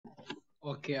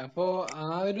Okay, അപ്പോ ആ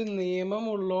ഒരു നിയമം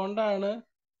ഉള്ളോണ്ടാണ്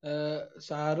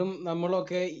സാറും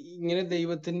നമ്മളൊക്കെ ഇങ്ങനെ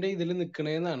ദൈവത്തിന്റെ ഇതിൽ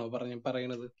നിക്കണേന്നാണോ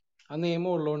പറയണത്? ആ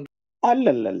നിയമം ഉള്ളോണ്ട്?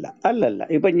 അല്ലല്ല.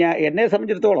 ഇപ്പൊ എന്നെ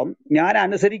സംബന്ധിച്ചിടത്തോളം ഞാൻ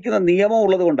അനുസരിക്കുന്ന നിയമം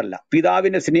ഉള്ളത് കൊണ്ടല്ല,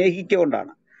 പിതാവിനെ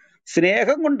സ്നേഹിക്കൊണ്ടാണ്.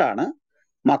 സ്നേഹം കൊണ്ടാണ്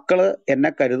മക്കള്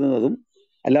എന്നെ കരുതുന്നതും.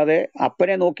 അല്ലാതെ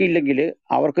അപ്പനെ നോക്കിയില്ലെങ്കിൽ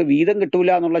അവർക്ക് വീതം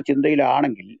കിട്ടൂല എന്നുള്ള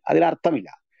ചിന്തയിലാണെങ്കിൽ അതിലർത്ഥമില്ല.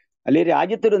 അല്ലെങ്കിൽ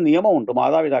രാജ്യത്തൊരു നിയമമുണ്ട്,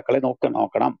 മാതാപിതാക്കളെ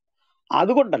നോക്കണം.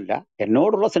 അതുകൊണ്ടല്ല,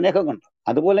 എന്നോടുള്ള സ്നേഹം കൊണ്ട്.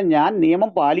 അതുപോലെ ഞാൻ നിയമം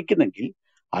പാലിക്കുന്നെങ്കിൽ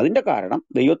അതിന്റെ കാരണം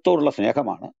ദൈവത്തോടുള്ള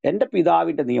സ്നേഹമാണ്. എൻ്റെ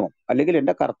പിതാവിന്റെ നിയമം അല്ലെങ്കിൽ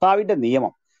എൻ്റെ കർത്താവിന്റെ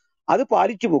നിയമം അത്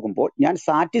പാലിച്ചു പോകുമ്പോൾ ഞാൻ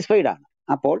സാറ്റിസ്ഫൈഡ് ആണ്.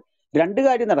 അപ്പോൾ രണ്ട്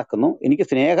കാര്യം നടക്കുന്നു. എനിക്ക്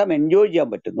സ്നേഹം എൻജോയ് ചെയ്യാൻ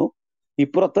പറ്റുന്നു,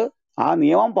 ഇപ്പുറത്ത് ആ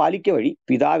നിയമം പാലിക്ക വഴി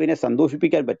പിതാവിനെ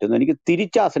സന്തോഷിപ്പിക്കാൻ പറ്റുന്നു, എനിക്ക്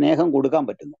തിരിച്ച് ആ സ്നേഹം കൊടുക്കാൻ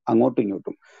പറ്റുന്നു അങ്ങോട്ടും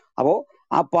ഇങ്ങോട്ടും. അപ്പോ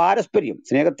ആ പാരസ്പര്യം,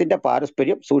 സ്നേഹത്തിന്റെ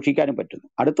പാരസ്പര്യം സൂക്ഷിക്കാനും പറ്റുന്നു.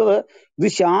 അടുത്തത്, ഇത്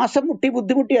ശ്വാസം മുട്ടി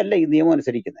ബുദ്ധിമുട്ടിയല്ല ഈ നിയമം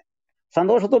അനുസരിക്കുന്നത്,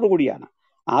 സന്തോഷത്തോടു കൂടിയാണ്.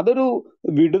 അതൊരു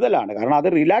വിടുതലാണ്, കാരണം അത്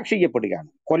റിലാക്സ് ചെയ്യപ്പെടുകയാണ്.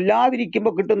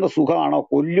 കൊല്ലാതിരിക്കുമ്പോൾ കിട്ടുന്ന സുഖമാണോ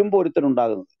കൊല്ലുമ്പോൾ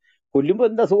ഒരുത്തനുണ്ടാകുന്നത്? കൊല്ലുമ്പോൾ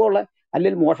എന്താ സുഖമുള്ളത്?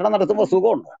 അല്ലെങ്കിൽ മോഷണം നടത്തുമ്പോൾ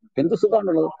സുഖമുണ്ടോ? എന്ത്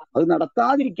സുഖമാണുള്ളത്? അത്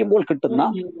നടത്താതിരിക്കുമ്പോൾ കിട്ടുന്ന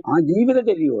ആ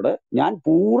ജീവിതചര്യയോട് ഞാൻ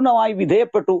പൂർണ്ണമായി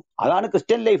വിധേയപ്പെട്ടു. അതാണ്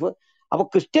ക്രിസ്ത്യൻ ലൈഫ്. അപ്പൊ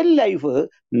ക്രിസ്ത്യൻ ലൈഫ്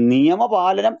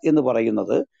നിയമപാലനം എന്ന്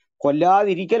പറയുന്നത്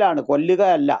കൊല്ലാതിരിക്കലാണ്, കൊല്ലുക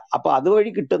അല്ല. അപ്പൊ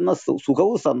അതുവഴി കിട്ടുന്ന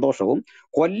സുഖവും സന്തോഷവും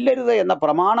കൊല്ലരുത് എന്ന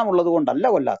പ്രമാണമുള്ളത് കൊണ്ടല്ല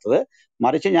കൊല്ലാത്തത്,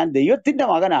 മറിച്ച് ഞാൻ ദൈവത്തിന്റെ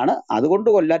മകനാണ്, അതുകൊണ്ട്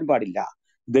കൊല്ലാൻ പാടില്ല.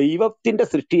 ദൈവത്തിന്റെ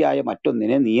സൃഷ്ടിയായ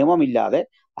മറ്റൊന്നിനെ നിയമമില്ലാതെ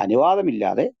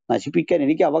അനുവാദമില്ലാതെ നശിപ്പിക്കാൻ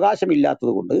എനിക്ക്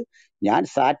അവകാശമില്ലാത്തത് കൊണ്ട് ഞാൻ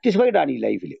സാറ്റിസ്ഫൈഡ് ആണ് ഈ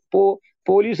ലൈഫിൽ. ഇപ്പോ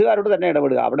പോലീസുകാരോട് തന്നെ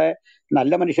ഇടപെടുക, അവിടെ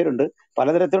നല്ല മനുഷ്യരുണ്ട്,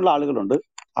 പലതരത്തിലുള്ള ആളുകളുണ്ട്.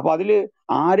 അപ്പൊ അതില്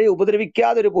ആരെ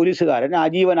ഉപദ്രവിക്കാതെ ഒരു പോലീസുകാരൻ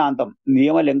ആജീവനാന്തം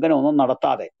നിയമലംഘനം ഒന്നും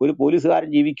നടത്താതെ ഒരു പോലീസുകാരൻ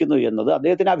ജീവിക്കുന്നു എന്നത്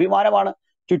അദ്ദേഹത്തിന് അഭിമാനമാണ്.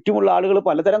 ചുറ്റുമുള്ള ആളുകൾ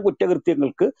പലതരം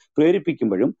കുറ്റകൃത്യങ്ങൾക്ക്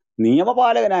പ്രേരിപ്പിക്കുമ്പോഴും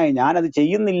നിയമപാലകനായ ഞാൻ അത്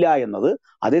ചെയ്യുന്നില്ല എന്നത്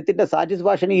അദ്ദേഹത്തിന്റെ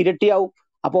സാറ്റിസ്ഫാക്ഷൻ ഇരട്ടിയാവും.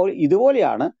 അപ്പോൾ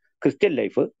ഇതുപോലെയാണ് ക്രിസ്ത്യൻ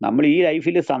ലൈഫ്. നമ്മൾ ഈ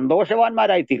ലൈഫിൽ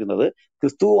സന്തോഷവാന്മാരായിത്തീരുന്നത്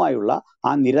ക്രിസ്തുവുമായുള്ള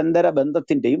ആ നിരന്തര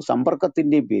ബന്ധത്തിന്റെയും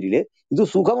സമ്പർക്കത്തിന്റെയും പേരിൽ ഇത്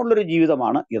സുഖമുള്ളൊരു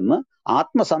ജീവിതമാണ് എന്ന്,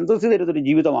 ആത്മസംതൃപ്തി തരുന്നൊരു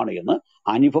ജീവിതമാണ് എന്ന്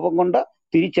അനുഭവം കൊണ്ട്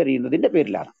തിരിച്ചറിയുന്നതിന്റെ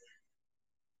പേരിലാണ്.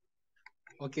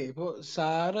 ഓക്കെ, ഇപ്പൊ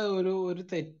സാറ് ഒരു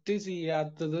തെറ്റ്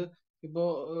ചെയ്യാത്തത് ഇപ്പോ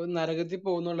നരകത്തിൽ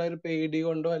പോകുന്നുള്ള ഒരു പേടി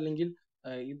കൊണ്ടോ അല്ലെങ്കിൽ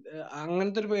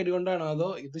അങ്ങനത്തെ ഒരു പേടി കൊണ്ടാണോ, അതോ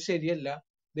ഇത് ശരിയല്ല,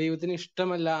 ദൈവത്തിന്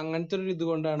ഇഷ്ടമല്ല, അങ്ങനത്തെ ഒരു ഇത്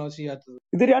കൊണ്ടാണോ ചെയ്യാത്തത്?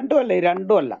 ഇത്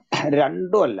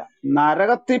രണ്ടുമല്ല.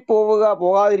 നരകത്തിൽ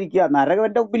പോകാതിരിക്കുക, നരകം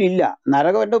എന്റെ മുമ്പിൽ ഇല്ല,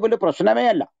 നരകം എന്റെ മുമ്പിൽ പ്രശ്നമേ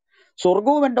അല്ല.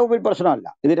 സ്വർഗവും എന്റെ മുമ്പിൽ പ്രശ്നമല്ല.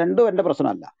 ഇത് രണ്ടും എന്റെ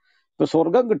പ്രശ്നമല്ല. ഇപ്പൊ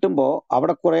സ്വർഗം കിട്ടുമ്പോൾ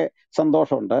അവിടെ കുറെ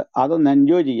സന്തോഷമുണ്ട്, അതൊന്ന്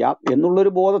എൻജോയ് ചെയ്യാം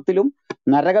എന്നുള്ളൊരു ബോധത്തിലും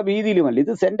നരകഭീതിയിലുമല്ല.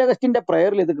 ഇത് സെന്റ് അഗസ്റ്റിന്റെ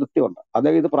പ്രയറിൽ ഇത് കൃത്യമുണ്ട്,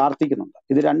 അദ്ദേഹം ഇത് പ്രാർത്ഥിക്കുന്നുണ്ട്.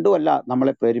 ഇത് രണ്ടുമല്ല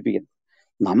നമ്മളെ പ്രേരിപ്പിക്കുന്നത്.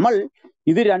 നമ്മൾ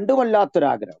ഇത്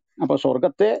രണ്ടുമല്ലാത്തൊരാഗ്രഹം, അപ്പൊ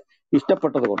സ്വർഗത്തെ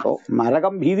ഇഷ്ടപ്പെട്ടത് കൊണ്ടോ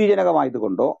നരകം ഭീതിജനകമായത്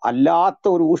കൊണ്ടോ അല്ലാത്ത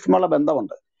ഒരു ഊഷ്മള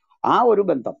ബന്ധമുണ്ട്. ആ ഒരു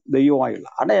ബന്ധം ദൈവമായുള്ള,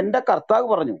 കാരണം എന്റെ കർത്താവ്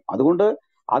പറഞ്ഞു, അതുകൊണ്ട്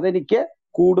അതെനിക്ക്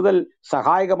കൂടുതൽ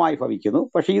സഹായകമായി ഭവിക്കുന്നു.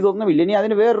 പക്ഷെ ഇതൊന്നുമില്ല. ഇനി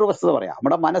അതിന് വേറൊരു വസ്തുത പറയാം.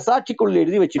 നമ്മുടെ മനസാക്ഷിക്കുള്ളിൽ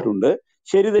എഴുതി വെച്ചിട്ടുണ്ട്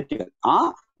ശരിതെറ്റുകൾ. ആ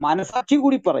മനസാക്ഷി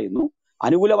കൂടി പറയുന്നു,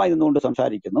 അനുകൂലമായി നിന്നുകൊണ്ട്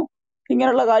സംസാരിക്കുന്നു.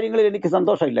 ഇങ്ങനെയുള്ള കാര്യങ്ങളിൽ എനിക്ക്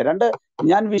സന്തോഷമില്ല. രണ്ട്,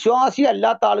 ഞാൻ വിശ്വാസി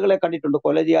അല്ലാത്ത ആളുകളെ കണ്ടിട്ടുണ്ട്,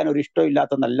 കൊല ചെയ്യാൻ ഒരു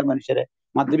ഇഷ്ടമില്ലാത്ത നല്ല മനുഷ്യരെ,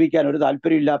 മദ്യപിക്കാൻ ഒരു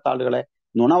താല്പര്യമില്ലാത്ത ആളുകളെ,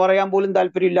 നുണ പറയാൻ പോലും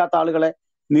താല്പര്യമില്ലാത്ത ആളുകളെ,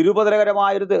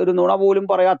 നിരുപദ്രവകരമായ ഒരു നുണ പോലും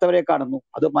പറയാത്തവരെ കാണുന്നു.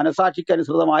 അത് മനസാക്ഷിക്ക്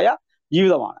അനുസൃതമായ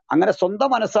ജീവിതമാണ്. അങ്ങനെ സ്വന്തം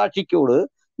മനസാക്ഷിക്കോട്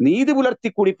നീതി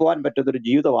പുലർത്തിക്കൂടി പോകാൻ പറ്റുന്ന ഒരു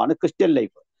ജീവിതമാണ് ക്രിസ്ത്യൻ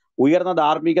ലൈഫ്. ഉയർന്ന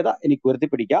ധാർമ്മികത എനിക്ക്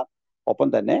ഉയർത്തിപ്പിടിക്കാം, ഒപ്പം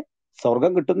തന്നെ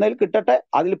സ്വർഗം കിട്ടുന്നതിൽ കിട്ടട്ടെ,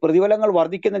 അതിൽ പ്രതിഫലങ്ങൾ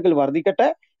വർദ്ധിക്കുന്നെങ്കിൽ വർദ്ധിക്കട്ടെ.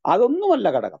 അതൊന്നുമല്ല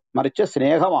ഘടകം, മറിച്ച്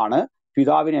സ്നേഹമാണ്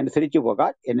പിതാവിനെ അനുസരിച്ചു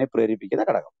പോകാൻ എന്നെ പ്രേരിപ്പിക്കുന്ന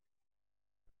ഘടകം.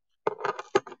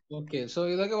 ഓക്കെ, സോ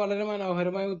ഇതൊക്കെ വളരെ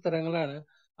മനോഹരമായ ഉത്തരങ്ങളാണ്.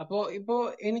 ഇപ്പോ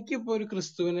എനിക്കിപ്പോ ഒരു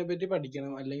ക്രിസ്തുവിനെ പറ്റി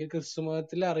പഠിക്കണം, അല്ലെങ്കിൽ ക്രിസ്തു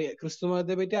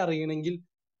മതത്തെ പറ്റി അറിയണമെങ്കിൽ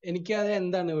എനിക്ക് അത്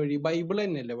എന്താണ് വഴി? ബൈബിൾ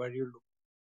തന്നെയല്ലേ വഴിയുള്ളൂ?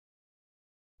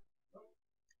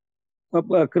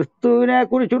 ക്രിസ്തുവിനെ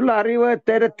കുറിച്ചുള്ള അറിവ്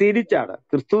തിരിച്ചാണ്.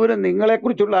 ക്രിസ്തുവിന് നിങ്ങളെ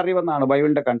കുറിച്ചുള്ള അറിവെന്നാണ്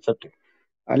ബൈബിളിന്റെ കൺസെപ്റ്റ്.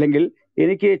 അല്ലെങ്കിൽ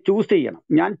എനിക്ക് ചൂസ് ചെയ്യണം,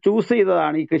 ഞാൻ ചൂസ്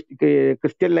ചെയ്തതാണ് ഈ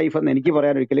ക്രിസ്ത്യൻ ലൈഫ് എന്ന് എനിക്ക്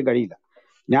പറയാൻ ഒരിക്കലും കഴിയില്ല.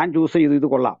 ഞാൻ ചൂസ് ചെയ്തു, ഇത്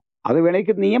കൊള്ളാം. അത്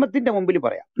വേണമെങ്കിൽ നിയമത്തിന്റെ മുമ്പിൽ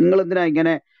പറയാം, നിങ്ങൾ എന്തിനാ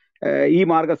ഇങ്ങനെ ഈ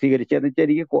മാർഗം സ്വീകരിച്ചതെന്ന് വെച്ചാൽ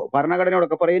എനിക്ക്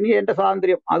ഭരണഘടനയോടൊക്കെ പറയാം, ഇനി എന്റെ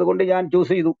സ്വാതന്ത്ര്യം, അതുകൊണ്ട് ഞാൻ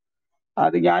ചൂസ് ചെയ്തു.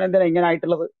 അത് ഞാൻ എന്തിനാ ഇങ്ങനെ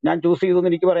ആയിട്ടുള്ളത്, ഞാൻ ചൂസ് ചെയ്തു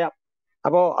എന്ന് എനിക്ക് പറയാം.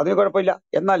 അപ്പോ അതിന് കുഴപ്പമില്ല.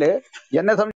 എന്നാൽ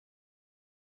എന്നെ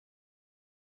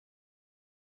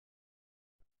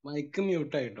മൈക്ക്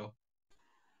മ്യൂട്ട് ആയിട്ടോ?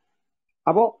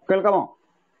 അപ്പോ കേൾക്കാമോ?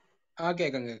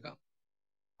 കേക്കാം.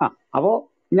 അപ്പോ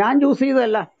ഞാൻ ചൂസ്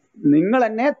ചെയ്തതല്ല, നിങ്ങൾ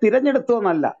എന്നെ തിരഞ്ഞെടുത്തു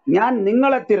എന്നല്ല, ഞാൻ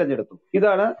നിങ്ങളെ തിരഞ്ഞെടുത്തു.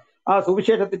 ഇതാണ് ആ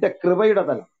സുവിശേഷത്തിന്റെ കൃപയുടെ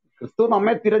തലം. ക്രിസ്തു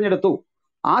നമ്മെ തിരഞ്ഞെടുത്തു.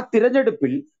 ആ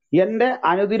തിരഞ്ഞെടുപ്പിൽ എന്റെ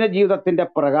അനുദിന ജീവിതത്തിന്റെ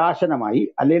പ്രകാശനമായി,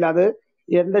 അല്ലെങ്കിൽ അത്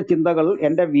എന്റെ ചിന്തകൾ,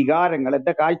 എന്റെ വികാരങ്ങൾ,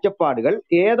 എന്റെ കാഴ്ചപ്പാടുകൾ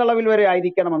ഏതളവിൽ വരെ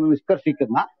ആയിരിക്കണമെന്ന്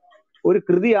നിഷ്കർഷിക്കുന്ന ഒരു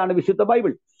കൃതിയാണ് വിശുദ്ധ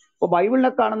ബൈബിൾ. അപ്പൊ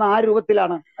ബൈബിളിനെ കാണുന്ന ആ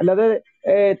രൂപത്തിലാണ്. അല്ലാതെ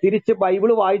തിരിച്ച് ബൈബിൾ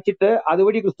വായിച്ചിട്ട്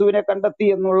അതുവഴി ക്രിസ്തുവിനെ കണ്ടെത്തി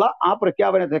എന്നുള്ള ആ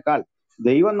പ്രഖ്യാപനത്തെക്കാൾ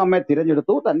ദൈവം നമ്മെ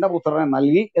തിരഞ്ഞെടുത്തു, തന്റെ പുത്രനെ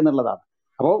നൽകി എന്നുള്ളതാണ്.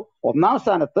 അപ്പോൾ ഒന്നാം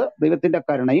സ്ഥാനത്ത് ദൈവത്തിന്റെ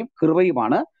കരുണയും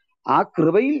കൃപയുമാണ്. ആ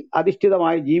കൃപയിൽ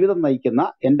അധിഷ്ഠിതമായ ജീവിതം നയിക്കുന്ന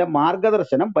എന്റെ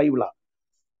മാർഗദർശനം ബൈബിളാണ്.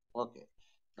 ഓക്കെ,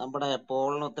 നമ്മുടെ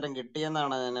പോളിന് ഉത്തരം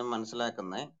കിട്ടിയെന്നാണ് ഞാൻ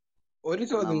മനസ്സിലാക്കുന്നത്. ഒരു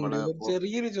ചോദ്യം കൂടി, ഒരു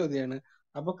ചെറിയൊരു ചോദ്യമാണ്.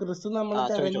 അപ്പൊ ക്രിസ്തു നമ്മളെ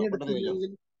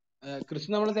തെരഞ്ഞെടുത്തില്ലെങ്കിൽ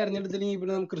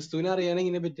പിന്നെ നമുക്ക് ക്രിസ്തുവിനെ അറിയാൻ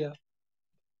എങ്ങനെ പറ്റുക?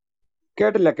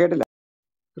 കേട്ടില്ല.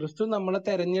 ക്രിസ്തു നമ്മളെ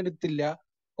തെരഞ്ഞെടുത്തില്ല,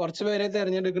 കുറച്ചു പേരെ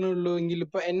തെരഞ്ഞെടുക്കണുള്ളൂ എങ്കിൽ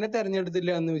ഇപ്പൊ എന്നെ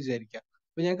തെരഞ്ഞെടുത്തില്ല എന്ന് വിചാരിക്കാം.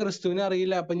 അപ്പൊ ഞാൻ ക്രിസ്തുവിനെ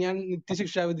അറിയില്ല, അപ്പൊ ഞാൻ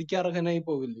നിത്യശിക്ഷാവിധിക്ക് അർഹനായി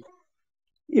പോവില്ലേ?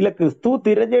 ഇല്ല, ക്രിസ്തു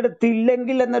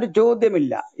തിരഞ്ഞെടുത്തില്ലെങ്കിൽ എന്നൊരു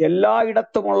ചോദ്യമില്ല.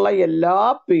 എല്ലായിടത്തുമുള്ള എല്ലാ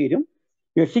പേരും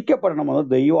രക്ഷിക്കപ്പെടണമെന്ന്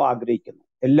ദൈവം ആഗ്രഹിക്കുന്നു,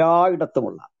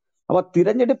 എല്ലായിടത്തുമുള്ള. അപ്പൊ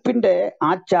തിരഞ്ഞെടുപ്പിന്റെ ആ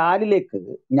ചാലിലേക്ക്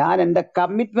ഞാൻ എൻ്റെ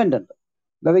കമ്മിറ്റ്മെന്റ് ഉണ്ട്,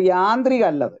 അത് യാന്ത്രിക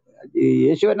അല്ലത്.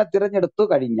 യേശു എന്നെ തിരഞ്ഞെടുത്തു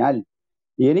കഴിഞ്ഞാൽ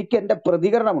എനിക്ക് എൻ്റെ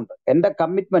പ്രതികരണമുണ്ട്, എൻ്റെ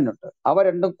കമ്മിറ്റ്മെന്റ് ഉണ്ട്. അവ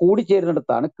രണ്ടും കൂടി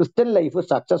ചേരുന്നിടത്താണ് ക്രിസ്ത്യൻ ലൈഫ്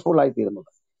സക്സസ്ഫുൾ ആയി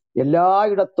തീരുന്നത്.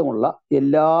 എല്ലായിടത്തുമുള്ള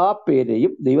എല്ലാ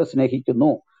പേരെയും ദൈവം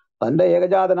സ്നേഹിക്കുന്നു. തന്റെ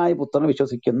ഏകജാതനായ പുത്രനെ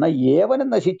വിശ്വസിക്കുന്ന ഏവനും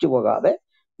നശിച്ചു പോകാതെ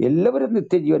എല്ലാവരും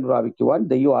നിത്യജീവൻ പ്രാപിക്കുവാൻ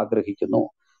ദൈവം ആഗ്രഹിക്കുന്നു.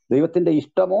 ദൈവത്തിന്റെ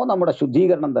ഇഷ്ടമോ നമ്മുടെ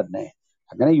ശുദ്ധീകരണം തന്നെ.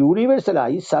 അങ്ങനെ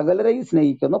യൂണിവേഴ്സലായി സകലരെയും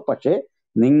സ്നേഹിക്കുന്നു. പക്ഷേ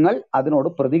നിങ്ങൾ അതിനോട്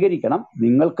പ്രതികരിക്കണം,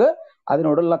 നിങ്ങൾക്ക്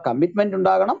അതിനോടുള്ള കമ്മിറ്റ്മെന്റ്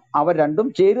ഉണ്ടാകണം. അവ രണ്ടും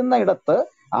ചേരുന്ന ഇടത്ത്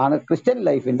ആണ് ക്രിസ്ത്യൻ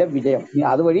ലൈഫിന്റെ വിജയം.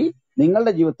 അതുവഴി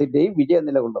നിങ്ങളുടെ ജീവിതത്തിന്റെയും വിജയം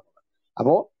നിലകൊള്ളുന്നത്.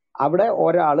 അപ്പോ അവിടെ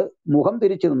ഒരാള് മുഖം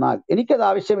തിരിച്ചു നിന്നാൽ എനിക്കത്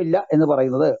ആവശ്യമില്ല എന്ന്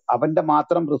പറയുന്നത് അവന്റെ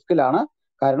മാത്രം റിസ്കിലാണ്.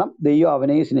 കാരണം ദൈവം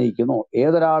അവനെയും സ്നേഹിക്കുന്നു,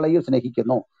 ഏതൊരാളെയും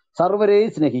സ്നേഹിക്കുന്നു, സർവരെയും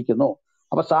സ്നേഹിക്കുന്നു.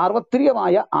 അപ്പൊ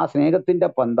സാർവത്രികമായ ആ സ്നേഹത്തിന്റെ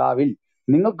പന്താവിൽ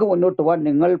നിങ്ങൾക്ക് മുന്നോട്ട് പോകാൻ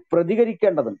നിങ്ങൾ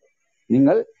പ്രതികരിക്കേണ്ടതുണ്ട്.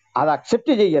 നിങ്ങൾ അത്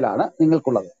അക്സെപ്റ്റ് ചെയ്യലാണ്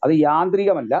നിങ്ങൾക്കുള്ളത്. അത്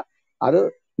യാന്ത്രികമല്ല, അത്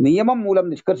നിയമം മൂലം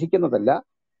നിഷ്കർഷിക്കുന്നതല്ല.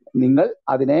 നിങ്ങൾ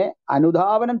അതിനെ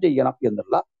അനുധാവനം ചെയ്യണം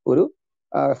എന്നുള്ള ഒരു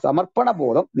സമർപ്പണ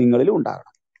ബോധം നിങ്ങളിൽ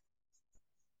ഉണ്ടാകണം.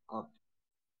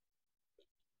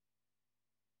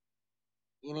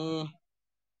 ഇനി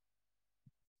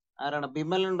ആരാണ്?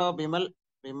 ബിമൽ ഉണ്ടോ? ബിമൽ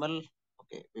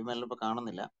ഓക്കെ, ബിമലിനെ ഇപ്പൊ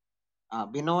കാണുന്നില്ല.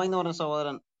 ബിനോയ് എന്ന് പറഞ്ഞ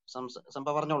സഹോദരൻ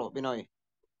പറഞ്ഞോളൂ. ബിനോയ്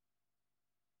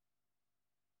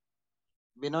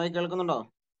കേൾക്കുന്നുണ്ടോ?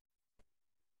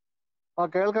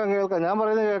 കേൾക്കാം. ഞാൻ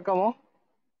പറയുന്നത് കേൾക്കാമോ?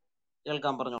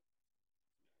 കേൾക്കാം, പറഞ്ഞോളൂ.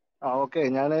 ഓക്കെ.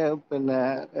 ഞാന്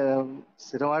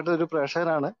സ്ഥിരമായിട്ടൊരു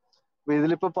പ്രേക്ഷകനാണ്. അപ്പൊ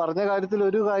ഇതിലിപ്പോ പറഞ്ഞ കാര്യത്തിൽ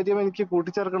ഒരു കാര്യം എനിക്ക്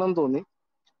കൂട്ടിച്ചേർക്കണം എന്ന് തോന്നി.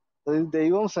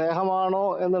 ദൈവം സ്നേഹമാണോ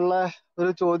എന്നുള്ള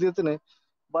ഒരു ചോദ്യത്തിന്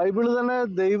ബൈബിള് തന്നെ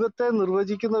ദൈവത്തെ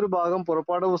നിർവചിക്കുന്ന ഒരു ഭാഗം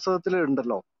പുറപ്പാട് പുസ്തകത്തിൽ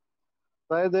ഉണ്ടല്ലോ.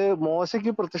 അതായത്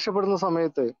മോശയ്ക്ക് പ്രത്യക്ഷപ്പെടുന്ന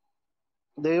സമയത്ത്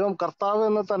ദൈവം കർത്താവ്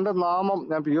എന്ന തന്റെ നാമം,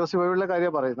 ഞാൻ POC ബൈബിളിലെ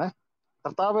കാര്യം പറയുന്നത്,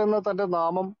 കർത്താവ് എന്ന തന്റെ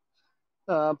നാമം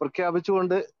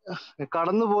പ്രഖ്യാപിച്ചുകൊണ്ട്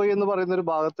കടന്നുപോയി എന്ന് പറയുന്ന ഒരു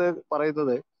ഭാഗത്ത്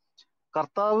പറയുന്നത്,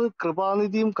 കർത്താവ്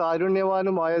കൃപാനിധിയും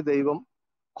കാരുണ്യവാനുമായ ദൈവം,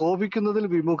 കോപിക്കുന്നതിൽ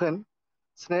വിമുഖൻ,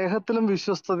 സ്നേഹത്തിലും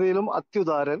വിശ്വസ്തതയിലും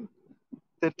അത്യുദാരൻ,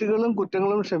 തെറ്റുകളും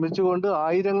കുറ്റങ്ങളും ക്ഷമിച്ചുകൊണ്ട്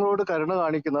ആയിരങ്ങളോട് കരുണ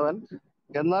കാണിക്കുന്നവൻ,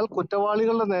 എന്നാൽ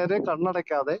കുറ്റവാളികളുടെ നേരെ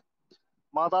കണ്ണടയ്ക്കാതെ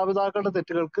മാതാപിതാക്കളുടെ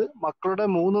തെറ്റുകൾക്ക് മക്കളുടെ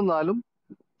 3ഉം 4ഉം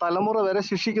തലമുറ വരെ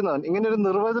ശിക്ഷിക്കുന്നവൻ. ഇങ്ങനെ ഒരു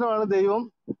നിർവചനമാണ്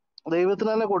ദൈവത്തിന്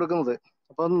തന്നെ കൊടുക്കുന്നത്.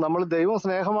 അപ്പം നമ്മൾ ദൈവം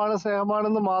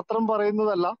സ്നേഹമാണെന്ന് മാത്രം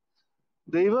പറയുന്നതല്ല,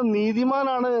 ദൈവം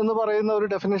നീതിമാനാണ് എന്ന് പറയുന്ന ഒരു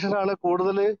ഡെഫിനേഷനാണ്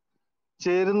കൂടുതൽ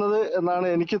ചേരുന്നത് എന്നാണ്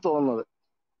എനിക്ക് തോന്നുന്നത്.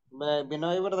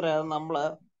 ബിനോയ് ബ്രദറെ, നമ്മള്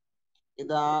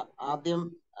ഇത് ആദ്യം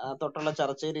തൊട്ടുള്ള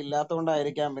ചർച്ചയിൽ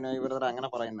ഇല്ലാത്തതുകൊണ്ടായിരിക്കാം ബിനോയ് ബ്രദർ അങ്ങനെ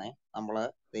പറയുന്നത്. നമ്മള്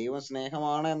ദൈവം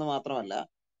സ്നേഹമാണ് എന്ന് മാത്രമല്ല,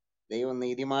 ദൈവം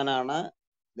നീതിമാനാണ്,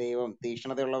 ദൈവം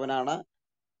തീക്ഷ്ണതയുള്ളവനാണ്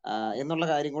എന്നുള്ള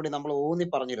കാര്യം കൂടി നമ്മൾ ഊന്നി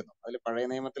പറഞ്ഞിരുന്നു. അതിൽ പഴയ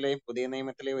നിയമത്തിലെയും പുതിയ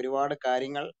നിയമത്തിലെയും ഒരുപാട്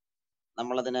കാര്യങ്ങൾ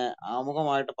നമ്മളതിന്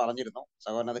ആമുഖമായിട്ട് പറഞ്ഞിരുന്നു.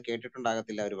 സഹോദരൻ അത്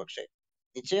കേട്ടിട്ടുണ്ടാകത്തില്ല ഒരു പക്ഷേ.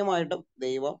 നിശ്ചയമായിട്ടും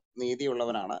ദൈവം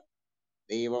നീതിയുള്ളവനാണ്,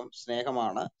 ദൈവം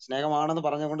സ്നേഹമാണെന്ന്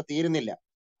പറഞ്ഞുകൊണ്ട് തീരുന്നില്ല.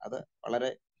 അത് വളരെ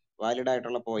വാലിഡ്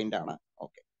ആയിട്ടുള്ള പോയിന്റ് ആണ്.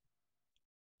 ഓക്കെ,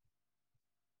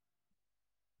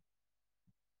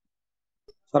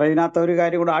 സാറേ, ഇതിനകത്ത് ഒരു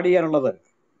കാര്യം കൂടെ ആഡ് ചെയ്യാനുള്ളത്,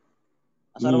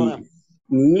 ഈ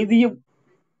നീതിയും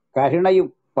കരുണയും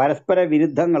പരസ്പര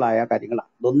വിരുദ്ധങ്ങളായ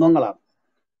കാര്യങ്ങളാണ്, ദ്വന്ദ്ങ്ങളാണ്,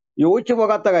 യോജിച്ചു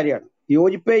പോകാത്ത കാര്യമാണ്,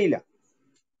 യോജിപ്പേയില്ല.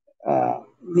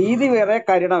 നീതി വേറെ,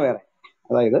 കരുണ വേറെ.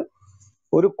 അതായത്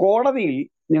ഒരു കോടതിയിൽ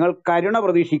നിങ്ങൾ കരുണ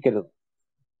പ്രതീക്ഷിക്കരുത്,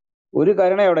 ഒരു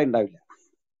കരുണ അവിടെ ഉണ്ടാവില്ല.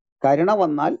 കരുണ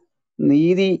വന്നാൽ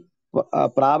നീതി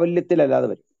പ്രാബല്യത്തിലല്ലാതെ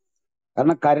വരും.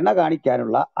 കാരണം കരുണ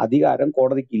കാണിക്കാനുള്ള അധികാരം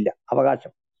കോടതിക്കില്ല,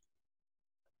 അവകാശം.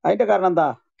 അതിന്റെ കാരണം എന്താ?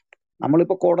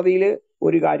 നമ്മളിപ്പോ കോടതിയിൽ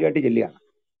ഒരു കാര്യമായിട്ട് ചെല്ലുകയാണ്.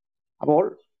 അപ്പോൾ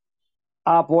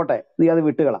പോട്ടെ, നീ അത്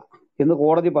വിട്ടുകളാ എന്ന്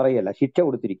കോടതി പറയല്ല, ശിക്ഷ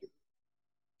കൊടുത്തിരിക്കും.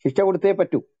 ശിക്ഷ കൊടുത്തേ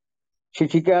പറ്റൂ.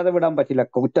 ശിക്ഷിക്കാതെ വിടാൻ പറ്റില്ല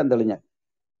കുറ്റം തെളിഞ്ഞാൽ.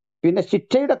 പിന്നെ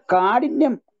ശിക്ഷയുടെ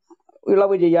കാഠിന്യം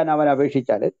ഇളവ് ചെയ്യാൻ അവൻ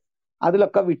അപേക്ഷിച്ചാൽ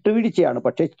അതിലൊക്കെ വിട്ടുവീഴ്ചയാണ്,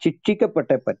 പക്ഷെ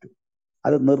ശിക്ഷിക്കപ്പെട്ടേ പറ്റൂ.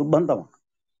 അത് നിർബന്ധമാണ്.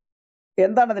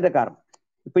 എന്താണ് അതിന്റെ കാരണം?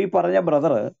 ഇപ്പൊ ഈ പറഞ്ഞ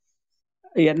ബ്രദർ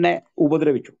എന്നെ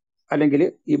ഉപദ്രവിച്ചു, അല്ലെങ്കിൽ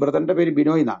ഈ ബ്രദറിന്റെ പേര്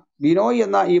ബിനോയ് എന്നാണ്. ബിനോയ്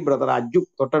എന്ന ഈ ബ്രദർ അജു,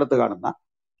 തൊട്ടടുത്ത് കാണുന്ന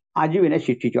അജുവിനെ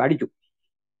ശിക്ഷിച്ചു, അടിച്ചു.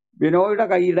 ബിനോയുടെ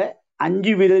കൈയുടെ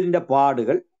 5 വിരലിന്റെ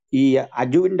പാടുകൾ ഈ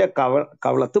അജുവിന്റെ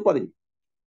കവളത്ത് പതിഞ്ഞു.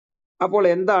 അപ്പോൾ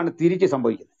എന്താണ് തിരിച്ച്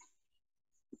സംഭവിക്കുന്നത്?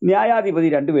 ന്യായാധിപതി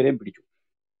രണ്ടുപേരെയും പിടിച്ചു.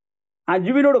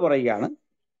 അജുവിനോട് പറയുകയാണ്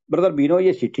ബ്രദർ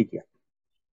ബിനോയെ ശിക്ഷിക്കുക.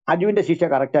 അജുവിന്റെ ശിക്ഷ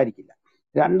കറക്റ്റ് ആയിരിക്കില്ല.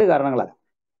 2 കാരണങ്ങളാണ്.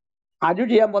 അജു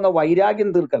ചെയ്യാൻ പോകുന്ന വൈരാഗ്യം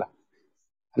തീർക്കലാണ്,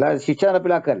 അല്ലാതെ ശിക്ഷ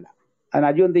നടപ്പിലാക്കുകയല്ല. അതിന്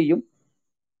അജു എന്ത് ചെയ്യും?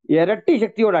 ഇരട്ടി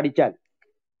ശക്തിയോട് അടിച്ചാൽ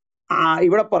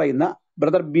ഇവിടെ പറയുന്ന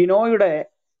ബ്രദർ ബിനോയുടെ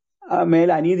മേൽ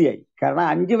അനീതിയായി. കാരണം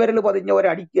 5 വിരൽ പതിഞ്ഞ ഒരു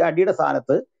അടിയുടെ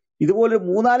സ്ഥാനത്ത് ഇതുപോലെ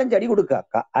 3-4 അടി കൊടുക്കുക,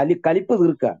 കലിപ്പ്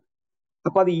തീർക്കുക.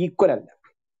 അപ്പൊ അത് ഈക്വൽ അല്ല.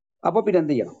 അപ്പൊ പിന്നെ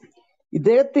എന്ത് ചെയ്യണം?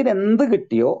 ഇദ്ദേഹത്തിന് എന്ത്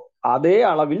കിട്ടിയോ അതേ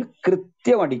അളവിൽ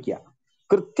കൃത്യം അടിക്കുക,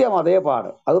 കൃത്യം അതേ പാട്.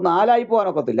 അത് 4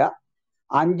 പോകാനൊക്കത്തില്ല.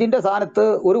 5ന്റെ സ്ഥാനത്ത്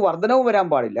ഒരു വർധനവും വരാൻ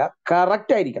പാടില്ല,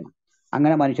 കറക്റ്റ് ആയിരിക്കണം.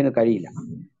 അങ്ങനെ മനുഷ്യന് കഴിയില്ല.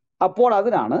 അപ്പോൾ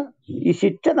അതിനാണ് ഈ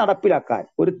ശിക്ഷ നടപ്പിലാക്കാൻ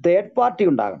ഒരു തേർഡ് പാർട്ടി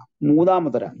ഉണ്ടാകണം,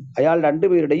 മൂന്നാമതൊരാൾ. അയാൾ 2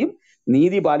 പേരുടെയും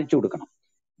നീതി പാലിച്ചു കൊടുക്കണം.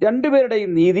 2 പേരുടെയും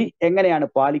നീതി എങ്ങനെയാണ്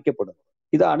പാലിക്കപ്പെടുന്നത്?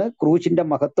 ഇതാണ് ക്രൂശിന്റെ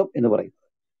മഹത്വം എന്ന് പറയുന്നത്.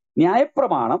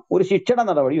 ന്യായപ്രമാണം ഒരു ശിക്ഷണ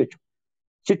നടപടി വെച്ചു.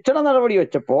 ശിക്ഷണ നടപടി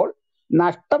വെച്ചപ്പോൾ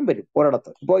നഷ്ടം വരും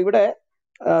ഒരിടത്ത്. ഇപ്പോൾ ഇവിടെ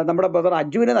നമ്മുടെ ബ്രദർ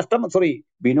അജുവിന്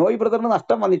ബിനോയ് ബ്രദറിന്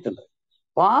നഷ്ടം വന്നിട്ടുണ്ട്.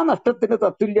 അപ്പൊ ആ നഷ്ടത്തിന്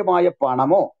തത്തുല്യമായ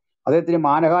പണമോ, അദ്ദേഹത്തിന്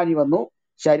മാനഹാനി വന്നു,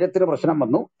 ശരീരത്തിന് പ്രശ്നം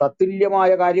വന്നു,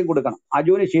 തത്തുല്യമായ കാര്യം കൊടുക്കണം.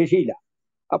 അജുവിന് ശേഷിയില്ല.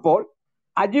 അപ്പോൾ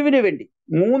അജുവിന് വേണ്ടി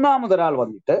മൂന്നാമതൊരാൾ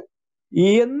വന്നിട്ട്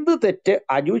എന്ത് തെറ്റ്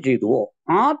അജു ചെയ്തുവോ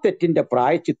ആ തെറ്റിന്റെ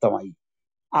പ്രായച്ചിത്തമായി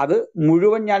അത്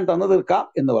മുഴുവൻ ഞാൻ തന്നു തീർക്കാം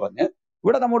എന്ന് പറഞ്ഞ്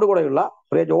ഇവിടെ നമ്മുടെ കൂടെയുള്ള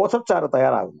പ്രിയ ജോസഫ് സാറ്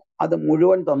തയ്യാറാകുന്നു. അത്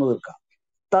മുഴുവൻ തന്നു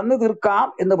തീർക്കാം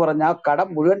എന്ന് പറഞ്ഞാൽ കടം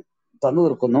മുഴുവൻ തന്നു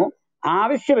തീർക്കുന്നു.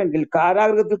 ആവശ്യമെങ്കിൽ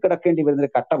കാരാഗൃഹത്തിൽ കിടക്കേണ്ടി വരുന്ന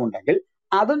ഘട്ടമുണ്ടെങ്കിൽ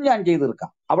അതും ഞാൻ ചെയ്തു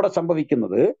തീർക്കാം. അവിടെ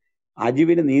സംഭവിക്കുന്നത്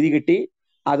അജുവിന് നീതി കിട്ടി,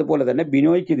 അതുപോലെ തന്നെ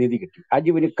ബിനോയ്ക്ക് നീതി കിട്ടി.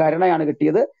 അജുവിന് കരുണയാണ്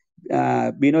കിട്ടിയത്,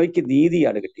 ബിനോയ്ക്ക്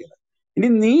നീതിയാണ് കിട്ടിയത്. ഇനി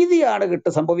നീതിയാണ്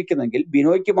സംഭവിക്കുന്നെങ്കിൽ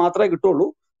ബിനോയ്ക്ക് മാത്രമേ കിട്ടുള്ളൂ,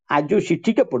 അജു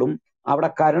ശിക്ഷിക്കപ്പെടും. അവിടെ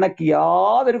കരുണയ്ക്ക്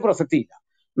യാതൊരു പ്രസക്തിയില്ല.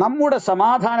 നമ്മുടെ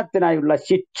സമാധാനത്തിനായുള്ള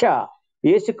ശിക്ഷ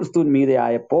യേശു ക്രിസ്തുവിൻ മീതെ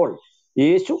ആയപ്പോൾ,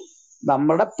 യേശു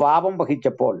നമ്മുടെ പാപം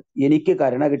വഹിച്ചപ്പോൾ എനിക്ക്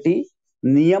കരുണ കിട്ടി.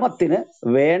 നിയമത്തിന്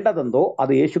വേണ്ടതെന്തോ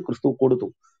അത് യേശു ക്രിസ്തു കൊടുത്തു.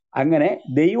 അങ്ങനെ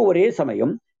ദൈവം ഒരേ സമയം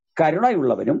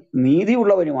കരുണയുള്ളവനും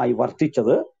നീതിയുള്ളവനുമായി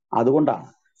വർത്തിച്ചത് അതുകൊണ്ടാണ്.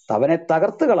 അവനെ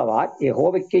തകർത്ത് കളവാൻ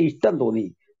യഹോവയ്ക്ക് ഇഷ്ടം തോന്നി.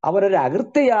 അവനൊരു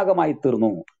അകൃത്യയാഗമായി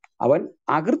തീർന്നു. അവൻ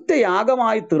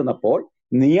അകൃത്യയാഗമായി തീർന്നപ്പോൾ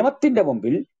നിയമത്തിന്റെ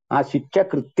മുമ്പിൽ ആ ശിക്ഷ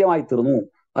കൃത്യമായി തീർന്നു.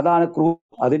 അതാണ്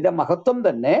അതിന്റെ മഹത്വം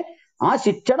തന്നെ. ആ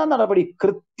ശിക്ഷണ നടപടി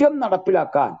കൃത്യം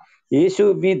നടപ്പിലാക്കാൻ യേശു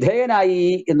വിധേയനായി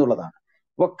എന്നുള്ളതാണ്.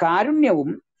 അപ്പൊ കാരുണ്യവും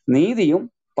നീതിയും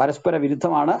പരസ്പര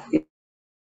വിരുദ്ധമാണ്.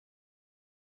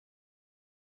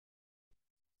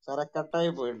 സാറെ കട്ടായി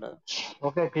പോയിട്ടുണ്ട്.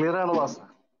 ഓക്കെ, ക്ലിയർ ആണ് പാസ്റ്റർ.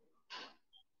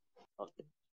 ഓക്കെ,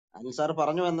 അനിൽ സാർ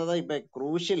പറഞ്ഞു വന്നത് ഇപ്പൊ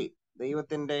ക്രൂശിൽ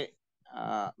ദൈവത്തിന്റെ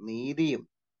നീതിയും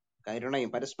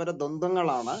കരുണയും പരസ്പര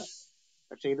ദ്വന്ദ്ങ്ങളാണ്.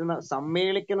 പക്ഷെ ഇത്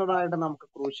സമ്മേളിക്കുന്നതായിട്ട് നമുക്ക്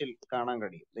ക്രൂശിൽ കാണാൻ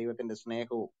കഴിയും. ദൈവത്തിന്റെ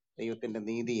സ്നേഹവും ദൈവത്തിന്റെ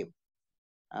നീതിയും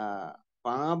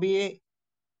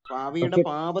പാപിയുടെ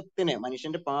പാപത്തിന്,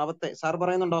 മനുഷ്യന്റെ പാപത്തെ സാർ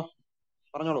പറയുന്നുണ്ടോ?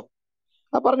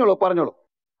 പറഞ്ഞോളൂ.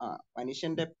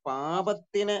 മനുഷ്യന്റെ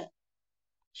പാപത്തിന്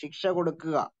ശിക്ഷ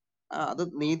കൊടുക്കുക, അത്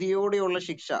നീതിയോടെയുള്ള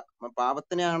ശിക്ഷ.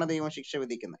 പാപത്തിനെയാണ് ദൈവം ശിക്ഷ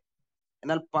വിധിക്കുന്നത്.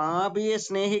 എന്നാൽ പാപിയെ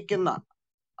സ്നേഹിക്കുന്ന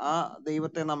ആ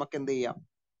ദൈവത്തെ നമുക്ക് എന്ത് ചെയ്യാം?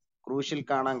 ക്രൂശിൽ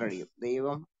കാണാൻ കഴിയും.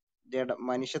 ദൈവം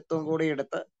മനുഷ്യത്വം കൂടി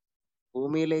എടുത്ത്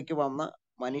ഭൂമിയിലേക്ക് വന്ന്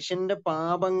മനുഷ്യന്റെ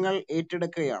പാപങ്ങൾ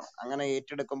ഏറ്റെടുക്കുകയാണ്. അങ്ങനെ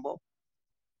ഏറ്റെടുക്കുമ്പോൾ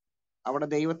അവിടെ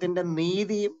ദൈവത്തിന്റെ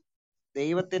നീതിയും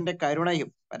ദൈവത്തിന്റെ കരുണയും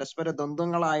പരസ്പര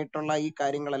ദ്വന്ദ്ങ്ങളായിട്ടുള്ള ഈ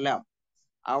കാര്യങ്ങളെല്ലാം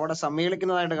അവിടെ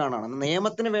സമ്മേളിക്കുന്നതായിട്ട് കാണാണ്.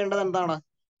 നിയമത്തിന് വേണ്ടത് എന്താണ്?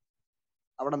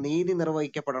 അവിടെ നീതി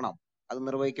നിർവഹിക്കപ്പെടണം, അത്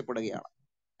നിർവഹിക്കപ്പെടുകയാണ്.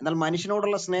 എന്നാൽ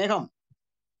മനുഷ്യനോടുള്ള സ്നേഹം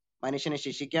മനുഷ്യനെ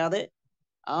ശിക്ഷിക്കാതെ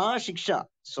ആ ശിക്ഷ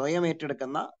സ്വയം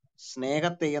ഏറ്റെടുക്കുന്ന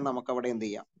സ്നേഹത്തെയും നമുക്ക് അവിടെ എന്ത്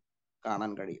ചെയ്യാം?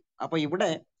 കാണാൻ കഴിയും. അപ്പൊ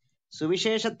ഇവിടെ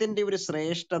സുവിശേഷത്തിന്റെ ഒരു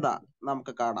ശ്രേഷ്ഠത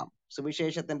നമുക്ക് കാണാം.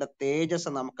 സുവിശേഷത്തിന്റെ തേജസ്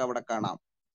നമുക്ക് അവിടെ കാണാം.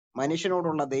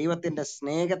 മനുഷ്യനോടുള്ള ദൈവത്തിന്റെ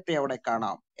സ്നേഹത്തെ അവിടെ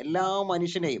കാണാം. എല്ലാ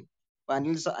മനുഷ്യനെയും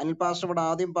അനിൽ പാസ്റ്റർ ഇവിടെ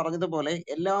ആദ്യം പറഞ്ഞതുപോലെ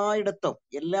എല്ലായിടത്തും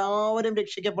എല്ലാവരും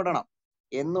രക്ഷിക്കപ്പെടണം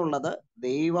എന്നുള്ളത്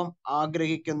ദൈവം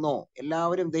ആഗ്രഹിക്കുന്നു.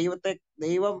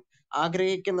 ദൈവം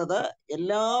ആഗ്രഹിക്കുന്നത്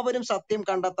എല്ലാവരും സത്യം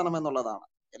കണ്ടെത്തണം എന്നുള്ളതാണ്.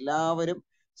 എല്ലാവരും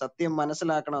സത്യം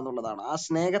മനസ്സിലാക്കണം എന്നുള്ളതാണ്. ആ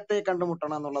സ്നേഹത്തെ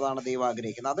കണ്ടുമുട്ടണം എന്നുള്ളതാണ് ദൈവം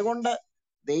ആഗ്രഹിക്കുന്നത്. അതുകൊണ്ട്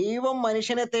ദൈവം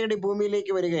മനുഷ്യനെ തേടി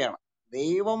ഭൂമിയിലേക്ക് വരികയാണ്.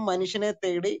 ദൈവം മനുഷ്യനെ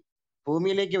തേടി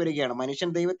ഭൂമിയിലേക്ക് വരികയാണ്. മനുഷ്യൻ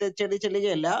ദൈവത്തെ തേടി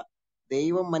ചെല്ലുകയല്ല,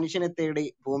 ദൈവം മനുഷ്യനെ തേടി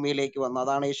ഭൂമിയിലേക്ക് വന്നു.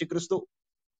 അതാണ് യേശുക്രിസ്തു.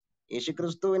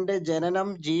 യേശുക്രിസ്തുവിന്റെ ജനനം,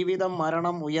 ജീവിതം,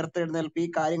 മരണം, ഉയർത്തെഴുന്നേൽപ്പ്, ഈ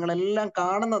കാര്യങ്ങളെല്ലാം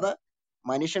കാണുന്നത്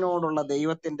മനുഷ്യനോടുള്ള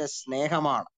ദൈവത്തിന്റെ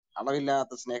സ്നേഹമാണ്,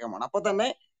 അളവില്ലാത്ത സ്നേഹമാണ്. അപ്പൊ തന്നെ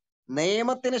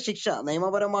നിയമത്തിന് ശിക്ഷ,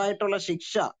 നിയമപരമായിട്ടുള്ള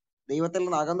ശിക്ഷ, ദൈവത്തിൽ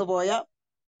നിന്ന് അകന്നുപോയ,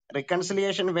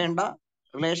 റിക്കൺസിലിയേഷൻ വേണ്ട,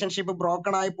 റിലേഷൻഷിപ്പ്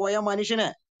ബ്രോക്കൺ ആയി പോയ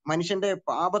മനുഷ്യന്റെ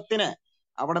പാപത്തിന്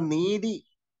അവിടെ നീതി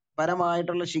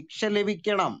പരമായിട്ടുള്ള ശിക്ഷ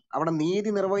ലഭിക്കണം. അവിടെ നീതി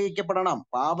നിർവഹിക്കപ്പെടണം,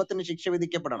 പാപത്തിന് ശിക്ഷ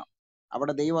വിധിക്കപ്പെടണം.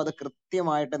 അവിടെ ദൈവം അത്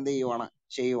കൃത്യമായിട്ട് എന്ത്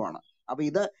ചെയ്യുവാണ്. അപ്പൊ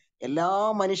ഇത് എല്ലാ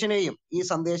മനുഷ്യനെയും ഈ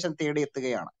സന്ദേശം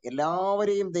തേടിയെത്തുകയാണ്.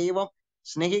 എല്ലാവരെയും ദൈവം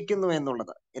സ്നേഹിക്കുന്നു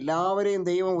എന്നുള്ളത്, എല്ലാവരെയും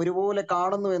ദൈവം ഒരുപോലെ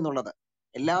കാണുന്നു എന്നുള്ളത്,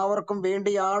 എല്ലാവർക്കും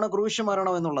വേണ്ടിയാണ് ക്രൂശ്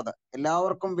മരണം എന്നുള്ളത്,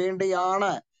 എല്ലാവർക്കും വേണ്ടിയാണ്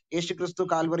യേശുക്രിസ്തു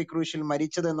കാൽവറി ക്രൂശിൽ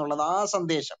മരിച്ചത് എന്നുള്ളത്, ആ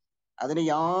സന്ദേശം. അതിന്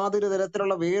യാതൊരു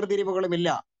തരത്തിലുള്ള വേർതിരിവുകളുമില്ല,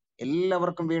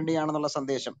 എല്ലാവർക്കും വേണ്ടിയാണെന്നുള്ള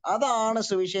സന്ദേശം. അതാണ്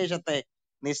സുവിശേഷത്തെ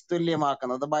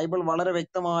നിസ്തുല്യമാക്കുന്നത്. ബൈബിൾ വളരെ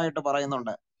വ്യക്തമായിട്ട്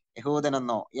പറയുന്നുണ്ട്.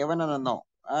 യഹൂദനെന്നോ യവനനെന്നോ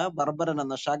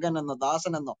ബർബരനെന്നോ ശകനെന്നോ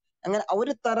ദാസനെന്നോ അങ്ങനെ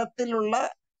ഒരു തരത്തിലുള്ള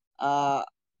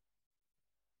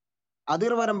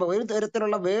അതിർവരമ്പ്, ഒരു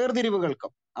തരത്തിലുള്ള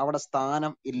വേർതിരിവുകൾക്കും അവിടെ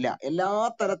സ്ഥാനം ഇല്ല. എല്ലാ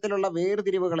തരത്തിലുള്ള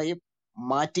വേർതിരിവുകളെയും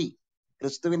മാറ്റി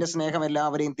ക്രിസ്തുവിന്റെ സ്നേഹം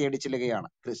എല്ലാവരെയും തേടി ചെല്ലുകയാണ്.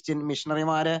 ക്രിസ്ത്യൻ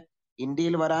മിഷണറിമാര്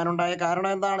ഇന്ത്യയിൽ വരാനുണ്ടായ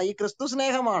കാരണം എന്താണ്? ഈ ക്രിസ്തു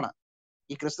സ്നേഹമാണ്.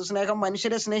 ഈ ക്രിസ്തു സ്നേഹം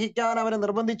മനുഷ്യരെ സ്നേഹിക്കാൻ അവരെ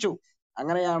നിർബന്ധിച്ചു.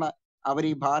 അങ്ങനെയാണ് അവർ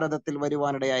ഈ ഭാരതത്തിൽ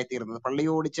വരുവാനിടയായി തീർന്നത്.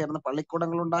 പള്ളിയോട് ചേർന്ന്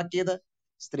പള്ളിക്കൂടങ്ങൾ ഉണ്ടാക്കിയത്,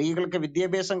 സ്ത്രീകൾക്ക്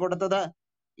വിദ്യാഭ്യാസം കൊടുത്തത്,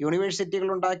 യൂണിവേഴ്സിറ്റികൾ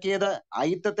ഉണ്ടാക്കിയത്,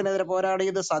 അയിത്തത്തിനെതിരെ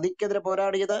പോരാടിയത്, സതിക്കെതിരെ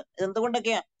പോരാടിയത്,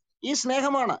 എന്തുകൊണ്ടൊക്കെയാ? ഈ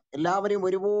സ്നേഹമാണ്. എല്ലാവരെയും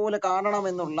ഒരുപോലെ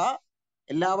കാണണമെന്നുള്ള,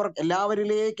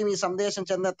 എല്ലാവരിലേക്കും ഈ സന്ദേശം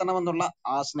ചെന്നെത്തണമെന്നുള്ള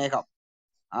ആ സ്നേഹം,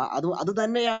 അത്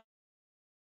തന്നെയാണ്.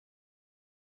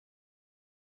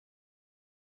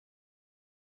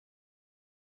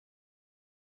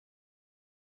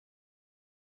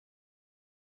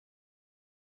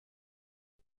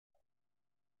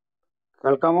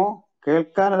 കേൾക്കാമോ?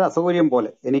 കേൾക്കാനൊരു അസൗകര്യം പോലെ.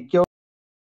 എനിക്കോ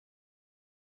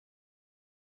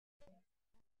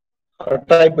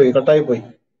കട്ടായിപ്പോയി.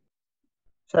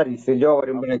 ശരി, സിജോ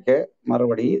വരുമ്പോഴേക്ക്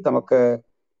മറുപടി. നമുക്ക്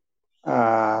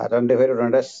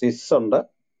രണ്ടുപേരുണ്ട്. സിസ് ഉണ്ട്,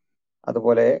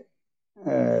 അതുപോലെ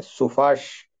സുഭാഷ്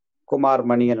കുമാർ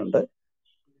മണിയനുണ്ട്.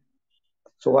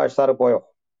 സുഭാഷ് സാറ് പോയോ?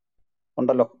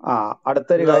 ഉണ്ടല്ലോ.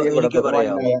 അടുത്തൊരു കാര്യം കൂടെ. എനിക്ക്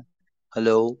പറയാമോ?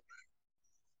 ഹലോ,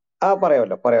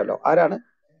 പറയാമല്ലോ. ആരാണ്?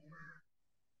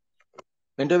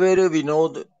 എന്റെ പേര്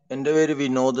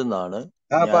വിനോദ് എന്നാണ്.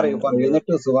 പറയൂ.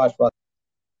 എന്നിട്ട് സുഭാഷ്.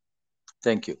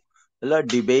 Thank you. അല്ല,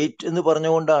 ഡിബേറ്റ് എന്ന്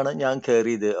പറഞ്ഞുകൊണ്ടാണ് ഞാൻ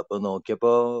കയറിയത്. അപ്പൊ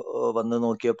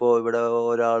നോക്കിയപ്പോ ഇവിടെ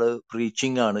ഒരാള്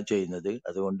പ്രീച്ചിങ് ആണ് ചെയ്യുന്നത്.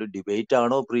 അതുകൊണ്ട് ഡിബേറ്റ്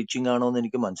ആണോ പ്രീച്ചിങ് ആണോ എന്ന്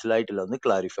എനിക്ക് മനസ്സിലായിട്ടില്ല. ഒന്ന്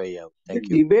ക്ലാരിഫൈ ചെയ്യാം. Thank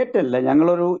you. ഡിബേറ്റ് അല്ല,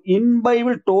 ഞങ്ങളൊരു ഇൻ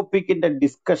ബൈബിൾ ടോപ്പിക്കിന്റെ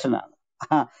ഡിസ്കഷൻ ആണ്.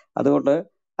 അതുകൊണ്ട്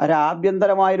ഒരു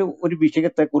ആഭ്യന്തരമായൊരു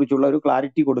വിഷയത്തെ കുറിച്ചുള്ള ഒരു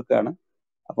ക്ലാരിറ്റി കൊടുക്കുകയാണ്.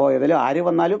 അപ്പോൾ ഏതായാലും ആര്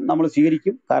വന്നാലും നമ്മൾ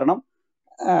സ്വീകരിക്കും. കാരണം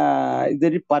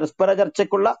ഇതൊരു പരസ്പര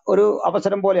ചർച്ചയ്ക്കുള്ള ഒരു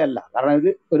അവസരം പോലെയല്ല. കാരണം ഇത്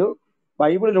ഒരു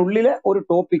ബൈബിളിനുള്ളിലെ ഒരു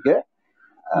ടോപ്പിക്ക്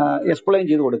എക്സ്പ്ലെയിൻ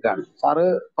ചെയ്ത് കൊടുക്കുകയാണ്. സാറ്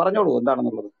പറഞ്ഞോളൂ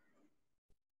എന്താണെന്നുള്ളത്.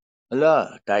 അല്ല,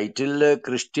 ടൈറ്റിൽ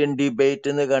ക്രിസ്ത്യൻ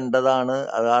ഡിബേറ്റ് എന്ന് കണ്ടതാണ്,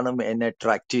 അതാണ് എന്നെ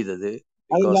അട്രാക്ട് ചെയ്തത്.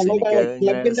 അത് ഞങ്ങളുടെ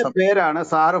ക്ലബിന്റെ പേരാണ്.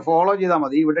 സാറ് ഫോളോ ചെയ്താൽ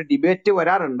മതി. ഇവിടെ ഡിബേറ്റ്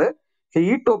വരാറുണ്ട്, പക്ഷെ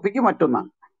ഈ ടോപ്പിക്ക്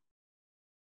മറ്റൊന്നാണ്.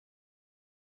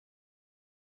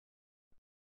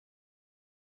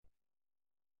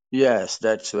 Yes,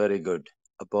 that's very good.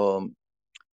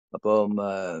 അപ്പം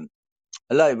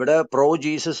അല്ല, ഇവിടെ പ്രോ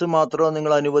ജീസസ് മാത്രമേ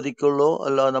നിങ്ങൾ അനുവദിക്കുള്ളൂ,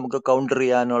 അല്ല നമുക്ക് കൗണ്ടർ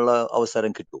ചെയ്യാനുള്ള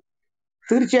അവസരം കിട്ടും?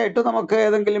 തീർച്ചയായിട്ടും നമുക്ക്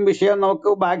ഏതെങ്കിലും വിഷയം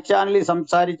നമുക്ക് ബാക്ക് ചാനലിൽ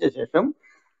സംസാരിച്ച ശേഷം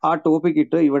ആ ടോപ്പിക്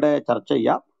ഇട്ട് ഇവിടെ ചർച്ച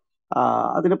ചെയ്യാം.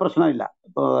 അതിന് പ്രശ്നമില്ല.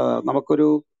 ഇപ്പോൾ നമുക്കൊരു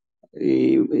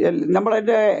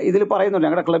നമ്മളതിന്റെ ഇതിൽ പറയുന്നുണ്ട്,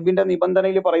 ഞങ്ങളുടെ ക്ലബിന്റെ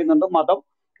നിബന്ധനയിൽ പറയുന്നുണ്ട്, മതം,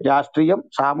 രാഷ്ട്രീയം,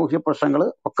 സാമൂഹ്യ പ്രശ്നങ്ങൾ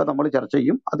ഒക്കെ നമ്മൾ ചർച്ച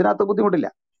ചെയ്യും. അതിനകത്ത് ബുദ്ധിമുട്ടില്ല.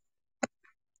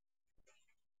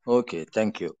 Okay,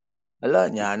 thank you. അല്ല,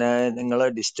 ഞാൻ നിങ്ങളെ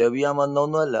ഡിസ്റ്റർബ് ചെയ്യാൻ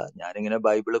വന്നൊന്നുമല്ല. ഞാനിങ്ങനെ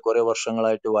ബൈബിള് കുറെ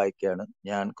വർഷങ്ങളായിട്ട് വായിക്കുകയാണ്.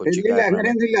 ഞാൻ കൊച്ചിക്കാരനാണ്.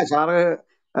 അങ്ങനെയൊന്നുമില്ല സാറ്.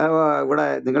 ഇവിടെ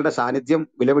നിങ്ങളുടെ സാന്നിധ്യം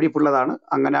വിലപിടിപ്പുള്ളതാണ്.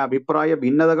 അങ്ങനെ അഭിപ്രായ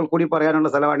ഭിന്നതകൾ കൂടി പറയാനുള്ള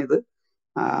സ്ഥലമാണിത്.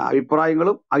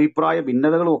 അഭിപ്രായ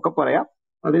ഭിന്നതകളും ഒക്കെ പറയാം.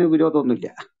 അതിന് വിരോധമൊന്നുമില്ല.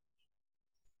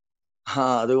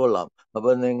 അത് കൊള്ളാം. അപ്പൊ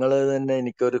നിങ്ങൾ തന്നെ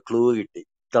എനിക്കൊരു ക്ലൂ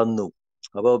തന്നു.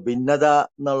 അപ്പൊ ഭിന്നത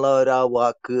എന്നുള്ള ഒരു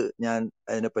വാക്ക് ഞാൻ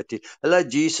അതിനെപ്പറ്റി, അല്ല,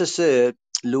 ജീസസ്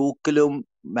ലൂക്കിലും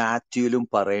മാത്യുവിലും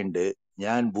പറയുന്നുണ്ട്,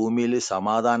 ഞാൻ ഭൂമിയിൽ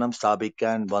സമാധാനം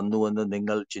സ്ഥാപിക്കാൻ വന്നുവെന്ന്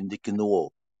നിങ്ങൾ ചിന്തിക്കുന്നുവോ?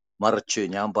 മറിച്ച്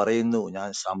ഞാൻ പറയുന്നു, ഞാൻ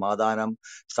സമാധാനം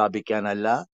സ്ഥാപിക്കാനല്ല,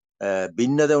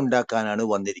 ഭിന്നത ഉണ്ടാക്കാനാണ്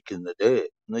വന്നിരിക്കുന്നത്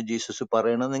എന്ന് ജീസസ്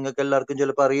പറയണത് നിങ്ങൾക്ക് എല്ലാവർക്കും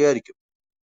ചിലപ്പോൾ അറിയായിരിക്കും.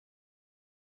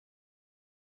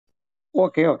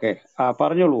 ഓക്കെ ഓക്കെ,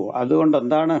 പറഞ്ഞോളൂ. അതുകൊണ്ട്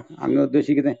എന്താണ് അങ്ങ്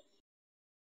ഉദ്ദേശിക്കുന്നത്?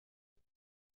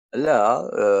 അല്ല,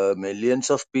 millions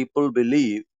of people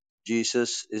believe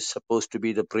Jesus is supposed to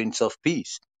be the Prince of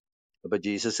Peace. അപ്പൊ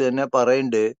ജീസസ് തന്നെ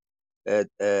പറയുന്നുണ്ട്,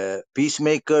 piece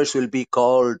will be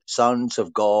called sons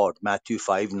of God. Mathew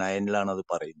 5:9 അത്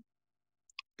പറയുന്നത്.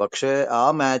 പക്ഷെ ആ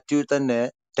മാത്യു തന്നെ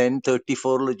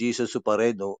 10:34 ജീസസ്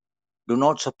പറയുന്നു, do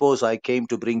not suppose I came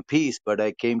to bring piece but I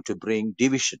came to bring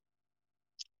division.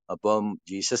 അപ്പം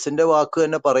ജീസസിന്റെ വാക്ക്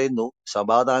തന്നെ പറയുന്നു,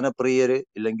 സമാധാന പ്രിയര്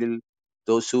ഇല്ലെങ്കിൽ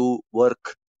those who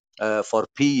work for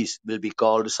piece will be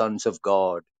called sons of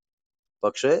God.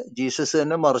 പക്ഷെ ജീസസ്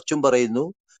തന്നെ മറിച്ചും പറയുന്നു,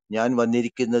 ഞാൻ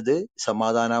വന്നിരിക്കുന്നത്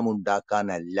സമാധാനം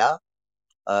ഉണ്ടാക്കാനല്ല,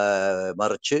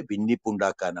 മറിച്ച്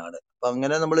ഭിന്നിപ്പുണ്ടാക്കാനാണ്. അപ്പൊ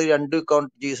അങ്ങനെ നമ്മൾ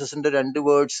ജീസസിന്റെ രണ്ട്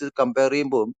വേർഡ്സ് കമ്പയർ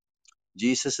ചെയ്യുമ്പോൾ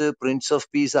ജീസസ് പ്രിൻസ് ഓഫ്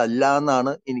പീസ് അല്ല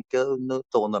എന്നാണ് എനിക്ക് ഒന്ന്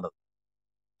തോന്നണത്.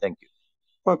 Thank you.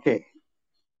 ഓക്കെ,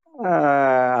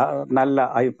 നല്ല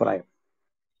അഭിപ്രായം.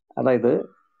 അതായത്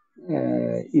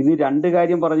ഇത് രണ്ട്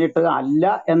കാര്യം പറഞ്ഞിട്ട് അല്ല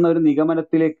എന്നൊരു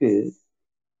നിഗമനത്തിലേക്ക്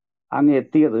അങ്ങ്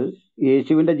എത്തിയത്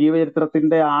യേശുവിന്റെ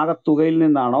ജീവചരിത്രത്തിന്റെ ആകത്തുകയിൽ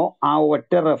നിന്നാണോ, ആ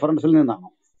ഒറ്റ റെഫറൻസിൽ നിന്നാണോ?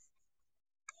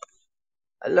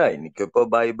 അല്ല, എനിക്കിപ്പോ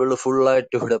ബൈബിള്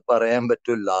ഫുള്ളായിട്ട് ഇവിടെ പറയാൻ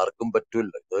പറ്റൂല, ആർക്കും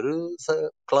പറ്റൂല. ഇതൊരു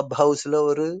ക്ലബ് ഹൗസിലെ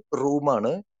ഒരു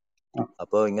റൂമാണ്.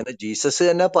 അപ്പൊ ഇങ്ങനെ ജീസസ്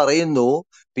തന്നെ പറയുന്നു,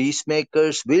 piece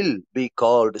makers will be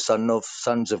called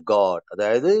sons of God.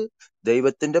 അതായത്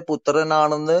ദൈവത്തിന്റെ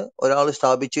പുത്രനാണെന്ന് ഒരാൾ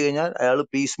സ്ഥാപിച്ചു കഴിഞ്ഞാൽ അയാൾ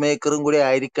പീസ് മേക്കറും കൂടി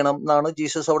ആയിരിക്കണം എന്നാണ്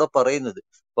ജീസസ് അവിടെ പറയുന്നത്.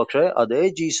 പക്ഷെ അതേ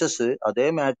ജീസസ് അതേ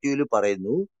മാത്യുവിൽ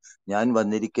പറയുന്നു, ഞാൻ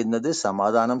വന്നിരിക്കുന്നത്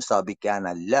സമാധാനം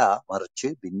സ്ഥാപിക്കാനല്ല, മറിച്ച്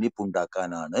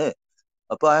ഭിന്നിപ്പുണ്ടാക്കാനാണ്.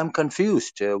 അപ്പൊ I am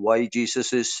confused why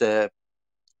Jesus is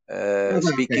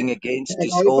speaking against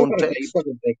his own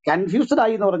text. Confused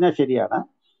ആയി എന്ന് പറഞ്ഞാൽ ശരിയാണ്.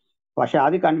 പക്ഷെ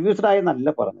ആദ്യം കൺഫ്യൂസ്ഡ് ആയി എന്നല്ല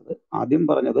പറഞ്ഞത്. ആദ്യം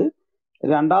പറഞ്ഞത്,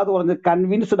 രണ്ടാമത് പറഞ്ഞത്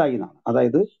കൺവിൻസ്ഡ് ആയി എന്നാണ്.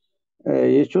 അതായത്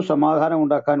യേശു സമാധാനം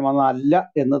ഉണ്ടാക്കാൻ വന്നതല്ല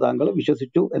എന്ന് താങ്കൾ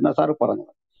വിശ്വസിച്ചു എന്നാ സാറ്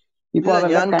പറഞ്ഞത്. ഇപ്പൊ ഇല്ല,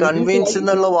 അതല്ല, ഞാൻ കൺവിൻസ്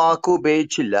എന്നുള്ള വാക്ക്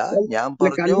ഉപയോഗിച്ചില്ല. ഞാൻ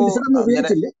പറഞ്ഞു കൺവിൻസ്ഡ് എന്ന് അങ്ങനെ.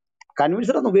 ഉപയോഗിച്ചില്ല,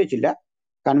 കൺവിൻസ്ഡ് എന്ന് ഉപയോഗിച്ചില്ല.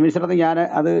 കൺവിൻസ്ഡ് എന്ന് ഞാൻ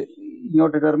അത്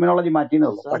ഇങ്ങോട്ട് ടെർമിനോളജി മാറ്റിയെന്നേ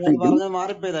ഉള്ളൂ. സാർ അത് പക്ഷെങ്കിൽ പറഞ്ഞത്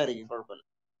മാറിപ്പോയതായിരിക്കും, കുഴപ്പമില്ല.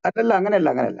 അതല്ല,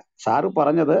 അങ്ങനെയല്ല. സാറ്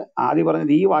പറഞ്ഞത്, ആദ്യം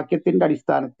പറഞ്ഞത് ഈ വാക്യത്തിന്റെ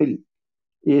അടിസ്ഥാനത്തിൽ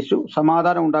യേശു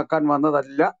സമാധാനം ഉണ്ടാക്കാൻ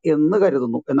വന്നതല്ല എന്ന്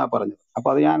കരുതുന്നു എന്നാ പറഞ്ഞത്. അപ്പൊ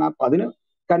അത് ഞാൻ അതിന്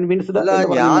കൺവിൻസ്ഡ് അല്ല,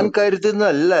 എന്ന് ഞാൻ പറഞ്ഞു.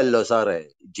 കരുതുന്നല്ലോ സാറേ,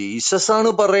 ജീസസ് ആണ്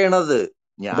പറയണത്,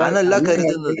 ഞാനല്ല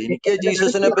കരുതുന്നത്. എനിക്ക്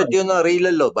ജീസസിനെ പറ്റിയൊന്നും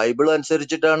അറിയില്ലല്ലോ. ബൈബിൾ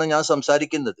അനുസരിച്ചിട്ടാണ് ഞാൻ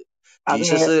സംസാരിക്കുന്നത്.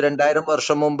 ജീസസ് 2000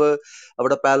 വർഷം മുമ്പ്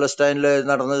അവിടെ പാലസ്റ്റൈനില്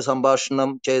നടന്ന സംഭാഷണം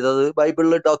ചെയ്തത്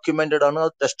ബൈബിളിൽ ഡോക്യുമെന്റഡ് ആണ്.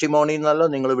 ടെസ്റ്റിമോണി എന്നല്ല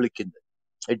നിങ്ങൾ വിളിക്കുന്നത്,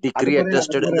 degree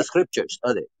attested in the scriptures.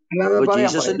 അതെ, അപ്പൊ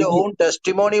ജീസസിന്റെ ഓൺ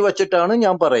ടെസ്റ്റിമോണി വെച്ചിട്ടാണ്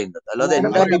ഞാൻ പറയുന്നത്, അല്ലാതെ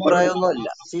എന്റെ അഭിപ്രായമൊന്നും അല്ല.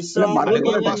 മറുപടി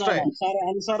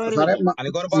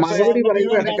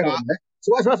പറയുന്നത് ഇടയ്ക്കിടയുണ്ട്.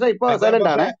 സുഭാഷ് ഭാഷ ഇപ്പൊ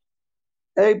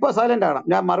സൈലന്റ് ആണ്,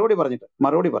 ഞാൻ മറുപടി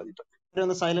പറഞ്ഞിട്ട്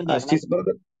അസ്റ്റിസ്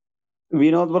ബ്രദർ,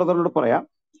 വിനോദ് ബ്രദറിനോട് പറയാം,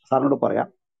 സാറിനോട് പറയാം.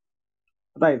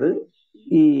 അതായത്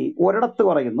ഈ ഒരിടത്ത്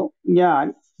പറയുന്നു, ഞാൻ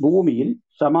ഭൂമിയിൽ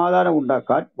സമാധാനം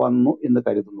ഉണ്ടാക്കാൻ വന്നു എന്ന്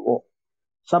കരുതുന്നുവോ?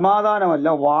 സമാധാനമല്ല,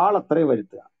 വാളത്രേ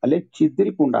വരുത്തുക, അല്ലെ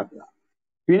ചിത്തിരിപ്പുണ്ടാക്കുക.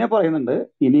 പിന്നെ പറയുന്നുണ്ട്,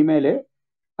 ഇനിമേല്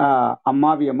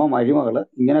അമ്മാവിയമ്മ, മരുമകള്,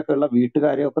 ഇങ്ങനെയൊക്കെയുള്ള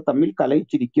വീട്ടുകാരെയൊക്കെ തമ്മിൽ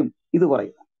കലയിച്ചിരിക്കും ഇത്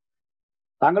പറയുന്നു.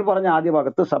 താങ്കൾ പറഞ്ഞ ആദ്യ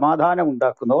ഭാഗത്ത് സമാധാനം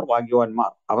ഉണ്ടാക്കുന്നവർ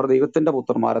ഭാഗ്യവാന്മാർ, അവർ ദൈവത്തിന്റെ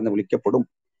പുത്രന്മാർ എന്ന് വിളിക്കപ്പെടും.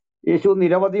 യേശു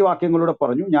നിരവധി വാക്യങ്ങളിലൂടെ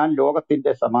പറഞ്ഞു, ഞാൻ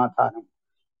ലോകത്തിന്റെ സമാധാനം,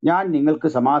 ഞാൻ നിങ്ങൾക്ക്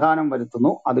സമാധാനം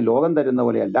വരുത്തുന്നു, അത് ലോകം തരുന്ന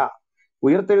പോലെയല്ല.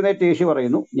 ഉയർത്തെഴുന്നേറ്റ് യേശു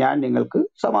പറയുന്നു, ഞാൻ നിങ്ങൾക്ക്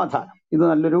സമാധാനം. ഇത്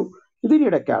നല്ലൊരു,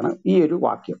 ഇതിനിടയ്ക്കാണ് ഈ ഒരു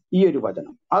വാക്യം, ഈ ഒരു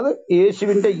വചനം. അത്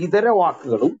യേശുവിന്റെ ഇതര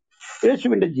വാക്കുകളും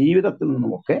യേശുവിന്റെ ജീവിതത്തിൽ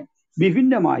നിന്നുമൊക്കെ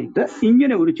വിഭിന്നമായിട്ട്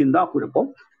ഇങ്ങനെ ഒരു ചിന്താക്കുഴപ്പം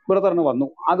ബ്രദറിന് വന്നു.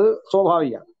 അത്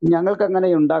സ്വാഭാവികമാണ്. ഞങ്ങൾക്ക് അങ്ങനെ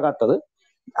ഉണ്ടാകാത്തത്,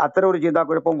 അത്തരം ഒരു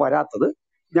ചിന്താക്കുഴപ്പം വരാത്തത്,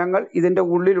 ഞങ്ങൾ ഇതിന്റെ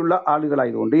ഉള്ളിലുള്ള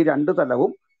ആളുകളായതുകൊണ്ട് ഈ രണ്ട്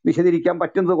തലവും വിശദീകരിക്കാൻ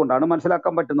പറ്റുന്നത് കൊണ്ടാണ്,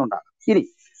 മനസ്സിലാക്കാൻ പറ്റുന്നതുകൊണ്ടാണ്. ഇനി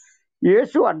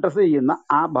യേശു അഡ്രസ് ചെയ്യുന്ന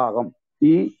ആ ഭാഗം,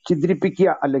 ഈ ഛിദ്രിപ്പിക്കുക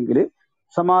അല്ലെങ്കിൽ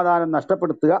സമാധാനം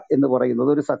നഷ്ടപ്പെടുത്തുക എന്ന് പറയുന്നത്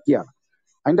ഒരു സത്യമാണ്.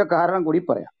 അതിന്റെ കാരണം കൂടി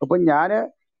പറയാം. അപ്പൊ ഞാന്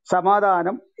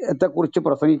സമാധാനത്തെ കുറിച്ച്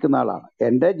പ്രസംഗിക്കുന്ന ആളാണ്.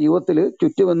 എന്റെ ജീവിതത്തിൽ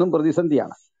ചുറ്റുമെന്നും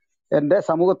പ്രതിസന്ധിയാണ്. എന്റെ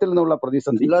സമൂഹത്തിൽ നിന്നുള്ള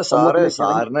പ്രതിസന്ധി അല്ല സാറേ,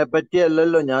 സാറിനെ പറ്റി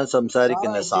അല്ലല്ലോ ഞാൻ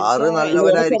സംസാരിക്കുന്നത്. സാറ്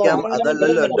നല്ലവനായിരിക്കാം,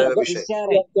 അതല്ലല്ലോ എന്റെ വിഷയം.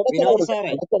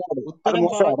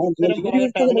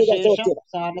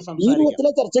 ഈ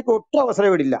രൂപത്തിലെ ചർച്ചയ്ക്ക് ഒട്ടും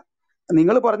അവസരം വിടില്ല.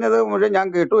 നിങ്ങൾ പറഞ്ഞത് മുഴുവൻ ഞാൻ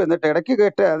കേട്ടു, എന്നിട്ട് ഇടയ്ക്ക്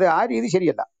കേട്ട് അത് ആ രീതി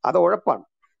ശരിയല്ല, അത് ഉഴപ്പാണ്,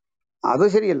 അത്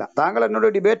ശരിയല്ല. താങ്കൾ എന്നോട്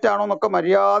ഡിബേറ്റ് ആണോ എന്നൊക്കെ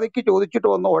മര്യാദയ്ക്ക് ചോദിച്ചിട്ട്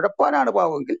വന്ന് ഉഴപ്പാനാണ്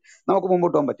പാവമെങ്കിൽ നമുക്ക്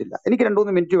മുമ്പോട്ട് പോകാൻ പറ്റില്ല. എനിക്ക്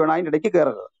 2-3 മിനിറ്റ് വേണം, അതിന്റെ ഇടയ്ക്ക്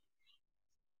കയറരുത്.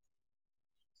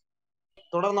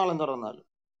 തുടർന്നാലും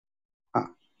ആ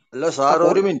അല്ല സാർ അപ്പോൾ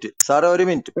ഒരു മിനിറ്റ്, സാറേ ഒരു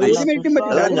മിനിറ്റ് ഒരു പ്ലീസ്. മിനിറ്റും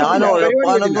പറ്റില്ല, അല്ല അത് ഞാൻ പറ്റില്ല, ആ പരിപാടി പറ്റില്ല,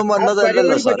 ഉഴപ്പാനൊന്നും ആ വന്നതല്ലല്ലോ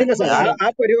പരിപാടി സാറേ. പറ്റില്ല സാർ, ഞാൻ ആ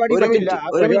പരിപാടി ഒരു പറ്റില്ല, മിനിറ്റ്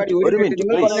ആ ഒരു പരിപാടി മിനിറ്റ് ഒരു ഒരു മിനിറ്റ് മിനിറ്റ്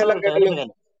നിങ്ങൾ പ്ലീസ്. പറഞ്ഞെല്ലാം കേട്ടല്ലോ,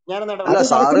 ഞാനൊന്ന് അത് അല്ല ഇടപെടട്ടെ.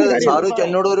 സാറ് നടക്കുന്ന കാര്യമല്ല. സാറ്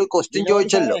എന്നോട് ഒരു ക്വസ്റ്റ്യൻ വിനോദ്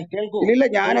ചോദിച്ചല്ലോ. സാറേ കേൾക്കൂ, ഇല്ലില്ല,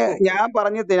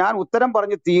 കേൾക്കൂ. ഞാൻ ഉത്തരം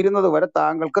പറഞ്ഞ് വരെ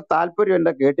താങ്കൾക്ക് താല്പര്യം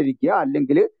ഉണ്ടെ കേട്ടിരിക്കുക,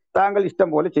 അല്ലെങ്കിൽ താങ്കൾ ഇഷ്ടം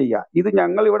പോലെ ചെയ്യുക. ഇത്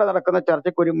ഞങ്ങൾ ഇവിടെ നടക്കുന്ന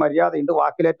ചർച്ചയ്ക്ക് ഒരു മര്യാദയുണ്ട്,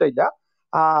 വാക്കിലേറ്റമില്ല,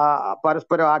 ആ,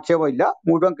 പരസ്പരം ആക്ഷേപമില്ല,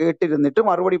 മുഴുവൻ കേട്ടിരുന്നിട്ട്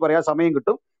മറുപടി പറയാൻ സമയം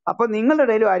കിട്ടും. അപ്പൊ നിങ്ങളുടെ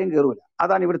ഇടയിലും ആരും കയറൂല.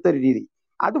 അതാണ് ഇവിടുത്തെ ഒരു രീതി.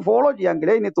 അത് ഫോളോ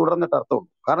ചെയ്യാമെങ്കിലേ ഇനി തുടർന്നിട്ട് അർത്ഥമുള്ളൂ.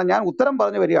 കാരണം ഞാൻ ഉത്തരം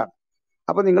പറഞ്ഞു വരികയാണ്,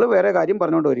 അപ്പൊ നിങ്ങൾ വേറെ കാര്യം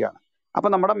പറഞ്ഞുകൊണ്ട് വരികയാണ്. അപ്പൊ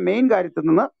നമ്മുടെ മെയിൻ കാര്യത്തിൽ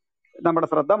നിന്ന് നമ്മുടെ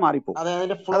ശ്രദ്ധ മാറിപ്പോകും. അതെ,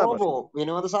 അതിന്റെ ഫ്ലോ അതാ പ്രശ്നം. പോവും.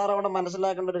 വിനോദ് സാർ അവിടെ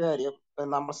മനസ്സിലാക്കേണ്ട ഒരു കാര്യം,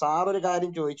 സാർ ഒരു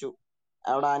കാര്യം ചോദിച്ചു,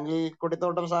 അവിടെ അനിൽ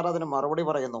കൊടിത്തോട്ടം സാർ അതിന് മറുപടി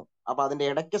പറയുന്നു. അപ്പൊ അതിന്റെ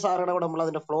ഇടയ്ക്ക് സാർ ഇടപെടുമ്പോൾ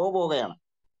അതിന്റെ ഫ്ലോ പോവുകയാണ്.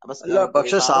 അപ്പൊ അല്ല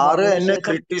പക്ഷെ സാറ് സാറ് പറഞ്ഞതിന് എന്നെ ശേഷം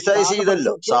ക്രിട്ടിസൈസ് സാറിന്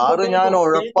ചെയ്തല്ലോ. കേൾക്കൂ സാറ് ഞാൻ കേൾക്കൂ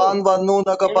കേൾക്കൂ ഉഴപ്പാൻ വന്നു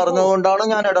എന്നൊക്കെ കേൾക്കൂ പറഞ്ഞതുകൊണ്ടാണ്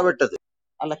ഞാൻ ഇടപെട്ടത്.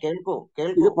 അല്ല കേൾക്കൂ ഇത്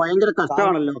കേൾക്കൂ ഭയങ്കര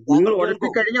കഷ്ടമാണല്ലോ. നിങ്ങൾ താങ്കൾ കേൾക്കൂ.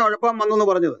 ഉഴപ്പിക്കഴിഞ്ഞ ഉഴപ്പാൻ വന്നു എന്ന്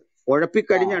പറഞ്ഞത് ആ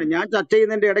ഉഴപ്പിക്കഴിഞ്ഞാണ്. ഞാൻ ചർച്ച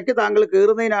ചെയ്യുന്നതിന്റെ ഇടയ്ക്ക് താങ്കൾ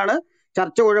കയറുന്നതിനാണ്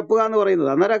ചർച്ച ഉഴപ്പുക എന്ന് പറയുന്നത്.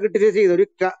 അന്നേരം ക്രിട്ടിസൈസ് ചെയ്ത്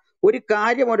ഒരു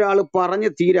കാര്യം ഒരാൾ പറഞ്ഞു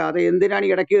തീരാതെ എന്തിനാണ്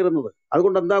ഈ ഇടയ്ക്ക് കയറുന്നത്?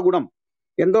 അതുകൊണ്ട് എന്താ ഗുണം?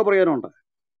 എന്തോ പ്രയോജനമുണ്ട്?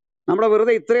 നമ്മുടെ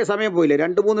വെറുതെ ഇത്രയും സമയം പോയില്ലേ?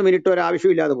 2-3 മിനിറ്റ് ഒരു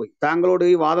ആവശ്യമില്ലാതെ പോയി. താങ്കളോട്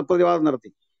ഈ വാദപ്രതിവാദം നടത്തി.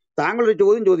 താങ്കൾ ഒരു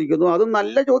ചോദ്യം ചോദിക്കുന്നു, അതും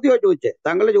നല്ല ചോദ്യമാണ് ചോദിച്ചത്.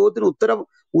 താങ്കളുടെ ചോദ്യത്തിന്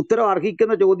ഉത്തരം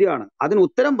അർഹിക്കുന്ന ചോദ്യമാണ്. അതിന്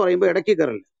ഉത്തരം പറയുമ്പോൾ ഇടയ്ക്ക്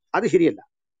കയറല്, അത് ശരിയല്ല.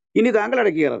 ഇനി താങ്കൾ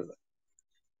ഇടയ്ക്ക് കയറരുത്.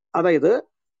 അതായത്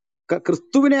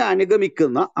ക്രിസ്തുവിനെ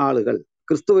അനുഗമിക്കുന്ന ആളുകൾ,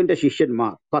 ക്രിസ്തുവിന്റെ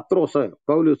ശിഷ്യന്മാർ, പത്രോസ്,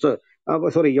 പൗലൂസ്,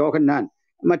 യോഹന്നാൻ,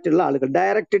 മറ്റുള്ള ആളുകൾ,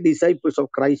 ഡയറക്റ്റ് ഡിസൈപ്പിൾസ്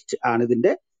ഓഫ് ക്രൈസ്റ്റ് ആണ്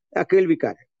ഇതിന്റെ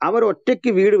കേൾവിക്കാരൻ. അവർ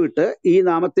ഒറ്റയ്ക്ക് വീട് വിട്ട് ഈ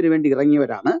നാമത്തിന് വേണ്ടി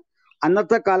ഇറങ്ങിയവരാണ്.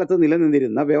 അന്നത്തെ കാലത്ത്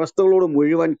നിലനിന്നിരുന്ന വ്യവസ്ഥകളോട്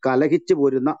മുഴുവൻ കലഹിച്ചു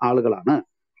പോരുന്ന ആളുകളാണ്.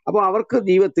 അപ്പൊ അവർക്ക്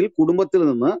ജീവിതത്തിൽ, കുടുംബത്തിൽ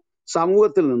നിന്ന്,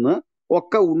 സമൂഹത്തിൽ നിന്ന്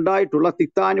ഒക്കെ ഉണ്ടായിട്ടുള്ള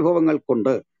തിക്താനുഭവങ്ങൾ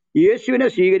കൊണ്ട് യേശുവിനെ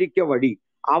സ്വീകരിക്കുക വഴി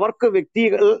അവർക്ക്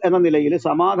വ്യക്തികൾ എന്ന നിലയിൽ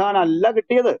സമാധാനം അല്ല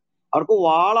കിട്ടിയത്, അവർക്ക്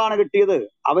വാളാണ് കിട്ടിയത്.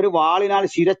 അവർ വാളിനാൽ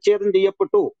ശിരച്ഛേദം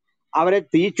ചെയ്യപ്പെട്ടു, അവരെ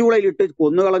തീച്ചൂളയിലിട്ട്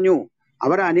കൊന്നുകളഞ്ഞു,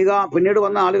 പിന്നീട്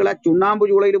വന്ന ആളുകളെ ചുണ്ണാമ്പ്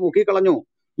ചൂളയിൽ മുക്കിക്കളഞ്ഞു.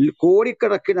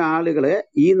 കോടിക്കണക്കിന് ആളുകളെ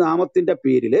ഈ നാമത്തിന്റെ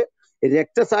പേരിൽ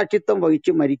രക്തസാക്ഷിത്വം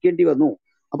വഹിച്ച് മരിക്കേണ്ടി വന്നു.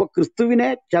 അപ്പൊ ക്രിസ്തുവിനെ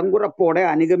ചങ്കുറപ്പോടെ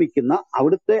അനുഗമിക്കുന്ന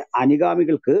അവിടുത്തെ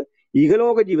അനുഗാമികൾക്ക്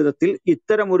ഇഹലോക ജീവിതത്തിൽ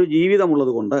ഇത്തരമൊരു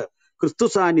ജീവിതമുള്ളത് കൊണ്ട് ക്രിസ്തു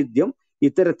സാന്നിധ്യം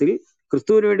ഇത്തരത്തിൽ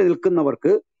ക്രിസ്തുവിന് വേണ്ടി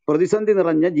നിൽക്കുന്നവർക്ക് പ്രതിസന്ധി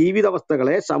നിറഞ്ഞ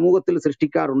ജീവിതാവസ്ഥകളെ സമൂഹത്തിൽ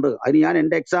സൃഷ്ടിക്കാറുണ്ട്. അതിന് ഞാൻ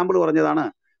എൻ്റെ എക്സാമ്പിൾ പറഞ്ഞതാണ്.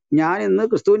 ഞാൻ ഇന്ന്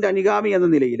ക്രിസ്തുവിന്റെ അനുഗാമി എന്ന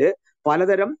നിലയിൽ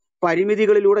പലതരം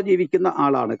പരിമിതികളിലൂടെ ജീവിക്കുന്ന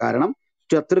ആളാണ്. കാരണം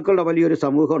ശത്രുക്കളുടെ വലിയൊരു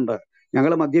സമൂഹമുണ്ട്.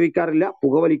 ഞങ്ങൾ മദ്യപിക്കാറില്ല,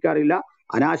 പുകവലിക്കാറില്ല,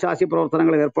 അനാശാസ്യ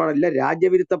പ്രവർത്തനങ്ങളിൽ ഏർപ്പാടില്ല,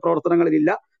 രാജ്യവിരുദ്ധ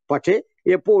പ്രവർത്തനങ്ങളിലില്ല. പക്ഷേ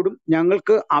എപ്പോഴും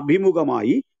ഞങ്ങൾക്ക്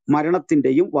അഭിമുഖമായി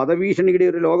മരണത്തിന്റെയും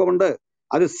വധഭീഷണിയുടെയും ഒരു ലോകമുണ്ട്.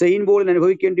 അത് സെയിന്റ് പോളിന്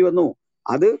അനുഭവിക്കേണ്ടി വന്നു,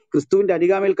 അത് ക്രിസ്തുവിന്റെ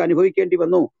അനുഗാമികൾക്ക് അനുഭവിക്കേണ്ടി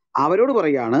വന്നു. അവരോട്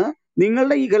പറയാണ്,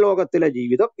 നിങ്ങളുടെ ഇഹലോകത്തിലെ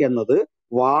ജീവിതം എന്നത്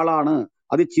വാളാണ്,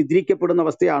 അത് ഛിദ്രിക്കപ്പെടുന്ന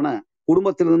അവസ്ഥയാണ്,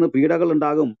 കുടുംബത്തിൽ നിന്ന് പീഡകൾ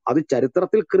ഉണ്ടാകും. അത്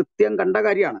ചരിത്രത്തിൽ കൃത്യം കണ്ട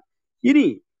കാര്യമാണ്. ഇനി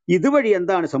ഇതുവഴി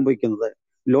എന്താണ് സംഭവിക്കുന്നത്?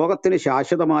 ലോകത്തിന്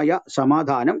ശാശ്വതമായ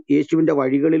സമാധാനം യേശുവിന്റെ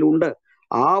വഴികളിലുണ്ട്.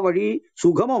 ആ വഴി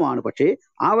സുഗമമാണ്. പക്ഷേ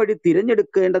ആ വഴി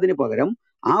തിരഞ്ഞെടുക്കേണ്ടതിന് പകരം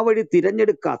ആ വഴി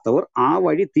തിരഞ്ഞെടുക്കാത്തവർ ആ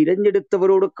വഴി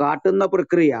തിരഞ്ഞെടുത്തവരോട് കാട്ടുന്ന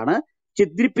പ്രക്രിയയാണ്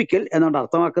ഛിദ്രിപ്പിക്കൽ എന്നുകൊണ്ട്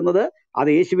അർത്ഥമാക്കുന്നത്. അത്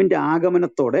യേശുവിന്റെ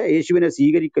ആഗമനത്തോടെ, യേശുവിനെ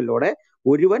സ്വീകരിക്കലോടെ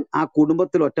ഒരുവൻ ആ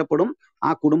കുടുംബത്തിൽ ഒറ്റപ്പെടും, ആ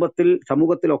കുടുംബത്തിൽ,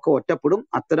 സമൂഹത്തിലൊക്കെ ഒറ്റപ്പെടും.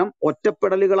 അത്തരം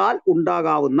ഒറ്റപ്പെടലുകളാൽ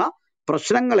ഉണ്ടാകാവുന്ന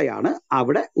പ്രശ്നങ്ങളെയാണ്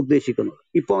അവിടെ ഉദ്ദേശിക്കുന്നത്.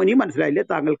 ഇപ്പൊ ഇനി മനസ്സിലായില്ലേ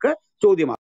താങ്കൾക്ക്?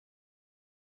 ചോദ്യമാണ്.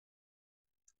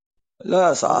 അല്ല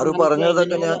സാറ് മനസ്സിലായി.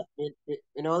 പറഞ്ഞതൊക്കെ ഞാൻ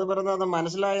വിനോദ് പറഞ്ഞത്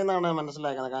മനസ്സിലായെന്നാണ്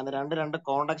മനസ്സിലാക്കുന്നത്. കാരണം രണ്ട്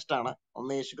കോണ്ടെക്സ്റ്റ് ആണ്.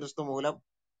 ഒന്ന് യേശുക്രിസ്തു മൂലം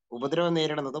ഉപദ്രവം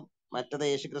നേരിടുന്നതും മറ്റത്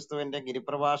യേശുക്രിസ്തുവിന്റെ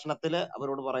ഗിരിപ്രഭാഷണത്തില്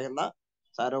അവരോട് പറയുന്ന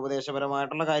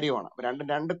സാരോപദേശപരമായിട്ടുള്ള കാര്യമാണ്. അപ്പൊ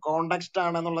രണ്ട് കോണ്ടെക്സ്റ്റ്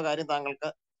ആണെന്നുള്ള കാര്യം താങ്കൾക്ക്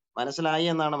മനസ്സിലായി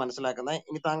എന്നാണ് മനസ്സിലാക്കുന്നത്.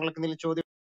 ഇനി താങ്കൾക്ക് എന്തെങ്കിലും ചോദ്യം?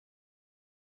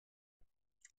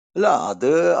 അല്ല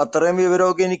അത് അത്രയും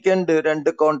വിവരമൊക്കെ എനിക്കുണ്ട്.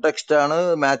 2 കോണ്ടെക്സ്റ്റ് ആണ്.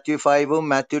 മാത്യു 5ഉം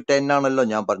മാത്യു 10 ആണല്ലോ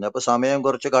ഞാൻ പറഞ്ഞത്. അപ്പൊ സമയം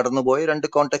കുറച്ച് കടന്നുപോയി. 2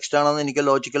 കോണ്ടെക്സ്റ്റ് ആണെന്ന് എനിക്ക്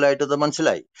ലോജിക്കലായിട്ട് ഇത്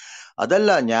മനസ്സിലായി.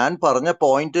 അതല്ല ഞാൻ പറഞ്ഞ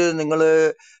പോയിന്റ് നിങ്ങൾ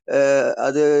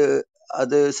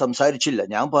അത് സംസാരിച്ചില്ല.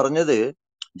 ഞാൻ പറഞ്ഞത്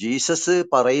ജീസസ്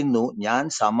പറയുന്നു ഞാൻ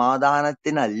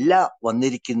സമാധാനത്തിനല്ല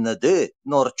വന്നിരിക്കുന്നത്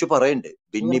എന്ന് ഉറച്ചു പറയുന്നുണ്ട്.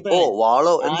 പിന്നിപ്പോ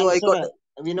വാളോ എന്തോ ആയിക്കോട്ടെ.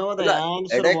 വിനോദ അല്ല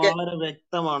ആൻസർ ഇടയ്ക്ക് വളരെ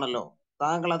വ്യക്തമാണല്ലോ.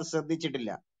 താങ്കൾ അത്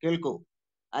ശ്രദ്ധിച്ചിട്ടില്ല. കേൾക്കൂ,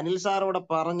 അനിൽ സാർ ഇവിടെ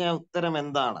പറഞ്ഞ ഉത്തരം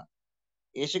എന്താണ്?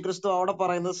 യേശുക്രിസ്തു അവിടെ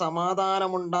പറയുന്നത്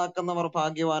സമാധാനമുണ്ടാക്കുന്നവർ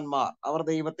ഭാഗ്യവാന്മാർ, അവർ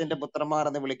ദൈവത്തിന്റെ പുത്രന്മാർ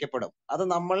എന്ന് വിളിക്കപ്പെടും. അത്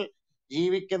നമ്മൾ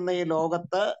ജീവിക്കുന്ന ഈ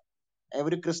ലോകത്ത്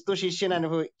ഒരു ക്രിസ്തു ശിഷ്യൻ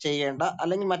ചെയ്യേണ്ട,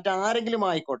 അല്ലെങ്കിൽ മറ്റാരെങ്കിലും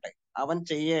ആയിക്കോട്ടെ, അവൻ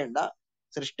ചെയ്യേണ്ട,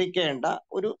 സൃഷ്ടിക്കേണ്ട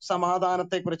ഒരു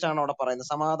സമാധാനത്തെ കുറിച്ചാണ് അവിടെ പറയുന്നത്.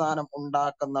 സമാധാനം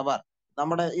ഉണ്ടാക്കുന്നവർ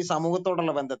നമ്മുടെ ഈ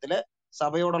സമൂഹത്തോടുള്ള ബന്ധത്തില്,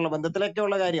 സഭയോടുള്ള ബന്ധത്തിലൊക്കെ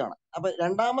ഉള്ള കാര്യമാണ്. അപ്പൊ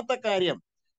രണ്ടാമത്തെ കാര്യം,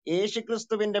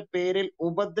 യേശുക്രിസ്തുവിന്റെ പേരിൽ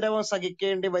ഉപദ്രവം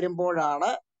സഹിക്കേണ്ടി വരുമ്പോഴാണ്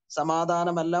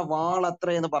സമാധാനമല്ല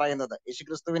വാളത്രേ എന്ന് പറയുന്നത്.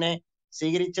 യേശുക്രിസ്തുവിനെ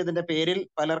സ്വീകരിച്ചതിന്റെ പേരിൽ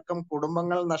പലർക്കും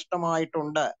കുടുംബങ്ങൾ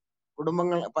നഷ്ടമായിട്ടുണ്ട്.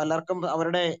 പലർക്കും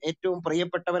അവരുടെ ഏറ്റവും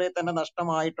പ്രിയപ്പെട്ടവരെ തന്നെ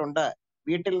നഷ്ടമായിട്ടുണ്ട്.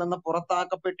 വീട്ടിൽ നിന്ന്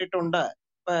പുറത്താക്കപ്പെട്ടിട്ടുണ്ട്.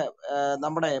 ഇപ്പൊ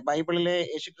നമ്മുടെ ബൈബിളിലെ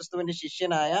യേശുക്രിസ്തുവിന്റെ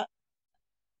ശിഷ്യനായ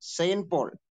സെയിന്റ് പോൾ,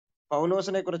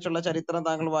 പൗലോസിനെ കുറിച്ചുള്ള ചരിത്രം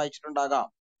താങ്കൾ വായിച്ചിട്ടുണ്ടാകാം.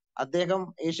 അദ്ദേഹം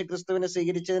യേശുക്രിസ്തുവിനെ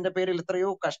സ്വീകരിച്ചതിന്റെ പേരിൽ എത്രയോ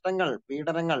കഷ്ടങ്ങൾ,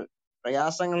 പീഡനങ്ങൾ,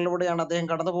 പ്രയാസങ്ങളിലൂടെയാണ് അദ്ദേഹം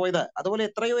കടന്നുപോയത്. അതുപോലെ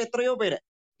എത്രയോ പേര്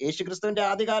യേശുക്രിസ്തുവിന്റെ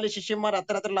ആദ്യകാല ശിഷ്യന്മാർ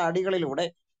അത്തരത്തിലുള്ള അടികളിലൂടെ,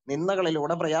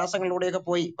 നിന്ദകളിലൂടെ, പ്രയാസങ്ങളിലൂടെയൊക്കെ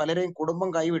പോയി. പലരെയും കുടുംബം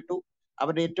കൈവിട്ടു,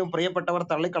 അവരുടെ ഏറ്റവും പ്രിയപ്പെട്ടവർ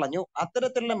തള്ളിക്കളഞ്ഞു.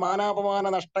 അത്തരത്തിലുള്ള മാനാപമാന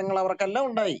നഷ്ടങ്ങൾ അവർക്കെല്ലാം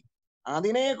ഉണ്ടായി.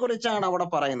 അതിനെ കുറിച്ചാണ് അവിടെ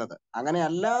പറയുന്നത്. അങ്ങനെ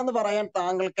അല്ല എന്ന് പറയാൻ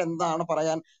താങ്കൾക്ക് എന്താണ്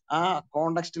പറയാൻ, ആ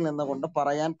കോണ്ടെക്സ്റ്റിൽ നിന്നുകൊണ്ട്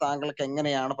പറയാൻ താങ്കൾക്ക്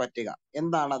എങ്ങനെയാണ് പറ്റുക?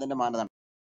 എന്താണ് അതിന്റെ മാനദണ്ഡം?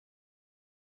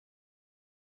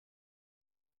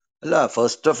 അല്ല,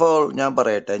 ഫസ്റ്റ് ഓഫ് ഓൾ ഞാൻ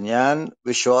പറയട്ടെ, ഞാൻ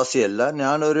വിശ്വാസിയല്ല,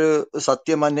 ഞാൻ ഒരു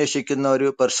സത്യം അന്വേഷിക്കുന്ന ഒരു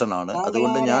പേഴ്സൺ ആണ്. താങ്കൾ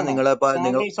അതുകൊണ്ട് ഞാൻ ആരാണ്? നിങ്ങൾ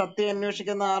താങ്കൾ സത്യം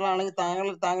അന്വേഷിക്കുന്ന ആളാണെങ്കിൽ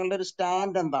താങ്കളുടെ ഒരു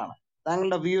സ്റ്റാൻഡ് എന്താണ്?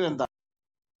 താങ്കളുടെ വ്യൂ എന്താണ്?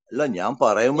 അല്ല, ഞാൻ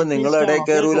പറയുമ്പോ നിങ്ങൾ എത്തിസ്റ്റ് ഇടയിൽ ആണോ?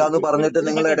 കയറൂല കേൾക്കൂ, എന്ന് പറഞ്ഞിട്ട് ഒരു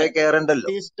നിങ്ങൾ സെക്കൻഡ്. ഇടയിൽ കയറണ്ടല്ലോ.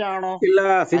 എത്തിസ്റ്റ് ആണോ? ഇല്ല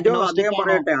സിജോ, അഗ്നോസ്റ്റിക് ആണോ?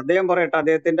 അദ്ദേഹം പറയട്ടെ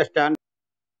അദ്ദേഹത്തിന്റെ സ്റ്റാൻഡ്.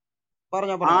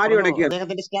 ആരും പറഞ്ഞോളൂ. ഇടയ്ക്ക്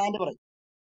അദ്ദേഹത്തിന്റെ സ്റ്റാൻഡ് പറയും.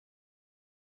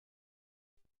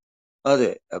 അതെ,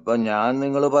 അപ്പൊ ഞാൻ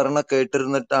നിങ്ങൾ പറഞ്ഞ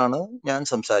കേട്ടിരുന്നിട്ടാണ് ഞാൻ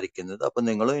സംസാരിക്കുന്നത്. അപ്പൊ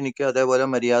നിങ്ങളും എനിക്ക് അതേപോലെ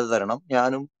മര്യാദ തരണം.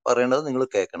 ഞാനും പറയണത് നിങ്ങൾ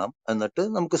കേൾക്കണം, എന്നിട്ട്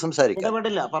നമുക്ക് സംസാരിക്കാം.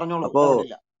 ഇടപെടില്ല, പറഞ്ഞോളൂ. അപ്പോ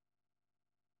ഇടപെടില്ല.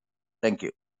 Thank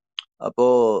you. അപ്പോ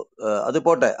അത്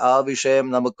പോട്ടെ, ആ വിഷയം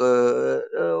നമുക്ക്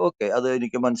ഓക്കെ, അത്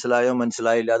എനിക്ക്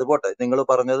മനസ്സിലായില്ല, അത് പോട്ടെ. നിങ്ങൾ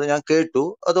പറഞ്ഞത് ഞാൻ കേട്ടു,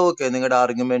 അത് ഓക്കെ, നിങ്ങളുടെ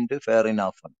ആർഗ്യുമെന്റ് ഫെയർ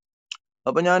ഇനഫ് ആണ്.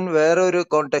 അപ്പൊ ഞാൻ വേറെ ഒരു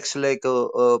കോണ്ടെക്സ്റ്റിലേക്ക്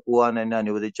പോവാൻ എന്നെ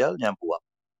അനുവദിച്ചാൽ ഞാൻ പോവാം.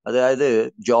 അതായത്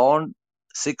ജോൺ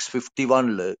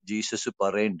 6:51 ജീസസ്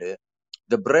പറയുന്നുണ്ട്,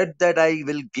 the bread that I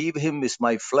will give him is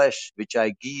my flesh which I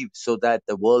give so that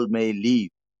the world may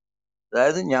live.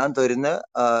 അതായത് ഞാൻ തരുന്ന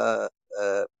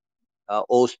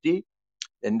ഓസ്തി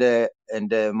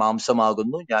എന്റെ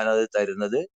മാംസമാകുന്നു, ഞാനത്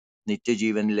തരുന്നത്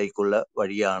നിത്യജീവനിലേക്കുള്ള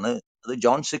വഴിയാണ്. അത്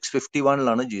ജോൺ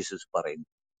 6:51 ജീസസ്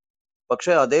പറയുന്നത്.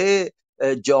 പക്ഷെ അതേ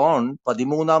ജോൺ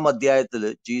 13-ാം അധ്യായത്തിൽ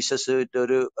ജീസസ്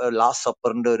ഒരു ലാസ്റ്റ്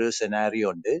സപ്പറിന്റെ ഒരു സെനാരിയോ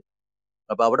ഉണ്ട്.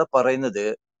 അപ്പൊ അവിടെ പറയുന്നത്,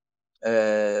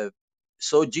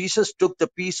 so Jesus took the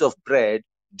piece of bread,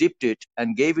 dipped it and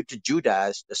gave it to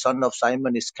Judas, the son of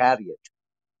Simon Iscariot.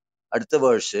 അടുത്ത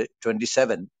വേഴ്സ്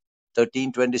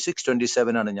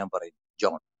 13:26-27 ആണ് ഞാൻ പറയുന്നത്.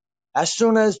 John, as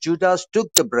soon as Judas took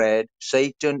the bread,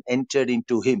 Satan entered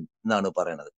into him എന്നാണ്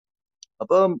പറയുന്നത്.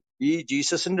 അപ്പം ഈ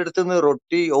ജീസസിന്റെ അടുത്ത് നിന്ന്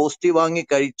റൊട്ടി ഓസ്തി വാങ്ങി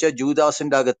കഴിച്ച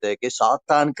ജൂദാസിന്റെ അകത്തേക്ക്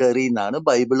സാത്താൻ കയറി എന്നാണ്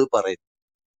ബൈബിള് പറയുന്നത്.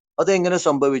 അതെങ്ങനെ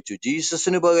സംഭവിച്ചു?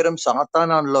 ജീസസിന് പകരം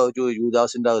സാത്താനാണല്ലോ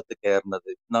യൂദാസിന്റെ അകത്ത് കയറുന്നത്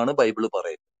എന്നാണ് ബൈബിള്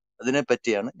പറയുന്നത്. അതിനെ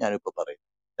പറ്റിയാണ് ഞാനിപ്പോ പറയുന്നത്.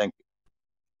 Thank you.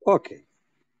 ഓക്കെ,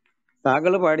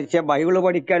 താങ്കൾ ബൈബിള്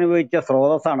പഠിക്കാൻ ഉപയോഗിച്ച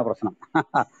സ്രോതസ്സാണ് പ്രശ്നം.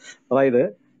 അതായത്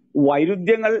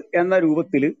വൈരുദ്ധ്യങ്ങൾ എന്ന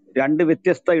രൂപത്തിൽ രണ്ട്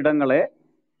വ്യത്യസ്ത ഇടങ്ങളെ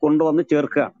കൊണ്ടുവന്ന്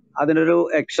ചേർക്കുകയാണ്. അതിനൊരു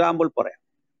എക്സാമ്പിൾ പറയാം.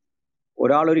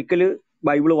 ഒരാൾ ഒരിക്കൽ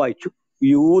ബൈബിള് വായിച്ചു,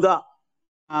 യൂദ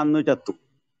അന്ന് ചത്തു.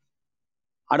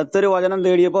 അടുത്തൊരു വചനം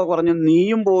തേടിയപ്പോൾ പറഞ്ഞു,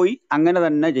 നീയും പോയി അങ്ങനെ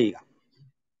തന്നെ ചെയ്യുക.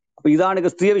 അപ്പൊ ഇതാണ്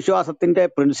ക്രിസ്തീയ വിശ്വാസത്തിന്റെ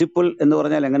പ്രിൻസിപ്പിൾ എന്ന്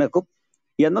പറഞ്ഞാൽ എങ്ങനെ വെക്കും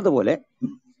എന്നതുപോലെ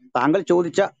താങ്കൾ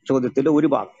ചോദിച്ച ചോദ്യത്തിന്റെ ഒരു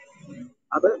ഭാഗം,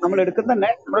 അത് നമ്മൾ എടുക്കുന്ന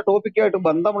തന്നെ നമ്മുടെ ടോപ്പിക്കായിട്ട്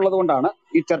ബന്ധമുള്ളത് കൊണ്ടാണ്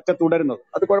ഈ ചർച്ച തുടരുന്നത്.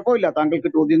 അത് കുഴപ്പമില്ല, താങ്കൾക്ക്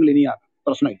ചോദ്യങ്ങൾ ഇനിയാണ്,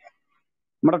 പ്രശ്നമില്ല.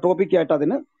 നമ്മുടെ ടോപ്പിക്കായിട്ട്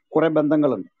അതിന് കുറെ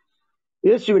ബന്ധങ്ങളുണ്ട്.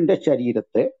 യേശുവിന്റെ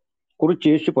ശരീരത്തെ കുറിച്ച്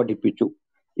യേശു പഠിപ്പിച്ചു,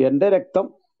 എന്റെ രക്തം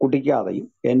കുടിക്കാതെയും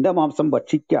എന്റെ മാംസം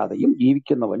ഭക്ഷിക്കാതെയും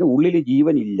ജീവിക്കുന്നവന് ഉള്ളിൽ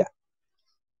ജീവനില്ല.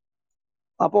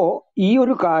 അപ്പോ ഈ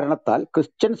ഒരു കാരണത്താൽ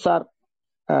Christians R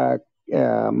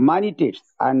മാനിറ്റേഴ്സ്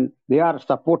and they are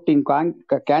supporting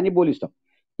കാനിബോളിസം.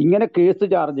 ഇങ്ങനെ കേസ്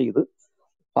ചാർജ് ചെയ്ത്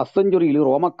ഫസ്റ്റ് സെഞ്ചുറിയിൽ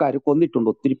റോമക്കാർ കൊന്നിട്ടുണ്ട്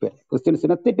ഒത്തിരി പേരെ,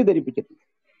 ക്രിസ്ത്യൻസിനെ തെറ്റിദ്ധരിപ്പിച്ചിട്ടുണ്ട്.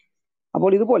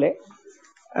 അപ്പോൾ ഇതുപോലെ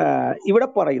ഇവിടെ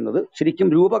പറയുന്നത് ശരിക്കും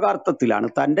രൂപകാർത്ഥത്തിലാണ്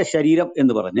തന്റെ ശരീരം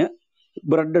എന്ന് പറഞ്ഞ്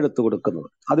ബ്രെഡ് എടുത്തു കൊടുക്കുന്നത്.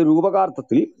 അത്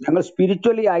രൂപകാർത്ഥത്തിൽ ഞങ്ങൾ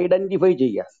സ്പിരിച്വലി ഐഡന്റിഫൈ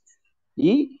ചെയ്യുക.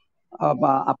 ഈ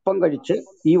അപ്പം കഴിച്ച്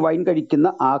ഈ വൈൻ കഴിക്കുന്ന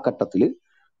ആ ഘട്ടത്തിൽ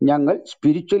ഞങ്ങൾ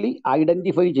സ്പിരിച്വലി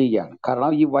ഐഡന്റിഫൈ ചെയ്യുകയാണ്.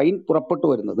 കാരണം ഈ വൈൻ പുറപ്പെട്ടു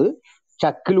വരുന്നത്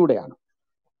ചക്കിലൂടെയാണ്.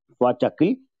 അപ്പൊ ആ ചക്കിൽ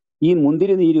ഈ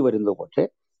മുന്തിരി നീര് വരുന്നത് പോലെ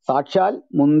സാക്ഷാൽ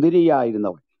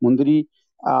മുന്തിരിയായിരുന്നവൻ, മുന്തിരി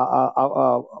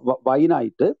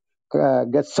വൈനായിട്ട്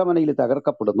ഗത്സമനയിൽ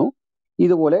തകർക്കപ്പെടുന്നു.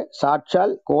 ഇതുപോലെ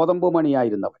സാക്ഷാൽ കോതമ്പ്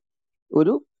മണിയായിരുന്നവൻ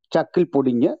ഒരു ചക്കിൽ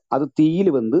പൊടിഞ്ഞ് അത് തീയിൽ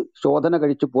വെന്ത് ശോധന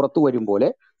കഴിച്ച് പുറത്തു വരും പോലെ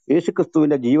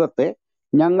യേശുക്രിസ്തുവിന്റെ ജീവത്തെ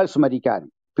ഞങ്ങൾ സ്മരിക്കാനും.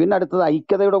 പിന്നെ അടുത്തത്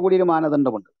ഐക്യതയുടെ കൂടി ഒരു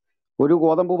മാനദണ്ഡമുണ്ട്. ഒരു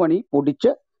ഗോതമ്പ് മണി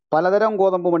പൊടിച്ച് പലതരം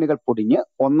ഗോതമ്പ് മണികൾ പൊടിഞ്ഞ്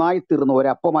ഒന്നായി തീർന്ന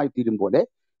ഒരപ്പമായി തീരും പോലെ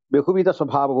ബഹുവിധ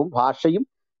സ്വഭാവവും ഭാഷയും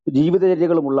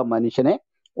ജീവിതചര്യകളുമുള്ള മനുഷ്യനെ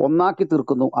ഒന്നാക്കി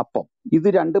തീർക്കുന്നു അപ്പം. ഇത്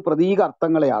രണ്ട് പ്രതീക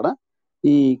അർത്ഥങ്ങളെയാണ്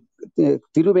ഈ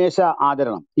തിരുമേശ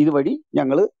ആചരണം ഇതുവഴി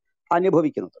ഞങ്ങൾ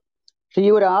അനുഭവിക്കുന്നത്. പക്ഷെ ഈ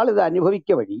ഒരാൾ ഇത് അനുഭവിക്ക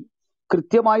വഴി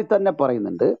കൃത്യമായി തന്നെ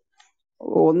പറയുന്നുണ്ട്.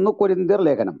 1 കൊരിന്ത്യർ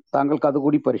ലേഖനം, താങ്കൾക്ക്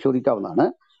അതുകൂടി പരിശോധിക്കാവുന്നതാണ്.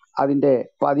 അതിന്റെ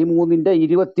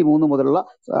 13:23 മുതലുള്ള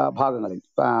ഭാഗങ്ങളിൽ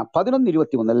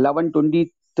 11:23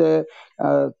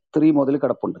 11:23 മുതൽ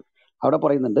കിടപ്പുണ്ട്. അവിടെ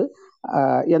പറയുന്നുണ്ട്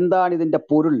എന്താണ് ഇതിന്റെ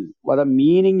പൊരുൾ,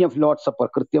 മീനിങ് ഓഫ് ലോർഡ് സപ്പർ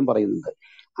കൃത്യം പറയുന്നുണ്ട്.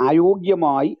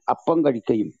 അയോഗ്യമായി അപ്പം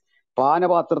കഴിക്കുകയും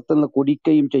പാനപാത്രത്തിൽ നിന്ന്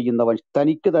കുടിക്കുകയും ചെയ്യുന്നവൻ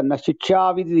തനിക്ക് തന്നെ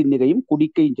ശിക്ഷാവിധി തിന്നുകയും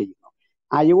കുടിക്കുകയും ചെയ്യുന്നു.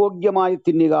 അയോഗ്യമായി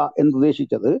തിന്നുക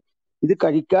എന്നുദ്ദേശിച്ചത് ഇത്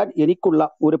കഴിക്കാൻ എനിക്കുള്ള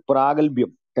ഒരു പ്രാഗൽഭ്യം,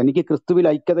 എനിക്ക് ക്രിസ്തുവിൽ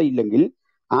ഐക്യതയില്ലെങ്കിൽ,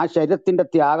 ആ ശരീരത്തിന്റെ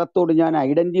ത്യാഗത്തോട് ഞാൻ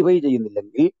ഐഡന്റിഫൈ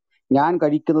ചെയ്യുന്നില്ലെങ്കിൽ ഞാൻ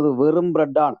കഴിക്കുന്നത് വെറും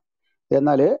ബ്രെഡാണ്.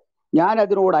 എന്നാൽ ഞാൻ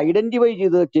അതിനോട് ഐഡന്റിഫൈ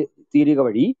ചെയ്ത് തീരുക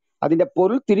വഴി അതിന്റെ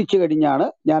പൊരുൾ തിരിച്ചു കഴിഞ്ഞാണ്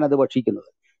ഞാൻ അത് ഭക്ഷിക്കുന്നത്.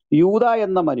 യൂദ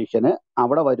എന്ന മനുഷ്യന്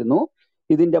അവിടെ വരുന്നു,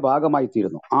 ഇതിന്റെ ഭാഗമായി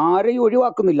തീരുന്നു. ആരെയും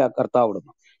ഒഴിവാക്കുന്നില്ല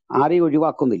കർത്താവിടുന്ന്, ആരെയും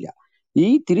ഒഴിവാക്കുന്നില്ല. ഈ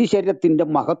തിരുശരീരത്തിന്റെ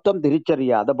മഹത്വം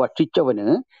തിരിച്ചറിയാതെ ഭക്ഷിച്ചവന്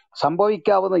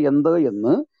സംഭവിക്കാവുന്ന എന്ത്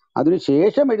എന്ന്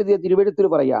അതിനുശേഷം എഴുതിയ തിരുവെഴുത്തിൽ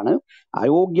പറയാണ്,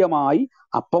 അയോഗ്യമായി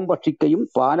അപ്പം ഭക്ഷിക്കുകയും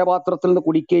പാനപാത്രത്തിൽ നിന്ന്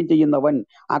കുടിക്കുകയും ചെയ്യുന്നവൻ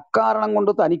അക്കാരണം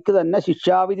കൊണ്ട് തനിക്ക് തന്നെ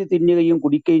ശിക്ഷാവിധി തിന്നുകയും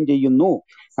കുടിക്കുകയും ചെയ്യുന്നു.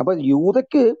 അപ്പൊ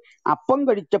യൂദയ്ക്ക് അപ്പം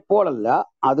കഴിച്ചപ്പോഴല്ല,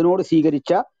 അതിനോട്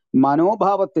സ്വീകരിച്ച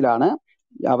മനോഭാവത്തിലാണ്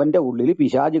അവന്റെ ഉള്ളിൽ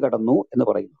പിശാച് കടന്നു എന്ന്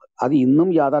പറയുന്നത്. അത് ഇന്നും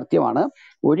യാഥാർത്ഥ്യമാണ്.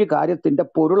 ഒരു കാര്യത്തിന്റെ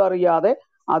പൊരുളറിയാതെ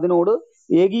അതിനോട്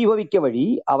ഏകീഭവിക്ക വഴി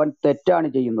അവൻ തെറ്റാണ്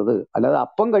ചെയ്യുന്നത്. അല്ലാതെ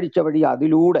അപ്പം കഴിച്ച വഴി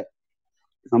അതിലൂടെ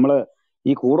നമ്മള്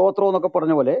ഈ കൂടോത്രം എന്നൊക്കെ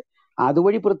പറഞ്ഞ പോലെ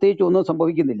അതുവഴി പ്രത്യേകിച്ച് ഒന്നും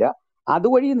സംഭവിക്കുന്നില്ല.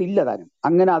 അതുവഴി ഇല്ല താനും,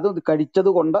 അങ്ങനെ അത് കഴിച്ചത്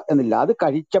കൊണ്ട് എന്നില്ല. അത്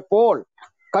കഴിച്ചപ്പോൾ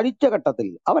കഴിച്ച ഘട്ടത്തിൽ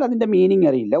അവൻ അതിന്റെ മീനിങ്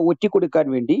അറിയില്ല, ഒറ്റിക്കൊടുക്കാൻ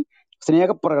വേണ്ടി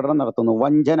സ്നേഹപ്രകടനം നടത്തുന്നു,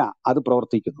 വഞ്ചന അത്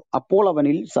പ്രവർത്തിക്കുന്നു. അപ്പോൾ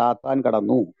അവനിൽ സാത്താൻ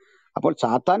കടന്നു. അപ്പോൾ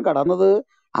സാത്താൻ കടന്നത്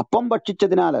അപ്പം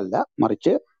ഭക്ഷിച്ചതിനാലല്ല,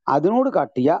 മറിച്ച് അതിനോട്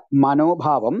കാട്ടിയ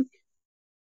മനോഭാവം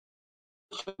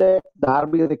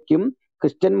ധാർമ്മികതയ്ക്കും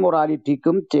ക്രിസ്ത്യൻ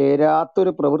മൊറാലിറ്റിക്കും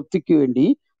ചേരാത്തൊരു പ്രവൃത്തിക്ക് വേണ്ടി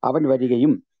അവൻ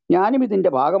വരികയും ഞാനും ഇതിന്റെ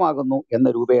ഭാഗമാകുന്നു എന്ന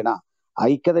രൂപേണ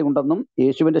ഐക്യതയുണ്ടെന്നും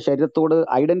യേശുവിന്റെ ശരീരത്തോട്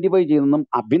ഐഡന്റിഫൈ ചെയ്യുന്നെന്നും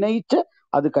അഭിനയിച്ച്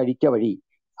അത് കഴിക്ക വഴി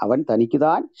അവൻ തനിക്ക്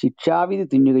താൻ ശിക്ഷാവിധി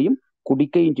തിന്നുകയും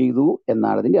കുടിക്കുകയും ചെയ്തു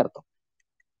എന്നാണ് അതിന്റെ അർത്ഥം.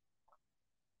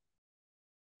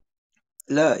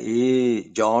 അല്ല, ഈ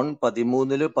ജോൺ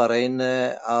 13 പറയുന്ന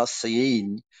ആ സീൻ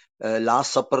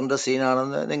ലാസ്റ്റ് സപ്പറിന്റെ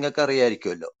സീനാണെന്ന് നിങ്ങൾക്ക്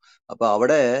അറിയായിരിക്കുമല്ലോ. അപ്പൊ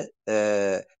അവിടെ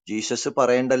ജീസസ്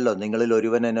പറയണ്ടല്ലോ നിങ്ങളിൽ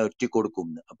ഒരുവൻ എന്നെ ഒറ്റിക്കൊടുക്കും.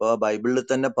 അപ്പൊ ബൈബിളിൽ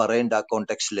തന്നെ പറയണ്ട ആ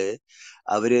കോണ്ടെക്സ്റ്റില്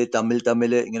അവര് തമ്മിൽ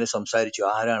ഇങ്ങനെ സംസാരിച്ചു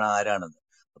ആരാണെന്ന്.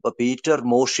 അപ്പൊ പീറ്റർ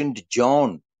മോഷൻഡ്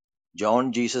ജോൺ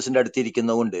ജീസസിന്റെ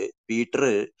അടുത്തിരിക്കുന്നതുകൊണ്ട് പീറ്റർ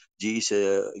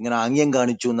ഇങ്ങനെ ആംഗ്യം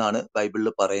കാണിച്ചു എന്നാണ് ബൈബിളിൽ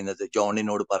പറയുന്നത്.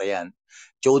 ജോണിനോട്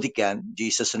ചോദിക്കാൻ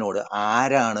ജീസസിനോട്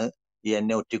ആരാണ് ഈ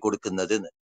എന്നെ ഒറ്റിക്കൊടുക്കുന്നത് എന്ന്.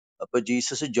 അപ്പൊ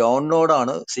ജീസസ്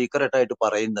ജോണിനോടാണ് സീക്രട്ട് ആയിട്ട്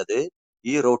പറയുന്നത്,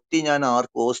 ഈ റൊട്ടി ഞാൻ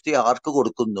ഓസ്തി ആർക്ക്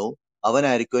കൊടുക്കുന്നു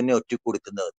അവനായിരിക്കും എന്നെ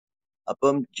ഒറ്റിക്കൊടുക്കുന്നത്.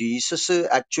 അപ്പം ജീസസ്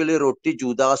ആക്ച്വലി റൊട്ടി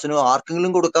ജൂദാസിനോ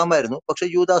ആർക്കെങ്കിലും കൊടുക്കാമായിരുന്നു, പക്ഷെ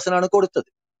ജൂദാസിനാണ് കൊടുത്തത്.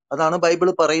 അതാണ് ബൈബിൾ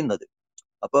പറയുന്നത്.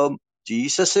 അപ്പം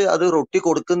ജീസസ് അത് റൊട്ടി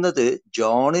കൊടുക്കുന്നത്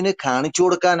ജോണിന് കാണിച്ചു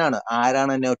കൊടുക്കാനാണ്,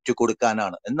 ആരാണ് എന്നെ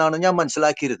ഒറ്റിക്കൊടുക്കാനാണ് എന്നാണ് ഞാൻ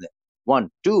മനസ്സിലാക്കിയിരുന്നത്. 1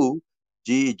 2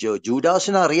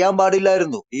 ജൂദാസിന് അറിയാൻ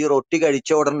പാടില്ലായിരുന്നു ഈ റൊട്ടി കഴിച്ച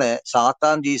ഉടനെ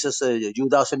സാത്താൻ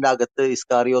ജൂദാസിന്റെ അകത്ത്,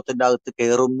 ഇസ്കാറിയോത്തിന്റെ അകത്ത്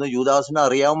കയറുമെന്ന് ജൂദാസിന്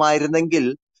അറിയാമായിരുന്നെങ്കിൽ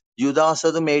ജൂദാസ്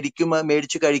അത്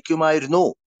മേടിച്ച് കഴിക്കുമായിരുന്നു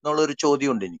എന്നുള്ളൊരു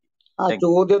ചോദ്യമുണ്ട് എനിക്ക്. ആ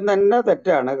ചോദ്യം തന്നെ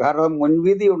തെറ്റാണ്. കാരണം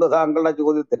മുൻവിധിയുണ്ട് താങ്കളുടെ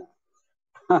ചോദ്യത്തിന്.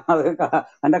 അത്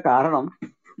അതിന്റെ കാരണം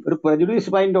ഒരു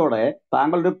പ്രജുഡീസ് മൈൻഡോടെ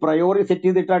താങ്കൾ ഒരു പ്രയോറി സെറ്റ്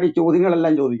ചെയ്തിട്ടാണ് ഈ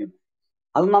ചോദ്യങ്ങളെല്ലാം ചോദിക്കുന്നത്.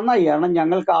 അത് നന്നായി, കാരണം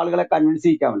ഞങ്ങൾക്ക് ആളുകളെ കൺവിൻസ്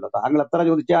ചെയ്യിക്കാമല്ലോ. താങ്കൾ എത്ര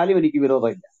ചോദിച്ചാലും എനിക്ക്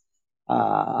വിരോധമില്ല.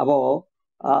 അപ്പോ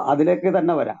അതിലേക്ക്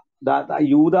തന്നെ വരാം.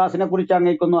 യൂദാസിനെ കുറിച്ച്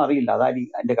അങ്ങേക്കൊന്നും അറിയില്ല, അതാണ്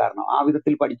അതിന്റെ കാരണം. ആ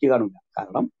വിധത്തിൽ പഠിച്ചു കാണില്ല.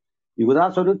 കാരണം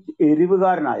യൂദാസ് ഒരു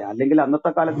എരിവുകാരനായ, അല്ലെങ്കിൽ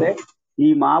അന്നത്തെ കാലത്തെ ഈ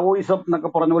മാവോയിസം എന്നൊക്കെ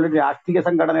പറഞ്ഞ പോലെ ഒരു രാഷ്ട്രീയ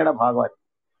സംഘടനയുടെ ഭാഗമായിരുന്നു.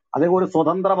 അദ്ദേഹം ഒരു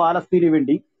സ്വതന്ത്ര പാലസ്തീന്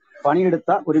വേണ്ടി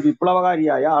പണിയെടുത്ത ഒരു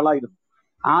വിപ്ലവകാരിയായ ആളായിരുന്നു.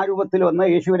 ആ രൂപത്തിൽ വന്ന്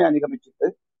യേശുവിനെ അനുഗമിച്ചിട്ട്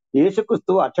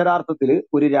യേശുക്രിസ്തു അക്ഷരാർത്ഥത്തിൽ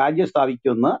ഒരു രാജ്യം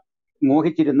സ്ഥാപിക്കുമെന്ന്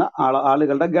മോഹിച്ചിരുന്ന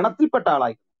ആളുകളുടെ ഗണത്തിൽപ്പെട്ട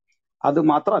ആളായിരുന്നു. അത്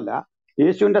മാത്രമല്ല,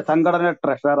 യേശുവിന്റെ സംഘടന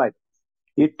ട്രഷറായിരുന്നു.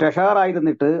 ഈ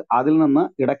ട്രഷറായിരുന്നിട്ട് അതിൽ നിന്ന്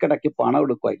ഇടയ്ക്കിടയ്ക്ക് പണം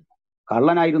എടുക്കുമായിരുന്നു.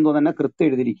 കള്ളനായിരുന്നു തന്നെ കൃത്യം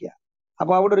എഴുതിയിരിക്കുക.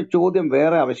 അപ്പൊ അവിടെ ഒരു ചോദ്യം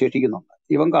വേറെ അവശേഷിക്കുന്നുണ്ട്.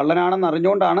 ഇവൻ കള്ളനാണെന്ന്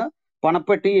അറിഞ്ഞുകൊണ്ടാണ്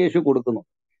പണപ്പെട്ടി യേശു കൊടുക്കുന്നത്.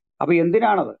 അപ്പൊ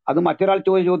എന്തിനാണത്? അത് മറ്റൊരാൾ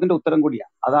ചോദിച്ച ചോദ്യത്തിന്റെ ഉത്തരം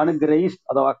കൂടിയാണ്. അതാണ് ഗ്രേസ്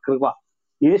അഥവാ കൃപ.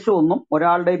 യേശു ഒന്നും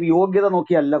ഒരാളുടെ യോഗ്യത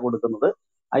നോക്കിയല്ല കൊടുക്കുന്നത്.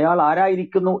 അയാൾ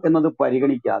ആരായിരിക്കുന്നു എന്നത്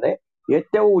പരിഗണിക്കാതെ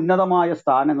ഏറ്റവും ഉന്നതമായ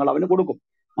സ്ഥാനങ്ങൾ അവന് കൊടുക്കും.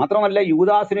 മാത്രമല്ല,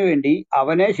 യൂദാസിന് വേണ്ടി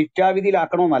അവനെ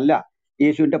ശിക്ഷാവിധിയിലാക്കണമെന്നല്ല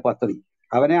യേശുവിന്റെ പദ്ധതി.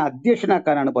 അവനെ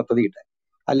അധ്യക്ഷനാക്കാനാണ് പദ്ധതിയിട്ട്.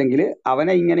 അല്ലെങ്കിൽ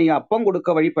അവനെ ഇങ്ങനെ ഈ അപ്പം കൊടുക്ക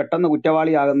വഴി പെട്ടെന്ന്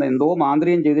കുറ്റവാളിയാകുന്ന എന്തോ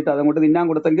മാന്ത്രികം ചെയ്തിട്ട് അതങ്ങോട്ട് തിന്നാൻ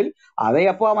കൊടുത്തെങ്കിൽ അതേ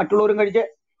അപ്പം മറ്റുള്ളവരും കഴിച്ച്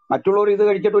മറ്റുള്ളവർ ഇത്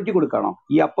കഴിച്ചിട്ട് ഒറ്റി കൊടുക്കണോ?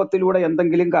 ഈ അപ്പത്തിലൂടെ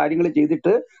എന്തെങ്കിലും കാര്യങ്ങൾ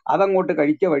ചെയ്തിട്ട് അതങ്ങോട്ട്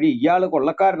കഴിച്ച വഴി ഇയാൾ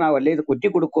കൊള്ളക്കാരനാവും അല്ലെ ഇത് കുറ്റി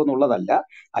കൊടുക്കുമോ എന്നുള്ളതല്ല.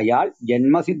 അയാൾ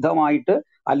ജന്മസിദ്ധമായിട്ട്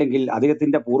അല്ലെങ്കിൽ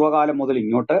അദ്ദേഹത്തിന്റെ പൂർവ്വകാലം മുതൽ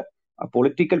ഇങ്ങോട്ട്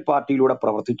പൊളിറ്റിക്കൽ പാർട്ടിയിലൂടെ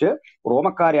പ്രവർത്തിച്ച്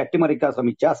റോമക്കാരെ അട്ടിമറിക്കാൻ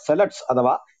ശ്രമിച്ച സെലറ്റ്സ്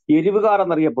അഥവാ എരിവുകാർ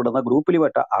എന്നറിയപ്പെടുന്ന ഗ്രൂപ്പിൽ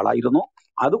പെട്ട ആളായിരുന്നു.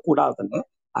 അതുകൂടാതെ തന്നെ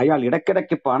അയാൾ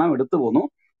ഇടയ്ക്കിടയ്ക്ക് പണം എടുത്തു പോന്നു.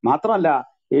 മാത്രമല്ല,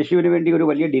 യേശുവിന് വേണ്ടി ഒരു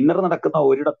വലിയ ഡിന്നർ നടക്കുന്ന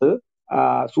ഒരിടത്ത്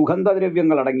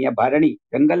സുഗന്ധദ്രവ്യങ്ങൾ അടങ്ങിയ ഭരണി,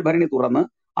 വെങ്കൽ ഭരണി തുറന്ന്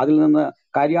അതിൽ നിന്ന്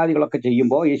കാര്യാദികളൊക്കെ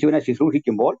ചെയ്യുമ്പോൾ, യേശുവിനെ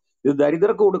ശുശ്രൂഷിക്കുമ്പോൾ ഇത്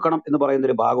ദരിദ്രർക്ക് കൊടുക്കണം എന്ന് പറയുന്ന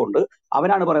ഒരു ഭാഗമുണ്ട്.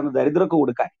 അവനാണ് പറയുന്നത് ദരിദ്രർക്ക്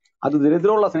കൊടുക്കാൻ. അത്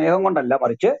ദരിദ്രമുള്ള സ്നേഹം കൊണ്ടല്ല,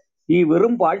 മറിച്ച് ഈ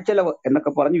വെറും പാഴ്ചെലവ്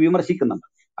എന്നൊക്കെ പറഞ്ഞ് വിമർശിക്കുന്നുണ്ട്.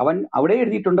 അവൻ അവിടെ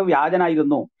എഴുതിയിട്ടുണ്ട്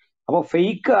വ്യാജനായിരുന്നു. അപ്പോൾ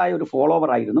ഫേക്ക് ആയ ഒരു ഫോളോവർ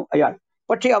ആയിരുന്നു അയാൾ.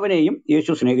 പക്ഷെ അവനെയും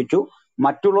യേശു സ്നേഹിച്ചു,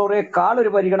 മറ്റുള്ളവരെക്കാൾ ഒരു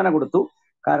പരിഗണന കൊടുത്തു.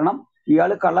 കാരണം ഇയാൾ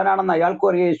കള്ളനാണെന്ന് അയാൾക്കും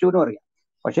അറിയാം, യേശുവിനും അറിയാം.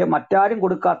 പക്ഷെ മറ്റാരും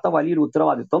കൊടുക്കാത്ത വലിയൊരു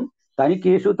ഉത്തരവാദിത്വം തനിക്ക്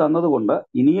യേശു തന്നതുകൊണ്ട്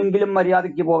ഇനിയെങ്കിലും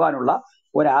മര്യാദയ്ക്ക് പോകാനുള്ള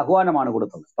ഒരാഹ്വാനമാണ്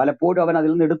കൊടുത്തത്. പലപ്പോഴും അവൻ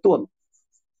അതിൽ നിന്ന് എടുത്തു വന്നു.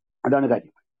 അതാണ്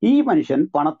കാര്യം. ഈ മനുഷ്യൻ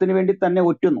പണത്തിന് വേണ്ടി തന്നെ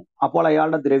ഒറ്റുന്നു. അപ്പോൾ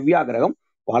അയാളുടെ ദ്രവ്യാഗ്രഹം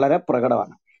വളരെ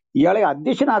പ്രകടമാണ്. ഇയാളെ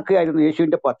അധ്യക്ഷനാക്കുകയായിരുന്നു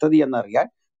യേശുവിന്റെ പദ്ധതി എന്നറിയാൻ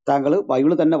താങ്കൾ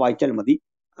ബൈബിൾ തന്നെ വായിച്ചാൽ മതി.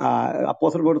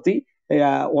 അപ്പോസ്തല പ്രവൃത്തി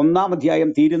 1-ാം അധ്യായം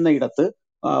തീരുന്ന ഇടത്ത്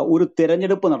ഒരു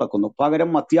തിരഞ്ഞെടുപ്പ് നടക്കുന്നു. പകരം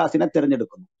മത്യാസിനെ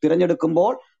തിരഞ്ഞെടുക്കുന്നു.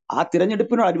 തിരഞ്ഞെടുക്കുമ്പോൾ ആ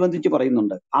തിരഞ്ഞെടുപ്പിനോടനുബന്ധിച്ച്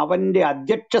പറയുന്നുണ്ട്, അവന്റെ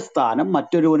അധ്യക്ഷ സ്ഥാനം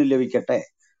മറ്റൊരുവന് ലഭിക്കട്ടെ.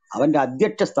 അവന്റെ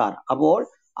അധ്യക്ഷ സ്ഥാനം. അപ്പോൾ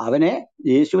അവനെ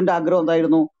യേശുവിന്റെ ആഗ്രഹം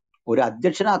എന്തായിരുന്നു? ഒരു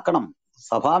അധ്യക്ഷനാക്കണം,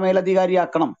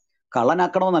 സഭാമേലധികാരിയാക്കണം,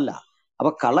 കള്ളനാക്കണമെന്നല്ല.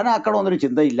 അപ്പൊ കള്ളനാക്കണമെന്നൊരു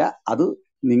ചിന്തയില്ല. അത്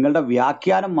നിങ്ങളുടെ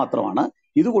വ്യാഖ്യാനം മാത്രമാണ്.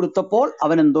 ഇത് കൊടുത്തപ്പോൾ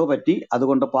അവൻ എന്തോ പറ്റി,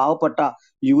 അതുകൊണ്ട് പാവപ്പെട്ട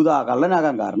യൂദ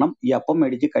കള്ളനാകാൻ കാരണം ഈ അപ്പം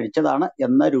മേടിച്ച് കഴിച്ചതാണ്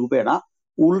എന്ന രൂപേണ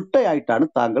ഉൾട്ടയായിട്ടാണ്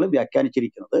താങ്കൾ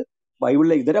വ്യാഖ്യാനിച്ചിരിക്കുന്നത്.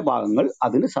 ബൈബിളിലെ ഇതര ഭാഗങ്ങൾ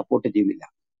അതിന് സപ്പോർട്ട് ചെയ്യുന്നില്ല.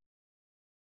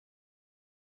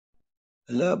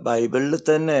 അല്ല, ബൈബിളിൽ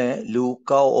തന്നെ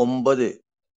ലൂക്ക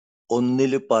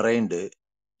 9:1 പറയുന്നുണ്ട്,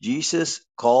 Jesus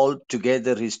called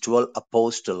together his 12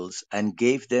 apostles and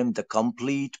gave them the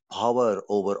complete power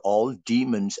over all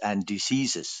demons and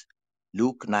diseases.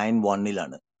 Luke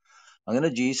 9:1 അങ്ങനെ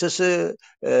ജീസസ്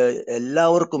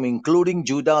എല്ലാവർക്കും ഇൻക്ലൂഡിങ്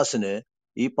ജൂദാസിന്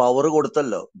ഈ പവർ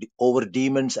കൊടുത്തല്ലോ, ഓവർ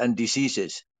ഡീമൺസ് ആൻഡ്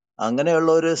ഡിസീസസ്. അങ്ങനെയുള്ള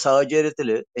ഒരു സാഹചര്യത്തിൽ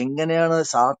എങ്ങനെയാണ്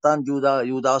സാത്താൻ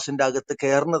യൂദാസിന്റെ അകത്ത്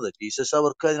കയറുന്നത്? ജീസസ്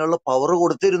അവർക്ക് അതിനുള്ള പവർ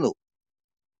കൊടുത്തിരുന്നു.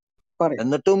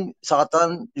 എന്നിട്ടും സാത്താൻ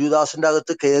യൂദാസിന്റെ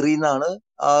അകത്ത് കയറി എന്നാണ്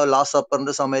ആ ലാസ്റ്റ്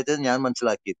സപ്പറിന്റെ സമയത്ത് ഞാൻ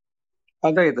മനസ്സിലാക്കിയത്.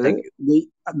 അതായത്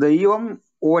ദൈവം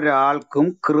ഒരാൾക്കും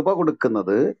കൃപ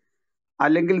കൊടുക്കുന്നത്,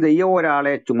 അല്ലെങ്കിൽ ദൈവം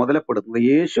ഒരാളെ ചുമതലപ്പെടുന്നത്,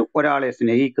 യേശു ഒരാളെ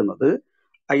സ്നേഹിക്കുന്നത്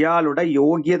അയാളുടെ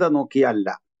യോഗ്യത നോക്കിയല്ല.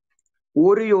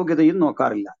 ഒരു യോഗ്യതയും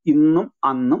നോക്കാറില്ല. ഇന്നും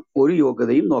അന്നും ഒരു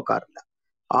യോഗ്യതയും നോക്കാറില്ല.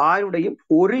 ആരുടെയും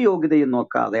ഒരു യോഗ്യതയും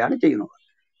നോക്കാതെയാണ് ചെയ്യുന്നത്.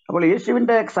 അപ്പോൾ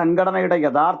യേശുവിന്റെ സംഘടനയുടെ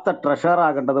യഥാർത്ഥ ട്രഷറർ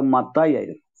ആകേണ്ടത് മത്തായി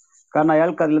ആയിരുന്നു. കാരണം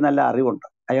അയാൾക്ക് അതിൽ നല്ല അറിവുണ്ട്.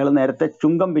 അയാൾ നേരത്തെ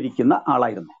ചുങ്കം പിരിക്കുന്ന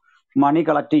ആളായിരുന്നു. മണി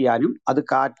കളക്ട് ചെയ്യാനും അത്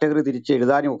കാറ്റഗറി തിരിച്ച്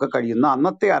എഴുതാനും ഒക്കെ കഴിയുന്ന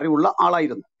അന്നത്തെ അറിവുള്ള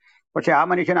ആളായിരുന്നു. പക്ഷെ ആ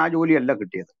മനുഷ്യൻ ആ ജോലിയല്ല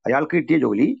കിട്ടിയത്. അയാൾക്ക് കിട്ടിയ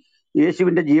ജോലി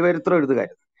യേശുവിന്റെ ജീവചരിത്രം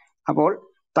എഴുതുകയായിരുന്നു. അപ്പോൾ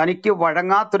തനിക്ക്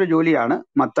വഴങ്ങാത്തൊരു ജോലിയാണ്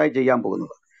മത്തായി ചെയ്യാൻ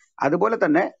പോകുന്നത്. അതുപോലെ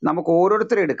തന്നെ നമുക്ക്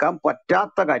ഓരോരുത്തരും എടുക്കാൻ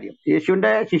പറ്റാത്ത കാര്യം,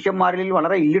 യേശുവിന്റെ ശിഷ്യന്മാരിൽ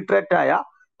വളരെ ഇല്ലിറ്ററേറ്റ് ആയ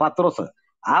പത്രോസ്,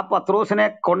 ആ പത്രോസിനെ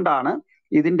കൊണ്ടാണ്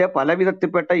ഇതിന്റെ പല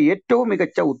വിധത്തിൽപ്പെട്ട ഏറ്റവും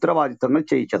മികച്ച ഉത്തരവാദിത്വങ്ങൾ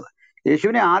ചെയ്യിച്ചത്.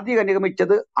 യേശുവിനെ ആദ്യം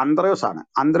അനുഗമിച്ചത് അന്ത്രയോസാണ്.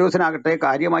 അന്ത്രയോസിനാകട്ടെ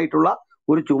കാര്യമായിട്ടുള്ള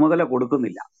ഒരു ചുമതല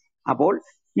കൊടുക്കുന്നില്ല. അപ്പോൾ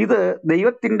ഇത്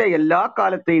ദൈവത്തിന്റെ എല്ലാ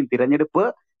കാലത്തെയും തിരഞ്ഞെടുപ്പ്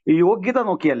യോഗ്യത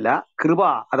നോക്കിയല്ല, കൃപ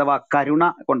അഥവാ കരുണ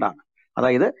കൊണ്ടാണ്.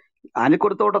 അതായത് അനിൽ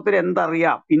കൊടുത്തോട്ടത്തിന്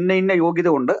എന്തറിയാം, ഇന്ന യോഗ്യത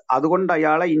ഉണ്ട്, അതുകൊണ്ട്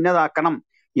അയാളെ ഇന്നതാക്കണം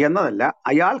എന്നതല്ല.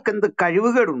 അയാൾക്ക് എന്ത്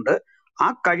കഴിവുകേടുണ്ട്, ആ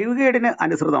കഴിവുകേടിന്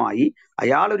അനുസൃതമായി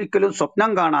അയാൾ ഒരിക്കലും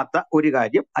സ്വപ്നം കാണാത്ത ഒരു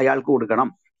കാര്യം അയാൾക്ക് കൊടുക്കണം.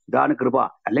 ഇതാണ് കൃപ.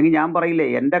 അല്ലെങ്കിൽ ഞാൻ പറയില്ലേ,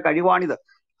 എന്റെ കഴിവാണിത്,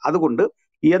 അതുകൊണ്ട്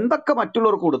എന്തൊക്കെ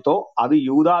മറ്റുള്ളവർക്ക് കൊടുത്തോ അത്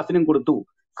യൂദാസിനും കൊടുത്തു.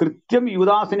 കൃത്യം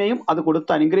യൂദാസിനെയും അത്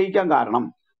കൊടുത്ത് അനുഗ്രഹിക്കാൻ കാരണം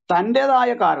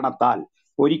തൻ്റെതായ കാരണത്താൽ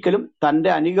ഒരിക്കലും തൻ്റെ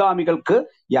അനുഗാമികൾക്ക്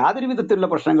യാതൊരു വിധത്തിലുള്ള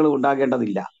പ്രശ്നങ്ങളും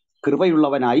ഉണ്ടാകേണ്ടതില്ല.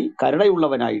 കൃപയുള്ളവനായി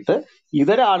കരുണയുള്ളവനായിട്ട്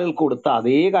ഇതര ആളുകൾക്ക് കൊടുത്ത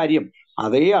അതേ കാര്യം,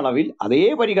 അതേ അളവിൽ, അതേ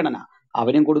പരിഗണന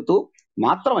അവനും കൊടുത്തു.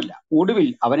 മാത്രമല്ല ഒടുവിൽ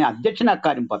അവനെ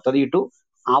അധ്യക്ഷനാക്കാനും പദ്ധതിയിട്ടു.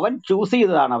 അവൻ ചൂസ്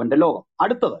ചെയ്തതാണ് അവന്റെ ലോകം.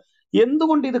 അടുത്തത്,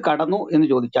 എന്തുകൊണ്ട് ഇത് കടന്നു എന്ന്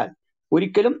ചോദിച്ചാൽ,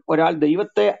 ഒരിക്കലും ഒരാൾ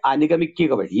ദൈവത്തെ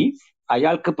അനുഗമിക്കുക വഴി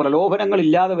അയാൾക്ക് പ്രലോഭനങ്ങൾ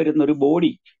ഇല്ലാതെ വരുന്ന ഒരു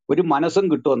ബോഡി, ഒരു മനസ്സും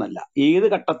കിട്ടുമെന്നല്ല. ഏത്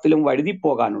ഘട്ടത്തിലും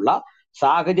വഴുതിപ്പോകാനുള്ള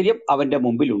സാഹചര്യം അവന്റെ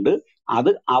മുമ്പിലുണ്ട്.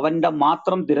 അത് അവന്റെ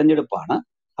മാത്രം തിരഞ്ഞെടുപ്പാണ്.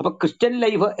 അപ്പൊ ക്രിസ്ത്യൻ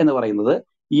ലൈഫ് എന്ന് പറയുന്നത്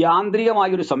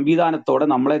യാന്ത്രികമായൊരു സംവിധാനത്തോടെ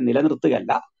നമ്മളെ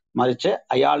നിലനിർത്തുകയല്ല, മറിച്ച്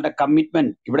അയാളുടെ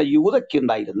കമ്മിറ്റ്മെന്റ്, ഇവിടെ യൂദയ്ക്ക്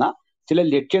ഉണ്ടായിരുന്ന ചില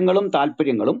ലക്ഷ്യങ്ങളും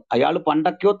താല്പര്യങ്ങളും അയാൾ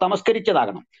പണ്ടൊക്കെയോ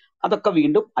തമസ്കരിച്ചതാകണം. അതൊക്കെ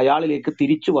വീണ്ടും അയാളിലേക്ക്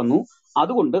തിരിച്ചു വന്നു.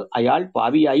 അതുകൊണ്ട് അയാൾ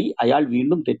പാപിയായി, അയാൾ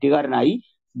വീണ്ടും തെറ്റുകാരനായി.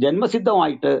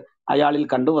 ജന്മസിദ്ധമായിട്ട് അയാളിൽ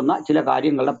കണ്ടുവന്ന ചില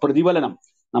കാര്യങ്ങളുടെ പ്രതിഫലനം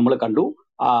നമ്മൾ കണ്ടു.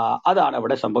 അതാണ്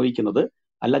അവിടെ സംഭവിക്കുന്നത്.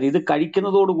 അല്ലാതെ ഇത്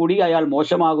കഴിക്കുന്നതോടുകൂടി അയാൾ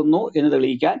മോശമാകുന്നു എന്ന്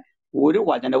തെളിയിക്കാൻ ഒരു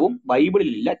വചനവും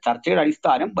ബൈബിളിലില്ല. ചർച്ചയുടെ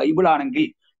അടിസ്ഥാനം ബൈബിളാണെങ്കിൽ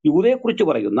യൂതയെക്കുറിച്ച്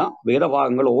പറയുന്ന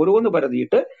വേദഭാഗങ്ങൾ ഓരോന്ന്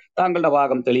പരതിയിട്ട് താങ്കളുടെ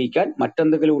ഭാഗം തെളിയിക്കാൻ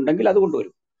മറ്റെന്തെങ്കിലും ഉണ്ടെങ്കിൽ അത്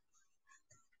കൊണ്ടുവരും.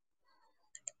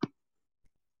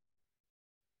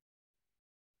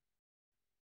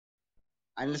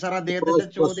 അനിൽ സാർ, അദ്ദേഹത്തിന്റെ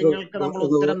ചോദ്യങ്ങൾക്ക് നമ്മൾ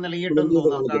ഉത്തരം നൽകിയിട്ടെന്ന്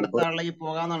തോന്നുന്നു. നമുക്ക് അടുത്ത ആളിലേക്ക്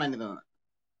പോകാന്നാണ് എനിക്ക് തോന്നുന്നത്.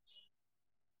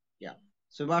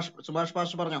 സുഭാഷ്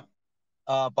പാസ്റ്റർ പറഞ്ഞോ.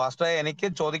 പാസ്റ്ററെ, എനിക്ക്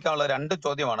ചോദിക്കാനുള്ള 2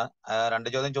 ചോദ്യമാണ്. 2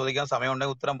 ചോദ്യം ചോദിക്കാൻ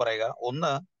സമയമുണ്ടെങ്കിൽ ഉത്തരം പറയുക.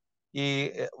 ഒന്ന്, ഈ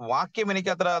വാക്യം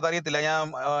എനിക്ക് അത്ര അറിയത്തില്ല, ഞാൻ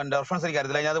റെഫറൻസ് എനിക്ക്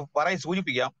അറിയത്തില്ല, ഞാൻ അത്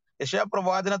സൂചിപ്പിക്കാം. യെശയ്യാ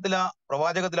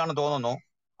പ്രവാചകത്തിലാണ് തോന്നുന്നു.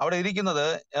 അവിടെ ഇരിക്കുന്നത്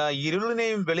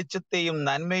ഇരുളിനെയും വെളിച്ചത്തെയും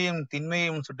നന്മയും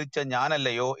തിന്മയും സൃഷ്ടിച്ച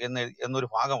ഞാനല്ലയോ എന്നൊരു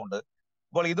ഭാഗമുണ്ട്.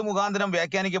 അപ്പോൾ ഇത് മുഖാന്തരം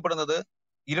വ്യാഖ്യാനിക്കപ്പെടുന്നത്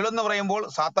ഇരുളെന്ന് പറയുമ്പോൾ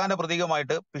സാത്താന്റെ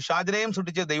പ്രതീകമായിട്ട് പിശാചിനെയും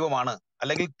സൃഷ്ടിച്ച ദൈവമാണ്,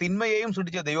 അല്ലെങ്കിൽ തിന്മയെയും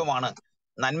സൃഷ്ടിച്ച ദൈവമാണ്,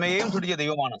 നന്മയെയും സൃഷ്ടിച്ച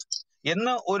ദൈവമാണ്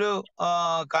എന്ന് ഒരു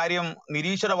കാര്യം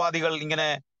നിരീശ്വരവാദികൾ ഇങ്ങനെ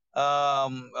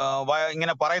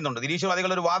പറയുന്നുണ്ട്.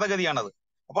 നിരീശ്വരവാദികളുടെ ഒരു വാദഗതിയാണത്.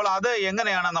 അപ്പോൾ അത്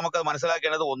എങ്ങനെയാണ് നമുക്ക്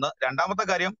മനസ്സിലാക്കേണ്ടത്? ഒന്ന്. രണ്ടാമത്തെ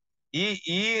കാര്യം,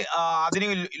 ഈ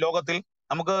ആധുനിക ലോകത്തിൽ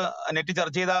നമുക്ക് നെറ്റ്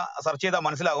സെർച്ച് ചെയ്താൽ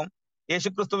മനസ്സിലാകും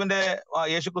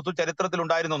യേശുക്രിസ്തു ചരിത്രത്തിൽ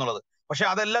ഉണ്ടായിരുന്നു എന്നുള്ളത്. പക്ഷെ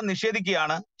അതെല്ലാം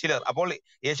നിഷേധിക്കുകയാണ് ചിലർ. അപ്പോൾ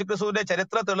യേശുക്രിസ്തുവിന്റെ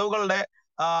ചരിത്ര തെളിവുകളുടെ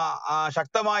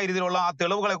ശക്തമായ രീതിയിലുള്ള ആ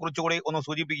തെളിവുകളെ കുറിച്ചുകൂടി ഒന്ന്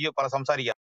സൂചിപ്പിക്കുക,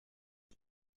 സംസാരിക്കുക.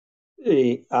 ഈ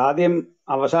ആദ്യം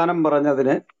അവസാനം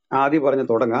പറഞ്ഞതിന് ആദ്യം പറഞ്ഞ്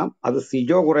തുടങ്ങാം. അത്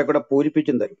സിജോ കുറെ കൂടെ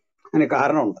പൂരിപ്പിച്ചും തരും. അതിന്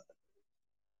കാരണമുണ്ട്.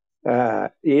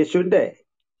 യേശുവിന്റെ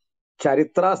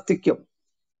ചരിത്രാസ്തിക്യം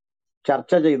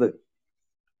ചർച്ച ചെയ്ത്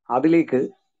അതിലേക്ക്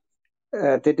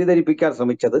തെറ്റിദ്ധരിപ്പിക്കാൻ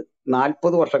ശ്രമിച്ചത്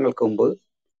 40 വർഷങ്ങൾക്ക് മുമ്പ്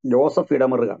ജോസഫ്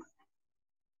ഇടമറുകാണ്.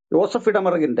 ജോസഫ്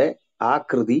ഇടമറുകിന്റെ ആ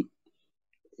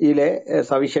കൃതിയിലെ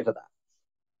സവിശേഷത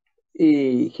ഈ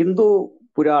ഹിന്ദു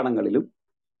പുരാണങ്ങളിലും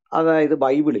അതായത്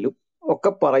ബൈബിളിലും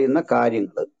ഒക്കെ പറയുന്ന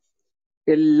കാര്യങ്ങൾ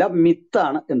എല്ലാം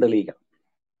മിത്താണ് എന്ന് തെളിയിക്കണം.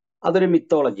 അതൊരു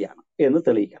മിത്തോളജിയാണ് എന്ന്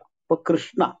തെളിയിക്കണം. ഇപ്പൊ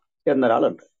കൃഷ്ണ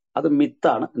എന്നൊരാളുണ്ട്, അത്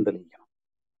മിത്താണ് എന്ന് തെളിയിക്കണം.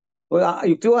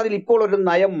 യുക്തിവാദിൽ ഇപ്പോൾ ഒരു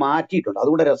നയം മാറ്റിയിട്ടുണ്ട്,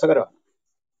 അതുകൊണ്ട് രസകരമാണ്.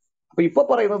 അപ്പൊ ഇപ്പൊ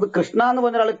പറയുന്നത് കൃഷ്ണ എന്ന്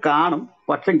പറഞ്ഞ ആൾ കാണും,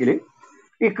 പക്ഷെങ്കിൽ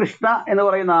ഈ കൃഷ്ണ എന്ന്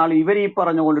പറയുന്ന ആൾ ഇവർ ഈ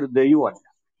പറഞ്ഞ പോലൊരു ദൈവമല്ല.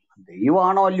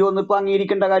 ദൈവമാണോ അല്ലയോ എന്ന് ഇപ്പൊ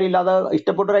അംഗീകരിക്കേണ്ട കാര്യമില്ല, അത്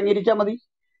ഇഷ്ടപ്പെട്ടവർ അംഗീകരിച്ചാൽ മതി.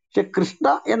 പക്ഷെ കൃഷ്ണ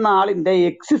എന്ന ആളിന്റെ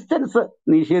എക്സിസ്റ്റൻസ്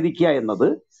നിഷേധിക്കുക എന്നത്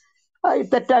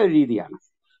തെറ്റായ ഒരു രീതിയാണ്.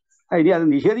 ഇനി അത്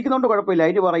നിഷേധിക്കുന്നതുകൊണ്ട് കുഴപ്പമില്ല,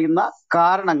 അതിന് പറയുന്ന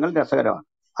കാരണങ്ങൾ രസകരമാണ്.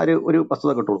 അത് ഒരു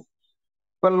വസ്തുത കിട്ടുള്ളൂ.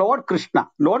 ഇപ്പൊ ലോർഡ്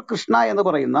കൃഷ്ണ എന്ന്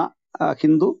പറയുന്ന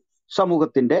ഹിന്ദു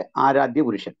സമൂഹത്തിന്റെ ആരാധ്യ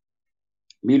പുരുഷൻ.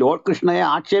 ഈ ലോർഡ് കൃഷ്ണയെ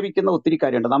ആക്ഷേപിക്കുന്ന ഒത്തിരി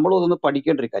കാര്യമുണ്ട്, നമ്മളും അതൊന്ന്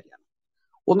പഠിക്കേണ്ട ഒരു കാര്യമാണ്.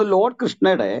 ഒന്ന്, ലോർഡ്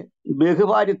കൃഷ്ണയുടെ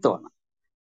ബഹുഭാര്യത്വമാണ്.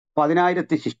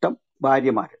 10,000 ശിഷ്ടം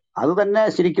ഭാര്യമാര്. അത് തന്നെ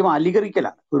ശരിക്കും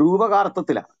അലിഗറിക്കലാണ്,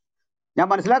 രൂപകാർത്ഥത്തിലാണ്. ഞാൻ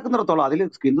മനസ്സിലാക്കുന്നിടത്തോളം അതിൽ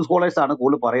ഹിന്ദു സ്കോളേഴ്സാണ്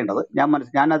കൂടുതൽ പറയേണ്ടത്.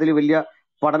 ഞാൻ അതിൽ വലിയ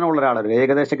പഠനമുള്ള ഒരാളല്ല,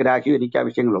 ഏകദേശ ഗ്രാഹ്യം എനിക്ക് ആ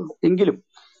വിഷയങ്ങളുള്ളൂ. എങ്കിലും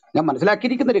ഞാൻ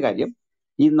മനസ്സിലാക്കിയിരിക്കുന്ന ഒരു കാര്യം,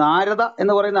 ഈ നാരദ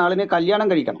എന്ന് പറയുന്ന ആളിനെ കല്യാണം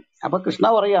കഴിക്കണം. അപ്പൊ കൃഷ്ണ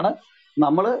പറയാണ്,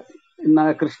 നമ്മള്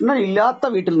കൃഷ്ണൻ ഇല്ലാത്ത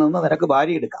വീട്ടിൽ നിന്ന് നിനക്ക്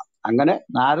ഭാര്യ എടുക്കാം. അങ്ങനെ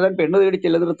നാരദൻ പെണ്ണ് തേടി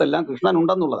ചെല്ലുന്നിടത്തെല്ലാം കൃഷ്ണൻ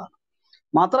ഉണ്ടെന്നുള്ളതാണ്.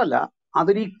 മാത്രമല്ല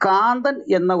അതൊരു കാന്തൻ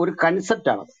എന്ന ഒരു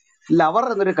കൺസെപ്റ്റാണ്, ലവർ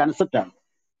എന്നൊരു കൺസെപ്റ്റാണ്,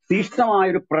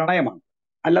 തീഷ്ണമായൊരു പ്രണയമാണ്,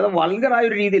 അല്ലാതെ വൾഗറായ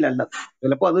ഒരു രീതിയിലല്ല.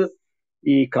 ചിലപ്പോൾ അത്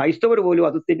ഈ ക്രൈസ്തവർ പോലും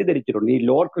അത് തെറ്റിദ്ധരിച്ചിട്ടുണ്ട്. ഈ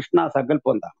ലോർഡ് കൃഷ്ണ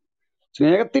സങ്കല്പം എന്താണ്?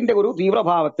 സ്നേഹത്തിന്റെ ഒരു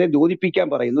തീവ്രഭാവത്തെ ദ്യോതിപ്പിക്കാൻ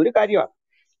പറയുന്ന ഒരു കാര്യമാണ്.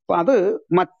 അപ്പൊ അത്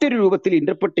മറ്റൊരു രൂപത്തിൽ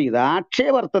ഇന്റർപ്രറ്റ് ചെയ്ത്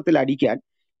ആക്ഷേപാർത്ഥത്തിൽ അടിക്കാൻ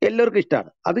എല്ലാവർക്കും ഇഷ്ടമാണ്.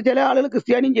 അത് ചില ആളുകൾ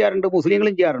ക്രിസ്ത്യാനിയും ചെയ്യാറുണ്ട്,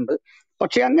 മുസ്ലിങ്ങളും ചെയ്യാറുണ്ട്.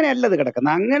 പക്ഷെ അങ്ങനെയല്ല ഇത്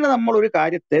കിടക്കുന്നത്. അങ്ങനെ നമ്മളൊരു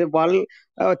കാര്യത്തെ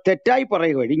തെറ്റായി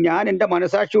പറയുക വഴി ഞാൻ എൻ്റെ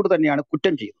മനസാക്ഷിയോട് തന്നെയാണ്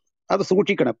കുറ്റം ചെയ്യുന്നത്. അത്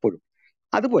സൂക്ഷിക്കണം എപ്പോഴും.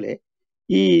 അതുപോലെ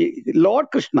ഈ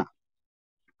ലോർഡ് കൃഷ്ണ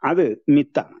അത്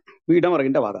മിത്താണ്,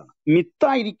 ഇടമറുകിന്റെ വാദമാണ്.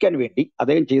 മിത്തായിരിക്കാൻ വേണ്ടി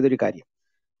അദ്ദേഹം ചെയ്തൊരു കാര്യം,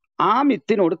 ആ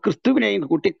മിത്തിനോട് ക്രിസ്തുവിനെയും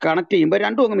കൂട്ടി കണക്ട് ചെയ്യുമ്പോൾ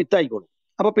രണ്ടും അങ്ങ് മിത്തായിക്കോളും.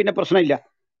 അപ്പൊ പിന്നെ പ്രശ്നമില്ല.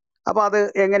 അപ്പൊ അത്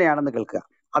എങ്ങനെയാണെന്ന് കേൾക്കുക.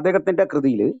 അദ്ദേഹത്തിന്റെ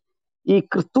കൃതിയിൽ ഈ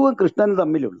ക്രിസ്തുവും കൃഷ്ണനും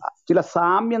തമ്മിലുള്ള ചില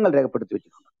സാമ്യങ്ങൾ രേഖപ്പെടുത്തി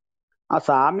വെച്ചിട്ടുണ്ട്. ആ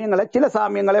ചില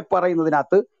സാമ്യങ്ങളെ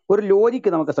പറയുന്നതിനകത്ത് ഒരു ലോജിക്ക്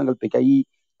നമുക്ക് സങ്കല്പിക്കാം. ഈ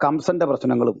കംസന്റെ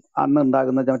പ്രശ്നങ്ങളും അന്ന്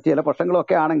ഉണ്ടാകുന്ന ചില പ്രശ്നങ്ങളും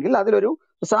ഒക്കെ ആണെങ്കിൽ അതിലൊരു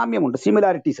സാമ്യമുണ്ട്,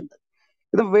 സിമിലാരിറ്റീസ് ഉണ്ട്.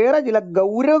 ഇത് വേറെ ചില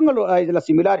ഗൗരവങ്ങളായ ചില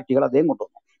സിമിലാരിറ്റികൾ അദ്ദേഹം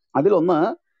കൊണ്ടുവന്നു. അതിലൊന്ന്,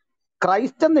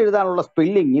 ക്രൈസ്റ്റ് എന്ന് എഴുതാനുള്ള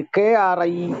spelling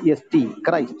KRIST,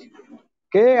 Christ,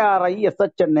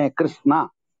 KRISHNA, Krishna.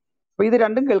 അപ്പൊ ഇത്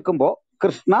രണ്ടും കേൾക്കുമ്പോൾ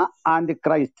കൃഷ്ണ ആൻഡ്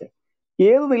ക്രൈസ്റ്റ്,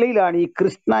 ഏത് നിലയിലാണ് ഈ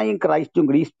കൃഷ്ണയും ക്രൈസ്റ്റും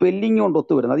കൂടി ഈ സ്പെല്ലിംഗ് കൊണ്ട്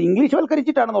ഒത്തുവരുന്നത്? അത് ഇംഗ്ലീഷ്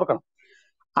വൽക്കരിച്ചിട്ടാണെന്ന് ഓർക്കണം.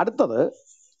 അടുത്തത്,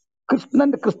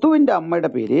 ക്രിസ്തുവിന്റെ അമ്മയുടെ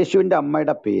പേര്, യേശുവിന്റെ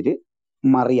അമ്മയുടെ പേര്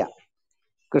മറിയ,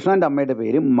 കൃഷ്ണന്റെ അമ്മയുടെ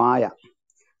പേര് മായ,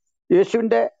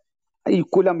 യേശുവിന്റെ ഈ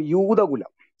കുലം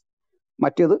യൂതകുലം,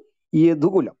 മറ്റേത്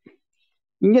യദുകുലം,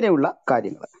 ഇങ്ങനെയുള്ള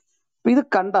കാര്യങ്ങൾ. അപ്പൊ ഇത്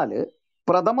കണ്ടാൽ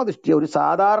പ്രഥമ ദൃഷ്ടിയ ഒരു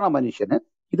സാധാരണ മനുഷ്യന്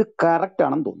ഇത് കറക്റ്റ്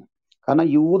ആണെന്ന് തോന്നുന്നു. കാരണം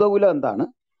യൂതകുലം എന്താണ്,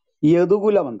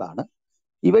 യദുകുലം എന്താണ്,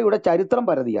 ഇവയുടെ ചരിത്രം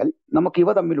പരതിയാൽ നമുക്ക് ഇവ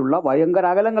തമ്മിലുള്ള ഭയങ്കര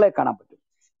അകലങ്ങളെ കാണാൻ പറ്റും.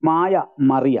 മായ,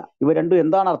 മറിയ, ഇവ രണ്ടും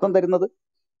എന്താണ് അർത്ഥം തരുന്നത്?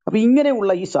 അപ്പൊ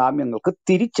ഇങ്ങനെയുള്ള ഈ സാമ്യങ്ങൾക്ക്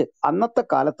തിരിച്ച് അന്നത്തെ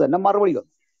കാലത്ത് തന്നെ മറുപടി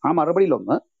വന്നു. ആ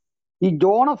മറുപടിയിലൊന്ന് ഈ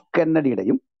ജോൺ എഫ്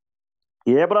കെന്നഡിയുടെയും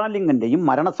ഏബ്രഹാം ലിങ്കന്റെയും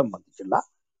മരണം സംബന്ധിച്ചുള്ള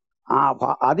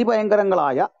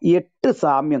അതിഭയങ്കരങ്ങളായ 8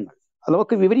 സാമ്യങ്ങൾ, അത്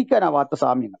നമുക്ക് വിവരിക്കാനാവാത്ത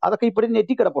സാമ്യങ്ങൾ, അതൊക്കെ ഇപ്പോഴും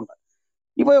നെറ്റിക്കിടപ്പുണ്ട്.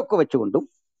 ഇവയൊക്കെ വെച്ചുകൊണ്ടും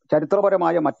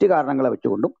ചരിത്രപരമായ മറ്റു കാരണങ്ങളെ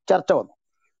വെച്ചുകൊണ്ടും ചർച്ച വന്നു.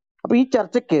 അപ്പൊ ഈ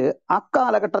ചർച്ചയ്ക്ക്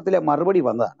അക്കാലഘട്ടത്തിലെ മറുപടി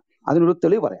വന്നതാണ്. അതിനൊരു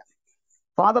തെളിവ് പറയാം.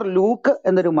 ഫാദർ ലൂക്ക്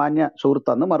എന്നൊരു മാന്യ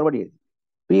സുഹൃത്ത് അന്ന് മറുപടി എഴുതി.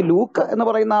 ഈ ലൂക്ക് എന്ന്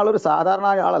പറയുന്ന ആളൊരു സാധാരണ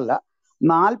ആളല്ല,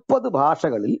 40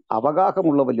 ഭാഷകളിൽ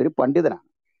അവഗാഹമുള്ള വലിയൊരു പണ്ഡിതനാണ്.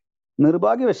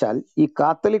 നിർഭാഗ്യവശാൽ ഈ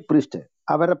കാത്തലിക് പ്രീസ്റ്റ്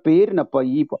അവരുടെ പേരിനൊപ്പം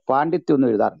ഈ പാണ്ഡിത്യം ഒന്നും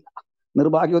എഴുതാറില്ല.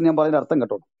 നിർഭാഗ്യം എന്ന് ഞാൻ പറയുന്ന അർത്ഥം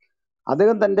കേട്ടോ.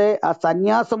 അദ്ദേഹം തന്റെ ആ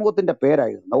സന്യാസമൂഹത്തിന്റെ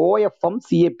പേരായിരുന്നു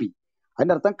OFM-CAP.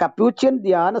 അതിന്റെ അർത്ഥം കപ്യൂച്ചിയൻ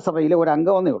ധ്യാന സഭയിലെ ഒരു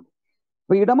അംഗമെന്നേ ഉള്ളൂ.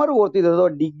 അപ്പൊ ഇടമറ് ഓർത്ത് ഇതോ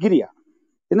ഡിഗ്രിയാണ്.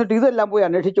 എന്നിട്ട് ഇതെല്ലാം പോയി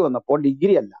അന്വേഷിച്ചു വന്നപ്പോൾ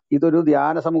ഡിഗ്രി അല്ല, ഇതൊരു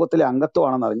ധ്യാന സമൂഹത്തിലെ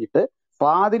അംഗത്വമാണെന്ന് അറിഞ്ഞിട്ട്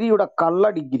പാതിരിയുടെ കള്ള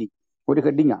ഡിഗ്രി ഒരു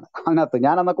ഹെഡിങ് ആണ് അതിനകത്ത്.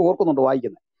 ഞാൻ അന്നൊക്കെ ഓർക്കുന്നുണ്ട്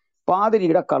വായിക്കുന്നത്,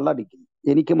 പാതിരിയുടെ കള്ള ഡിഗ്രി.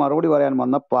 എനിക്ക് മറുപടി പറയാൻ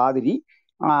വന്ന പാതിരി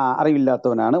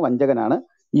അറിവില്ലാത്തവനാണ്, വഞ്ചകനാണ്.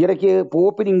 ഈയിടയ്ക്ക്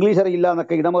പോപ്പിന് ഇംഗ്ലീഷ് അറിയില്ല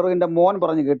എന്നൊക്കെ ഇടമറുവിന്റെ മോൻ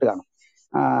പറഞ്ഞ് കേട്ട് കാണും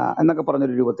എന്നൊക്കെ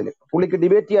പറഞ്ഞൊരു രൂപത്തിൽ. പുള്ളിക്ക്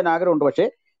ഡിബേറ്റ് ചെയ്യാൻ ആഗ്രഹമുണ്ട്, പക്ഷേ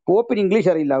പോപ്പിന് ഇംഗ്ലീഷ്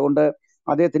അറിയില്ല, അതുകൊണ്ട്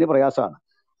അദ്ദേഹത്തിന് പ്രയാസമാണ്.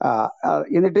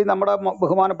 എന്നിട്ട് നമ്മുടെ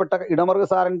ബഹുമാനപ്പെട്ട ഇടമറുക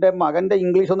സാറിന്റെ മകന്റെ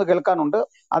ഇംഗ്ലീഷ് ഒന്ന് കേൾക്കാനുണ്ട്.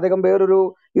 അദ്ദേഹം വേറൊരു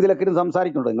ഇതിലൊക്കെ ഇരുന്ന്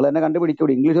സംസാരിക്കുന്നുണ്ട്. നിങ്ങൾ എന്നെ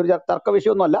കണ്ടുപിടിക്കൂടി, ഇംഗ്ലീഷ് ഒരു തർക്ക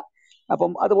വിഷയമൊന്നുമല്ല.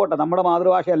 അപ്പം അത് പോട്ടെ, നമ്മുടെ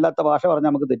മാതൃഭാഷ അല്ലാത്ത ഭാഷ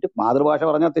പറഞ്ഞാൽ നമുക്ക് തെറ്റും, മാതൃഭാഷ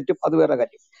പറഞ്ഞാൽ തെറ്റും, അത് വേറെ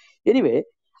കാര്യം. എനിവേ,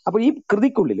 അപ്പൊ ഈ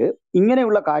കൃതിക്കുള്ളിൽ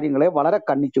ഇങ്ങനെയുള്ള കാര്യങ്ങളെ വളരെ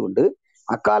കണ്ണിച്ചുകൊണ്ട്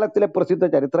അക്കാലത്തിലെ പ്രസിദ്ധ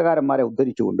ചരിത്രകാരന്മാരെ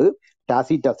ഉദ്ധരിച്ചുകൊണ്ട്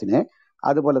ടാസിറ്റസിനെ,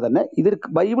 അതുപോലെ തന്നെ ഇതിൽ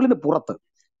ബൈബിളിന് പുറത്ത്,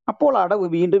 അപ്പോൾ അടവ്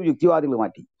വീണ്ടും യുക്തിവാദികൾ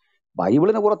മാറ്റി.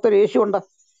 ബൈബിളിന് പുറത്ത് ഒരു യേശു ഉണ്ട്,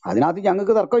 അതിനകത്ത്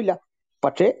ഞങ്ങൾക്ക് തർക്കമില്ല.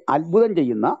 പക്ഷേ അത്ഭുതം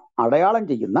ചെയ്യുന്ന, അടയാളം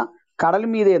ചെയ്യുന്ന, കടൽ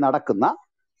മീതെ നടക്കുന്ന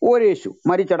ഒരു യേശു,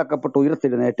 മരിച്ചടക്കപ്പെട്ട്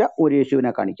ഉയർത്തെഴുന്നേറ്റ ഒരു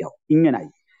യേശുവിനെ കാണിക്കാവും. ഇങ്ങനായി.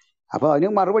 അപ്പൊ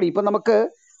അതിന് മറുപടി ഇപ്പൊ നമുക്ക്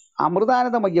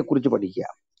അമൃതാനന്ദമയ്യെ കുറിച്ച് പഠിക്കുക.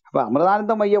 അപ്പൊ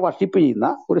അമൃതാനന്ദമയ്യെ വർഷിപ്പ് ചെയ്യുന്ന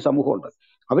ഒരു സമൂഹമുണ്ട്,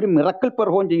 അവർ മിറക്കിൾ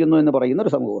പെർഫോം ചെയ്യുന്നു എന്ന് പറയുന്ന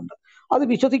ഒരു സമൂഹമുണ്ട്, അത്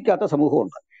വിശ്വസിക്കാത്ത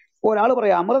സമൂഹമുണ്ട്. ഒരാൾ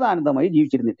പറയാം അമൃതാനന്ദമയി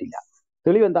ജീവിച്ചിരുന്നിട്ടില്ല.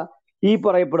 തെളിവെന്താ? ഈ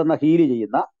പറയപ്പെടുന്ന ഹീല്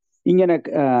ചെയ്യുന്ന, ഇങ്ങനെ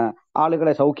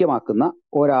ആളുകളെ സൗഖ്യമാക്കുന്ന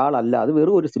ഒരാളല്ല, അത്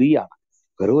വെറും ഒരു സ്ത്രീയാണ്.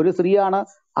 വെറും ഒരു സ്ത്രീയാണ്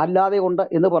അല്ലാതെ ഉണ്ട്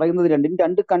എന്ന് പറയുന്നത് രണ്ടും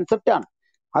രണ്ട് കൺസെപ്റ്റാണ്.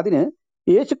 അതിന്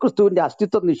യേശുക്രിസ്തുവിന്റെ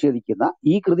അസ്തിത്വം നിഷേധിക്കുന്ന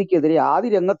ഈ കൃതിക്കെതിരെ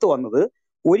ആദ്യ രംഗത്ത് വന്നത്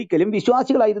ഒരിക്കലും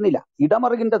വിശ്വാസികളായിരുന്നില്ല.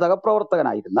 ഇടമറുകിന്റെ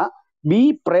സഹപ്രവർത്തകനായിരുന്ന ബി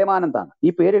പ്രേമാനന്ദാണ്. ഈ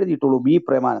പേരെഴുതിയിട്ടുള്ളൂ, ബി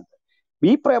പ്രേമാനന്ദ്.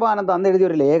 ബി പ്രേമാനന്ദ് അന്ന് എഴുതിയ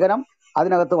ഒരു ലേഖനം,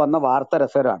 അതിനകത്ത് വന്ന വാർത്ത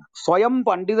രസകരമാണ്. സ്വയം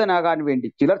പണ്ഡിതനാകാൻ വേണ്ടി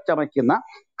ചിലർ ചമയ്ക്കുന്ന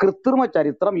കൃത്രിമ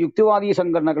ചരിത്രം യുക്തിവാദി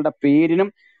സംഘടനകളുടെ പേരിനും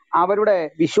അവരുടെ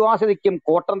വിശ്വാസ്യതയ്ക്കും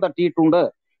കോട്ടം തട്ടിയിട്ടുണ്ട്.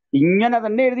 ഇങ്ങനെ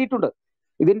തന്നെ എഴുതിയിട്ടുണ്ട്.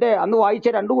 ഇതിന്റെ അന്ന് വായിച്ച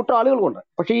 2 കൂട്ടം ആളുകളുണ്ട്.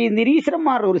 പക്ഷെ ഈ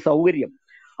നിരീശ്വരന്മാരുടെ ഒരു സൗകര്യം,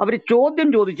 അവർ ചോദ്യം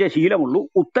ചോദിച്ചേ ശീലമുള്ളൂ,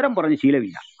 ഉത്തരം പറഞ്ഞ്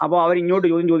ശീലമില്ല. അപ്പോൾ അവരിങ്ങോട്ട്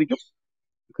ചോദ്യം ചോദിക്കും,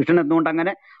 കൃഷ്ണൻ എന്തുകൊണ്ട്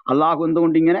അങ്ങനെ, അള്ളാഹു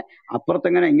എന്തുകൊണ്ട് ഇങ്ങനെ,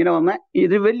 അപ്പുറത്തെങ്ങനെ ഇങ്ങനെ വന്ന്,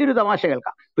 ഇത് വലിയൊരു തമാശ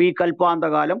കേൾക്കാം. ഇപ്പൊ ഈ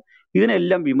കൽപ്പാന്തകാലം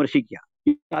ഇതിനെല്ലാം വിമർശിക്കുക.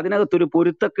 അതിനകത്തൊരു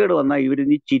പൊരുത്തക്കേട് വന്നാൽ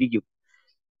ഇവരിനി ചിരിക്കും.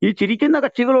 ഈ ചിരിക്കുന്ന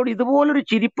കക്ഷികളോട് ഇതുപോലൊരു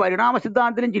ചിരി, പരിണാമ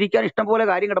സിദ്ധാന്തത്തിലും ചിരിക്കാൻ ഇഷ്ടം പോലെ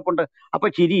കാര്യം കിടപ്പുണ്ട്, അപ്പൊ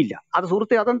ചിരിയില്ല. അത്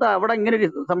സുഹൃത്തെ, അതെന്താ അവിടെ ഇങ്ങനെ ഒരു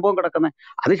സംഭവം കിടക്കുന്നത്?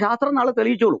 അത് ശാസ്ത്രം നാളെ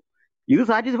തെളിയിച്ചോളൂ. ഇത്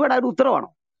സാറ്റിസ്ഫൈഡ് ആയ ഒരു ഉത്തരവാണോ?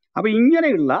 അപ്പൊ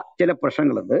ഇങ്ങനെയുള്ള ചില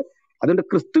പ്രശ്നങ്ങളുണ്ട്. അതുകൊണ്ട്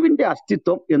ക്രിസ്തുവിന്റെ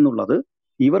അസ്തിത്വം എന്നുള്ളത്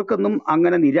ഇവർക്കൊന്നും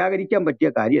അങ്ങനെ നിരാകരിക്കാൻ പറ്റിയ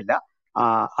കാര്യമല്ല.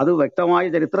 അത് വ്യക്തമായ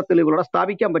ചരിത്ര തെളിവുകളോടെ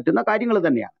സ്ഥാപിക്കാൻ പറ്റുന്ന കാര്യങ്ങൾ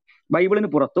തന്നെയാണ്. ബൈബിളിന്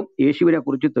പുറത്തും യേശുവിനെ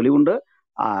കുറിച്ച് തെളിവുണ്ട്.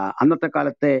 അന്നത്തെ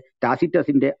കാലത്തെ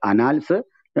ടാസിറ്റസിന്റെ അനാൽസ്,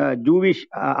 ജൂവിഷ്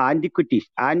ആന്റിക്വിറ്റീസ്,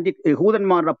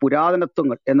 യഹൂദന്മാരുടെ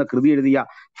പുരാതനത്വങ്ങൾ എന്ന കൃതി എഴുതിയ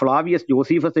ഫ്ലാവിയസ്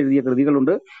ജോസീഫസ് എഴുതിയ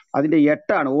കൃതികളുണ്ട്. അതിന്റെ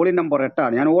 8 ഓളി നമ്പർ 8.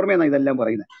 ഞാൻ ഓർമ്മയെന്നാണ് ഇതെല്ലാം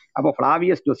പറയുന്നത്. അപ്പോൾ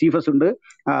ഫ്ലാവിയസ് ജോസീഫസ് ഉണ്ട്,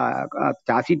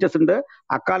 ടാസിറ്റസ് ഉണ്ട്,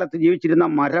 അക്കാലത്ത് ജീവിച്ചിരുന്ന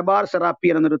മലബാർ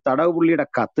സെറാപ്പിയൻ എന്നൊരു തടവ് പുള്ളിയുടെ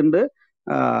കത്തുണ്ട്,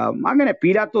 അങ്ങനെ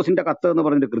പീലാത്തോസിന്റെ കത്ത് എന്ന്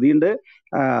പറഞ്ഞൊരു കൃതിയുണ്ട്.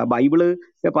 ബൈബിള്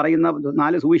പറയുന്ന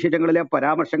 4 സുവിശേഷങ്ങളിലെ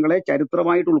പരാമർശങ്ങളെ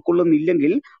ചരിത്രമായിട്ട്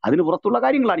ഉൾക്കൊള്ളുന്നില്ലെങ്കിൽ അതിന് പുറത്തുള്ള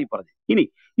കാര്യങ്ങളാണ് ഈ പറഞ്ഞത്. ഇനി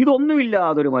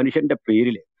ഇതൊന്നുമില്ലാതൊരു മനുഷ്യന്റെ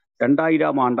പേരിൽ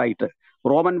 2000 ആണ്ടായിട്ട്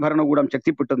റോമൻ ഭരണകൂടം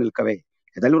ശക്തിപ്പെട്ടു നിൽക്കവേ,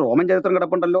 ഏതായാലും റോമൻ ചരിത്രം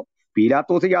കിടപ്പുണ്ടല്ലോ,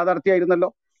 പീലാത്തോസ്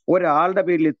യാഥാർത്ഥ്യമായിരുന്നല്ലോ, ഒരാളുടെ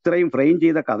പേരിൽ ഇത്രയും ഫ്രെയിം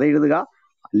ചെയ്ത കഥ എഴുതുക,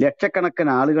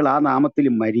 ലക്ഷക്കണക്കിന് ആളുകൾ ആ നാമത്തിൽ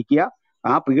മരിക്കുക,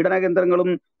 ആ പീഡന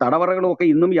കേന്ദ്രങ്ങളും തടവറകളും ഒക്കെ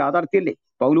ഇന്നും യാഥാർത്ഥ്യമല്ലേ?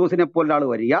 പൗലോസിനെ പോലെ ആൾ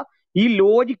വരിക, ഈ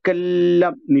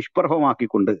ലോജിക്കെല്ലാം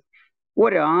നിഷ്പ്രഭമാക്കിക്കൊണ്ട്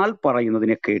ഒരാൾ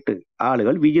പറയുന്നതിനെ കേട്ട്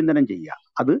ആളുകൾ വിചിന്തനം ചെയ്യുക,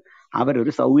 അത്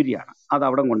അവരൊരു സൗകര്യമാണ്. അത്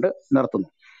അവിടെ കൊണ്ട് നിർത്തുന്നു.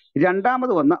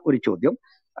 രണ്ടാമത് വന്ന ഒരു ചോദ്യം,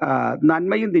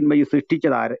 നന്മയും തിന്മയും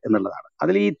സൃഷ്ടിച്ചതാര് എന്നുള്ളതാണ്.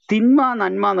 അതിൽ ഈ തിന്മ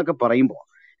നന്മ എന്നൊക്കെ പറയുമ്പോൾ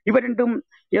ഇവ രണ്ടും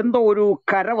എന്തോ ഒരു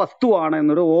കരവസ്തുവാണ്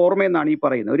എന്നൊരു ഓർമ്മയെന്നാണ് ഈ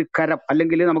പറയുന്നത്. ഒരു കരം,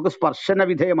 അല്ലെങ്കിൽ നമുക്ക് സ്പർശന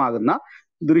വിധേയമാകുന്ന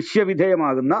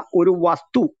ദൃശ്യവിധേയമാകുന്ന ഒരു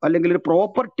വസ്തു അല്ലെങ്കിൽ ഒരു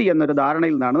പ്രോപ്പർട്ടി എന്നൊരു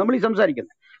ധാരണയിൽ നിന്നാണ് നമ്മൾ ഈ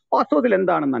സംസാരിക്കുന്നത്. വാസ്തവത്തിൽ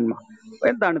എന്താണ് നന്മ,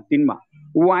 എന്താണ് തിന്മ?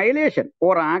 വയലേഷൻ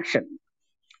ഓർ ആക്ഷൻ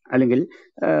അല്ലെങ്കിൽ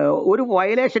ഒരു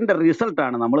വയലേഷന്റെ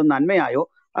റിസൾട്ടാണ് നമ്മൾ നന്മയായോ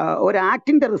ഒരു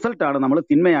ആക്ടിന്റെ റിസൾട്ടാണ് നമ്മൾ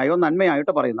തിന്മയായോ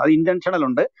നന്മയായിട്ടോ പറയുന്നത്. അത് ഇന്റൻഷണൽ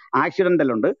ഉണ്ട്, ആക്സിഡന്റൽ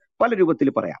ഉണ്ട്, പല രൂപത്തിൽ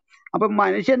പറയാം. അപ്പൊ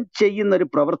മനുഷ്യൻ ചെയ്യുന്ന ഒരു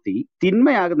പ്രവൃത്തി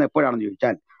തിന്മയാകുന്ന എപ്പോഴാണെന്ന്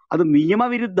ചോദിച്ചാൽ അത്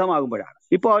നിയമവിരുദ്ധമാകുമ്പോഴാണ്.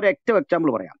 ഇപ്പൊ ഒരു എക്സാമ്പിൾ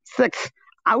പറയാം. സെക്സ്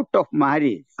ഔട്ട് ഓഫ്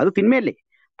മാരേജ്, അത് തിന്മയല്ലേ?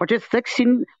 പക്ഷെ സെക്സ്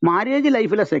ഇൻ മാരേജ്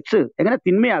ലൈഫിലെ സെക്സ് എങ്ങനെ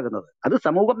തിന്മയാകുന്നത്? അത്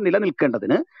സമൂഹം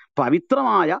നിലനിൽക്കേണ്ടതിന്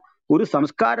പവിത്രമായ ഒരു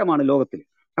സംസ്കാരമാണ് ലോകത്തിൽ.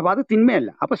 അപ്പൊ അത് തിന്മയല്ല.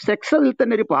 അപ്പൊ സെക്സ് അതിൽ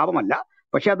തന്നെ ഒരു പാപമല്ല.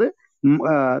 പക്ഷെ അത്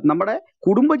നമ്മുടെ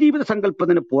കുടുംബജീവിത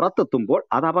സങ്കല്പത്തിന് പുറത്തെത്തുമ്പോൾ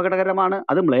അത് അപകടകരമാണ്,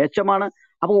 അത് മ്ലേച്ഛമാണ്.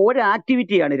 അപ്പൊ ഒരു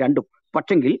ആക്ടിവിറ്റിയാണ് രണ്ടും,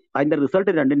 പക്ഷെങ്കിൽ അതിന്റെ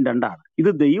റിസൾട്ട് രണ്ടും രണ്ടാണ്. ഇത്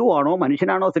ദൈവമാണോ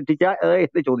മനുഷ്യനാണോ സൃഷ്ടിച്ച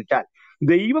എന്ന് ചോദിച്ചാൽ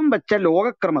ദൈവം വെച്ച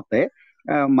ലോകക്രമത്തെ,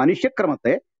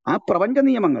 മനുഷ്യക്രമത്തെ, ആ പ്രപഞ്ച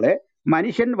നിയമങ്ങളെ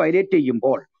മനുഷ്യൻ വയലേറ്റ്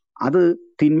ചെയ്യുമ്പോൾ അത്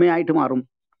തിന്മയായിട്ട് മാറും,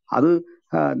 അത്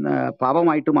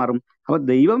പാപമായിട്ട് മാറും. അപ്പൊ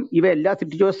ദൈവം ഇവയെല്ലാം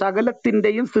സൃഷ്ടിച്ച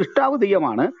സകലത്തിന്റെയും സൃഷ്ടാവ്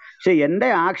ദൈവമാണ്. പക്ഷെ എന്റെ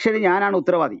ആക്ഷന് ഞാനാണ്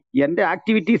ഉത്തരവാദി, എന്റെ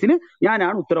ആക്ടിവിറ്റീസിന്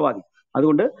ഞാനാണ് ഉത്തരവാദി.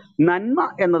 അതുകൊണ്ട് നന്മ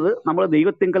എന്നത് നമ്മൾ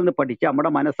ദൈവത്തിങ്കൽ നിന്ന് പഠിച്ച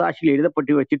നമ്മുടെ മനസാക്ഷിയിൽ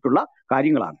എഴുതപ്പെട്ട് വെച്ചിട്ടുള്ള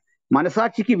കാര്യങ്ങളാണ്.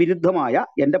 മനസാക്ഷിക്ക് വിരുദ്ധമായ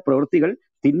എന്റെ പ്രവൃത്തികൾ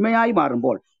തിന്മയായി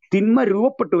മാറുമ്പോൾ തിന്മ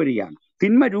രൂപപ്പെട്ടു വരികയാണ്.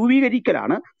 തിന്മ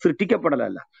രൂപീകരിക്കലാണ്,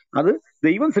 സൃഷ്ടിക്കപ്പെടലല്ല. അത്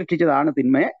ദൈവം സൃഷ്ടിച്ചതാണ്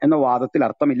തിന്മയെ എന്ന വാദത്തിൽ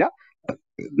അർത്ഥമില്ല.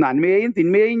 നന്മയെയും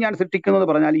തിന്മയെയും ഞാൻ സൃഷ്ടിക്കുന്നത്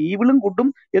പറഞ്ഞാൽ ഈവിളും ഗുഡും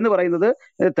എന്ന് പറയുന്നത്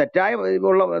തെറ്റായ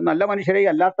ഉള്ള നല്ല മനുഷ്യരെയും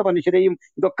അല്ലാത്ത മനുഷ്യരെയും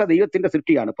ഇതൊക്കെ ദൈവത്തിന്റെ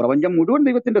സൃഷ്ടിയാണ്. പ്രപഞ്ചം മുഴുവൻ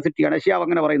ദൈവത്തിന്റെ സൃഷ്ടിയാണ്. യശയ്യാവ്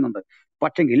അങ്ങനെ പറയുന്നുണ്ട്.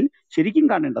 പക്ഷെങ്കിൽ ശരിക്കും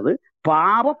കാണേണ്ടത്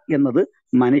പാപം എന്നത്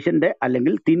മനുഷ്യന്റെ,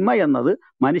 അല്ലെങ്കിൽ തിന്മ എന്നത്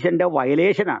മനുഷ്യന്റെ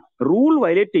വയലേഷനാണ്. റൂൾ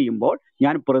വയലേറ്റ് ചെയ്യുമ്പോൾ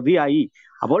ഞാൻ പ്രതിയായി.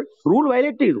 അപ്പോൾ റൂൾ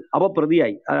വയലേറ്റ് ചെയ്തു, അപ്പോൾ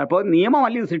പ്രതിയായി. അപ്പോൾ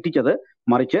നിയമമല്ല ഇത് സൃഷ്ടിച്ചത്,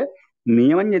 മറിച്ച്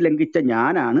നിയമം ലംഘിച്ച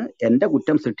ഞാനാണ് എന്റെ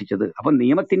കുറ്റം സൃഷ്ടിച്ചത്. അപ്പൊ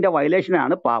നിയമത്തിന്റെ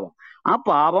വയലേഷനാണ് പാപം. ആ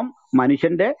പാപം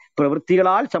മനുഷ്യന്റെ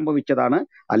പ്രവൃത്തികളാൽ സംഭവിച്ചതാണ്.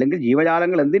 അല്ലെങ്കിൽ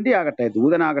ജീവജാലങ്ങൾ എന്തിന്റെ ആകട്ടെ,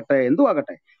 ദൂതനാകട്ടെ, എന്തു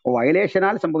ആകട്ടെ,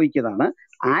 വയലേഷനാൽ സംഭവിച്ചതാണ്.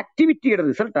 ആക്ടിവിറ്റിയുടെ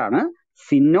റിസൾട്ടാണ്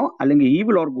സിന്നോ അല്ലെങ്കിൽ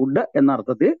ഈവിൾ ഓർ ഗുഡ് എന്ന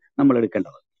അർത്ഥത്തിൽ നമ്മൾ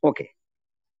എടുക്കേണ്ടത്. ഓക്കെ,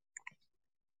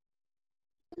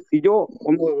 ഇജോ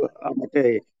ഒന്ന് മറ്റേ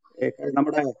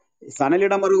നമ്മുടെ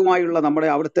സനലിടമറുകുമായുള്ള നമ്മുടെ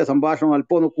അവിടുത്തെ സംഭാഷണം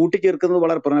അല്പം ഒന്ന് കൂട്ടിച്ചേർക്കുന്നത്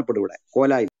വളരെ പ്രധാനപ്പെടും ഇവിടെ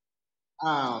കോലായി.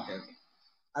 ഓക്കെ.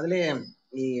 അതില്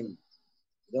ഈ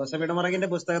ജോസഫ് ഇടമറകിന്റെ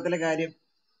പുസ്തകത്തിലെ കാര്യം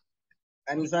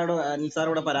അനിൽ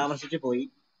സാറോട് പരാമർശിച്ചു പോയി.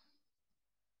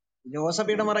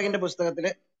 ജോസഫ് ഇടമറകിന്റെ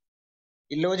പുസ്തകത്തില്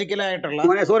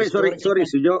ഇല്ലോജിക്കലായിട്ടുള്ള സോറി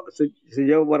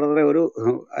സിജോ ബ്രദറെ, ഒരു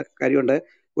കാര്യമുണ്ട്.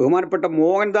 ബഹുമാനപ്പെട്ട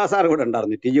മോഹൻദാസ് സാർ ഇവിടെ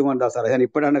ഉണ്ടായിരുന്നു, ടി ജി മോഹൻദാസ് സാർ. ഞാൻ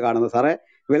ഇപ്പോഴാണ് കാണുന്നത്. സാറേ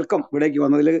വെൽക്കം ഇവിടേക്ക്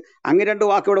വന്നതിൽ. അങ്ങ് രണ്ട്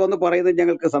വാക്ക് ഇവിടെ വന്ന് പറയുന്നത്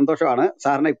ഞങ്ങൾക്ക് സന്തോഷമാണ്.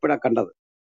 സാറിനെ ഇപ്പോഴാണ് കണ്ടത്.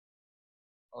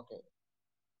 ഓക്കെ,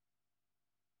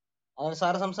 അങ്ങനെ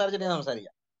സാറ് സംസാരിച്ചിട്ട് ഞാൻ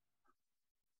സംസാരിക്കാം.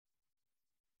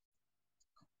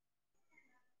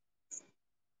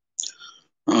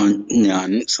 ഞാൻ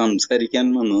സംസാരിക്കാൻ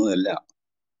വന്നതല്ല,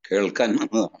 കേൾക്കാൻ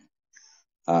വന്നതാണ്.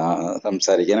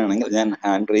 സംസാരിക്കാനാണെങ്കിൽ ഞാൻ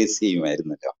ഹാൻഡ് റേസ്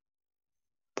ചെയ്യുമായിരുന്നല്ലോ.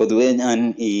 പൊതുവെ ഞാൻ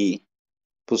ഈ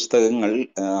പുസ്തകങ്ങൾ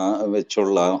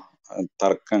വെച്ചുള്ള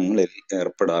തർക്കങ്ങളിൽ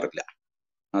ഏർപ്പെടാറില്ല,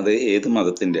 അത് ഏത്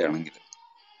മതത്തിന്റെ ആണെങ്കിലും.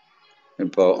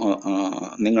 ഇപ്പോ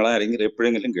നിങ്ങളാരെങ്കിലും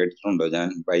എപ്പോഴെങ്കിലും കേട്ടിട്ടുണ്ടോ ഞാൻ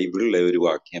ബൈബിളിലെ ഒരു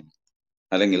വാക്യം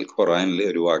അല്ലെങ്കിൽ ഖുറാനിലെ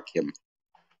ഒരു വാക്യം,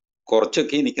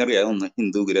 കുറച്ചൊക്കെ എനിക്കറിയാവുന്ന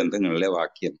ഹിന്ദു ഗ്രന്ഥങ്ങളിലെ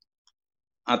വാക്യം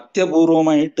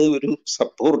അത്യപൂർവമായിട്ട് ഒരു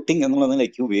സപ്പോർട്ടിങ് എന്നുള്ള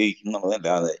നിലയ്ക്ക്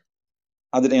ഉപയോഗിക്കുന്നുള്ളതല്ലാതെ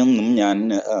അതിനെയൊന്നും ഞാൻ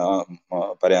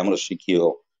പരാമർശിക്കുകയോ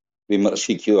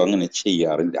വിമർശിക്കുകയോ അങ്ങനെ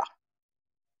ചെയ്യാറില്ല.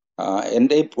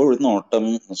 എൻ്റെ ഇപ്പോഴും നോട്ടം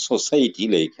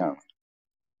സൊസൈറ്റിയിലേക്കാണ്.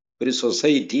 ഒരു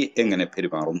സൊസൈറ്റി എങ്ങനെ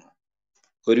പെരുമാറുന്നു,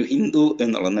 ഒരു ഹിന്ദു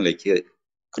എന്നുള്ള നിലയ്ക്ക്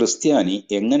ക്രിസ്ത്യാനി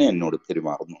എങ്ങനെ എന്നോട്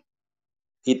പെരുമാറുന്നു,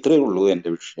 ഇത്രയേ ഉള്ളൂ എൻ്റെ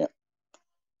വിഷയം.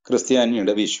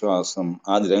 ക്രിസ്ത്യാനിയുടെ വിശ്വാസം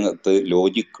അതിനകത്ത്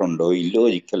ലോജിക്കുണ്ടോ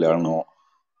ഇല്ലോജിക്കലാണോ,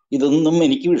 ഇതൊന്നും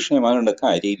എനിക്ക് വിഷയമാകേണ്ട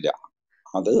കാര്യമില്ല.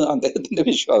 അത് അദ്ദേഹത്തിന്റെ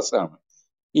വിശ്വാസമാണ്.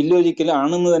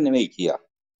 ഇല്ലോജിക്കലാണെന്ന് തന്നെ വയ്ക്കുക,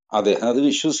 അദ്ദേഹം അത്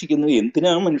വിശ്വസിക്കുന്നു.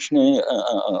 എന്തിനാ മനുഷ്യനെ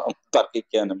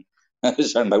തർക്കിക്കാനും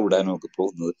ശണ്ട കൂടാനും ഒക്കെ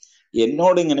പോകുന്നത്?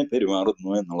 എന്നോട് ഇങ്ങനെ പെരുമാറുന്നു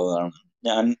എന്നുള്ളതാണ്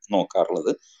ഞാൻ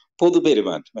നോക്കാറുള്ളത്.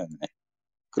 പൊതുപെരുമാറ്റം എങ്ങനെ.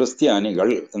 ക്രിസ്ത്യാനികൾ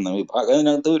എന്ന വിഭാഗം,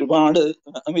 അതിനകത്ത് ഒരുപാട്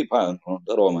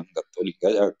വിഭാഗങ്ങളുണ്ട്, റോമൻ കത്തോലിക്ക,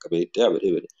 ജാക്കബേറ്റ്,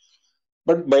 അവരിവര്.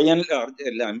 ബട്ട് ബൈ ആൻഡ് ലാർജ്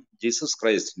എല്ലാം ജീസസ്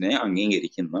ക്രൈസ്റ്റിനെ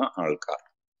അംഗീകരിക്കുന്ന ആൾക്കാർ.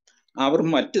 അവർ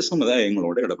മറ്റ്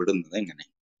സമുദായങ്ങളോട് ഇടപെടുന്നത് എങ്ങനെ?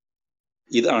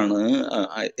 ഇതാണ്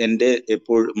എൻ്റെ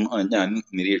എപ്പോഴും ഞാൻ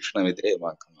നിരീക്ഷണ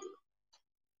വിധേയമാക്കുന്നത്.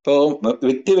 ഇപ്പോ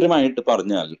വ്യക്തിപരമായിട്ട്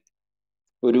പറഞ്ഞാൽ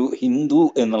ഒരു ഹിന്ദു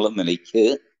എന്നുള്ള നിലയ്ക്ക്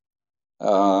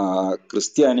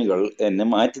ക്രിസ്ത്യാനികൾ എന്നെ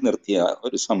മാറ്റി നിർത്തിയ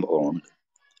ഒരു സംഭവമുണ്ട്.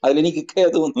 അതിലെനിക്ക്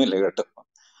ഖേദമൊന്നുമില്ല കേട്ടോ.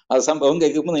 ആ സംഭവം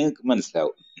കേൾക്കുമ്പോൾ നിങ്ങൾക്ക്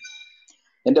മനസ്സിലാവും.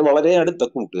 എൻ്റെ വളരെ അടുത്ത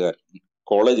കൂട്ടുകാരൻ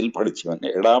കോളേജിൽ പഠിച്ചവൻ,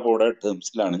 എടാപോട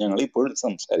ടേംസിലാണ് ഞങ്ങൾ ഇപ്പോഴും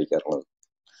സംസാരിക്കാറുള്ളത്.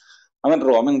 അവൻ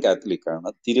റോമൻ കാത്തലിക്കാണ്.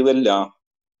 തിരുവല്ല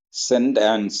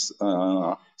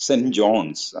സെന്റ്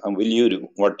ജോൺസ്, വലിയൊരു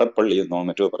വട്ടപ്പള്ളി എന്നോ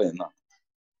മറ്റോ പറയുന്ന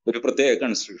ഒരു പ്രത്യേക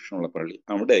കൺസ്ട്രക്ഷൻ ഉള്ള പള്ളി.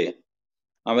 അവിടെ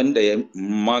അവന്റെ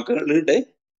മകളുടെ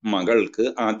മകൾക്ക്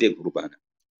ആദ്യ കുർബാന.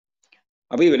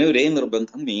 അപ്പൊ ഇവന് ഒരേ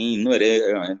നിർബന്ധം, നീ ഇന്ന് വരെ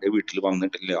എന്റെ വീട്ടിൽ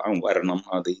വന്നിട്ടില്ല, വരണം,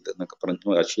 അത് ഇതെന്നൊക്കെ പറഞ്ഞു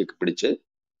വാശിയൊക്കെ പിടിച്ച്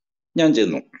ഞാൻ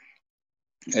ചെന്നു.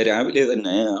 രാവിലെ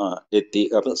തന്നെ എത്തി.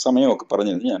 അപ്പൊ സമയമൊക്കെ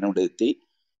പറഞ്ഞിരുന്നു. ഞാനവിടെ എത്തി.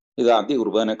 ഇത് ആദ്യ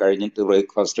കുർബാന കഴിഞ്ഞിട്ട്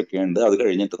ബ്രേക്ക്ഫാസ്റ്റ് ഒക്കെ ഉണ്ട്, അത്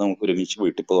കഴിഞ്ഞിട്ട് നമുക്ക് ഒരുമിച്ച്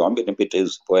വീട്ടിൽ പോകാം, പിന്നെ പിറ്റേ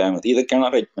ദിവസം പോയാൽ മതി, ഇതൊക്കെയാണ്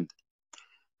അറേഞ്ച്മെന്റ്.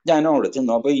 ഞാനും അവിടെ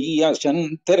ചെന്നു. അപ്പൊ ഈ അച്ഛൻ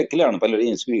തിരക്കിലാണ്,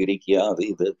 പലരെയും സ്വീകരിക്കുക, അത്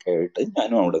ഇതൊക്കെ ആയിട്ട്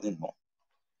ഞാനും അവിടെ നിന്നു.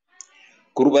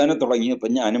 കുർബാന തുടങ്ങിയപ്പോ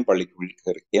ഞാനും പള്ളിക്കുള്ളിൽ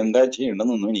കയറി. എന്താ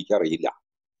ചെയ്യേണ്ടതെന്നൊന്നും എനിക്കറിയില്ല.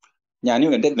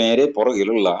 ഞാനും എന്റെ നേരെ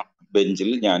പുറകിലുള്ള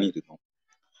ബെഞ്ചിൽ ഞാനിരുന്നു.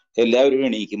 എല്ലാവരും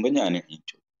എണീക്കുമ്പോൾ ഞാൻ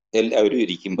എണീറ്റു, എല്ലാവരും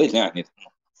ഇരിക്കുമ്പോൾ ഞാനിരുന്നു.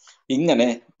 ഇങ്ങനെ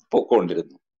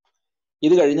പൊക്കോണ്ടിരുന്നു.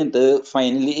 ഇത് കഴിഞ്ഞിട്ട്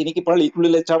ഫൈനലി എനിക്ക്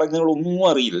പള്ളിക്കുള്ളിലെ ചടങ്ങുകളൊന്നും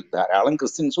അറിയില്ല. ധാരാളം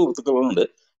ക്രിസ്ത്യൻ സുഹൃത്തുക്കളുണ്ട്,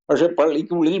 പക്ഷെ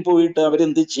പള്ളിക്കുള്ളിൽ പോയിട്ട്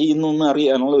അവരെന്ത് ചെയ്യുന്നു എന്ന്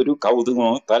അറിയാനുള്ള ഒരു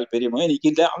കൗതുകമോ താല്പര്യമോ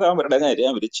എനിക്കില്ല. അത് അവരുടെ കാര്യം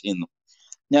അവർ ചെയ്യുന്നു.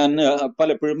 ഞാൻ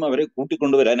പലപ്പോഴും അവരെ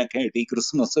കൂട്ടിക്കൊണ്ടുവരാനൊക്കെ ആയിട്ട് ഈ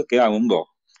ക്രിസ്മസ് ഒക്കെ ആകുമ്പോ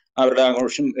അവരുടെ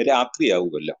ആഘോഷം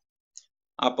രാത്രിയാവുമല്ലോ.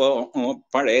 അപ്പോ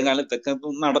പഴയ കാലത്തൊക്കെ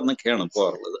നടന്നൊക്കെയാണ്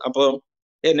പോകാറുള്ളത്. അപ്പൊ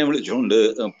എന്നെ വിളിച്ചുകൊണ്ട്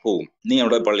പോവും. നീ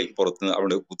അവിടെ പള്ളിക്ക് പുറത്ത്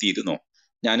അവിടെ കുത്തിയിരുന്നോ,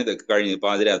 ഞാനിതൊക്കെ കഴിഞ്ഞ്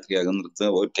പാതിരാത്രിയാകും, നിർത്ത്,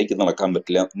 ഒറ്റയ്ക്ക് നടക്കാൻ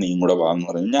പറ്റില്ല, നീയും കൂടെ വാന്ന്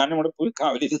പറഞ്ഞു. ഞാനും അവിടെ പോയി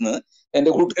കാവലിരുന്ന്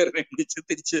എന്റെ കൂട്ടുകാരനെ പിടിച്ച്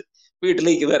തിരിച്ച്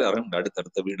വീട്ടിലേക്ക് വരാറുണ്ട്,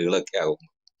 അടുത്തടുത്ത വീടുകളൊക്കെ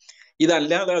ആകുമ്പോൾ.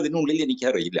 ഇതല്ലാതെ അതിനുള്ളിൽ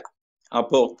എനിക്കറിയില്ല.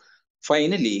 അപ്പോ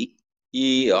ഫൈനലി ഈ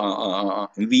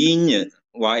വീഞ്ഞ്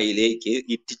വായിലേക്ക്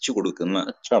ഇറ്റിച്ചു കൊടുക്കുന്ന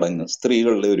ചടങ്ങ്,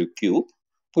 സ്ത്രീകളുടെ ഒരു ക്യൂ,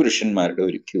 പുരുഷന്മാരുടെ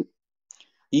ഒരു ക്യൂ.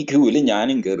 ഈ ക്യൂവിൽ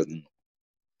ഞാനും കയറി നിന്നു.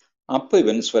 അപ്പൊ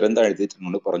ഇവൻ സ്വരം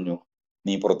താഴ്ത്തിയിട്ടുണ്ട്, പറഞ്ഞു,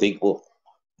 നീ പുറത്തേക്ക് പോ,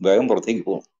 വേഗം പുറത്തേക്ക്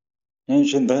പോ. ഞാൻ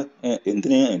ചോദിച്ചു, എന്താ,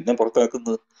 എന്തിനാ എന്നെ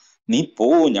പുറത്താക്കുന്നത്? നീ പോ,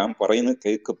 ഞാൻ പറയുന്നത്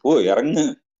കേക്ക്, പോ, ഇറങ്ങ്.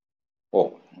 ഓ,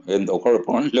 എന്തോ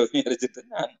കുഴപ്പമാണല്ലോ എന്ന് വിചാരിച്ചിട്ട്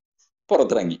ഞാൻ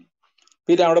പുറത്തിറങ്ങി.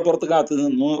 പിന്നെ അവിടെ പുറത്ത് കാത്തു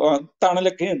നിന്നു.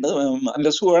 തണലൊക്കെ ഉണ്ട്, നല്ല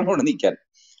സുഖമാണ് അവിടെ നിൽക്കാൻ.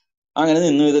 അങ്ങനെ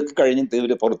നിന്നു. ഇതൊക്കെ കഴിഞ്ഞിട്ട്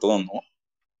ഇവര് പുറത്ത് വന്നു.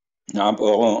 അപ്പോ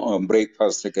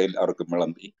ബ്രേക്ക്ഫാസ്റ്റ് ഒക്കെ എല്ലാവർക്കും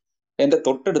വിളമ്പി. എന്റെ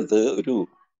തൊട്ടടുത്ത് ഒരു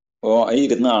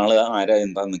ഇരുന്ന ആള് ആരാ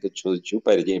എന്താന്നൊക്കെ ചോദിച്ചു,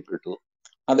 പരിചയപ്പെട്ടു.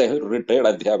 അദ്ദേഹം ഒരു റിട്ടയർഡ്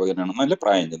അധ്യാപകനാണ്, നല്ല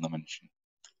പ്രായം ചെന്ന മനുഷ്യൻ.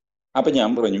 അപ്പൊ ഞാൻ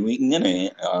പറഞ്ഞു, ഇങ്ങനെ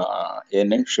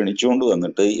എന്നെ ക്ഷണിച്ചുകൊണ്ട്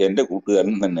വന്നിട്ട് എന്റെ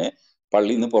കൂട്ടുകാരൻ തന്നെ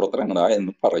പള്ളിയിൽ നിന്ന് പുറത്തിറങ്ങടാ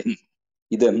എന്ന് പറയുന്നു,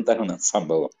 ഇതെന്താണ്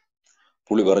സംഭവം?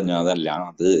 പുള്ളി പറഞ്ഞു, അതല്ല,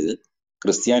 അത്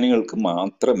ക്രിസ്ത്യാനികൾക്ക്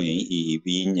മാത്രമേ ഈ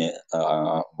വീഞ്ഞ്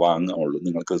വാങ്ങാവുള്ളൂ,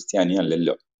 നിങ്ങൾ ക്രിസ്ത്യാനി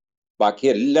അല്ലല്ലോ, ബാക്കി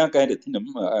എല്ലാ കാര്യത്തിനും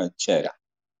ചേരാം,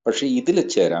 പക്ഷെ ഇതിൽ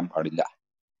ചേരാൻ പാടില്ല,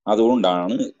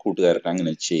 അതുകൊണ്ടാണ് കൂട്ടുകാരൻ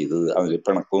അങ്ങനെ ചെയ്തത്, അതിൽ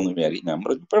പിണക്കമൊന്നും വിചാരിക്കും. ഞാൻ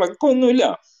പറഞ്ഞു, പിണക്കമൊന്നുമില്ല,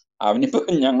 അവനിപ്പോ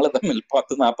ഞങ്ങൾ തമ്മിൽ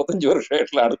 40-45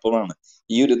 വർഷമായിട്ടുള്ള അടുപ്പമാണ്,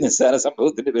 ഈ ഒരു നിസ്സാര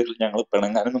സംഭവത്തിന്റെ പേരിൽ ഞങ്ങൾ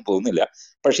പിണങ്ങാനൊന്നും പോകുന്നില്ല,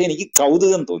 പക്ഷെ എനിക്ക്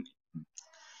കൗതുകം തോന്നി.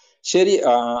 ശരി,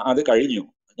 അത് കഴിഞ്ഞു.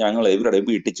 ഞങ്ങൾ ഇവരുടെ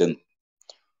വീട്ടിൽ ചെന്നു.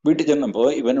 വീട്ടിൽ ചെന്നപ്പോ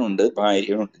ഇവനുണ്ട്,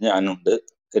 ഭാര്യയുണ്ട്, ഞാനുണ്ട്.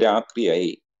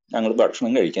 രാത്രിയായി. ഞങ്ങൾ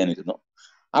ഭക്ഷണം കഴിക്കാനിരുന്നു.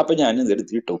 അപ്പൊ ഞാൻ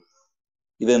ഇതെടുത്തിട്ടു,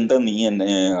 ഇതെന്താ നീ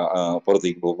എന്നെ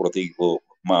പുറത്തേക്ക് പോ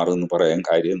മാറുന്ന് പറയാൻ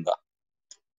കാര്യം എന്താ?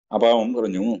 അപ്പൊ അവൻ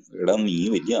പറഞ്ഞു, എടാ, നീ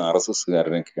വലിയ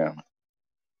RSSകാരനൊക്കെയാണ്,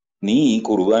 നീ ഈ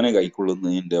കുർബാന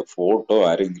കൈക്കൊള്ളുന്നതിന്റെ ഫോട്ടോ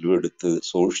ആരെങ്കിലും എടുത്ത്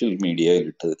സോഷ്യൽ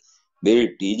മീഡിയയിലിട്ട് ദേ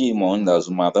TG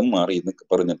മോഹൻദാസ് മതം മാറി എന്നൊക്കെ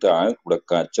പറഞ്ഞിട്ട് ആ കൂടെ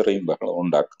കച്ചറയും ബഹളവും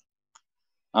ഉണ്ടാക്കും.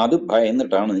 അത്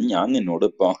ഭയന്നിട്ടാണ് ഞാൻ നിന്നോട്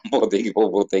പുറത്തേക്ക്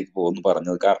പോകുമെന്ന്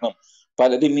പറഞ്ഞത്. കാരണം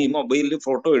പലരും ഈ മൊബൈലിൽ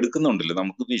ഫോട്ടോ എടുക്കുന്നുണ്ടല്ലോ,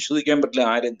 നമുക്ക് വിശ്വസിക്കാൻ പറ്റില്ല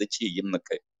ആരെന്ത് ചെയ്യും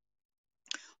എന്നൊക്കെ.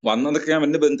 വന്നതൊക്കെ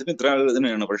അവന്റെ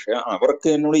ബന്ധുമിത്രാണ്, പക്ഷെ അവർക്ക്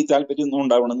എന്നോട് ഈ താല്പര്യമൊന്നും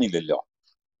ഉണ്ടാവണമെന്നില്ലല്ലോ.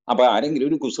 അപ്പൊ ആരെങ്കിലും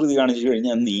ഒരു കുസൃതി കാണിച്ചു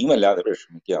കഴിഞ്ഞാൽ നീ വല്ലാതെ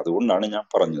വിഷമിക്കുക, അതുകൊണ്ടാണ് ഞാൻ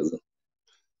പറഞ്ഞത്.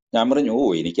 ഞാൻ പറഞ്ഞു, ഓ,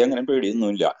 എനിക്ക് അങ്ങനെ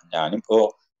പേടിയൊന്നുമില്ല, ഞാനിപ്പോ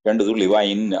 2 തുള്ളി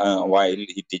വായിൽ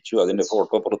ഇറ്റിച്ചു, അതിന്റെ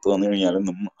ഫോട്ടോ പുറത്തു വന്നു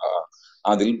കഴിഞ്ഞാലൊന്നും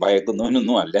അതിൽ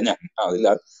ഭയക്കുന്നവനൊന്നും അല്ല ഞാൻ.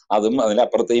 അതും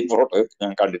അതിലപ്പുറത്തെയും ഫോട്ടോ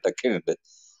ഞാൻ കണ്ടിട്ടൊക്കെ ഉണ്ട്,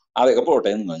 അതൊക്കെ പോട്ടെ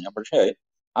എന്ന് പറഞ്ഞു. പക്ഷെ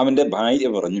അവന്റെ ഭാര്യ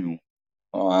പറഞ്ഞു,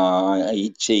 ഈ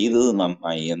ചെയ്തത്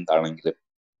നന്നായി, എന്താണെങ്കിലും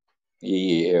ഈ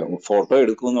ഫോട്ടോ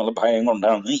എടുക്കുമെന്നുള്ള ഭയം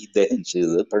കൊണ്ടാണ് ഇദ്ദേഹം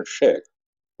ചെയ്തത്, പക്ഷെ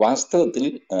വാസ്തവത്തിൽ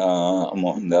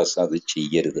മോഹൻദാസ് അത്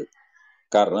ചെയ്യരുത്.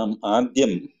 കാരണം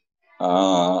ആദ്യം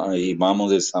ഈ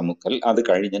മാമോദിസ മുക്കൽ, അത്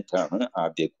കഴിഞ്ഞിട്ടാണ്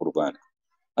ആദ്യ കുർബാന.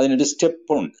 അതിനൊരു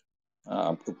സ്റ്റെപ്പുണ്ട്,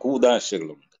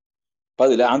 കൂദാശകളുണ്ട്. അപ്പൊ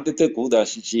അതിൽ ആദ്യത്തെ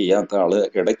കൂദാശ ചെയ്യാത്ത ആള്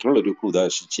ഇടയ്ക്കുള്ള ഒരു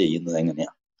കൂദാശ ചെയ്യുന്നത്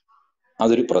എങ്ങനെയാ?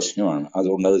 അതൊരു പ്രശ്നമാണ്.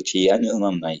 അതുകൊണ്ട് അത് ചെയ്യാഞ്ഞത്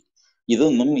നന്നായി.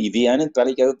 ഇതൊന്നും ഇതിയാനും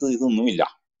തലയ്ക്കകത്ത് ഇതൊന്നുമില്ല.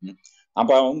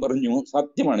 അപ്പൊ അവൻ പറഞ്ഞു,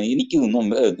 സത്യമാണ്, എനിക്കിതൊന്നും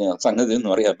സംഗതി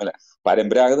ഒന്നും അറിയാമല്ല,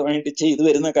 പരമ്പരാഗതമായിട്ട് ചെയ്തു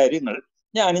വരുന്ന കാര്യങ്ങൾ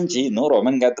ഞാനും ചെയ്യുന്നു,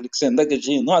 റോമൻ കാത്തലിക്സ് എന്തൊക്കെ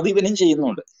ചെയ്യുന്നു അത് ഇവനും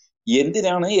ചെയ്യുന്നുണ്ട്,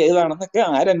 എന്തിനാണ് ഏതാണെന്നൊക്കെ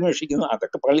ആരന്വേഷിക്കുന്നു?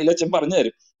 അതൊക്കെ പള്ളിയിലച്ഛൻ പറഞ്ഞു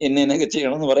തരും. എന്നൊക്കെ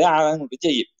ചെയ്യണമെന്ന് പറയാം, അതങ്ങോട്ട്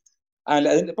ചെയ്യും. അല്ല,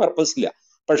 അതിന്റെ പർപ്പസ് ഇല്ല.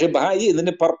 പക്ഷെ ഭാര്യ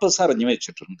ഇതിന്റെ പർപ്പസ് അറിഞ്ഞു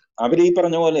വെച്ചിട്ടുണ്ട്. അവര് ഈ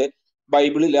പറഞ്ഞ പോലെ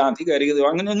ബൈബിളിൽ ആധികാരികതയോ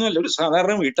അങ്ങനെയൊന്നുമല്ല, ഒരു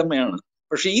സാധാരണ വീട്ടമ്മയാണ്.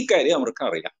 പക്ഷെ ഈ കാര്യം അവർക്ക്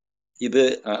അറിയാം, ഇത്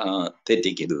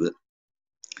തെറ്റിക്കരുത്.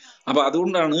 അപ്പൊ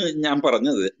അതുകൊണ്ടാണ് ഞാൻ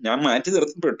പറഞ്ഞത്, ഞാൻ മാറ്റി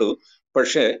നിർത്തപ്പെട്ടു.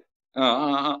 പക്ഷെ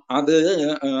അത്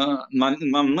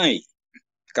നന്നായി.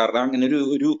 കാരണം അങ്ങനെ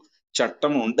ഒരു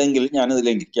ചട്ടം ഉണ്ടെങ്കിൽ ഞാനത്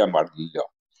ലംഘിക്കാൻ പാടില്ലല്ലോ.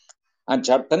 ആ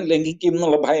ചട്ടം ലംഘിക്കും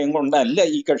എന്നുള്ള ഭയം കൊണ്ടല്ല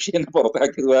ഈ കക്ഷി എന്നെ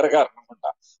പുറത്താക്കിയത്, വേറെ കാരണം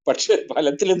കൊണ്ടാ. പക്ഷെ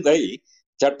ഫലത്തിൽ എന്തായി?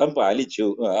 ചട്ടം പാലിച്ചു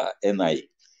എന്നായി.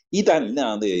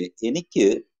 ഇതല്ലാതെ എനിക്ക്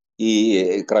ഈ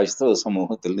ക്രൈസ്തവ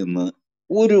സമൂഹത്തിൽ നിന്ന്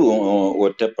ഒരു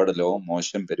ഒറ്റപ്പെടലോ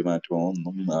മോശം പെരുമാറ്റമോ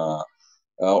ഒന്നും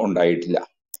ഉണ്ടായിട്ടില്ല.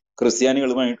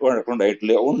 ക്രിസ്ത്യാനികളുമായിട്ട്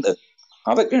വഴക്കുണ്ടായിട്ടില്ല. ഉണ്ട്,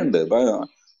 അതൊക്കെ ഉണ്ട്.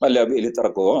 വല്ല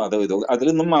വേലിത്തർക്കമോ അതോ ഇതോ,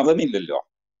 അതിലൊന്നും മതമില്ലല്ലോ.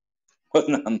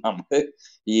 നമ്മള്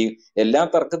ഈ എല്ലാ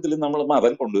തർക്കത്തിലും നമ്മൾ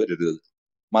മതം കൊണ്ടുവരരുത്.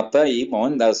 മത്തായി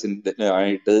മോഹൻദാസിന്റെ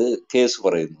ആയിട്ട് കേസ്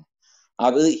പറയുന്നു,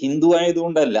 അത് ഹിന്ദു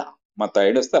ആയതുകൊണ്ടല്ല.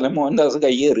 മത്തായിയുടെ സ്ഥലം മോഹൻദാസ്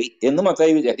കയ്യേറി എന്ന്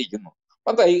മത്തായി വിചാരിക്കുന്നു.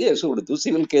 മത്തായി കേസ് കൊടുത്തു,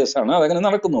 സിവിൽ കേസാണ്, അതങ്ങനെ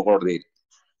നടക്കുന്നു കോടതിയിൽ.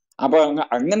 അപ്പൊ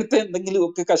അങ്ങനത്തെ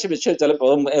എന്തെങ്കിലുമൊക്കെ കശപിശ ചിലപ്പോ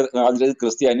അതിൽ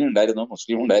ക്രിസ്ത്യാനി ഉണ്ടായിരുന്നോ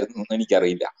മുസ്ലിം ഉണ്ടായിരുന്നോ എന്ന്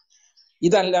എനിക്കറിയില്ല.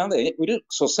 ഇതല്ലാതെ ഒരു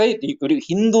സൊസൈറ്റി, ഒരു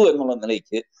ഹിന്ദു എന്നുള്ള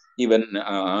നിലയ്ക്ക് ഇവൻ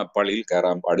പള്ളിയിൽ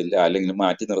കയറാൻ പാടില്ല അല്ലെങ്കിൽ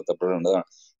മാറ്റി നിർത്തപ്പെടേണ്ടതാണ്,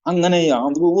 അങ്ങനെ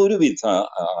യാതൊരുവിധ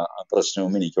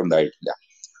പ്രശ്നവും എനിക്കുണ്ടായിട്ടില്ല.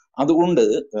 അതുകൊണ്ട്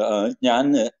ഞാൻ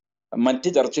മറ്റ്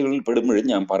ചർച്ചകളിൽ പെടുമ്പോഴും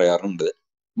ഞാൻ പറയാറുണ്ട്,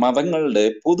 മതങ്ങളുടെ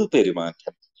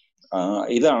പൊതുപെരുമാറ്റം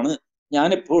ഇതാണ് ഞാൻ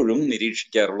എപ്പോഴും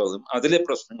നിരീക്ഷിക്കാറുള്ളതും അതിലെ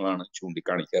പ്രശ്നങ്ങളാണ്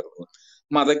ചൂണ്ടിക്കാണിക്കാറുള്ളത്.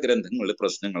 മതഗ്രന്ഥങ്ങളിൽ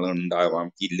പ്രശ്നങ്ങൾ ഉണ്ടാവാം,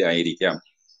 ഇല്ലായിരിക്കാം.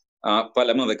 പല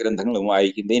മതഗ്രന്ഥങ്ങളും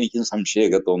വായിക്കുമ്പോൾ എനിക്കും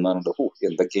സംശയമൊക്കെ തോന്നാറുണ്ട്.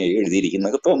 എന്തൊക്കെ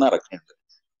എഴുതിയിരിക്കുന്നതൊക്കെ തോന്നാറൊക്കെ ഉണ്ട്.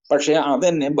 പക്ഷെ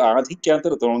അതെന്നെ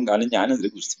ബാധിക്കാത്തിടത്തോളം കാലം ഞാനതിൽ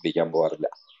കുറിച്ച് പിടിക്കാൻ പോകാറില്ല.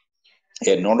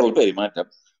 എന്നോടുള്ള പെരുമാറ്റം,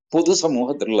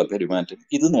 പൊതുസമൂഹത്തിലുള്ള പെരുമാറ്റം,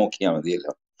 ഇത് നോക്കിയാൽ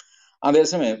മതിയല്ലോ.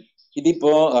 അതേസമയം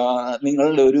ഇതിപ്പോ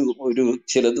നിങ്ങളുടെ ഒരു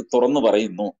ചിലത് തുറന്നു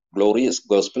പറയുന്നു, ഗ്ലോറിയസ്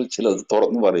ഗോസ്പൽ ചിലത്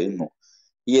തുറന്നു പറയുന്നു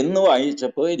എന്ന്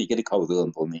വായിച്ചപ്പോ എനിക്കൊരു കൗതുകം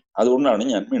തോന്നി. അതുകൊണ്ടാണ്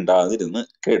ഞാൻ മിണ്ടാതിരുന്ന്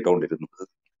കേട്ടോണ്ടിരുന്നത്.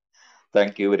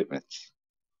 Thank you very much.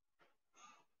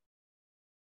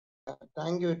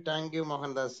 Thank you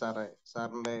Mohandas സാറേ.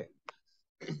 സാറിന്റെ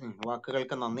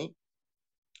വാക്കുകൾക്ക് നന്ദി.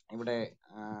 ഇവിടെ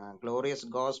ഗ്ലോറിയസ്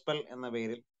ഗോസ്പൽ എന്ന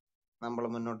പേരിൽ നമ്മൾ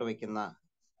മുന്നോട്ട് വെക്കുന്ന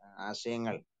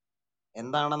ആശയങ്ങൾ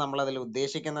എന്താണ് നമ്മൾ അതിൽ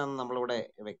ഉദ്ദേശിക്കുന്നതെന്ന് നമ്മളിവിടെ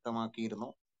വ്യക്തമാക്കിയിരുന്നു.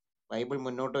 ബൈബിൾ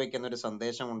മുന്നോട്ട് വെക്കുന്ന ഒരു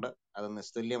സന്ദേശമുണ്ട്, അത്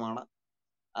നിസ്തുല്യമാണ്,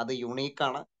 അത്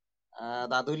യുണീക്കാണ്,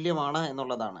 അത് അതുല്യമാണ്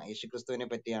എന്നുള്ളതാണ്. യേശുക്രിസ്തുവിനെ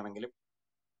പറ്റിയാണെങ്കിലും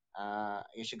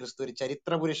യേശുക്രിസ്തു ഒരു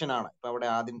ചരിത്ര പുരുഷനാണ്. ഇപ്പൊ അവിടെ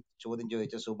ആദ്യം ചോദ്യം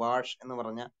ചോദിച്ച സുഭാഷ് എന്ന്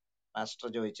പറഞ്ഞ മാസ്റ്റർ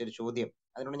ചോദിച്ചൊരു ചോദ്യം,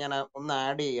 അതിനോട് ഞാൻ ഒന്ന്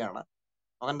ആഡ് ചെയ്യാണ്.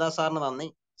 മോഹൻദാസ് സാറിന് നന്ദി,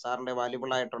 സാറിന്റെ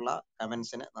വാല്യുബിൾ ആയിട്ടുള്ള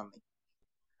കമന്റ്സിന് നന്ദി.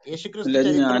 യേശുക്രിസ്തു അല്ല,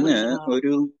 ചരിത്ര ഞാന്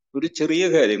പുരുഷനാണ്. ഒരു ചെറിയ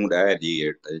കാര്യം കൂടെ ആഡ്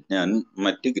ചെയ്യട്ടെ. ഞാൻ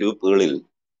മറ്റ് ഗ്രൂപ്പുകളിൽ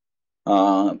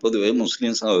പൊതുവെ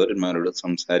മുസ്ലിം സഹോദരന്മാരോട്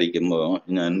സംസാരിക്കുമ്പോൾ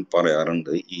ഞാൻ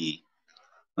പറയാറുണ്ട്, ഈ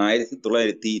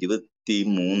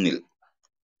 1923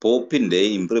 പോപ്പിന്റെ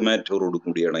ഇംപ്രിമാറ്റോറോട്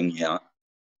കൂടി അടങ്ങിയ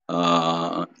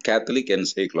കാത്തലിക്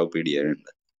എൻസൈക്ലോപീഡിയ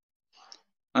ഉണ്ട്.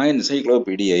 ആ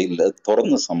എൻസൈക്ലോപീഡിയയിൽ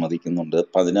തുറന്ന് സമ്മതിക്കുന്നുണ്ട്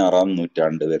 16-ാം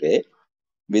നൂറ്റാണ്ട് വരെ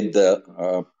with the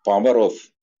power of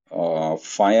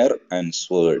fire and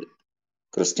sword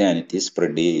Christianity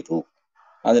spread ചെയ്തു.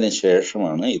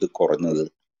 അതിനുശേഷമാണ് ഇത് കുറഞ്ഞത്.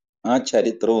 ആ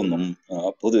ചരിത്രമൊന്നും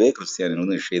പൊതുവെ ക്രിസ്ത്യാനികൾ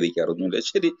നിഷേധിക്കാറൊന്നുമില്ല.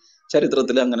 ശരി,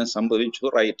 ചരിത്രത്തിൽ അങ്ങനെ സംഭവിച്ചു,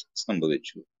 റൈറ്റ്,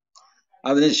 സംഭവിച്ചു.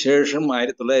 അതിനുശേഷം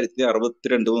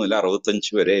 1962 മുതൽ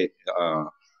 65 വരെ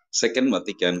സെക്കൻഡ്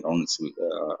വത്തിക്കാൻ കൗൺസിൽ,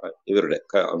 ഇവരുടെ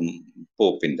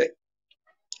പോപ്പിന്റെ,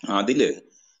 അതില്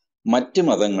മറ്റ്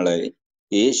മതങ്ങളെ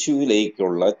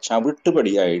യേശുവിലേക്കുള്ള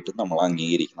ചവിട്ടുപടിയായിട്ട് നമ്മൾ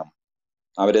അംഗീകരിക്കണം,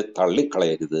 അവരെ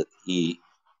തള്ളിക്കളയരുത്. ഈ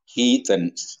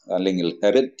ഹീതൻസ് അല്ലെങ്കിൽ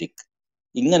ഹെററ്റിക്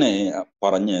ഇങ്ങനെ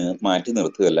പറഞ്ഞ് മാറ്റി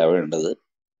നിർത്തുകയല്ല വേണ്ടത്,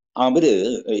 അവര്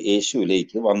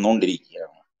യേശുവിലേക്ക്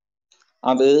വന്നുകൊണ്ടിരിക്കുകയാണ്.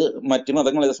 അത് മറ്റു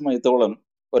മതങ്ങളെ സംബന്ധിച്ചോളം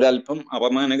ഒരല്പം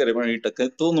അപമാനകരമായിട്ടൊക്കെ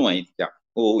തോന്നുമായിരിക്കാം.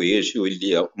 ഓ, യേശു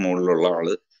വലിയ മുകളിലുള്ള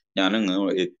ആള്, ഞാനങ്ങ്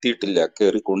എത്തിയിട്ടില്ല,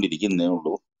 കയറിക്കൊണ്ടിരിക്കുന്നേ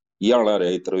ഉള്ളൂ, ഇയാളാരെ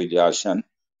ഇത്ര വലിയ ആശാൻ,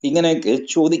 ഇങ്ങനെയൊക്കെ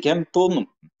ചോദിക്കാൻ തോന്നും.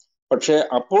 പക്ഷെ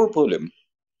അപ്പോൾ പോലും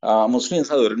മുസ്ലിം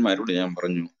സഹോദരന്മാരോട് ഞാൻ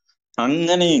പറഞ്ഞു,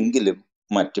 അങ്ങനെയെങ്കിലും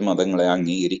മറ്റു മതങ്ങളെ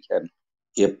അംഗീകരിക്കാൻ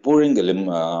എപ്പോഴെങ്കിലും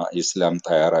ഇസ്ലാം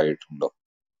തയ്യാറായിട്ടുണ്ടോ?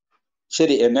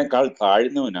 ശരി, എന്നെക്കാൾ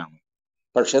താഴ്ന്നവനാണ്,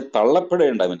 പക്ഷെ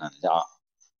തള്ളപ്പെടേണ്ടവനല്ല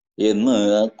എന്ന്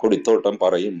കൊടിത്തോട്ടം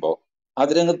പറയുമ്പോ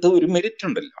അതിനകത്ത് ഒരു മെരിറ്റ്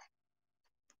ഉണ്ടല്ലോ.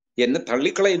 എന്നെ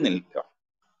തള്ളിക്കളയുന്നില്ല,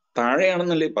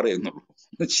 താഴെയാണെന്നല്ലേ പറയുന്നുള്ളൂ.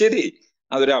 ശരി,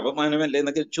 അതൊരു അപമാനമല്ലേ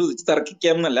എന്നൊക്കെ ചോദിച്ച്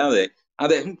തർക്കിക്കാം എന്നല്ലാതെ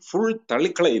അദ്ദേഹം ഫുൾ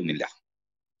തള്ളിക്കളയുന്നില്ല.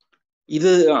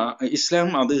 ഇത് ഇസ്ലാം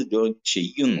അത്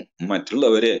ചെയ്യുന്നു,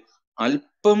 മറ്റുള്ളവരെ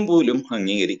അല്പം പോലും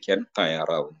അംഗീകരിക്കാൻ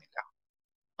തയ്യാറാവുന്നില്ല.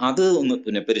 അത് ഒന്ന്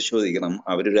പുനഃപരിശോധിക്കണം,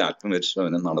 അവരൊരു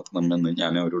ആത്മപരിശോധന നടത്തണമെന്ന്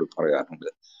ഞാൻ അവരോട് പറയാറുണ്ട്.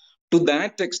 ടു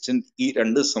ദാറ്റ് എക്സ്റ്റെന്റ് ഈ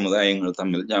രണ്ട് സമുദായങ്ങൾ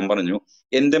തമ്മിൽ ഞാൻ പറഞ്ഞു,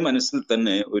 എന്റെ മനസ്സിൽ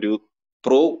തന്നെ ഒരു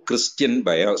പ്രോ ക്രിസ്ത്യൻ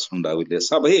ബയാസ് ഉണ്ടാവില്ലേ,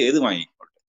 സഭ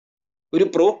ഏതുമായിക്കോട്ടെ, ഒരു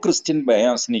പ്രോ ക്രിസ്ത്യൻ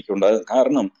ബയാസ് എനിക്കുണ്ടാകും.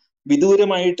 കാരണം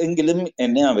വിദൂരമായിട്ടെങ്കിലും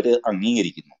എന്നെ അവര്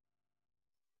അംഗീകരിക്കുന്നു.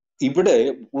 ഇവിടെ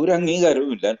ഒരു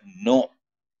അംഗീകാരവും ഇല്ല. നോ,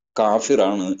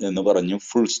 കാഫിറാണ് എന്ന് പറഞ്ഞു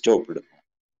ഫുൾ സ്റ്റോപ്പ് ഇടുന്നു.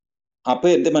 അപ്പൊ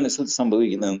എന്റെ മനസ്സിൽ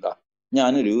സംഭവിക്കുന്നത് എന്താ,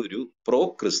 ഞാനൊരു പ്രോ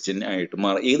ക്രിസ്ത്യൻ ആയിട്ട്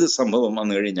മാറി. ഏത് സംഭവം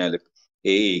വന്നു കഴിഞ്ഞാലും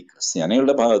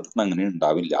ക്രിസ്ത്യാനികളുടെ ഭാഗത്ത് നിന്ന് അങ്ങനെ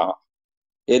ഉണ്ടാവില്ല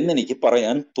എന്നെനിക്ക്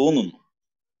പറയാൻ തോന്നുന്നു.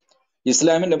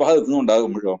 ഇസ്ലാമിന്റെ ഭാഗത്തു നിന്ന്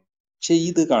ഉണ്ടാകുമ്പോഴോ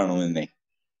ചെയ്ത് കാണുമെന്നേ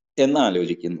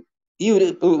എന്നാലോചിക്കുന്നു. ഈ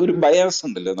ഒരു ബയാസ്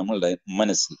ഉണ്ടല്ലോ നമ്മളുടെ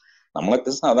മനസ്സിൽ.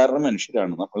 നമ്മളൊക്കെ സാധാരണ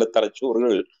മനുഷ്യരാണ്. നമ്മളെ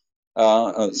തലച്ചോറുകൾ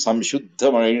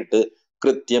സംശുദ്ധമായിട്ട്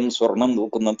കൃത്യം സ്വർണം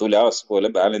തൂക്കുന്ന തുലാസ് പോലെ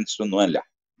ബാലൻസ്ഡ് ഒന്നും അല്ല.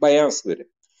 ബയാസ് വരും.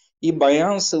 ഈ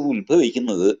ബയാസ്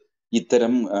ഉത്ഭവിക്കുന്നത്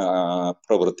ഇത്തരം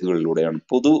പ്രവൃത്തികളിലൂടെയാണ്,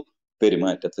 പൊതു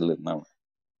പെരുമാറ്റത്തിൽ നിന്നാണ്.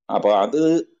 അപ്പൊ അത്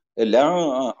എല്ലാ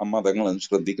മതങ്ങളും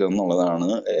ശ്രദ്ധിക്കണം എന്നുള്ളതാണ്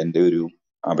എൻ്റെ ഒരു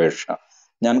അപേക്ഷ.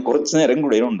 ഞാൻ കുറച്ചു നേരം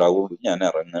കൂടെ ഉണ്ടാവുള്ളൂ, ഞാൻ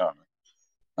ഇറങ്ങുകയാണ്.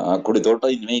 കൊടിത്തോട്ടം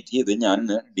ഇൻവൈറ്റ് ചെയ്ത് ഞാൻ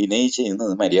ഡിനൈ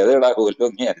ചെയ്യുന്നത് മര്യാദകളാകുമല്ലോ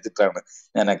എന്ന് വിചാരിച്ചിട്ടാണ്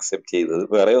ഞാൻ അക്സെപ്റ്റ് ചെയ്തത്.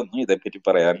 വേറെ ഒന്നും ഇതേപ്പറ്റി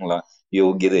പറയാനുള്ള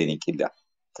യോഗ്യത എനിക്കില്ല.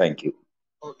 Thank you.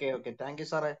 Okay thank you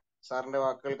സാറേ. സാറിന്റെ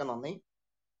വാക്കുകൾക്ക് നന്ദി.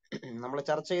 നമ്മൾ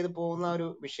ചർച്ച ചെയ്ത് പോകുന്ന ഒരു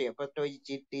വിഷയം, ഇപ്പൊ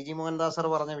ടി ജി മോഹൻദാസ് സാർ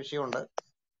പറഞ്ഞ വിഷയമുണ്ട്,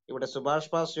 ഇവിടെ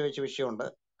സുഭാഷ് പാസ് ചോദിച്ച വിഷയമുണ്ട്.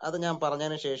 അത് ഞാൻ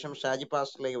പറഞ്ഞതിന് ശേഷം ഷാജി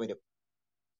പാസ്റ്റിലേക്ക് വരും.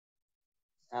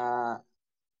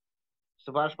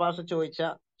 സുഭാഷ് പാസ് ചോദിച്ച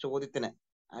ചോദ്യത്തിന്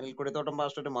അനിൽ കൊടിത്തോട്ടം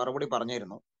പാസ്റ്റർ ഒരു മറുപടി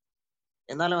പറഞ്ഞിരുന്നു.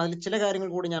 എന്നാലും അതിൽ ചില കാര്യങ്ങൾ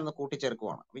കൂടി ഞാൻ ഒന്ന്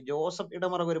കൂട്ടിച്ചേർക്കുവാണ്. ഈ ജോസഫ്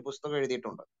ഇടമറക് ഒരു പുസ്തകം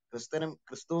എഴുതിയിട്ടുണ്ട്,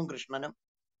 ക്രിസ്തുവും കൃഷ്ണനും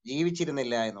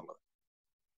ജീവിച്ചിരുന്നില്ല എന്നുള്ളത്.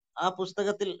 ആ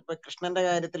പുസ്തകത്തിൽ ഇപ്പൊ കൃഷ്ണന്റെ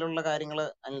കാര്യത്തിലുള്ള കാര്യങ്ങൾ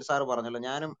അനിൽ സാർ പറഞ്ഞല്ലോ,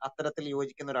 ഞാനും അത്തരത്തിൽ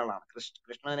യോജിക്കുന്ന ഒരാളാണ്.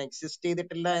 കൃഷ്ണൻ എക്സിസ്റ്റ്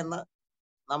ചെയ്തിട്ടില്ല എന്ന്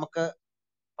നമുക്ക്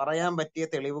പറയാൻ പറ്റിയ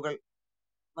തെളിവുകൾ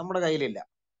നമ്മുടെ കയ്യിലില്ല.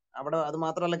 അവിടെ അത്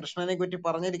മാത്രമല്ല, കൃഷ്ണനെ പറ്റി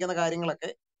പറഞ്ഞിരിക്കുന്ന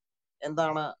കാര്യങ്ങളൊക്കെ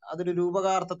എന്താണ്, അതൊരു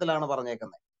രൂപകാർത്ഥത്തിലാണ്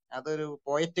പറഞ്ഞേക്കുന്നത്, അതൊരു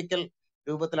പോയറ്റിക്കൽ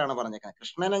രൂപത്തിലാണ് പറഞ്ഞേക്കുന്നത്.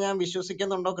 കൃഷ്ണനെ ഞാൻ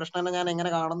വിശ്വസിക്കുന്നുണ്ടോ, കൃഷ്ണനെ ഞാൻ എങ്ങനെ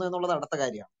കാണുന്നു എന്നുള്ളത് അടുത്ത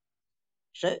കാര്യമാണ്.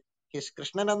 പക്ഷെ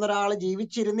കൃഷ്ണൻ എന്നൊരാൾ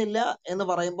ജീവിച്ചിരുന്നില്ല എന്ന്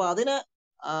പറയുമ്പോൾ അതിന്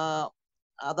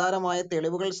ആധാരമായ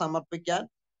തെളിവുകൾ സമർപ്പിക്കാൻ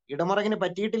ഇടമറകിന്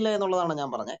പറ്റിയിട്ടില്ല എന്നുള്ളതാണ് ഞാൻ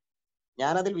പറഞ്ഞത്.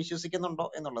 ഞാനതിൽ വിശ്വസിക്കുന്നുണ്ടോ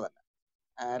എന്നുള്ളതല്ല.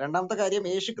 രണ്ടാമത്തെ കാര്യം,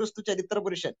 യേശുക്രിസ്തു ചരിത്ര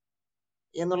പുരുഷൻ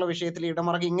എന്നുള്ള വിഷയത്തിൽ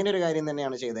ഇടമറക് ഇങ്ങനെ ഒരു കാര്യം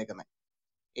തന്നെയാണ് ചെയ്തേക്കുന്നത്.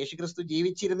 യേശുക്രിസ്തു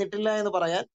ജീവിച്ചിരുന്നിട്ടില്ല എന്ന്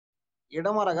പറയാൻ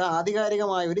ഇടമറക്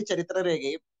ആധികാരികമായ ഒരു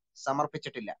ചരിത്രരേഖയും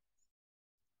സമർപ്പിച്ചിട്ടില്ല.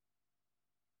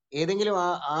 ഏതെങ്കിലും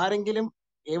ആരെങ്കിലും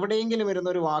എവിടെയെങ്കിലും ഇരുന്ന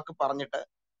ഒരു വാക്ക് പറഞ്ഞിട്ട്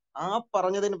ആ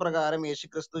പറഞ്ഞതിന് പ്രകാരം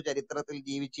യേശുക്രിസ്തു ചരിത്രത്തിൽ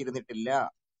ജീവിച്ചിരുന്നിട്ടില്ല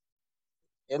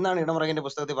എന്നാണ് ഇടമറകിന്റെ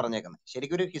പുസ്തകത്തിൽ പറഞ്ഞേക്കുന്നത്.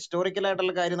 ശരിക്കും ഒരു ഹിസ്റ്റോറിക്കൽ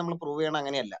ആയിട്ടുള്ള കാര്യം നമ്മൾ പ്രൂവ് ചെയ്യണം,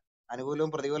 അങ്ങനെയല്ല. അനുകൂലവും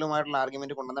പ്രതികൂലമായിട്ടുള്ള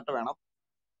ആർഗ്യുമെന്റ് കൊണ്ടുവന്നിട്ട് വേണം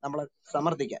നമ്മൾ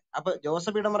സമർത്ഥിക്കാൻ. അപ്പൊ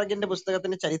ജോസഫ് ഇടമറകിന്റെ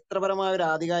പുസ്തകത്തിന് ചരിത്രപരമായ ഒരു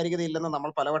ആധികാരികത ഇല്ലെന്ന്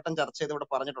നമ്മൾ പലവട്ടം ചർച്ച ചെയ്ത് ഇവിടെ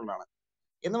പറഞ്ഞിട്ടുള്ളതാണ്.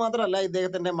 എന്ന് മാത്രമല്ല,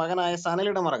 ഇദ്ദേഹത്തിന്റെ മകനായ സനൽ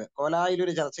ഇടമറക് കോലായിൽ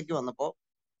ഒരു ചർച്ചയ്ക്ക് വന്നപ്പോ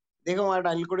ഇദ്ദേഹമായിട്ട്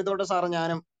അനിൽ കൊടിത്തോട്ടം സാറ്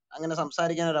ഞാനും അങ്ങനെ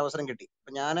സംസാരിക്കാൻ ഒരു അവസരം കിട്ടി.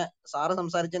 അപ്പൊ സാറ്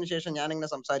സംസാരിച്ചതിന് ശേഷം ഞാൻ ഇങ്ങനെ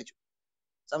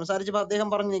സംസാരിച്ചപ്പോ അദ്ദേഹം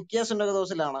പറഞ്ഞു, നിക്കിയ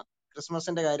സുന്നകദോസിലാണ്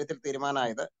ക്രിസ്മസിന്റെ കാര്യത്തിൽ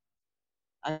തീരുമാനമായത്.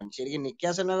 ശരിക്കും നിക്കിയ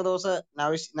സുന്നകദോസ്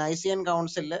നൈസിയൻ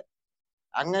കൗൺസിലില്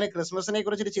അങ്ങനെ ക്രിസ്മസിനെ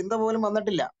കുറിച്ചൊരു ചിന്ത പോലും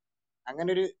വന്നിട്ടില്ല.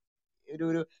 അങ്ങനെ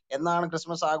ഒരു എന്നാണ്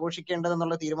ക്രിസ്മസ് ആഘോഷിക്കേണ്ടത്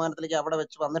എന്നുള്ള തീരുമാനത്തിലേക്ക് അവിടെ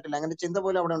വെച്ച് വന്നിട്ടില്ല. അങ്ങനെ ചിന്ത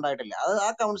പോലും അവിടെ ഉണ്ടായിട്ടില്ല. അത് ആ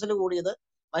കൗൺസിൽ കൂടിയത്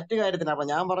മറ്റു കാര്യത്തിനാണ്. അപ്പൊ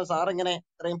ഞാൻ പറഞ്ഞു, സാർ ഇങ്ങനെ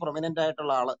ഇത്രയും പ്രൊമിനന്റ്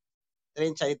ആയിട്ടുള്ള ആള്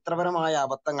ഇത്രയും ചരിത്രപരമായ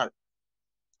അബദ്ധങ്ങൾ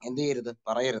എന്ത് ചെയ്യരുത്,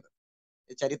 പറയരുത്.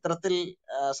 ചരിത്രത്തിൽ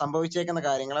സംഭവിച്ചേക്കുന്ന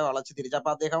കാര്യങ്ങളെ വളച്ചു തിരിച്ചു.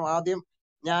 അപ്പൊ അദ്ദേഹം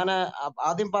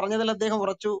ആദ്യം പറഞ്ഞതിൽ അദ്ദേഹം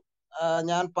ഉറച്ചു,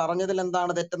 ഞാൻ പറഞ്ഞതിൽ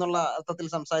എന്താണ് തെറ്റെന്നുള്ള അർത്ഥത്തിൽ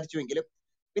സംസാരിച്ചുവെങ്കിലും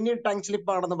പിന്നീട് ടങ്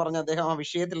സ്ലിപ്പ് ആണെന്ന് പറഞ്ഞ് അദ്ദേഹം ആ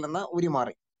വിഷയത്തിൽ നിന്ന്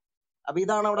ഉരിമാറി. അപ്പൊ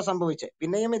ഇതാണ് അവിടെ സംഭവിച്ചത്.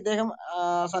 പിന്നെയും ഇദ്ദേഹം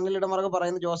സനിൽ ഇടമറക്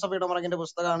പറയുന്ന ജോസഫ് ഇടമറകിന്റെ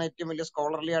പുസ്തകമാണ് ഏറ്റവും വലിയ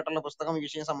സ്കോളർലി ആയിട്ടുള്ള പുസ്തകം ഈ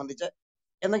വിഷയം സംബന്ധിച്ച്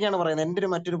എന്നൊക്കെയാണ് പറയുന്നത്. എന്റെ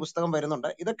മറ്റൊരു പുസ്തകം വരുന്നുണ്ട്.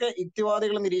 ഇതൊക്കെ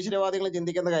യുക്തിവാദികളും നിരീശ്വരവാദികളും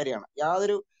ചിന്തിക്കുന്ന കാര്യമാണ്.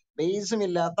 യാതൊരു ബേസും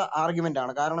ഇല്ലാത്ത ആർഗ്യുമെന്റ്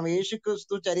ആണ്. കാരണം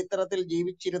യേശുക്രിസ്തു ചരിത്രത്തിൽ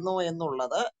ജീവിച്ചിരുന്നു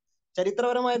എന്നുള്ളത്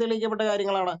ചരിത്രപരമായി തെളിയിക്കപ്പെട്ട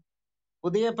കാര്യങ്ങളാണ്.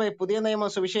 പുതിയ നിയമ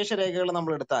സുവിശേഷ രേഖകൾ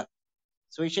നമ്മൾ എടുത്താൽ,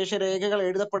 സുവിശേഷ രേഖകൾ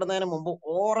എഴുതപ്പെടുന്നതിന് മുമ്പ്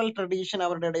ഓറൽ ട്രഡീഷൻ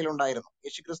അവരുടെ ഇടയിൽ ഉണ്ടായിരുന്നു.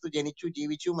 യേശുക്രിസ്തു ജനിച്ചു,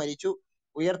 ജീവിച്ചു, മരിച്ചു,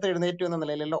 ഉയർത്തെഴുന്നേറ്റു എന്ന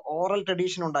നിലയിലുള്ള ഓറൽ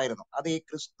ട്രഡീഷൻ ഉണ്ടായിരുന്നു. അത് ഈ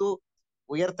ക്രിസ്തു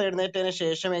ഉയർത്തെഴുന്നേറ്റതിന്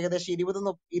ശേഷം ഏകദേശം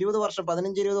 15-20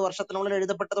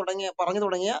 വർഷത്തിനുള്ളിൽ പറഞ്ഞു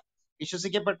തുടങ്ങിയ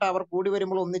വിശ്വസിക്കപ്പെട്ട അവർ കൂടി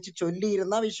വരുമ്പോൾ ഒന്നിച്ച്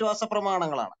ചൊല്ലിയിരുന്ന വിശ്വാസ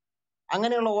പ്രമാണങ്ങളാണ്.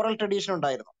 അങ്ങനെയുള്ള ഓറൽ ട്രഡീഷൻ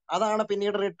ഉണ്ടായിരുന്നു. അതാണ്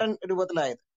പിന്നീട് റിട്ടൺ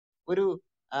രൂപത്തിലായത്. ഒരു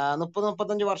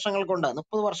 30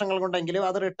 വർഷങ്ങൾ കൊണ്ടെങ്കിലും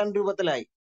അത് റിട്ടൺ രൂപത്തിലായി.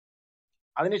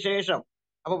 അതിനുശേഷം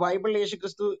അപ്പൊ ബൈബിളിൽ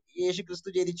യേശുക്രിസ്തു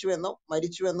ജനിച്ചു എന്നും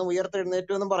മരിച്ചു എന്നും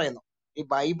ഉയർത്തെഴുന്നേറ്റു എന്നും പറയുന്നു. ഈ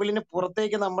ബൈബിളിന്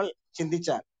പുറത്തേക്ക് നമ്മൾ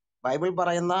ചിന്തിച്ചാൽ ബൈബിൾ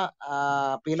പറയുന്ന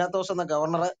പീലാത്തോസ് എന്ന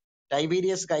ഗവർണർ,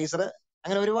 ടൈബീരിയസ് കൈസർ,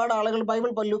 അങ്ങനെ ഒരുപാട് ആളുകൾ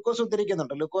ലൂക്കോസ്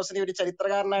ഉദ്ധരിക്കുന്നുണ്ട്. ലൂക്കോസിനെ ഒരു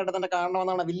ചരിത്രകാരനായിട്ട് തന്നെ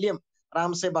കാണണമെന്നാണ് വില്യം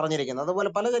റാംസെ പറഞ്ഞിരിക്കുന്നത്. അതുപോലെ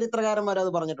പല ചരിത്രകാരന്മാരും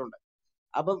അത് പറഞ്ഞിട്ടുണ്ട്.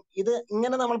 അപ്പം ഇത്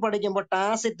ഇങ്ങനെ നമ്മൾ പഠിക്കുമ്പോൾ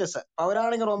ടാസിറ്റസ്,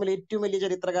 പൗരാണിക റോമിലെ ഏറ്റവും വലിയ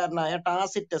ചരിത്രകാരനായ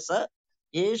ടാസിറ്റസ്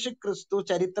യേശു ക്രിസ്തു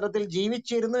ചരിത്രത്തിൽ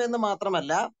ജീവിച്ചിരുന്നു എന്ന്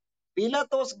മാത്രമല്ല,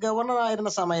 പീലാത്തോസ് ഗവർണർ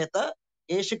ആയിരുന്ന സമയത്ത്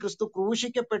യേശു ക്രിസ്തു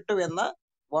ക്രൂശിക്കപ്പെട്ടു എന്ന്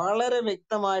വളരെ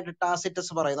വ്യക്തമായിട്ട്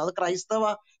ടാസിറ്റസ് പറയുന്നു. അത് ക്രൈസ്തവ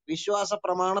വിശ്വാസ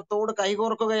പ്രമാണത്തോട്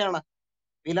കൈകോർക്കുകയാണ്.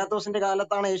 പീലാത്തോസിന്റെ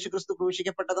കാലത്താണ് യേശു ക്രിസ്തു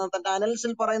ക്രൂശിക്കപ്പെട്ടതെന്ന് തന്റെ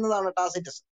അനൽസിൽ പറയുന്നതാണ്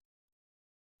ടാസിറ്റസ്.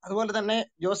 അതുപോലെ തന്നെ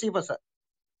ജോസീഫസ്,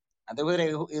 അദ്ദേഹം ഒരു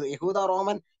യഹൂദ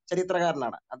റോമൻ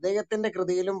ചരിത്രകാരനാണ്. അദ്ദേഹത്തിന്റെ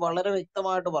കൃതിയിലും വളരെ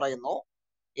വ്യക്തമായിട്ട് പറയുന്നു,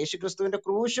 യേശുക്രിസ്തുവിന്റെ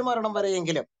ക്രൂശ് മരണം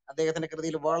വരെയെങ്കിലും അദ്ദേഹത്തിന്റെ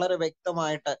കൃതിയിൽ വളരെ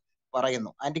വ്യക്തമായിട്ട്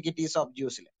പറയുന്നു. Antiquities of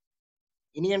ജ്യൂസിൽ.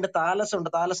 ഇനിയുണ്ട് താലസ് ഉണ്ട്.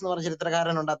 താലസ് എന്ന് പറഞ്ഞ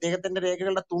ചരിത്രകാരനുണ്ട്. അദ്ദേഹത്തിന്റെ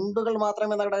രേഖകളുടെ തുണ്ടുകൾ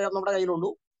മാത്രമേ നമ്മുടെ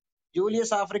കയ്യിലുള്ളൂ.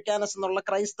 ജൂലിയസ് ആഫ്രിക്കാനസ് എന്നുള്ള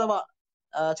ക്രൈസ്തവ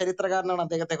ചരിത്രകാരനാണ്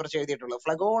അദ്ദേഹത്തെ കുറിച്ച് എഴുതിയിട്ടുള്ളത്.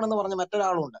 ഫ്ലഗോൺ എന്ന് പറഞ്ഞ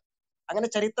മറ്റൊരാളുണ്ട്. അങ്ങനെ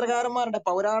ചരിത്രകാരന്മാരുടെ,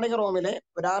 പൗരാണിക റോമിലെ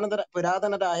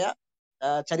പുരാതനരായ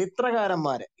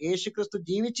ചരിത്രകാരന്മാര് യേശുക്രിസ്തു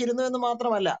ജീവിച്ചിരുന്നു എന്ന്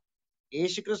മാത്രമല്ല,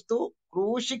 യേശുക്രിസ്തു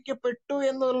ക്രൂശിക്കപ്പെട്ടു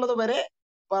എന്നുള്ളത് വരെ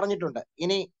പറഞ്ഞിട്ടുണ്ട്.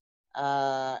 ഇനി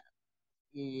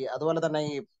അതുപോലെ തന്നെ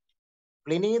ഈ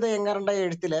പ്ലിനി ദ യങ്ങറിന്റെ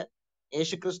എഴുത്തില്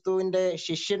യേശുക്രിസ്തുവിന്റെ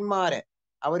ശിഷ്യന്മാര്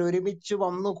അവരൊരുമിച്ച്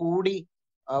വന്നുകൂടി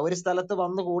ഒരു സ്ഥലത്ത്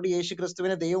വന്നുകൂടി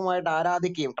യേശുക്രിസ്തുവിനെ ദൈവമായിട്ട്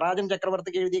ആരാധിക്കുകയും, ട്രാജൻ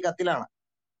ചക്രവർത്തിക്ക് എഴുതിയ കത്തിലാണ്.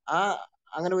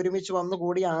 അങ്ങനെ ഒരുമിച്ച്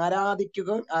വന്നുകൂടി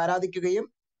ആരാധിക്കുകയും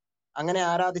അങ്ങനെ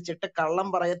ആരാധിച്ചിട്ട് കള്ളം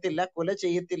പറയത്തില്ല, കൊല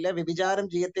ചെയ്യത്തില്ല, വ്യഭിചാരം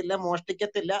ചെയ്യത്തില്ല,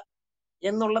 മോഷ്ടിക്കത്തില്ല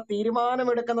എന്നുള്ള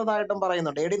തീരുമാനമെടുക്കുന്നതായിട്ടും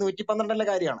പറയുന്നുണ്ട്. AD 112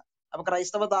 കാര്യമാണ്. അപ്പൊ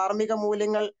ക്രൈസ്തവ ധാർമ്മിക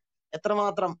മൂല്യങ്ങൾ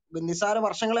എത്രമാത്രം നിസ്സാര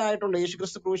വർഷങ്ങളെ ആയിട്ടുള്ളൂ.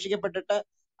 യേശുക്രിസ്തു ക്രൂശിക്കപ്പെട്ടിട്ട്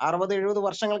 60-70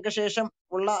 വർഷങ്ങൾക്ക് ശേഷം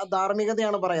ഉള്ള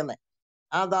ധാർമ്മികതയാണ് പറയുന്നത്.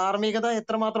 ആ ധാർമ്മികത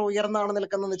എത്രമാത്രം ഉയർന്നാണ്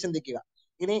നിൽക്കുന്നതെന്ന് ചിന്തിക്കുക.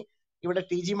 ഇനി ഇവിടെ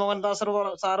TG മോഹൻദാസ്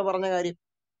സാറ് പറഞ്ഞ കാര്യം,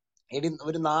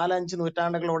 ഒരു 4-5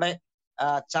 നൂറ്റാണ്ടുകളോടെ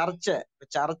ചർച്ച്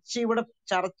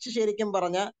ശരിക്കും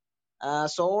പറഞ്ഞ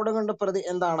സോഡ് കൊണ്ട്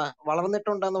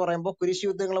വളർന്നിട്ടുണ്ടെന്ന് പറയുമ്പോൾ കുരിശ്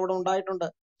യുദ്ധങ്ങൾ ഇവിടെ ഉണ്ടായിട്ടുണ്ട്.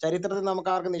 ചരിത്രത്തിൽ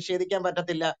നമുക്ക് ആർക്കും നിഷേധിക്കാൻ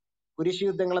പറ്റത്തില്ല. കുരിശ്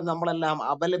യുദ്ധങ്ങൾ നമ്മളെല്ലാം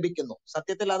അപലപിക്കുന്നു.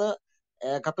 സത്യത്തിൽ അത്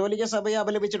കത്തോലിക്ക സഭയെ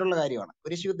അപലപിച്ചിട്ടുള്ള കാര്യമാണ്.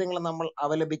 കുരിശ് യുദ്ധങ്ങൾ നമ്മൾ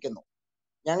അപലപിക്കുന്നു.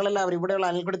 ഞങ്ങളെല്ലാവരും, ഇവിടെയുള്ള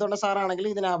അനിൽ കൊടിത്തോട്ടം സാറാണെങ്കിൽ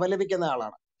ഇതിനെ അപലപിക്കുന്ന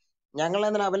ആളാണ്. ഞങ്ങൾ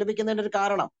അതിനെ അപലപിക്കുന്നതിന്റെ ഒരു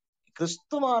കാരണം,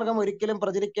 ക്രിസ്തു മാർഗം ഒരിക്കലും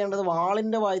പ്രചരിക്കേണ്ടത്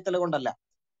വാളിന്റെ വായ്ത്തല കൊണ്ടല്ല.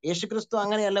 യേശുക്രിസ്തു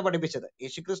അങ്ങനെയല്ല പഠിപ്പിച്ചത്.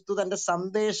 യേശുക്രിസ്തു തന്റെ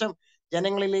സന്ദേശം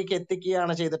ജനങ്ങളിലേക്ക്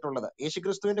എത്തിക്കുകയാണ് ചെയ്തിട്ടുള്ളത്.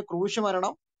 യേശുക്രിസ്തുവിന്റെ ക്രൂശ്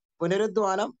മരണം,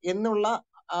 പുനരുദ്ധാനം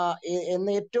എന്ന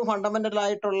ഏറ്റവും ഫണ്ടമെന്റൽ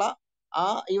ആയിട്ടുള്ള ആ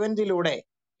ഇവന്റിലൂടെ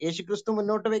യേശുക്രിസ്തു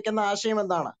മുന്നോട്ട് വെക്കുന്ന ആശയം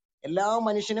എന്താണ്? എല്ലാ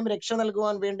മനുഷ്യനും രക്ഷ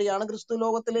നൽകുവാൻ വേണ്ടിയാണ് ക്രിസ്തു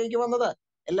ലോകത്തിലേക്ക് വന്നത്.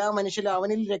 എല്ലാ മനുഷ്യരും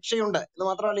അവനിൽ രക്ഷയുണ്ട് എന്ന്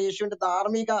മാത്രമല്ല, യേശുവിന്റെ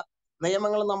ധാർമ്മിക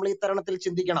നിയമങ്ങൾ നമ്മൾ ഈ തരുണത്തിൽ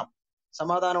ചിന്തിക്കണം.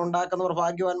 സമാധാനം ഉണ്ടാക്കുന്നവർ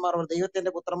ഭാഗ്യവാന്മാർ, അവർ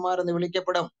ദൈവത്തിന്റെ പുത്രന്മാരെന്ന്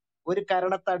വിളിക്കപ്പെടും. ഒരു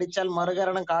കരണത്തടിച്ചാൽ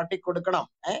മറുകരണം കാട്ടിക്കൊടുക്കണം.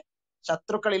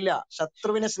 ശത്രുക്കളില്ല,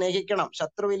 ശത്രുവിനെ സ്നേഹിക്കണം.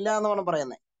 ശത്രുവില്ല എന്നാണ്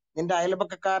പറയുന്നത്. നിന്റെ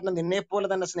അയൽപക്കക്കാരനെ നിന്നെ പോലെ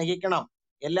തന്നെ സ്നേഹിക്കണം.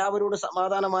 എല്ലാവരോടും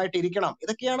സമാധാനമായിട്ട് ഇരിക്കണം.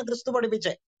 ഇതൊക്കെയാണ് ക്രിസ്തു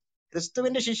പഠിപ്പിച്ചത്.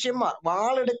 ക്രിസ്തുവിന്റെ ശിഷ്യന്മാർ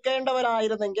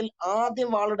വാളെടുക്കേണ്ടവരായിരുന്നെങ്കിൽ ആദ്യം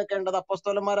വാളെടുക്കേണ്ടത്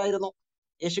അപ്പോസ്തലന്മാരായിരുന്നു.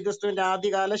 യേശുക്രിസ്തുവിന്റെ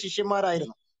ആദ്യകാല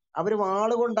ശിഷ്യന്മാരായിരുന്നു. അവർ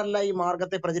വാളുകൊണ്ടല്ല ഈ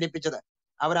മാർഗത്തെ പ്രചരിപ്പിച്ചത്,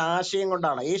 അവർ ആശയം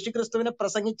കൊണ്ടാണ്. യേശുക്രിസ്തുവിനെ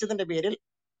പ്രസംഗിച്ചതിന്റെ പേരിൽ,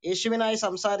 യേശുവിനായി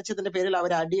സംസാരിച്ചതിന്റെ പേരിൽ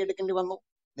അവർ അടിയെടുക്കേണ്ടി വന്നു,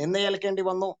 നിന്നയേൽക്കേണ്ടി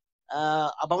വന്നു,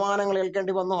 അപമാനങ്ങൾ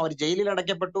ഏൽക്കേണ്ടി വന്നു, അവർ ജയിലിൽ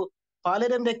അടയ്ക്കപ്പെട്ടു.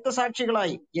 പലരും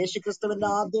രക്തസാക്ഷികളായി. യേശുക്രിസ്തുവിന്റെ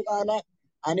ആദ്യകാല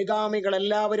അനുഗാമികൾ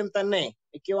എല്ലാവരും തന്നെ,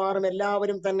 മിക്കവാറും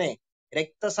എല്ലാവരും തന്നെ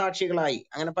രക്തസാക്ഷികളായി.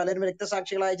 അങ്ങനെ പലരും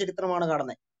രക്തസാക്ഷികളായ ചരിത്രമാണ്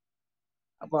കാണുന്നത്.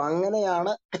 അപ്പൊ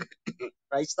അങ്ങനെയാണ്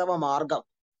ക്രൈസ്തവ മാർഗം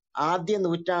ആദ്യ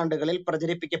നൂറ്റാണ്ടുകളിൽ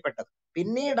പ്രചരിപ്പിക്കപ്പെട്ടത്.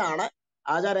 പിന്നീടാണ്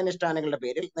ആചാരാനുഷ്ഠാനങ്ങളുടെ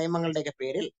പേരിൽ, നിയമങ്ങളുടെയൊക്കെ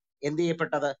പേരിൽ എന്ത്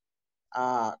ചെയ്യപ്പെട്ടത്?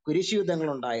 കുരിശ് യുദ്ധങ്ങൾ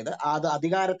ഉണ്ടായത്. അത്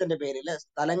അധികാരത്തിന്റെ പേരിൽ,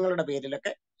 സ്ഥലങ്ങളുടെ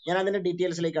പേരിലൊക്കെ. ഞാൻ അതിന്റെ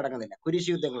ഡീറ്റെയിൽസിലേക്ക് കടങ്ങുന്നില്ല.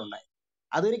 കുരിശ് യുദ്ധങ്ങൾ ഉണ്ടായത്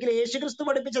അതൊരിക്കലും യേശുക്രിസ്തു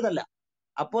പഠിപ്പിച്ചതല്ല,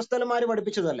 അപ്പോസ്തലന്മാര്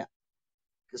പഠിപ്പിച്ചതല്ല.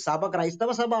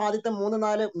 ക്രൈസ്തവ സഭ ആദ്യത്തെ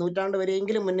 3-4 നൂറ്റാണ്ട്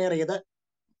വരെയെങ്കിലും മുന്നേറിയത്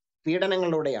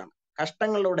പീഡനങ്ങളിലൂടെയാണ്,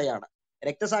 കഷ്ടങ്ങളിലൂടെയാണ്,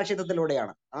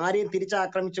 രക്തസാക്ഷിത്വത്തിലൂടെയാണ്, ആരെയും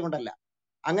തിരിച്ചാക്രമിച്ചുകൊണ്ടല്ല.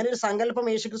 അങ്ങനെ ഒരു സങ്കല്പം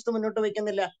യേശുക്രിസ്തു മുന്നോട്ട്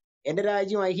വയ്ക്കുന്നില്ല. എന്റെ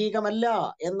രാജ്യം ഐഹികമല്ല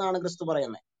എന്നാണ് ക്രിസ്തു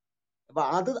പറയുന്നത്. അപ്പൊ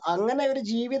അങ്ങനെ ഒരു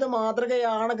ജീവിത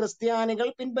മാതൃകയാണ് ക്രിസ്ത്യാനികൾ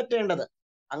പിൻപറ്റേണ്ടത്.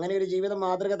 അങ്ങനെ ഒരു ജീവിത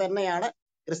മാതൃക തന്നെയാണ്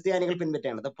ക്രിസ്ത്യാനികൾ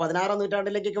പിൻപറ്റേണ്ടത്. 16-ാം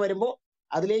നൂറ്റാണ്ടിലേക്കൊക്കെ വരുമ്പോൾ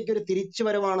അതിലേക്കൊരു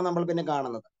തിരിച്ചുവരവാണ് നമ്മൾ പിന്നെ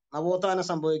കാണുന്നത്. നവോത്ഥാനം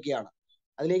സംഭവിക്കുകയാണ്,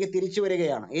 അതിലേക്ക് തിരിച്ചു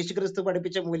വരികയാണ്. യേശുക്രിസ്തു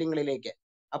പഠിപ്പിച്ച മൂല്യങ്ങളിലേക്ക്,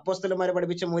 അപ്പോസ്തലന്മാരെ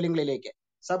പഠിപ്പിച്ച മൂല്യങ്ങളിലേക്ക്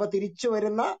സഭ തിരിച്ചു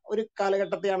വരുന്ന ഒരു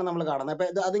കാലഘട്ടത്തെയാണ് നമ്മൾ കാണുന്നത്.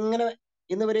 അപ്പൊ അതിങ്ങനെ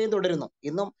ഇന്ന് വരെയും തുടരുന്നു.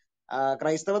 ഇന്നും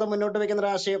ക്രൈസ്തവത മുന്നോട്ട് വെക്കുന്ന ഒരു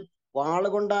ആശയം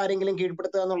വാളുകൊണ്ട് ആരെങ്കിലും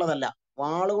കീഴ്പ്പെടുത്തുക എന്നുള്ളതല്ല,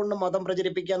 വാളുകൊണ്ട് മതം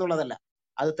പ്രചരിപ്പിക്കുക എന്നുള്ളതല്ല.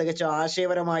 അത് തികച്ചും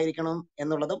ആശയപരമായിരിക്കണം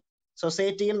എന്നുള്ളതും,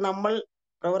 സൊസൈറ്റിയിൽ നമ്മൾ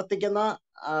പ്രവർത്തിക്കുന്ന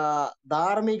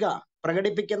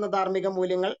പ്രകടിപ്പിക്കുന്ന ധാർമ്മിക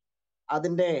മൂല്യങ്ങൾ,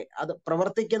 അത്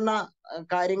പ്രവർത്തിക്കുന്ന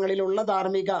കാര്യങ്ങളിലുള്ള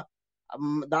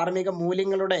ധാർമ്മിക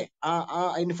മൂല്യങ്ങളുടെ ആ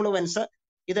ഇൻഫ്ലുവൻസ്,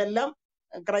 ഇതെല്ലാം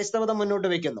ക്രൈസ്തവത മുന്നോട്ട്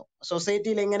വെക്കുന്നു.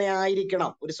 സൊസൈറ്റിയിൽ എങ്ങനെ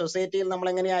ആയിരിക്കണം, ഒരു സൊസൈറ്റിയിൽ നമ്മൾ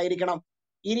എങ്ങനെ ആയിരിക്കണം,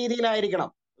 ഈ രീതിയിലായിരിക്കണം.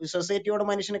 ഒരു സൊസൈറ്റിയോട്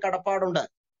മനുഷ്യന് കടപ്പാടുണ്ട്.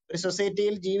 ഒരു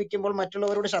സൊസൈറ്റിയിൽ ജീവിക്കുമ്പോൾ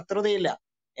മറ്റുള്ളവരോട് ശത്രുതയില്ല.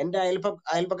 എന്റെ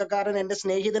അയൽപക്കക്കാരൻ എന്റെ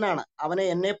സ്നേഹിതനാണ്. അവനെ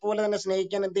എന്നെ പോലെ തന്നെ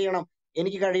സ്നേഹിക്കാൻ എന്ത് ചെയ്യണം?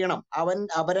 എനിക്ക് കഴിയണം.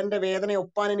 അവരന്റെ വേദന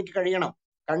ഒപ്പാൻ എനിക്ക് കഴിയണം,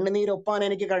 കണ്ണുനീരൊപ്പാൻ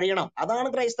എനിക്ക് കഴിയണം. അതാണ്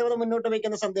ക്രൈസ്തവത മുന്നോട്ട്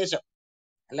വെക്കുന്ന സന്ദേശം.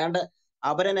 അല്ലാണ്ട്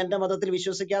അവരൻ എന്റെ മതത്തിൽ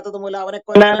വിശ്വസിക്കാത്തത് മൂലം അവനെ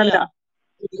കൊല്ലാനല്ല,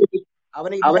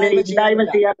 അവനെ ഇല്ലായ്മ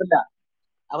ചെയ്യാനല്ല,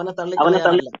 അവനെ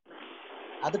തള്ളിക്കളയാനല്ല.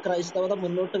 അത് ക്രൈസ്തവത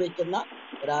മുന്നോട്ട് വെക്കുന്ന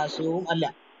ഒരാശയവും അല്ല.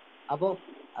 അപ്പോ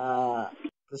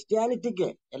ക്രിസ്ത്യാനിറ്റിക്ക്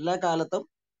എല്ലാ കാലത്തും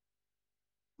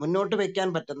മുന്നോട്ട് വെക്കാൻ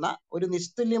പറ്റുന്ന ഒരു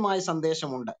നിസ്തുല്യമായ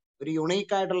സന്ദേശമുണ്ട്, ഒരു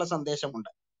യുണീക്കായിട്ടുള്ള സന്ദേശമുണ്ട്.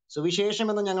 സുവിശേഷം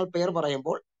എന്ന് ഞങ്ങൾ പേർ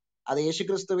പറയുമ്പോൾ അത്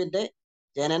യേശുക്രിസ്തുവിന്റെ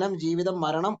ജനനം, ജീവിതം,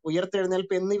 മരണം,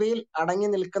 ഉയർത്തെഴുന്നേൽപ്പ് എന്നിവയിൽ അടങ്ങി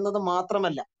നിൽക്കുന്നത്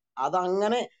മാത്രമല്ല,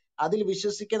 അതങ്ങനെ അതിൽ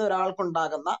വിശ്വസിക്കുന്ന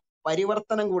ഒരാൾക്കുണ്ടാകുന്ന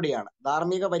പരിവർത്തനം കൂടിയാണ്.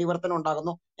 ധാർമ്മിക പരിവർത്തനം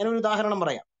ഉണ്ടാകുന്നു. ഞാനൊരു ഉദാഹരണം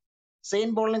പറയാം.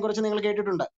 സെയിന്റ് പോളിനെ കുറിച്ച് നിങ്ങൾ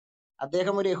കേട്ടിട്ടുണ്ട്.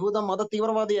 അദ്ദേഹം ഒരു യഹൂദ മത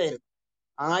തീവ്രവാദിയായിരുന്നു.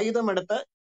 ആയുധമെടുത്ത്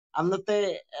അന്നത്തെ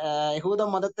യഹൂദ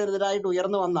മതത്തിനെതിരായിട്ട്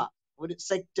ഉയർന്നു വന്ന ഒരു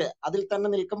സെക്ട് അതിൽ തന്നെ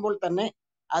നിൽക്കുമ്പോൾ തന്നെ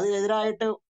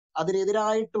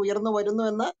അതിനെതിരായിട്ട് ഉയർന്നു വരുന്നു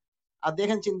എന്ന്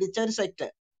അദ്ദേഹം ചിന്തിച്ച ഒരു സെക്ട്,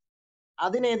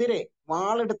 അതിനെതിരെ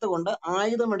വാളെടുത്തുകൊണ്ട്,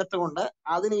 ആയുധമെടുത്തുകൊണ്ട്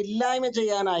അതിനെ ഇല്ലായ്മ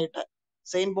ചെയ്യാനായിട്ട്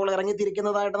സെയിന്റ് പോൾ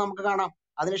ഇറങ്ങിത്തിരിക്കുന്നതായിട്ട് നമുക്ക് കാണാം.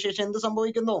 അതിനുശേഷം എന്ത്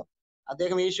സംഭവിക്കുന്നു?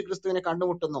 അദ്ദേഹം യേശുക്രിസ്തുവിനെ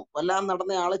കണ്ടുമുട്ടുന്നു. കൊല്ലാൻ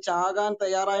നടന്ന ആള് ചാകാൻ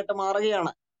തയ്യാറായിട്ട്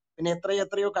മാറുകയാണ്. പിന്നെ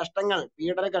എത്രയോ കഷ്ടങ്ങൾ,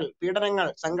 പീഡനങ്ങൾ,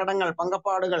 സങ്കടങ്ങൾ,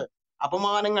 പങ്കപ്പാടുകൾ,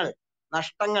 അപമാനങ്ങൾ,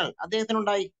 നഷ്ടങ്ങൾ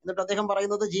അദ്ദേഹത്തിനുണ്ടായി. എന്നിട്ട് അദ്ദേഹം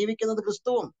പറയുന്നത് ജീവിക്കുന്നത്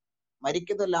ക്രിസ്തുവും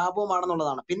മരിക്കുന്നത്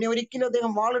ലാഭവുമാണെന്നുള്ളതാണ്. പിന്നെ ഒരിക്കലും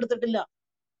അദ്ദേഹം വാളെടുത്തിട്ടില്ല,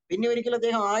 പിന്നെ ഒരിക്കലും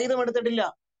അദ്ദേഹം ആയുധം എടുത്തിട്ടില്ല.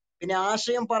 പിന്നെ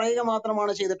ആശയം പറയുക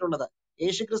മാത്രമാണ് ചെയ്തിട്ടുള്ളത്.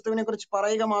 യേശുക്രിസ്തുവിനെ കുറിച്ച്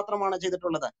പറയുക മാത്രമാണ്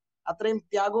ചെയ്തിട്ടുള്ളത്. അത്രയും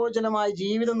ത്യാഗോജനമായ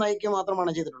ജീവിതം നയിക്കുക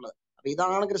മാത്രമാണ് ചെയ്തിട്ടുള്ളത്. അപ്പൊ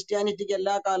ഇതാണ് ക്രിസ്ത്യാനിറ്റിക്ക്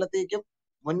എല്ലാ കാലത്തേക്കും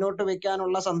മുന്നോട്ട്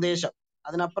വെക്കാനുള്ള സന്ദേശം.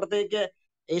 അതിനപ്പുറത്തേക്ക്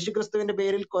യേശുക്രിസ്തുവിന്റെ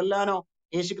പേരിൽ കൊല്ലാനോ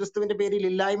യേശുക്രിസ്തുവിന്റെ പേരിൽ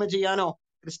ഇല്ലായ്മ ചെയ്യാനോ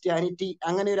ക്രിസ്ത്യാനിറ്റി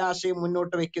അങ്ങനെ ഒരു ആശയം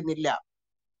മുന്നോട്ട് വെക്കുന്നില്ല.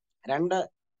 രണ്ട്,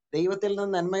 ദൈവത്തിൽ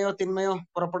നിന്ന് നന്മയോ തിന്മയോ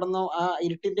പുറപ്പെടുന്നു, ആ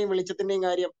ഇരുട്ടിന്റെയും വെളിച്ചത്തിന്റെയും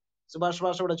കാര്യം സുഭാഷ്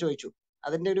ഭാഷ ഇവിടെ ചോദിച്ചു.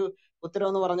 അതിന്റെ ഒരു ഉത്തരം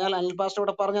എന്ന് പറഞ്ഞാൽ അനിൽ പാസ്റ്റർ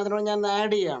ഇവിടെ പറഞ്ഞു, അതിനോട് ഞാൻ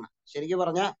ആഡ് ചെയ്യാണ്. ശരിക്കും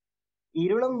പറഞ്ഞാൽ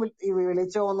ഇരുളും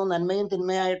വെളിച്ചവും ഒന്നും നന്മയും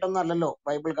തിന്മയായിട്ടൊന്നും അല്ലല്ലോ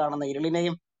ബൈബിൾ കാണുന്ന.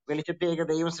 ഇരുളിനെയും വെളിച്ചത്തെയൊക്കെ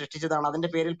ദൈവം സൃഷ്ടിച്ചതാണ്. അതിന്റെ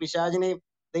പേരിൽ പിശാചിനെയും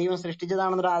ദൈവം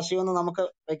സൃഷ്ടിച്ചതാണെന്നൊരു ആശയമൊന്നും നമുക്ക്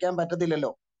വെക്കാൻ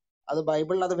പറ്റത്തില്ലല്ലോ. അത്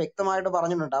ബൈബിളിൽ അത് വ്യക്തമായിട്ട്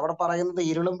പറഞ്ഞിട്ടുണ്ട്. അവിടെ പറയുന്നത്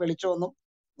ഇരുളും വെളിച്ചവും ഒന്നും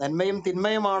നന്മയും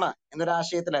തിന്മയുമാണ് എന്നൊരു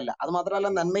ആശയത്തിലല്ല. അത് മാത്രമല്ല,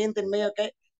 നന്മയും തിന്മയൊക്കെ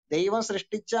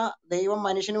ദൈവം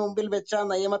മനുഷ്യന് മുമ്പിൽ വെച്ച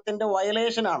നിയമത്തിന്റെ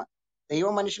വയലേഷനാണ്.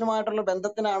 ദൈവം മനുഷ്യനുമായിട്ടുള്ള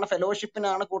ബന്ധത്തിനാണ്,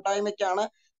 ഫെലോഷിപ്പിനാണ്, കൂട്ടായ്മയ്ക്കാണ്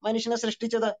മനുഷ്യനെ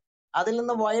സൃഷ്ടിച്ചത്. അതിൽ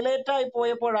നിന്ന് വയലേറ്റായി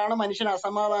പോയപ്പോഴാണ് മനുഷ്യന്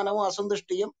അസമാധാനവും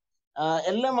അസന്തുഷ്ടിയും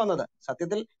എല്ലാം വന്നത്.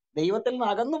 സത്യത്തിൽ ദൈവത്തിൽ നിന്ന്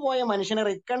അകന്നുപോയ മനുഷ്യനെ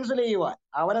റിക്കൺസിൽ ചെയ്യുവാൻ,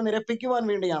 അവനെ നിരപ്പിക്കുവാൻ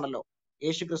വേണ്ടിയാണല്ലോ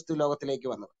യേശു ക്രിസ്തു ലോകത്തിലേക്ക്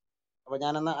വന്നത്. അപ്പൊ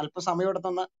ഞാനെന്ന് അല്പസമയം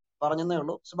എടുത്തൊന്ന് പറഞ്ഞതേ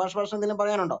ഉള്ളൂ. സുഭാഷ് ഭാഷ എന്തെങ്കിലും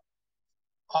പറയാനുണ്ടോ?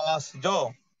 സിജോ,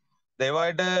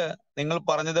 ദയവായിട്ട് നിങ്ങൾ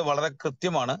പറഞ്ഞത് വളരെ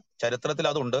കൃത്യമാണ്. ചരിത്രത്തിൽ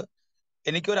അതുണ്ട്.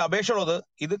 എനിക്കൊരു അപേക്ഷ ഉള്ളത്,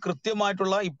 ഇത്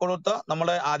കൃത്യമായിട്ടുള്ള ഇപ്പോഴത്തെ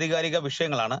നമ്മുടെ ആധികാരിക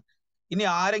വിഷയങ്ങളാണ്. ഇനി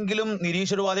ആരെങ്കിലും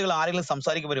നിരീശ്വരവാദികൾ ആരെങ്കിലും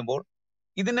സംസാരിക്കാൻ വരുമ്പോൾ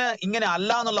ഇതിന് ഇങ്ങനെ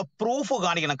അല്ല എന്നുള്ള പ്രൂഫ്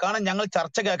കാണിക്കണം. കാരണം ഞങ്ങൾ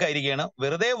ചർച്ചയ്ക്കായിരിക്കുകയാണ്,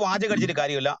 വെറുതെ വാചകം അടിച്ചിട്ട്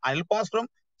കാര്യമില്ല. അനിൽ പാസ്റ്ററും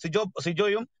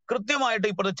സിജോയും കൃത്യമായിട്ട്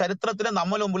ഇപ്പോഴത്തെ ചരിത്രത്തിന്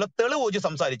നമ്മുടെ മുമ്പിൽ തെളിവ് വെച്ച്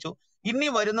സംസാരിച്ചു. ഇനി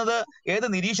വരുന്നത് ഏത്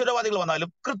നിരീശ്വരവാദികൾ വന്നാലും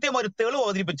കൃത്യമായ ഒരു തെളിവ്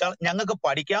അവതരിപ്പിച്ചാൽ ഞങ്ങൾക്ക്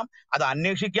പഠിക്കാം, അത്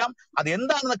അന്വേഷിക്കാം, അത്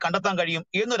എന്താണെന്ന് കണ്ടെത്താൻ കഴിയും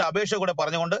എന്നൊരു അപേക്ഷ കൂടെ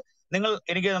പറഞ്ഞുകൊണ്ട് നിങ്ങൾ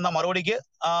എനിക്ക് തന്ന മറുപടിക്ക്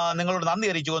നിങ്ങളോട് നന്ദി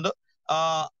അറിയിച്ചുകൊണ്ട്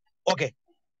ഓക്കെ.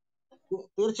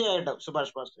 തീർച്ചയായിട്ടും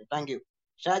Subhash pastor, thank you.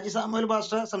 Shaji Samuel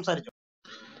pastor സംസാരിച്ചു.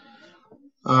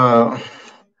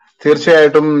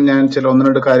 തീർച്ചയായിട്ടും ഞാൻ ഒന്ന്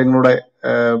രണ്ട് കാര്യങ്ങളൂടെ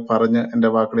പറഞ്ഞ് എന്റെ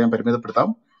വാക്കുകൾ ഞാൻ പരിമിതപ്പെടുത്താം.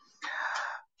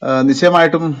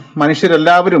 നിശ്ചയമായിട്ടും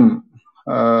മനുഷ്യരെല്ലാവരും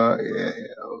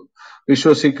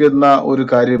വിശ്വസിക്കുന്ന ഒരു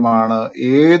കാര്യമാണ്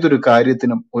ഏതൊരു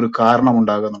കാര്യത്തിനും ഒരു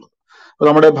കാരണമുണ്ടാകുക എന്നുള്ളത്. അപ്പൊ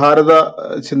നമ്മുടെ ഭാരത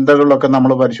ചിന്തകളിലൊക്കെ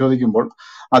നമ്മൾ പരിശോധിക്കുമ്പോൾ,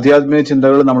 ആധ്യാത്മിക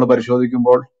ചിന്തകൾ നമ്മൾ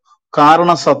പരിശോധിക്കുമ്പോൾ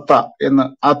കാരണസത്ത എന്ന്,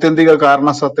 ആത്യന്തിക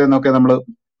കാരണസത്ത എന്നൊക്കെ നമ്മൾ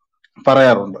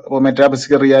പറയാറുണ്ട്. അപ്പോൾ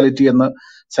മെറ്റാഫിസിക്കൽ റിയാലിറ്റി എന്ന്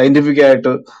സയന്റിഫിക്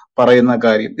ആയിട്ട് പറയുന്ന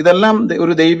കാര്യം, ഇതെല്ലാം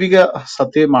ഒരു ദൈവിക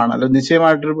സത്യമാണ്. അല്ല,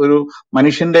 നിശ്ചയമായിട്ട് ഒരു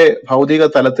മനുഷ്യന്റെ ഭൗതിക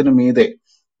തലത്തിന് മീതെ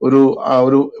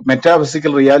ഒരു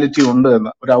മെറ്റാഫിസിക്കൽ റിയാലിറ്റി ഉണ്ട്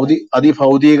എന്ന്, ഒരു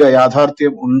അതിഭൗതിക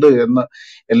യാഥാർത്ഥ്യം ഉണ്ട് എന്ന്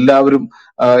എല്ലാവരും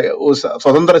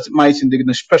സ്വതന്ത്രമായി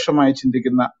ചിന്തിക്കുന്ന, നിഷ്പക്ഷമായി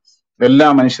ചിന്തിക്കുന്ന എല്ലാ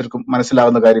മനുഷ്യർക്കും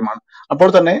മനസ്സിലാവുന്ന കാര്യമാണ്. അപ്പോൾ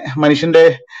തന്നെ മനുഷ്യന്റെ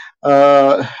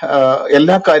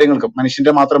എല്ലാ കാര്യങ്ങൾക്കും,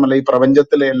 മനുഷ്യന്റെ മാത്രമല്ല ഈ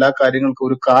പ്രപഞ്ചത്തിലെ എല്ലാ കാര്യങ്ങൾക്കും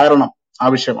ഒരു കാരണം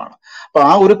ആവശ്യമാണ്. അപ്പൊ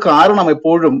ആ ഒരു കാരണം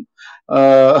എപ്പോഴും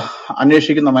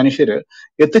അന്വേഷിക്കുന്ന മനുഷ്യര്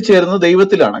എത്തിച്ചേരുന്നത്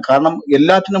ദൈവത്തിലാണ്. കാരണം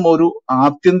എല്ലാറ്റിനും ഒരു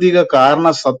ആത്യന്തിക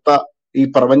കാരണസത്ത ഈ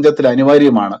പ്രപഞ്ചത്തിൽ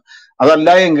അനിവാര്യമാണ്. അതല്ല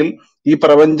എങ്കിൽ ഈ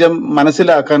പ്രപഞ്ചം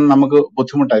മനസ്സിലാക്കാൻ നമുക്ക്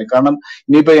ബുദ്ധിമുട്ടായിരിക്കും. കാരണം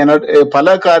ഇനിയിപ്പോ പല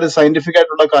സയന്റിഫിക്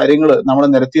ആയിട്ടുള്ള കാര്യങ്ങൾ നമ്മൾ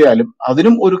നിരത്തിയാലും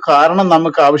അതിനും ഒരു കാരണം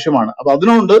നമുക്ക് ആവശ്യമാണ്. അപ്പൊ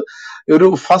അതിനുകൊണ്ട് ഒരു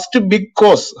ഫസ്റ്റ് ബിഗ്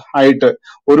കോസ് ആയിട്ട്,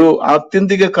 ഒരു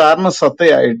ആത്യന്തിക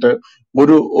കാരണസത്തയായിട്ട്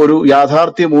ഒരു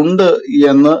യാഥാർത്ഥ്യമുണ്ട്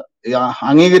എന്ന്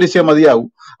അംഗീകരിച്ചേ മതിയാവും.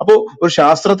 അപ്പോ ഒരു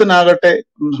ശാസ്ത്രത്തിനാകട്ടെ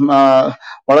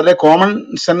വളരെ കോമൺ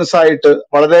സെൻസ് ആയിട്ട്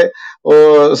വളരെ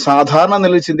സാധാരണ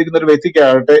നിലയിൽ ചിന്തിക്കുന്ന ഒരു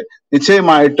വ്യക്തിക്കാകട്ടെ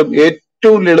നിശ്ചയമായിട്ടും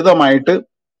ഏറ്റവും ലളിതമായിട്ട്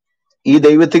ഈ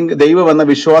ദൈവം എന്ന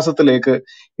വിശ്വാസത്തിലേക്ക്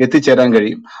എത്തിച്ചേരാൻ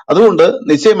കഴിയും. അതുകൊണ്ട്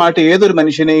നിശ്ചയമായിട്ട് ഏതൊരു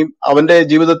മനുഷ്യനെയും അവന്റെ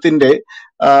ജീവിതത്തിന്റെ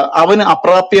അവന്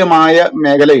അപ്രാപ്യമായ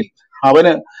മേഖലയിൽ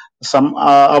അവന്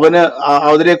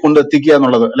അതിനെ കൊണ്ടെത്തിക്കുക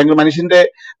എന്നുള്ളത്, അല്ലെങ്കിൽ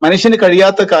മനുഷ്യന്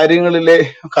കഴിയാത്ത കാര്യങ്ങളിൽ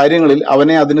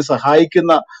അവനെ അതിന്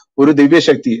സഹായിക്കുന്ന ഒരു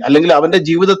ദിവ്യശക്തി, അല്ലെങ്കിൽ അവന്റെ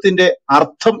ജീവിതത്തിന്റെ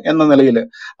അർത്ഥം എന്ന നിലയിൽ,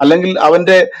 അല്ലെങ്കിൽ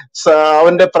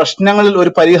അവന്റെ പ്രശ്നങ്ങളിൽ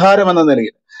ഒരു പരിഹാരം എന്ന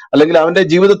നിലയിൽ, അല്ലെങ്കിൽ അവന്റെ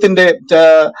ജീവിതത്തിന്റെ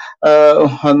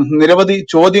നിരവധി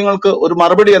ചോദ്യങ്ങൾക്ക് ഒരു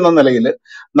മറുപടി എന്ന നിലയിൽ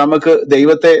നമുക്ക്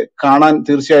ദൈവത്തെ കാണാൻ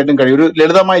തീർച്ചയായിട്ടും കഴിയും. ഒരു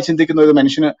ലളിതമായി ചിന്തിക്കുന്ന ഒരു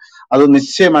മനുഷ്യന് അത്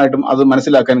നിശ്ചയമായിട്ടും അത്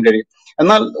മനസ്സിലാക്കാൻ കഴിയും.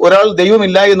 എന്നാൽ ഒരാൾ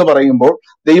ദൈവമില്ല എന്ന് പറയുമ്പോൾ,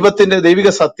 ദൈവിക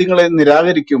സത്യങ്ങളെ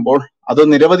നിരാകരിക്കുമ്പോൾ അത്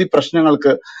നിരവധി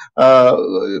പ്രശ്നങ്ങൾക്ക്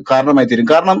കാരണമായി തീരും.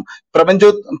 കാരണം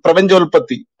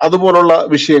പ്രപഞ്ചോൽപത്തി അതുപോലുള്ള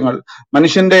വിഷയങ്ങൾ,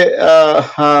 മനുഷ്യന്റെ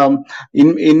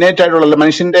ഇന്നേറ്റ് ആയിട്ടുള്ള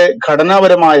മനുഷ്യന്റെ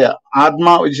ഘടനാപരമായ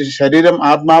ശരീരം,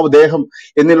 ആത്മാവ്, ദേഹം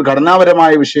എന്നിവ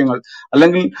ഘടനാപരമായ വിഷയങ്ങൾ,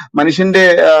 അല്ലെങ്കിൽ മനുഷ്യന്റെ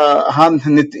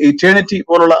ഇറ്റേണിറ്റി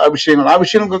പോലുള്ള വിഷയങ്ങൾ, ആ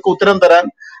വിഷയങ്ങൾക്കൊക്കെ ഉത്തരം തരാൻ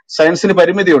സയൻസിന്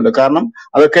പരിമിതിയുണ്ട്. കാരണം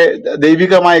അതൊക്കെ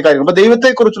ദൈവികമായ കാര്യങ്ങൾ. അപ്പൊ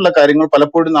ദൈവത്തെക്കുറിച്ചുള്ള കാര്യങ്ങൾ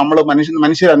പലപ്പോഴും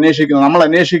മനുഷ്യർ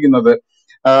അന്വേഷിക്കുന്നത്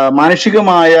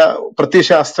മാനുഷികമായ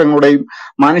പ്രത്യയശാസ്ത്രങ്ങളുടെയും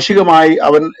മാനുഷികമായി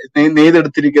അവൻ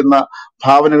നെയ്തെടുത്തിരിക്കുന്ന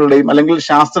ഭാവനകളുടെയും, അല്ലെങ്കിൽ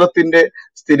ശാസ്ത്രത്തിന്റെ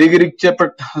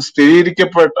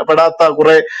സ്ഥിരീകരിക്കപ്പെടാത്ത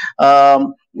കുറെ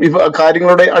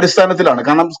കാര്യങ്ങളുടെ അടിസ്ഥാനത്തിലാണ്.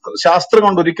 കാരണം ശാസ്ത്രം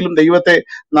കൊണ്ട് ഒരിക്കലും ദൈവത്തെ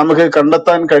നമുക്ക്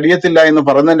കണ്ടെത്താൻ കഴിയത്തില്ല എന്ന്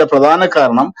പറയുന്നതിന്റെ പ്രധാന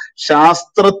കാരണം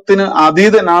ശാസ്ത്രത്തിന്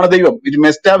അതീതനാണ് ദൈവം. ഇത്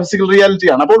മെറ്റാഫിസിക്കൽ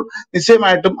റിയാലിറ്റിയാണ്. അപ്പോൾ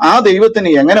നിശ്ചയമായിട്ടും ആ ദൈവത്തിന്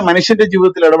എങ്ങനെ മനുഷ്യന്റെ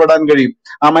ജീവിതത്തിൽ ഇടപെടാൻ കഴിയും,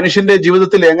 ആ മനുഷ്യന്റെ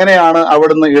ജീവിതത്തിൽ എങ്ങനെയാണ്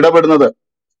അവിടുന്ന് ഇടപെടുന്നത്,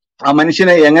 ആ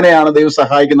മനുഷ്യനെ എങ്ങനെയാണ് ദൈവം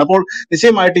സഹായിക്കുന്നത്. അപ്പോൾ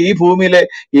നിശ്ചയമായിട്ട് ഈ ഭൂമിയിലെ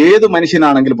ഏത്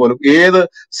മനുഷ്യനാണെങ്കിൽ പോലും, ഏത്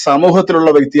സമൂഹത്തിലുള്ള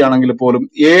വ്യക്തിയാണെങ്കിൽ പോലും,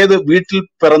 ഏത് വീട്ടിൽ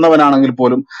പിറന്നവനാണെങ്കിൽ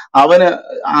പോലും അവന്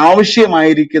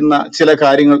ആവശ്യമായിരിക്കുന്ന ചില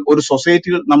കാര്യങ്ങൾ ഒരു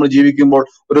സൊസൈറ്റിയിൽ നമ്മൾ ജീവിക്കുമ്പോൾ,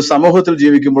 ഒരു സമൂഹത്തിൽ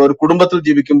ജീവിക്കുമ്പോൾ, ഒരു കുടുംബത്തിൽ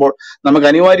ജീവിക്കുമ്പോൾ നമുക്ക്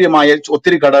അനിവാര്യമായ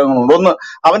ഒത്തിരി ഘടകങ്ങളുണ്ട്. ഒന്ന്,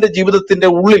 അവന്റെ ജീവിതത്തിന്റെ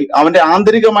ഉള്ളിൽ അവന്റെ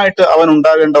ആന്തരികമായിട്ട് അവൻ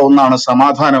ഉണ്ടാകേണ്ട ഒന്നാണ്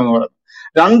സമാധാനം എന്ന് പറയുന്നത്.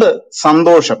 2,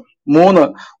 സന്തോഷം. 3,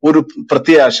 ഒരു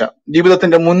പ്രത്യാശ,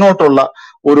 ജീവിതത്തിന്റെ മുന്നോട്ടുള്ള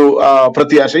ഒരു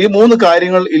പ്രത്യാശ. ഈ 3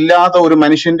 കാര്യങ്ങൾ ഇല്ലാത്ത ഒരു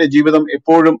മനുഷ്യന്റെ ജീവിതം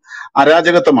എപ്പോഴും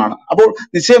അരാജകത്വമാണ്. അപ്പോൾ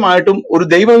നിശ്ചയമായിട്ടും ഒരു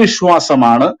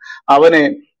ദൈവവിശ്വാസമാണ് അവന്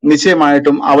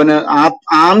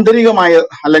ആന്തരികമായ,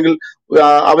 അല്ലെങ്കിൽ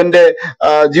അവന്റെ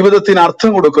ജീവിതത്തിന്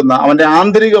അർത്ഥം കൊടുക്കുന്ന, അവന്റെ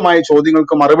ആന്തരികമായ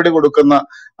ചോദ്യങ്ങൾക്ക് മറുപടി കൊടുക്കുന്ന,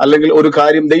 അല്ലെങ്കിൽ ഒരു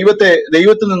കാര്യം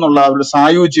ദൈവത്തിൽ നിന്നുള്ള ഒരു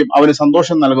സായുജ്യം അവന്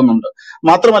സന്തോഷം നൽകുന്നുണ്ട്.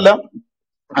 മാത്രമല്ല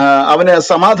അവന്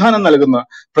സമാധാനം നൽകുന്ന,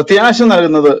 പ്രത്യാശ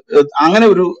നൽകുന്നത്, അങ്ങനെ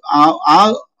ഒരു ആ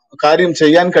കാര്യം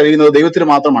ചെയ്യാൻ കഴിയുന്നത് ദൈവത്തിന്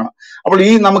മാത്രമാണ്. അപ്പോൾ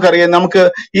നമുക്കറിയാം, നമുക്ക്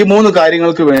ഈ 3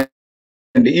 കാര്യങ്ങൾക്ക്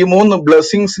വേണ്ടി, ഈ 3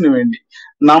 ബ്ലെസ്സിങ്സിന് വേണ്ടി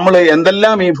നമ്മൾ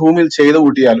എന്തെല്ലാം ഈ ഭൂമിയിൽ ചെയ്തു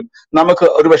കൂട്ടിയാലും നമുക്ക്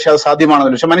ഒരുപക്ഷെ അത്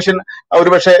സാധ്യമാണെന്നില്ല. പക്ഷെ മനുഷ്യൻ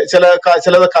ഒരുപക്ഷെ ചില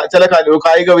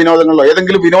കായിക വിനോദങ്ങളിലോ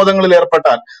ഏതെങ്കിലും വിനോദങ്ങളിൽ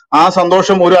ഏർപ്പെട്ടാൽ ആ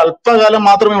സന്തോഷം ഒരു അല്പകാലം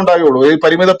മാത്രമേ ഉണ്ടാകുകയുള്ളൂ, ഒരു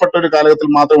പരിമിതപ്പെട്ട ഒരു കാലഘട്ടത്തിൽ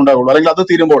മാത്രമേ ഉണ്ടാകുള്ളൂ. അല്ലെങ്കിൽ അത്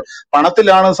തീരുമ്പോൾ,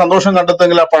 പണത്തിലാണ് സന്തോഷം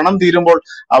കണ്ടെത്തുമെങ്കിൽ ആ പണം തീരുമ്പോൾ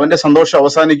അവന്റെ സന്തോഷം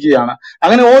അവസാനിക്കുകയാണ്.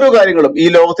 അങ്ങനെ ഓരോ കാര്യങ്ങളും, ഈ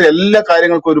ലോകത്തിലെ എല്ലാ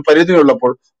കാര്യങ്ങൾക്കും ഒരു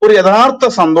പരിധിയുള്ളപ്പോൾ ഒരു യഥാർത്ഥ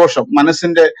സന്തോഷം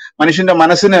മനുഷ്യന്റെ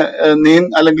മനസ്സിന്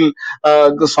അല്ലെങ്കിൽ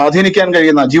സ്വാധീനിക്കാൻ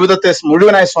കഴിയുന്ന, ജീവിതത്തെ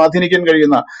മുഴുവനായി സ്വാധീനിക്കാൻ കഴിയുന്ന,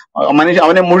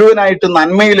 അവനെ മുഴുവനായിട്ട്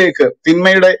നന്മയിലേക്ക്,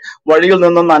 തിന്മയുടെ വഴിയിൽ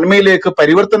നിന്ന് നന്മയിലേക്ക്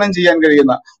പരിവർത്തനം ചെയ്യാൻ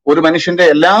കഴിയുന്ന ഒരു മനുഷ്യന്റെ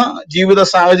എല്ലാ ജീവിത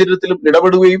സാഹചര്യത്തിലും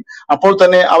ഇടപെടുകയും അപ്പോൾ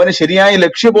തന്നെ അവന് ശരിയായ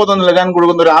ലക്ഷ്യബോധം നൽകാൻ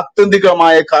കൊടുക്കുന്ന ഒരു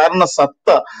ആത്യന്തികമായ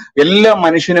കാരണസത്ത എല്ലാ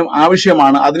മനുഷ്യനും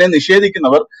ആവശ്യമാണ്. അതിനെ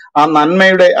നിഷേധിക്കുന്നവർ ആ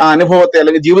നന്മയുടെ ആ അനുഭവത്തെ,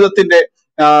 അല്ലെങ്കിൽ ജീവിതത്തിന്റെ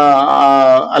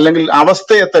അല്ലെങ്കിൽ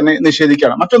അവസ്ഥയെ തന്നെ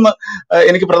നിഷേധിക്കുകയാണ്. മറ്റൊന്ന്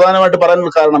എനിക്ക് പ്രധാനമായിട്ട്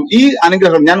പറയാനുള്ള കാരണം, ഈ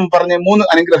അനുഗ്രഹം, ഞാൻ പറഞ്ഞ 3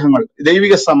 അനുഗ്രഹങ്ങൾ,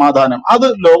 ദൈവിക സമാധാനം, അത്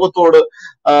ലോകത്തോട്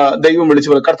ദൈവം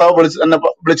കർത്താവ്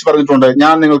വിളിച്ചു പറഞ്ഞിട്ടുണ്ട്,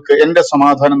 ഞാൻ നിങ്ങൾക്ക് എന്റെ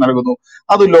സമാധാനം നൽകുന്നു,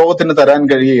 അത് ലോകത്തിന് തരാൻ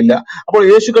കഴിയില്ല. അപ്പോൾ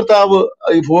യേശു കർത്താവ്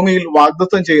ഈ ഭൂമിയിൽ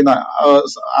വാഗ്ദത്തം ചെയ്യുന്ന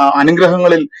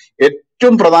അനുഗ്രഹങ്ങളിൽ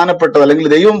ഏറ്റവും പ്രധാനപ്പെട്ടത്, അല്ലെങ്കിൽ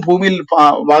ദൈവം ഭൂമിയിൽ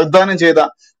വാഗ്ദാനം ചെയ്ത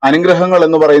അനുഗ്രഹങ്ങൾ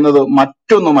എന്ന് പറയുന്നത്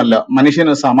മറ്റൊന്നുമല്ല,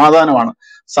 മനുഷ്യന് സമാധാനമാണ്.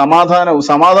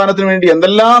 സമാധാനത്തിന് വേണ്ടി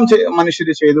എന്തെല്ലാം മനുഷ്യർ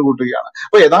ചെയ്തു കൂട്ടുകയാണ്.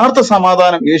 അപ്പൊ യഥാർത്ഥ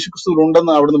സമാധാനം യേശുക്രിസ്തുവിൽ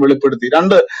ഉണ്ടെന്ന് അവിടുന്ന് വെളിപ്പെടുത്തി.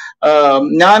 രണ്ട്,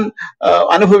 ഞാൻ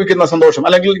അനുഭവിക്കുന്ന സന്തോഷം,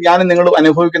 അല്ലെങ്കിൽ ഞാനും നിങ്ങളും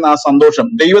അനുഭവിക്കുന്ന ആ സന്തോഷം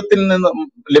ദൈവത്തിൽ നിന്ന്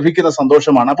ലഭിക്കുന്ന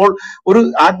സന്തോഷമാണ്. അപ്പോൾ ഒരു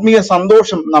ആത്മീയ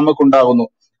സന്തോഷം നമുക്കുണ്ടാകുന്നു.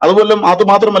 അതുപോലെ അത്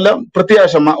മാത്രമല്ല,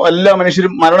 പ്രത്യാശ. എല്ലാ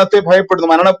മനുഷ്യരും മരണത്തെ ഭയപ്പെടുന്നു.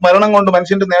 മരണം കൊണ്ട്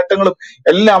മനുഷ്യന്റെ നേട്ടങ്ങളും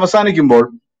എല്ലാം അവസാനിക്കുമ്പോൾ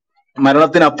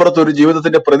മരണത്തിനപ്പുറത്ത് ഒരു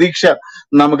ജീവിതത്തിന്റെ പ്രതീക്ഷ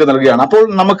നമുക്ക് നൽകുകയാണ്. അപ്പോൾ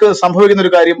നമുക്ക് സംഭവിക്കുന്ന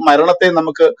ഒരു കാര്യം, മരണത്തെ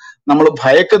നമ്മൾ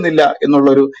ഭയക്കുന്നില്ല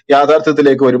എന്നുള്ളൊരു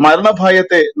യാഥാർത്ഥ്യത്തിലേക്ക് വരും.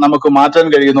 മരണഭയത്തെ നമുക്ക് മാറ്റാൻ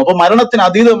കഴിയുന്നു. അപ്പൊ മരണത്തിന്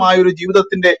അതീതമായ ഒരു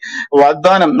ജീവിതത്തിന്റെ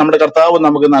വാഗ്ദാനം നമ്മുടെ കർത്താവ്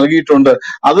നമുക്ക് നൽകിയിട്ടുണ്ട്.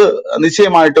 അത്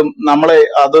നിശ്ചയമായിട്ടും നമ്മളെ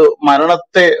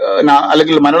മരണത്തെ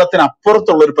അല്ലെങ്കിൽ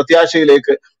മരണത്തിനപ്പുറത്തുള്ള ഒരു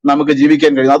പ്രത്യാശയിലേക്ക് നമുക്ക്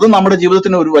ജീവിക്കാൻ കഴിയും. അത് നമ്മുടെ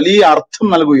ജീവിതത്തിന് ഒരു വലിയ അർത്ഥം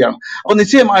നൽകുകയാണ്. അപ്പൊ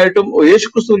നിശ്ചയമായിട്ടും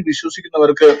യേശുക്രിസ്തുവിൽ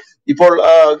വിശ്വസിക്കുന്നവർക്ക് ഇപ്പോൾ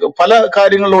പല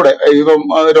കാര്യങ്ങളിലൂടെ ഇപ്പം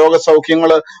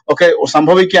രോഗസൗഖ്യങ്ങൾ ഒക്കെ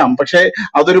സംഭവിക്കാം. പക്ഷെ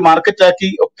അതൊരു മാർക്കറ്റാക്കി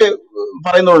ഒക്കെ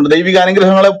പറയുന്നുണ്ട്. ദൈവിക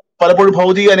അനുഗ്രഹങ്ങളെ പലപ്പോഴും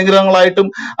ഭൗതിക അനുഗ്രഹങ്ങളായിട്ടും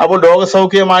അപ്പോൾ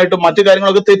രോഗസൗഖ്യമായിട്ടും മറ്റു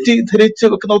കാര്യങ്ങളൊക്കെ തെറ്റിദ്ധരിച്ച്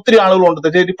വെക്കുന്ന ഒത്തിരി ആളുകളുണ്ട്,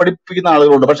 തെറ്റി പഠിപ്പിക്കുന്ന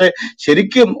ആളുകളുണ്ട്. പക്ഷെ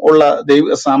ശരിക്കും ഉള്ള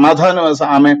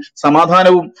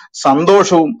സമാധാനവും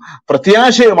സന്തോഷവും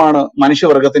പ്രത്യാശയുമാണ്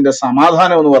മനുഷ്യവർഗത്തിന്റെ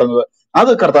സമാധാനം എന്ന് പറയുന്നത്.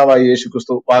 അത് കർത്താവായ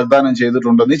യേശുക്രിസ്തു വാഗ്ദാനം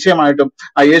ചെയ്തിട്ടുണ്ട്. നിശ്ചയമായിട്ടും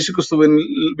ആ യേശുക്രിസ്തുവിൽ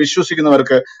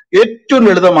വിശ്വസിക്കുന്നവർക്ക് ഏറ്റവും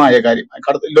ലളിതമായ കാര്യം,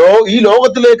 ഈ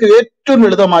ലോകത്തിലേക്ക് ഏറ്റവും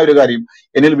ലളിതമായ ഒരു കാര്യം,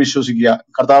 എന്നിൽ വിശ്വസിക്കുക,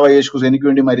 കർത്താവായ യേശുക്രിസ്തു എനിക്ക്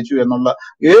വേണ്ടി മരിച്ചു എന്നുള്ള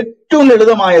ഏറ്റവും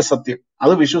ലളിതമായ സത്യം,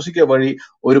 അത് വിശ്വസിക്കുക വഴി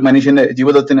ഒരു മനുഷ്യന്റെ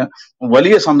ജീവിതത്തിന്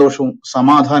വലിയ സന്തോഷവും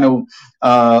സമാധാനവും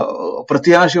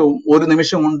പ്രത്യാശയും ഒരു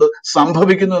നിമിഷം കൊണ്ട്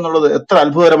സംഭവിക്കുന്നു എന്നുള്ളത് എത്ര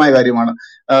അത്ഭുതകരമായ കാര്യമാണ്.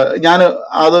 ഞാൻ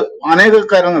അത് അനേക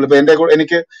കാര്യങ്ങൾ ഇപ്പൊ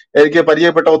എനിക്ക്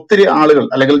പരിചയപ്പെട്ട ഒത്തിരി ആളുകൾ,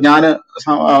 അല്ലെങ്കിൽ ഞാൻ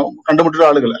കണ്ടുമുട്ടിയ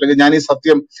ആളുകൾ, അല്ലെങ്കിൽ ഞാൻ ഈ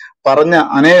സത്യം പറഞ്ഞ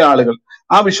അനേക ആളുകൾ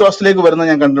ആ വിശ്വാസത്തിലേക്ക് വരുന്നത്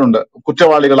ഞാൻ കണ്ടിട്ടുണ്ട്.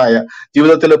 കുറ്റവാളികളായ,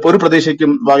 ജീവിതത്തിൽ ഒരു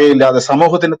പ്രതീക്ഷയ്ക്കും വകയില്ലാതെ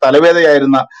സമൂഹത്തിന്റെ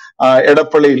തലവേദനയായിരുന്ന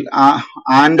എടപ്പള്ളിയിൽ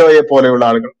ആൻഡോയെ പോലെയുള്ള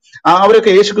ആളുകൾ,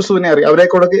 അവരൊക്കെ യേശുക്രിസ്തുവിനെ അറിയാം.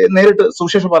 അവരെക്കൊണ്ടൊക്കെ നേരിട്ട്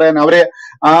സുവിശേഷം പറയാൻ, അവരെ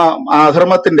ആ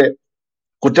അധർമ്മത്തിന്റെ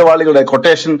കുറ്റവാളികളുടെ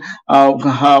കൊട്ടേഷൻ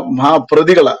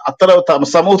പ്രതികള്, അത്ര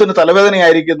സമൂഹത്തിന്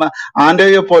തലവേദനയായിരിക്കുന്ന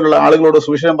ആൻഡോയെ പോലുള്ള ആളുകളോട്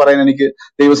സുവിശേഷം പറയാൻ എനിക്ക്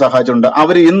ദൈവം സഹായിച്ചിട്ടുണ്ട്.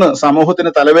 അവര് ഇന്ന് സമൂഹത്തിന്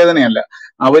തലവേദനയല്ല,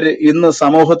 അവര് ഇന്ന്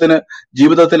സമൂഹത്തിന്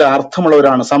ജീവിതത്തിൽ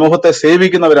അർത്ഥമുള്ളവരാണ്, സമൂഹത്തെ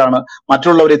സേവിക്കുന്നവരാണ്.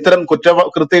 മറ്റുള്ളവർ ഇത്തരം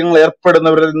കുറ്റകൃത്യങ്ങൾ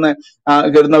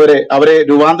ഏർപ്പെടുന്നവരെ അവരെ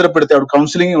രൂപാന്തരപ്പെടുത്തി അവർ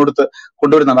കൗൺസിലിംഗ് കൊടുത്ത്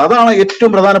കൊണ്ടുവരുന്നുണ്ട്. അതാണ്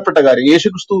ഏറ്റവും പ്രധാനപ്പെട്ട കാര്യം.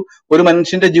 യേശുക്രിസ്തു ഒരു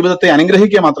മനുഷ്യന്റെ ജീവിതത്തെ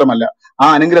അനുഗ്രഹിക്കുക മാത്രമല്ല, ആ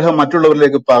അനുഗ്രഹം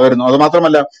മറ്റുള്ളവരിലേക്ക് പകരുന്നു. അത്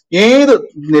മാത്രമല്ല, ഏത്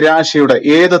നിരാശയുടെ,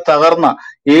 ഏത് തകർന്ന,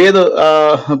 ഏത്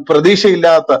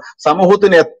പ്രതീക്ഷയില്ലാത്ത,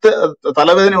 സമൂഹത്തിന്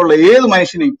തലവേദനയുള്ള ഏത്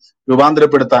മനുഷ്യനെയും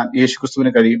രൂപാന്തരപ്പെടുത്താൻ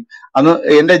യേശുക്രിസ്തുവിന് കഴിയും. അന്ന്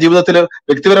എന്റെ ജീവിതത്തിൽ,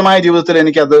 വ്യക്തിപരമായ ജീവിതത്തിൽ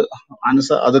എനിക്ക്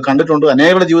അത് കണ്ടിട്ടുണ്ട്.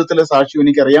 അനേകരുടെ ജീവിതത്തിലെ സാക്ഷ്യം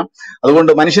എനിക്കറിയാം.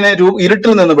 അതുകൊണ്ട് മനുഷ്യനെ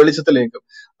ഇരുട്ടിൽ നിന്ന് വെളിച്ചത്തിലേക്കും,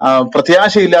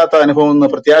 പ്രത്യാശയില്ലാത്ത അനുഭവം നിന്ന്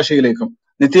പ്രത്യാശയിലേക്കും,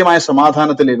 നിത്യമായ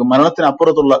സമാധാനത്തിലേക്കും,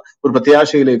 മരണത്തിനപ്പുറത്തുള്ള ഒരു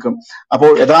പ്രത്യാശയിലേക്കും,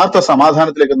 അപ്പോൾ യഥാർത്ഥ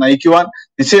സമാധാനത്തിലേക്ക് നയിക്കുവാൻ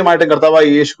നിശ്ചയമായിട്ടും കർത്താവായ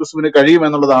യേശുക്രിസ്തുവിന്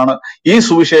കഴിയുമെന്നുള്ളതാണ് ഈ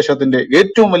സുവിശേഷത്തിന്റെ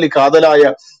ഏറ്റവും വലിയ കാതലായ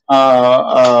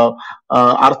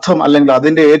അർത്ഥം, അല്ലെങ്കിൽ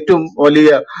അതിന്റെ ഏറ്റവും വലിയ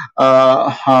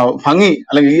ഭംഗി,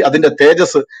 അല്ലെങ്കിൽ അതിന്റെ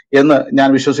തേജസ് എന്ന് ഞാൻ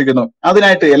വിശ്വസിക്കുന്നു.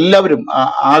 അതിനായിട്ട് എല്ലാവരും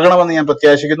ആകണമെന്ന് ഞാൻ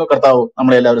പ്രത്യാശിക്കുന്നു. കർത്താവ്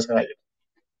നമ്മളെ എല്ലാവരും സഹായിക്കും.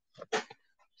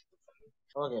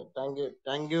 Okay,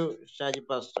 thank you Shaji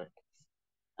pastor.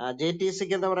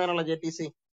 JTCക്ക് എന്താ പറയാനുള്ള?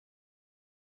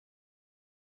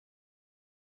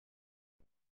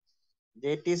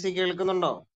 JTC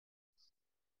കേൾക്കുന്നുണ്ടോ?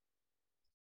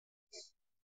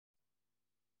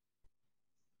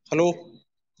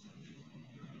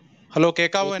 ഹലോ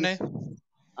കേക്കാവോ എന്നെ?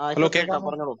 ഹലോ കേക്കാമോ?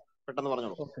 പറഞ്ഞോളൂ, പെട്ടെന്ന്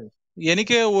പറഞ്ഞോളൂ.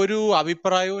 എനിക്ക് ഒരു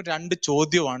അഭിപ്രായവും 2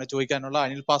 ചോദ്യമാണ് ചോദിക്കാനുള്ള.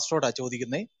 അനിൽ പാസ്റ്ററോടാ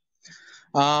ചോദിക്കുന്നത്.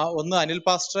 ഒന്ന്, അനിൽ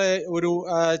പാസ്റ്ററെ ഒരു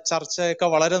ചർച്ചയൊക്കെ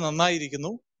വളരെ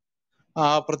നന്നായിരിക്കുന്നു.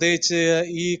 പ്രത്യേകിച്ച്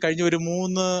ഈ കഴിഞ്ഞ ഒരു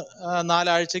 3-4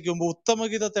 ആഴ്ചക്ക് മുമ്പ്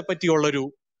ഉത്തമഗീതത്തെ പറ്റിയുള്ളൊരു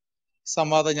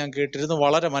സംവാദം ഞാൻ കേട്ടിരുന്നു.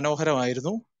 വളരെ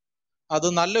മനോഹരമായിരുന്നു. അത്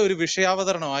നല്ലൊരു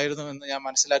വിഷയാവതരണമായിരുന്നു എന്ന് ഞാൻ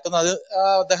മനസ്സിലാക്കുന്നു. അത്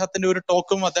അദ്ദേഹത്തിന്റെ ഒരു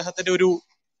ടോക്കും അദ്ദേഹത്തിന്റെ ഒരു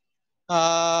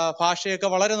ഭാഷയൊക്കെ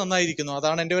വളരെ നന്നായിരിക്കുന്നു.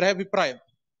 അതാണ് എൻ്റെ ഒരു അഭിപ്രായം.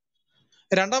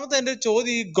 രണ്ടാമത്തെ എൻ്റെ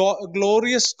ചോദ്യം ഈ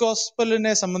ഗ്ലോറിയസ്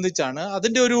ഗോസ്പലിനെ സംബന്ധിച്ചാണ്.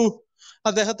 അതിന്റെ ഒരു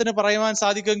അദ്ദേഹത്തിന് പറയുവാൻ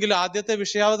സാധിക്കുമെങ്കിൽ, ആദ്യത്തെ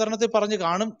വിഷയാവതരണത്തിൽ പറഞ്ഞു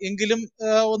കാണും എങ്കിലും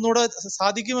ഒന്നുകൂടെ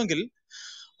സാധിക്കുമെങ്കിൽ,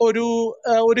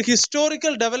 ഒരു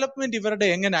ഹിസ്റ്റോറിക്കൽ ഡെവലപ്മെന്റ് ഇവരുടെ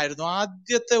എങ്ങനെയായിരുന്നു,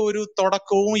 ആദ്യത്തെ ഒരു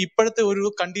തുടക്കവും ഇപ്പോഴത്തെ ഒരു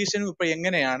കണ്ടീഷനും ഇപ്പൊ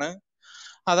എങ്ങനെയാണ്?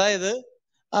 അതായത്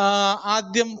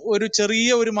ആദ്യം ഒരു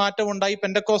ചെറിയ ഒരു മാറ്റം ഉണ്ടായി,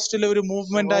 പെന്റക്കോസ്റ്റിലെ ഒരു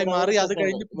മൂവ്മെന്റ് ആയി മാറി. അത്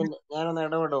കഴിഞ്ഞ് ഞാനൊന്ന്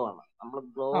ഇടപെടുവാണ്. നമ്മൾ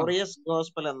ഗ്ലോറിയസ്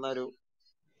ഗോസ്പൽ എന്നൊരു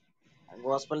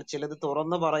ഗോസ്പൽ ചിലത്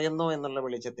തുറന്നു പറയുന്നു എന്നുള്ള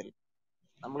വെളിച്ചത്തിൽ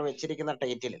നമ്മൾ വെച്ചിരിക്കുന്ന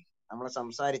ടൈറ്റിൽ നമ്മൾ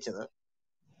സംസാരിച്ചത്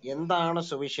എന്താണ്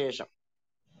സുവിശേഷം,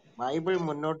 ബൈബിൾ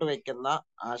മുന്നോട്ട് വെക്കുന്ന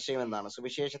ആശയം എന്താണ്,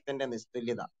 സുവിശേഷത്തിന്റെ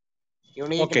നിസ്തുല്യത,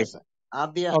 യുണീക്നെസ്.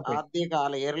 ഓക്കെ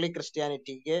ആദ്യകാല ഏർലി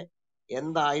ക്രിസ്ത്യാനിറ്റിക്ക്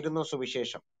എന്തായിരുന്നു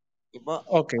സുവിശേഷം? ഇപ്പൊ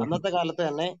ഓക്കെ അന്നത്തെ കാലത്ത്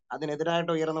തന്നെ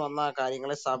അതിനെതിരായിട്ട് ഉയർന്നു വന്ന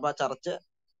കാര്യങ്ങളെ സഭ ചർച്ച്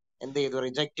എന്ത് ചെയ്തു?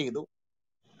 റിജക്ട് ചെയ്തു.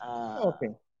 ആ, ഓക്കെ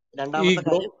ഈ രണ്ടാമത്തെ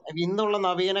കാര്യം, ഇന്നുള്ള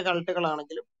നവീന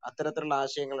കൾട്ടുകളാണെങ്കിലും അത്തരത്തിലുള്ള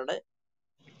ആശയങ്ങളുടെ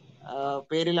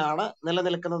പേരിലാണ്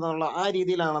നിലനിൽക്കുന്നതെന്നുള്ള ആ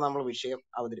രീതിയിലാണ് നമ്മൾ വിഷയം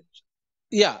അവതരിപ്പിച്ചത്.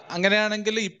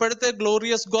 അങ്ങനെയാണെങ്കിൽ ഇപ്പോഴത്തെ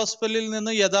ഗ്ലോറിയസ് ഗോസ്പലിൽ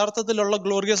നിന്ന് യഥാർത്ഥത്തിലുള്ള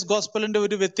ഗ്ലോറിയസ് ഗോസ്പലിന്റെ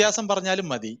ഒരു വ്യത്യാസം പറഞ്ഞാലും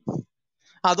മതി.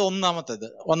 അത് ഒന്നാമത്തേത്.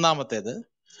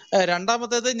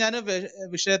 രണ്ടാമത്തേത്, ഞാൻ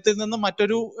വിഷയത്തിൽ നിന്ന്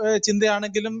മറ്റൊരു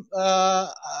ചിന്തയാണെങ്കിലും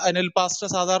അനിൽ പാസ്റ്റർ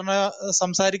സാധാരണ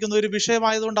സംസാരിക്കുന്ന ഒരു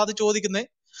വിഷയമായതുകൊണ്ട് അത് ചോദിക്കുന്നേ.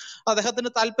 അദ്ദേഹത്തിന്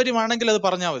താല്പര്യമാണെങ്കിൽ അത്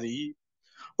പറഞ്ഞാൽ മതി.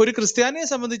 ഒരു ക്രിസ്ത്യാനിയെ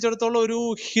സംബന്ധിച്ചിടത്തോളം ഒരു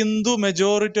ഹിന്ദു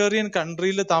മെജോറിറ്റേറിയൻ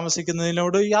കൺട്രിയിൽ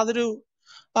താമസിക്കുന്നതിനോട് യാതൊരു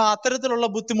അത്തരത്തിലുള്ള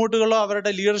ബുദ്ധിമുട്ടുകളോ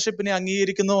അവരുടെ ലീഡർഷിപ്പിനെ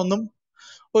അംഗീകരിക്കുന്നോ ഒന്നും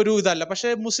ഒരു ഇതല്ല. പക്ഷെ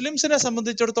മുസ്ലിംസിനെ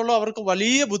സംബന്ധിച്ചിടത്തോളം അവർക്ക്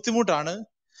വലിയ ബുദ്ധിമുട്ടാണ്,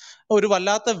 ഒരു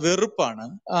വല്ലാത്ത വെറുപ്പാണ്.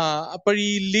 അപ്പോൾ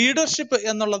ഈ ലീഡർഷിപ്പ്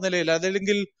എന്നുള്ള നിലയിൽ,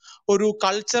 അതല്ലെങ്കിൽ ഒരു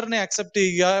കൾച്ചറിനെ അക്സെപ്റ്റ്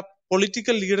ചെയ്യുക,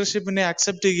 പൊളിറ്റിക്കൽ ലീഡർഷിപ്പിനെ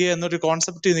അക്സെപ്റ്റ് ചെയ്യുക എന്നൊരു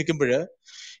കോൺസെപ്റ്റ് നിൽക്കുമ്പോൾ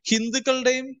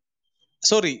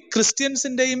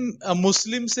ക്രിസ്ത്യൻസിന്റെയും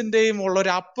മുസ്ലിംസിന്റെയും ഉള്ള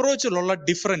ഒരു അപ്രോച്ചിലുള്ള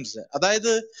ഡിഫറൻസ്,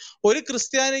 അതായത് ഒരു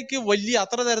ക്രിസ്ത്യാനിക്ക് വലിയ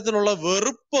അത്ര തരത്തിലുള്ള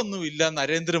വെറുപ്പൊന്നുമില്ല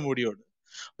നരേന്ദ്രമോദിയോട്.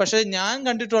 പക്ഷെ ഞാൻ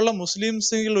കണ്ടിട്ടുള്ള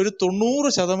മുസ്ലിംസിൽ ഒരു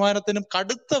 90%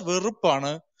 കടുത്ത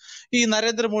വെറുപ്പാണ് ഈ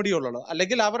നരേന്ദ്രമോദിയോടുള്ളത്,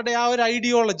 അല്ലെങ്കിൽ അവരുടെ ആ ഒരു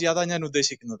ഐഡിയോളജി, അതാ ഞാൻ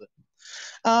ഉദ്ദേശിക്കുന്നത്.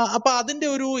 അപ്പൊ അതിന്റെ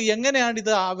ഒരു എങ്ങനെയാണ്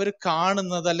ഇത് അവർ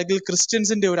കാണുന്നത്, അല്ലെങ്കിൽ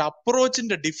ക്രിസ്ത്യൻസിന്റെ ഒരു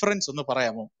അപ്രോച്ചിന്റെ ഡിഫറൻസ് ഒന്ന്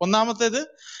പറയാമോ? ഒന്നാമത്തേത്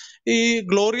ഈ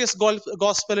ഗ്ലോറിയസ്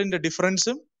ഗോസ്പലിന്റെ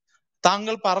ഡിഫറൻസും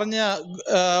താങ്കൾ പറഞ്ഞ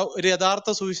ഒരു യഥാർത്ഥ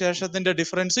സുവിശേഷത്തിന്റെ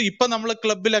ഡിഫറൻസ്. ഇപ്പൊ നമ്മൾ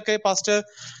ക്ലബിലൊക്കെ പാസ്റ്റർ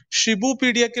ഷിബു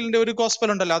പീഡിയക്കലിന്റെ ഒരു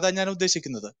ഗോസ്പൽ ഉണ്ടല്ലോ, അതാ ഞാൻ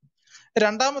ഉദ്ദേശിക്കുന്നത്.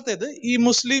 രണ്ടാമത്തേത് ഈ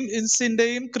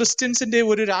മുസ്ലിംസിന്റെയും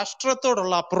ക്രിസ്ത്യൻസിന്റെയും ഒരു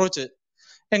രാഷ്ട്രത്തോടുള്ള അപ്രോച്ച്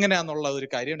എങ്ങനെയാന്നുള്ള ഒരു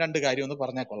കാര്യം, 2 കാര്യം ഒന്ന്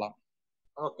പറഞ്ഞാൽ കൊള്ളാം.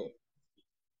 ഓക്കെ,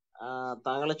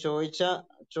 താങ്കൾ ചോദിച്ച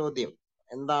ചോദ്യം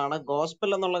എന്താണ്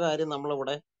ഗോസ്പൽ എന്നുള്ള കാര്യം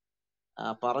നമ്മളിവിടെ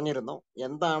പറഞ്ഞിരുന്നു.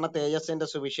 എന്താണ് തേജസ്സിന്റെ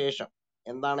സുവിശേഷം,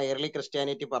 എന്താണ് ഏർലി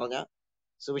ക്രിസ്ത്യാനിറ്റി പറഞ്ഞ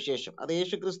സുവിശേഷം? അത്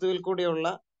യേശു ക്രിസ്തുവിൽ കൂടിയുള്ള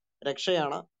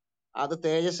രക്ഷയാണ്. അത്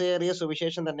തേജസ്സേറിയ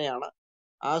സുവിശേഷം തന്നെയാണ്.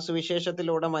 ആ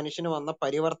സുവിശേഷത്തിലൂടെ മനുഷ്യന് വന്ന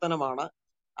പരിവർത്തനമാണ്.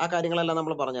 ആ കാര്യങ്ങളെല്ലാം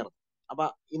നമ്മൾ പറഞ്ഞിരുന്നു. അപ്പൊ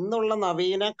ഇന്നുള്ള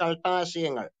നവീന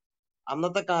കൾട്ടാശയങ്ങൾ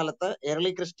അന്നത്തെ കാലത്ത്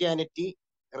ഏർലി ക്രിസ്ത്യാനിറ്റി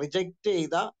റിജക്റ്റ്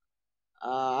ചെയ്ത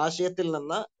ആശയത്തിൽ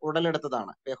നിന്ന്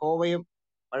ഉടലെടുത്തതാണ്. യഹോവയും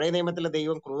പഴയ നിയമത്തിലെ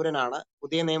ദൈവം ക്രൂരനാണ്,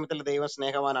 പുതിയ നിയമത്തിലെ ദൈവം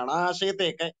സ്നേഹവാനാണ്. ആ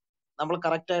ആശയത്തെയൊക്കെ നമ്മൾ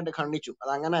കറക്റ്റ് ആയിട്ട് ഖണ്ഡിച്ചു.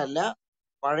 അത് അങ്ങനെയല്ല.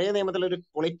 പഴയ നിയമത്തിൽ ഒരു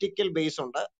പൊളിറ്റിക്കൽ ബേസ്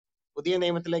ഉണ്ട്. പുതിയ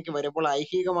നിയമത്തിലേക്ക് വരുമ്പോൾ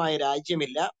ഐഹികമായ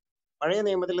രാജ്യമില്ല. പഴയ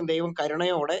നിയമത്തിലും ദൈവം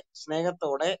കരുണയോടെ,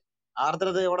 സ്നേഹത്തോടെ,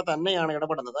 ആർദ്രതയോടെ തന്നെയാണ്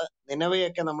ഇടപെടുന്നത്.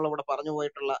 നിനവയൊക്കെ നമ്മളിവിടെ പറഞ്ഞു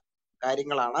പോയിട്ടുള്ള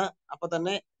കാര്യങ്ങളാണ്. അപ്പൊ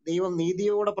തന്നെ ദൈവം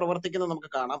നീതിയോടെ പ്രവർത്തിക്കുന്നത് നമുക്ക്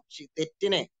കാണാം.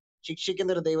 തെറ്റിനെ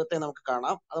ശിക്ഷിക്കുന്ന ഒരു ദൈവത്തെ നമുക്ക്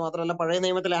കാണാം. അത് മാത്രമല്ല, പഴയ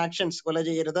നിയമത്തിലെ ആക്ഷൻസ്, കൊല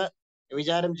ചെയ്യരുത്,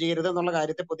 വിചാരം ചെയ്യരുത് എന്നുള്ള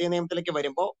കാര്യത്തെ പുതിയ നിയമത്തിലേക്ക്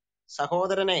വരുമ്പോൾ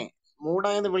സഹോദരനെ മൂട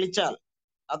എന്ന് വിളിച്ചാൽ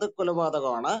അത്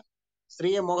കൊലപാതകമാണ്.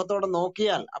 സ്ത്രീയെ മുഖത്തോടെ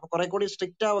നോക്കിയാൽ അപ്പൊ കുറെ കൂടി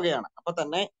സ്ട്രിക്റ്റ് ആവുകയാണ്. അപ്പൊ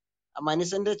തന്നെ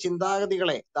മനുഷ്യന്റെ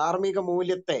ചിന്താഗതികളെ, ധാർമ്മിക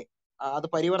മൂല്യത്തെ അത്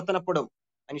പരിവർത്തനപ്പെടും.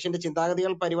 മനുഷ്യന്റെ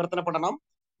ചിന്താഗതികൾ പരിവർത്തനപ്പെടണം,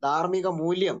 ധാർമ്മിക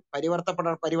മൂല്യം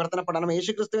പരിവർത്തനപ്പെടണം.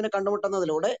 യേശു ക്രിസ്തുവിനെ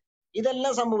കണ്ടുമുട്ടുന്നതിലൂടെ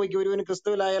ഇതെല്ലാം സംഭവിക്കും. ഒരുവന്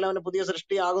ക്രിസ്തുവിലായാലും അവന് പുതിയ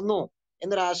സൃഷ്ടിയാകുന്നു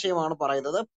എന്നൊരാശയമാണ്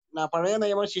പറയുന്നത്. പഴയ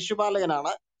നിയമം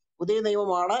ശിശുപാലകനാണ്, പുതിയ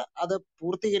നിയമമാണ് അത്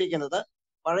പൂർത്തീകരിക്കുന്നത്.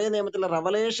 പഴയ നിയമത്തിലെ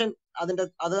റെവലേഷൻ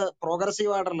അത്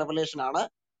പ്രോഗ്രസീവ് ആയിട്ടുള്ള റെവലേഷൻ ആണ്.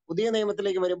 പുതിയ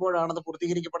നിയമത്തിലേക്ക് വരുമ്പോഴാണ് അത്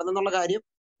പൂർത്തീകരിക്കപ്പെടുന്നത് എന്നുള്ള കാര്യം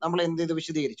നമ്മൾ എന്ത് ചെയ്ത്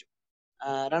വിശദീകരിച്ചു.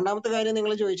 രണ്ടാമത്തെ കാര്യം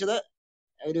നിങ്ങൾ ചോദിച്ചത്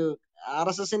ഒരു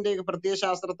RSSന്റെ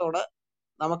പ്രത്യയശാസ്ത്രത്തോട്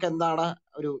നമുക്ക് എന്താണ്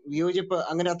ഒരു വിയോജിപ്പ്,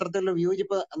 അങ്ങനെ അത്തരത്തിലുള്ള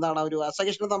വിയോജിപ്പ് എന്താണ്, ഒരു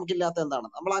അസഹിഷ്ണുത നമുക്കില്ലാത്ത എന്താണ്?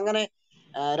 നമ്മൾ അങ്ങനെ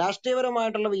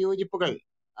രാഷ്ട്രീയപരമായിട്ടുള്ള വിയോജിപ്പുകൾ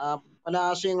പല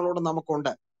ആശയങ്ങളോടും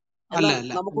നമുക്കുണ്ട്. എന്നാൽ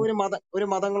നമുക്ക് ഒരു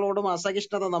മതങ്ങളോടും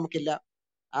അസഹിഷ്ണുത നമുക്കില്ല.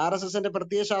 RSSന്റെ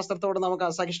പ്രത്യയശാസ്ത്രത്തോട് നമുക്ക്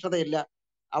അസഹിഷ്ണുതയില്ല.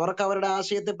 അവർക്ക് അവരുടെ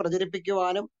ആശയത്തെ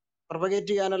പ്രചരിപ്പിക്കുവാനും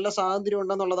പ്രൊപഗേറ്റ് ചെയ്യാനെല്ലാം സ്വാതന്ത്ര്യം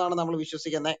ഉണ്ടെന്നുള്ളതാണ് നമ്മൾ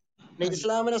വിശ്വസിക്കുന്നത്. പിന്നെ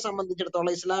ഇസ്ലാമിനെ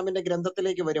സംബന്ധിച്ചിടത്തോളം ഇസ്ലാമിന്റെ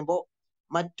ഗ്രന്ഥത്തിലേക്ക് വരുമ്പോൾ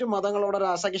മറ്റു മതങ്ങളോടൊരു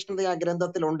അസഹിഷ്ണുത ആ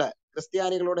ഗ്രന്ഥത്തിലുണ്ട്.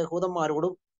 ക്രിസ്ത്യാനികളോട്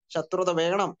യഹൂദന്മാരോടും ശത്രുത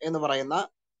വേണം എന്ന് പറയുന്ന,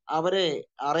 അവരെ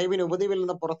അറേബ്യൻ ഉപദ്വീപിൽ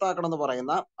നിന്ന് പുറത്താക്കണം എന്ന്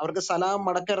പറയുന്ന, അവർക്ക് സലാം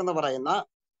മടക്കരെന്ന് പറയുന്ന,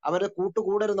 അവരെ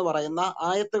കൂട്ടുകൂടരെന്ന് പറയുന്ന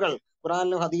ആയത്തുകൾ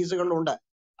ഖുറാനിലും ഹദീസുകളിലും ഉണ്ട്.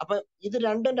 അപ്പൊ ഇത്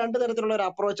രണ്ടും രണ്ട് തരത്തിലുള്ള ഒരു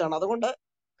അപ്രോച്ചാണ്. അതുകൊണ്ട്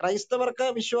ക്രൈസ്തവർക്ക്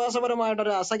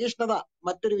വിശ്വാസപരമായിട്ടൊരു അസഹിഷ്ണുത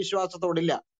മറ്റൊരു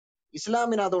വിശ്വാസത്തോടില്ല.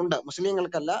 ഇസ്ലാമിന് അതുണ്ട്,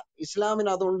 മുസ്ലിങ്ങൾക്കല്ല,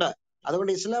 ഇസ്ലാമിന് അതുണ്ട്.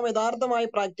 അതുകൊണ്ട് ഇസ്ലാം യഥാർത്ഥമായി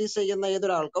പ്രാക്ടീസ് ചെയ്യുന്ന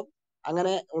ഏതൊരാൾക്കും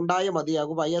അങ്ങനെ ഉണ്ടായേ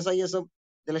മതിയാകും. ISIS-ഉം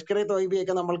ലഷ്കർ-ഇ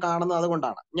തോയ്ബയൊക്കെ നമ്മൾ കാണുന്നത്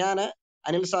അതുകൊണ്ടാണ്. ഞാൻ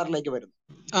അനിൽ സാറിലേക്ക് വരുന്നു.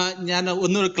 ഞാൻ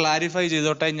ഒന്ന് ക്ലാരിഫൈ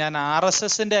ചെയ്തോട്ടെ. ഞാൻ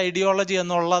RSSന്റെ ഐഡിയോളജി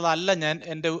എന്നുള്ളതല്ല ഞാൻ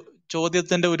എന്റെ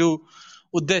ചോദ്യത്തിന്റെ ഒരു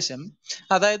ഉദ്ദേശം,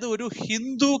 അതായത് ഒരു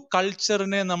ഹിന്ദു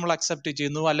കൾച്ചറിനെ നമ്മൾ അക്സെപ്റ്റ്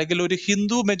ചെയ്യുന്നു, അല്ലെങ്കിൽ ഒരു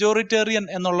ഹിന്ദു മെജോറിറ്റേറിയൻ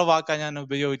എന്നുള്ള വാക്കാണ് ഞാൻ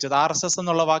ഉപയോഗിച്ചത്, RSS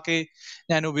എന്നുള്ള വാക്ക്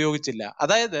ഞാൻ ഉപയോഗിച്ചില്ല.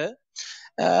 അതായത്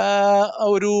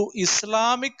ഒരു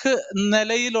ഇസ്ലാമിക്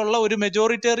നിലയിലുള്ള ഒരു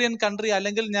മെജോറിറ്റേറിയൻ കൺട്രി,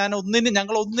 അല്ലെങ്കിൽ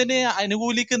ഞങ്ങൾ ഒന്നിനെ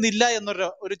അനുകൂലിക്കുന്നില്ല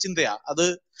എന്നൊരു ചിന്തയാ. അത്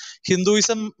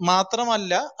ഹിന്ദുയിസം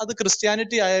മാത്രമല്ല, അത്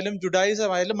ക്രിസ്ത്യാനിറ്റി ആയാലും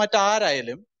ജുഡായിസം ആയാലും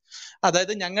മറ്റാരായാലും.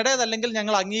 അതായത് ഞങ്ങളുടേതല്ലെങ്കിൽ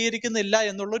ഞങ്ങൾ അംഗീകരിക്കുന്നില്ല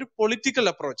എന്നുള്ള ഒരു പൊളിറ്റിക്കൽ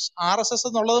അപ്രോച്ച്. RSS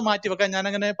എന്നുള്ളത് മാറ്റിവെക്കാൻ ഞാൻ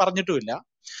അങ്ങനെ പറഞ്ഞിട്ടുമില്ല.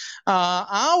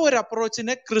 ആ ഒരു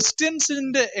അപ്രോച്ചിനെ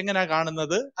ക്രിസ്ത്യൻസിന്റെ എങ്ങനെയാ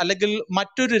കാണുന്നത്, അല്ലെങ്കിൽ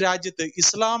മറ്റൊരു രാജ്യത്ത്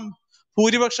ഇസ്ലാം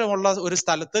ഭൂരിപക്ഷമുള്ള ഒരു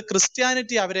സ്ഥലത്ത്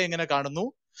ക്രിസ്ത്യാനിറ്റി അവരെ എങ്ങനെ കാണുന്നു,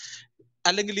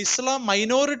 അല്ലെങ്കിൽ ഇസ്ലാം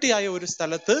മൈനോറിറ്റി ആയ ഒരു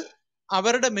സ്ഥലത്ത്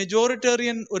അവരുടെ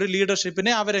മെജോറിറ്റേറിയൻ ഒരു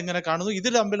ലീഡർഷിപ്പിനെ അവരെങ്ങനെ കാണുന്നു, ഇത്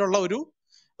തമ്മിലുള്ള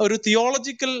ഒരു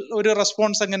തിയോളജിക്കൽ ഒരു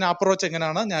റെസ്പോൺസ് എങ്ങനെ, അപ്രോച്ച്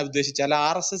എങ്ങനെയാണ് ഞാൻ ഉദ്ദേശിച്ചത്. അല്ല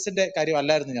RSSന്റെ കാര്യം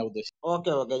അല്ലായിരുന്നു ഞാൻ ഉദ്ദേശിച്ചത്.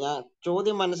 ഓക്കെ, ഞാൻ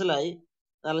ചോദ്യം മനസ്സിലായി.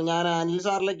 എന്നാൽ ഞാൻ അനിൽ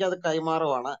സാറിലേക്ക് അത്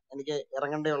കൈമാറുവാണ്. എനിക്ക്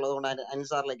ഇറങ്ങേണ്ടതുള്ളത് കൊണ്ട് അനിൽ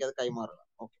സാറിലേക്ക് അത് കൈമാറുക.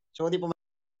 ഓക്കെ, ചോദ്യം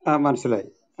ഇപ്പം മനസ്സിലായി.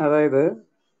 അതായത്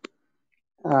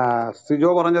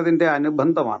സിജോ പറഞ്ഞതിന്റെ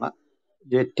അനുബന്ധമാണ്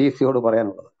JTCയോട്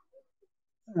പറയാനുള്ളത്.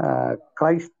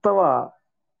 ക്രൈസ്തവ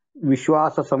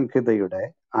വിശ്വാസ സംഹിതയുടെ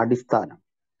അടിസ്ഥാനം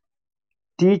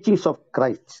teachings of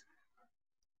Christ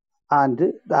and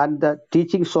the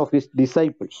teachings of his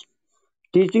disciples.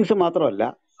 Teachings മാത്രമല്ല,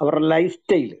 അവരുടെ ലൈഫ്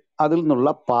സ്റ്റൈൽ, അതിൽ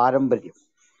നിന്നുള്ള പാരമ്പര്യം,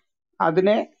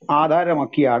 അതിനെ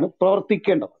ആധാരമാക്കിയാണ്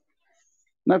പ്രവർത്തിക്കേണ്ടത്.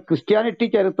 എന്നാൽ ക്രിസ്ത്യാനിറ്റി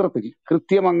ചരിത്രത്തിൽ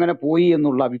കൃത്യം അങ്ങനെ പോയി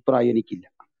എന്നുള്ള അഭിപ്രായം എനിക്കില്ല.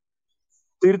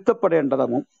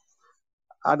 തിരുത്തപ്പെടേണ്ടതും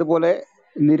അതുപോലെ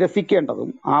നിരസിക്കേണ്ടതും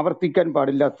ആവർത്തിക്കാൻ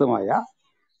പാടില്ലാത്തതുമായ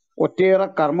ഒറ്റയേറെ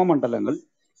കർമ്മമണ്ഡലങ്ങൾ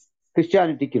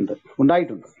ക്രിസ്ത്യാനിറ്റിക്കുണ്ട്,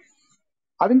 ഉണ്ടായിട്ടുണ്ട്.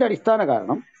 അതിൻ്റെ അടിസ്ഥാന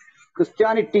കാരണം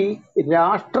ക്രിസ്ത്യാനിറ്റി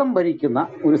രാഷ്ട്രം ഭരിക്കുന്ന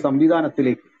ഒരു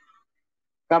സംവിധാനത്തിലേക്ക്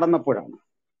കടന്നപ്പോഴാണ്.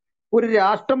 ഒരു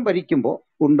രാഷ്ട്രം ഭരിക്കുമ്പോൾ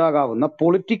ഉണ്ടാകാവുന്ന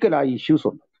പൊളിറ്റിക്കലായ ഇഷ്യൂസ്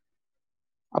ഉണ്ട്.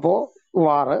 അപ്പോൾ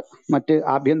വാറ്, മറ്റ്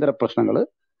ആഭ്യന്തര പ്രശ്നങ്ങൾ,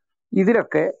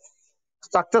 ഇതിലൊക്കെ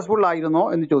സക്സസ്ഫുൾ ആയിരുന്നോ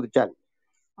എന്ന് ചോദിച്ചാൽ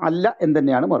അല്ല എന്ന്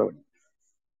തന്നെയാണ് മറുപടി.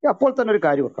 അപ്പോൾ തന്നെ ഒരു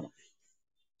കാര്യം വെക്കണം,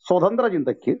 സ്വതന്ത്ര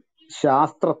ചിന്തയ്ക്ക്,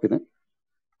 ശാസ്ത്രത്തിന്,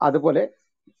 അതുപോലെ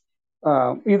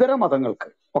ഇതര മതങ്ങൾക്ക്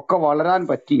ഒക്കെ വളരാൻ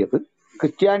പറ്റിയത്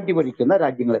ക്രിസ്ത്യാനിറ്റി ഭരിക്കുന്ന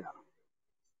രാജ്യങ്ങളിലാണ്.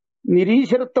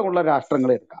 നിരീശ്വരത്വമുള്ള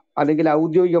രാഷ്ട്രങ്ങളെ എടുക്കാം, അല്ലെങ്കിൽ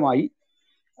ഔദ്യോഗികമായി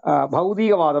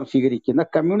ഭൗതികവാദം സ്വീകരിക്കുന്ന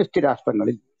കമ്മ്യൂണിസ്റ്റ്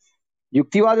രാഷ്ട്രങ്ങളിൽ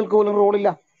യുക്തിവാദികൾക്ക് പോലും റോളില്ല.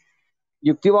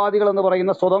 യുക്തിവാദികൾ എന്ന്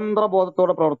പറയുന്ന സ്വതന്ത്ര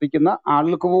ബോധത്തോടെ പ്രവർത്തിക്കുന്ന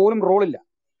ആളുകൾക്ക് പോലും റോളില്ല.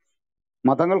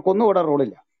 മതങ്ങൾക്കൊന്നും ഇവിടെ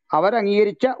റോളില്ല.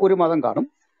 അവരംഗീകരിച്ച ഒരു മതം കാണും.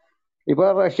 ഇപ്പൊ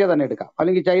റഷ്യ തന്നെ എടുക്കാം,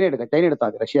 അല്ലെങ്കിൽ ചൈന എടുക്കാം. ചൈന എടുത്താൽ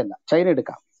മതി, റഷ്യ അല്ല, ചൈന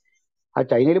എടുക്കാം. ആ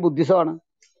ചൈനയിൽ ബുദ്ധിസമാണ്.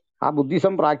 ആ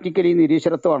ബുദ്ധിസം പ്രാക്ടിക്കലി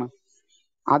നിരീശ്വരത്വമാണ്.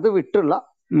 അത് വിട്ടുള്ള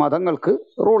മതങ്ങൾക്ക്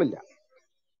റോളില്ല,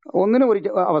 ഒന്നിനും ഒരു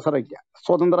അവസരമില്ല.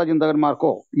 സ്വതന്ത്ര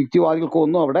ചിന്തകന്മാർക്കോ യുക്തിവാദികൾക്കോ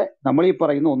ഒന്നും അവിടെ നമ്മൾ ഈ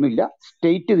പറയുന്ന ഒന്നുമില്ല.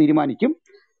 സ്റ്റേറ്റ് തീരുമാനിക്കും,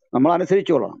 നമ്മൾ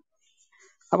അനുസരിച്ചു കൊള്ളണം.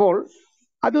 അപ്പോൾ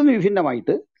അതൊന്ന്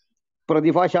വിഭിന്നമായിട്ട്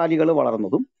പ്രതിഭാശാലികൾ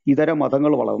വളർന്നതും ഇതര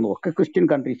മതങ്ങൾ വളർന്നതും ഒക്കെ ക്രിസ്ത്യൻ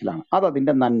കൺട്രീസിലാണ്.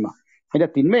 അതതിൻ്റെ നന്മ. അതിൻ്റെ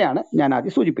തിന്മയാണ് ഞാൻ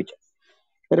ആദ്യം സൂചിപ്പിച്ചത്.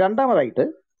 രണ്ടാമതായിട്ട്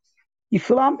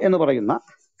ഇസ്ലാം എന്ന് പറയുന്ന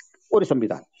ഒരു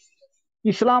സംവിധാനം,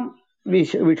 ഇസ്ലാം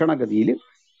വീക്ഷണഗതിയിൽ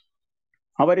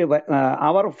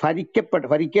അവർ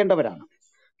ഭരിക്കേണ്ടവരാണ്,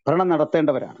 ഭരണം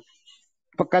നടത്തേണ്ടവരാണ്.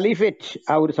 അപ്പൊ ഖലീഫേറ്റ്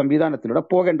ആ ഒരു സംവിധാനത്തിലൂടെ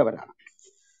പോകേണ്ടവരാണ്.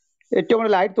 ഏറ്റവും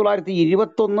കൂടുതൽ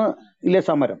 1921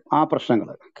 സമരം, ആ പ്രശ്നങ്ങൾ,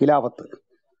 ഖിലാഫത്ത്.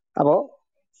 അപ്പോൾ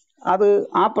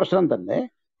ആ പ്രശ്നം തന്നെ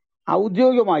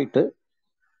ഔദ്യോഗികമായിട്ട്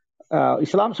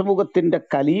ഇസ്ലാം സമൂഹത്തിന്റെ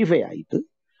ഖലീഫയായിട്ട്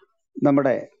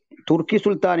നമ്മുടെ തുർക്കി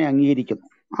സുൽത്താനെ അംഗീകരിക്കുന്നു.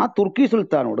 ആ തുർക്കി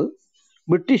സുൽത്താനോട്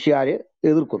ബ്രിട്ടീഷുകാർ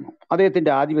എതിർക്കുന്നു,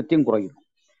 അദ്ദേഹത്തിന്റെ ആധിപത്യം കുറയുന്നു.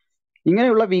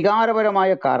 ഇങ്ങനെയുള്ള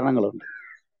വികാരപരമായ കാരണങ്ങളുണ്ട്.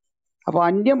 അപ്പോൾ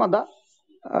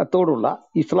അന്യമതത്തോടുള്ള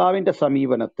ഇസ്ലാമിന്റെ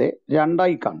സമീപനത്തെ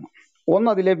രണ്ടായി കാണണം. ഒന്ന്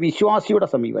അതിലെ വിശ്വാസിയുടെ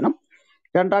സമീപനം,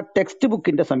 രണ്ട് ആ ടെക്സ്റ്റ്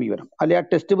ബുക്കിന്റെ സമീപനം, അല്ലെ ആ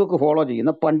ടെക്സ്റ്റ് ബുക്ക് ഫോളോ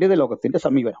ചെയ്യുന്ന പണ്ഡിത ലോകത്തിന്റെ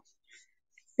സമീപനം.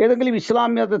 ഏതെങ്കിലും ഇസ്ലാം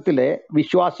മതത്തിലെ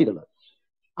വിശ്വാസികൾ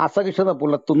അസഹിഷ്ണുത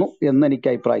പുലർത്തുന്നു എന്ന് എനിക്ക്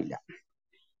അഭിപ്രായമില്ല.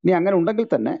 ഇനി അങ്ങനെ ഉണ്ടെങ്കിൽ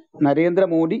തന്നെ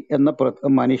നരേന്ദ്രമോദി എന്ന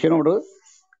മനുഷ്യനോട്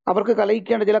അവർക്ക്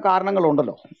കലഹിക്കേണ്ട ചില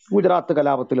കാരണങ്ങളുണ്ടല്ലോ. ഗുജറാത്ത്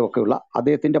കലാപത്തിലും ഒക്കെയുള്ള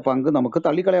അദ്ദേഹത്തിന്റെ പങ്ക് നമുക്ക്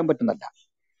തള്ളിക്കളയാൻ പറ്റുന്നല്ല.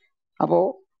 അപ്പോൾ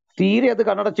തീരെ അത്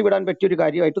കണ്ണടച്ചു വിടാൻ പറ്റിയൊരു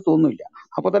കാര്യമായിട്ട് തോന്നുന്നില്ല.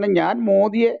 അപ്പോൾ തന്നെ ഞാൻ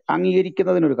മോദിയെ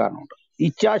അംഗീകരിക്കുന്നതിനൊരു കാരണമുണ്ട്.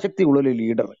 ഇച്ഛാശക്തി ഉള്ളൊരു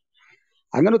ലീഡർ,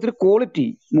 അങ്ങനെ ഒത്തിരി ക്വാളിറ്റി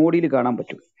മോഡിയിൽ കാണാൻ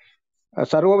പറ്റും.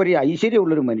 സർവോപരി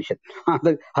ഐശ്വര്യമുള്ളൊരു മനുഷ്യൻ,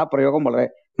 ആ പ്രയോഗം വളരെ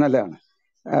നല്ലതാണ്.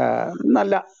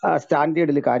 നല്ല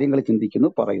സ്റ്റാൻഡേർഡിൽ കാര്യങ്ങൾ ചിന്തിക്കുന്നു,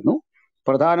 പറയുന്നു.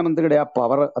 പ്രധാനമന്ത്രിയുടെ ആ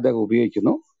പവർ അദ്ദേഹം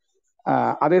ഉപയോഗിക്കുന്നു.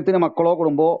 അദ്ദേഹത്തിന് മക്കളോ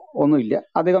കുടുംബമോ ഒന്നുമില്ല.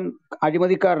 അദ്ദേഹം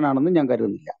അഴിമതിക്കാരനാണെന്ന് ഞാൻ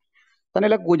കരുതുന്നില്ല.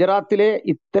 തന്നെയല്ല, ഗുജറാത്തിലെ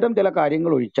ഇത്തരം ചില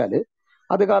കാര്യങ്ങൾ ഒഴിച്ചാൽ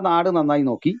അദ്ദേഹം ആ നാട് നന്നായി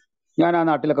നോക്കി. ഞാൻ ആ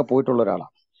നാട്ടിലൊക്കെ പോയിട്ടുള്ള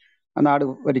ഒരാളാണ്. ആ നാട്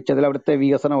ഭരിച്ചതിൽ അവിടുത്തെ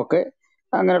വികസനമൊക്കെ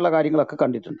അങ്ങനെയുള്ള കാര്യങ്ങളൊക്കെ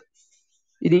കണ്ടിട്ടുണ്ട്.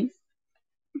 ഇനി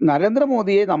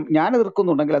നരേന്ദ്രമോദിയെ ഞാൻ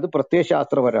എതിർക്കുന്നുണ്ടെങ്കിൽ അത്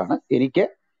പ്രത്യയശാസ്ത്രപരമാണ്. എനിക്ക്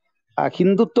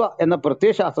ഹിന്ദുത്വ എന്ന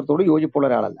പ്രത്യയശാസ്ത്രത്തോട് യോജിപ്പുള്ള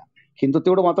ഒരാളല്ല.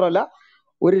 ഹിന്ദുത്വയോട് മാത്രമല്ല,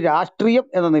 ഒരു രാഷ്ട്രീയം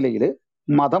എന്ന നിലയിൽ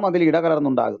മതം അതിൽ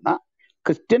ഇടകലർന്നുണ്ടാകുന്ന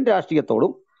ക്രിസ്ത്യൻ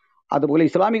രാഷ്ട്രീയത്തോടും അതുപോലെ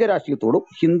ഇസ്ലാമിക രാഷ്ട്രീയത്തോടും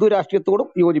ഹിന്ദു രാഷ്ട്രീയത്തോടും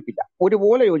യോജിപ്പില്ല,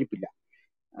 ഒരുപോലെ യോജിപ്പില്ല.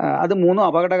 അത് മൂന്നും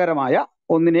അപകടകരമായ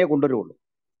ഒന്നിനെ കൊണ്ടുവരുള്ളൂ.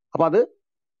 അപ്പൊ അത്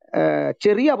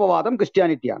ചെറിയ അപവാദം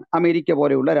ക്രിസ്ത്യാനിറ്റിയാണ്. അമേരിക്ക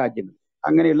പോലെയുള്ള രാജ്യങ്ങൾ,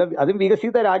 അങ്ങനെയുള്ള അതും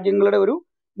വികസിത രാജ്യങ്ങളുടെ ഒരു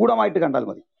ഗുണമായിട്ട് കണ്ടാൽ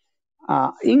മതി.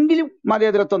 എങ്കിലും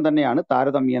മതേതരത്വം തന്നെയാണ്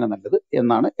താരതമ്യേന നല്ലത്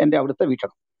എന്നാണ് എൻ്റെ അവിടുത്തെ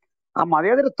വീക്ഷണം. ആ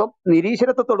മതേതരത്വം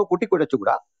നിരീശ്വരത്വത്തോട്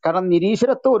കൂട്ടിക്കുഴച്ചുകൂടാ. കാരണം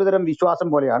നിരീശ്വരത്വം ഒരുതരം വിശ്വാസം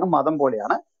പോലെയാണ്, മതം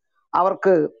പോലെയാണ്.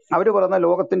 അവർ പറയുന്ന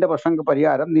ലോകത്തിന്റെ പ്രശ്നങ്ങൾക്ക്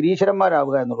പരിഹാരം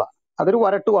നിരീശ്വരന്മാരാവുക എന്നുള്ളതാണ്. അതൊരു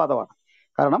വരട്ടുവാദമാണ്.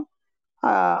 കാരണം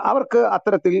അവർക്ക്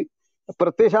അത്തരത്തിൽ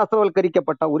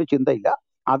പ്രത്യയശാസ്ത്രവൽക്കരിക്കപ്പെട്ട ഒരു ചിന്തയില്ല.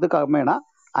 അത് ക്രമേണ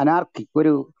അനാർക്കി,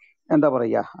 ഒരു എന്താ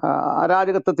പറയുക,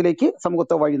 അരാജകത്വത്തിലേക്ക്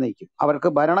സമൂഹത്തെ വഴി നയിക്കും. അവർക്ക്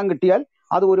ഭരണം കിട്ടിയാൽ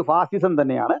അത് ഒരു ഫാസിസം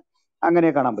തന്നെയാണ്. അങ്ങനെ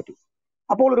കാണാൻ പറ്റും.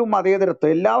 അപ്പോൾ ഒരു മതേതരത്വം,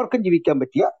 എല്ലാവർക്കും ജീവിക്കാൻ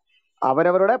പറ്റിയ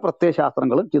അവരവരുടെ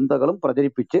പ്രത്യയശാസ്ത്രങ്ങളും ചിന്തകളും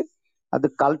പ്രചരിപ്പിച്ച് അത്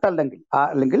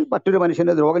അല്ലെങ്കിൽ മറ്റൊരു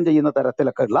മനുഷ്യനെ ദ്രോഹം ചെയ്യുന്ന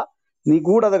തരത്തിലൊക്കെ ഉള്ള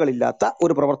നിഗൂഢതകളില്ലാത്ത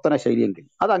ഒരു പ്രവർത്തന ശൈലിയെങ്കിൽ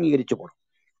അത് അംഗീകരിച്ചു പോകണം.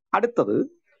 അടുത്തത്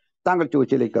താങ്കൾ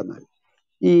ചോദിച്ചതിലേക്ക് വന്നാൽ,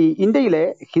 ഈ ഇന്ത്യയിലെ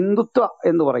ഹിന്ദുത്വ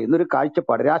എന്ന് പറയുന്ന ഒരു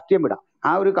കാഴ്ചപ്പാട്, രാഷ്ട്രീയം വിടാം,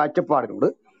 ആ ഒരു കാഴ്ചപ്പാടിനോട്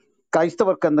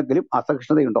ക്രൈസ്തവർക്ക് എന്തെങ്കിലും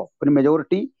അസഹിഷ്ണുതയുണ്ടോ? ഒരു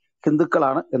മെജോറിറ്റി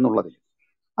ഹിന്ദുക്കളാണ് എന്നുള്ളതിൽ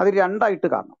അത് രണ്ടായിട്ട്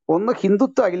കാണണം. ഒന്ന്,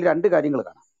 ഹിന്ദുത്വ അതിൽ രണ്ട് കാര്യങ്ങൾ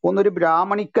കാണാം. ഒന്നൊരു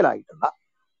ബ്രാഹ്മണിക്കലായിട്ടുള്ള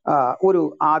ഒരു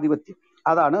ആധിപത്യം,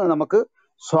 അതാണ് നമുക്ക്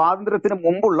സ്വാതന്ത്ര്യത്തിന്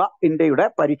മുമ്പുള്ള ഇന്ത്യയുടെ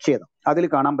പരിച്ഛേദം. അതിൽ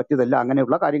കാണാൻ പറ്റിയതല്ല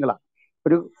അങ്ങനെയുള്ള കാര്യങ്ങളാണ്.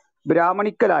 ഒരു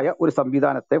ബ്രാഹ്മണിക്കലായ ഒരു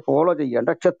സംവിധാനത്തെ ഫോളോ ചെയ്യേണ്ട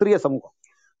ക്ഷത്രിയ സമൂഹം.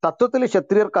 തത്വത്തിൽ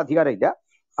ക്ഷത്രിയർക്ക് അധികാരമില്ല,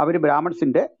 അവർ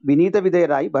ബ്രാഹ്മൺസിന്റെ വിനീത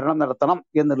വിധേയരായി ഭരണം നടത്തണം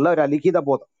എന്നുള്ള ഒരു അലിഖിത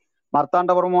ബോധം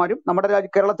മാർത്താണ്ഡവർമ്മമാരും നമ്മുടെ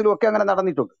കേരളത്തിലും ഒക്കെ അങ്ങനെ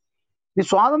നടന്നിട്ടുണ്ട്. ഈ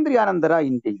സ്വാതന്ത്ര്യാനന്തര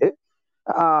ഇന്ത്യയിൽ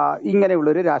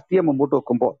ഇങ്ങനെയുള്ളൊരു രാഷ്ട്രീയം മുമ്പോട്ട്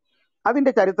വെക്കുമ്പോൾ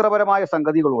അതിന്റെ ചരിത്രപരമായ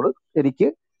സംഗതികളോട് എനിക്ക്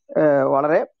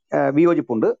വളരെ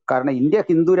വിയോജിപ്പുണ്ട്. കാരണം ഇന്ത്യ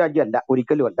ഹിന്ദു രാജ്യമല്ല,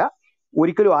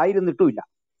 ഒരിക്കലും ആയിരുന്നിട്ടുമില്ല.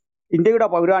 ഇന്ത്യയുടെ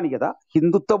പൗരാണികത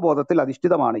ഹിന്ദുത്വ ബോധത്തിൽ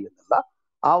അധിഷ്ഠിതമാണ് എന്നുള്ള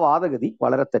ആ വാദഗതി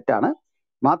വളരെ തെറ്റാണ്.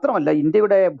 മാത്രമല്ല,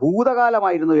 ഇന്ത്യയുടെ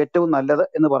ഭൂതകാലമായിരുന്നു ഏറ്റവും നല്ലത്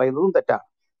എന്ന് പറയുന്നതും തെറ്റാണ്.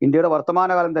 ഇന്ത്യയുടെ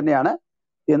വർത്തമാനകാലം തന്നെയാണ്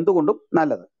എന്തുകൊണ്ടും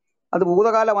നല്ലത്. അത്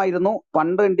ഭൂതകാലമായിരുന്നു.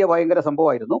 പണ്ട് ഇന്ത്യ ഭയങ്കര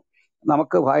സംഭവമായിരുന്നു,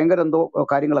 നമുക്ക് ഭയങ്കര എന്തോ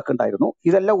കാര്യങ്ങളൊക്കെ ഉണ്ടായിരുന്നു.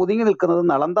 ഇതെല്ലാം ഒതുങ്ങി നിൽക്കുന്നത്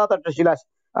നളന്ദ തക്ഷശില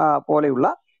പോലെയുള്ള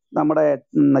നമ്മുടെ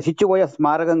നശിച്ചുപോയ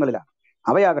സ്മാരകങ്ങളിലാണ്.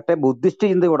 അവയാകട്ടെ ബുദ്ധിസ്റ്റ്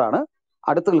ചിന്തയോടാണ്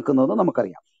അടുത്ത് നിൽക്കുന്നതെന്ന്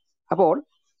നമുക്കറിയാം. അപ്പോൾ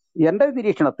എൻ്റെ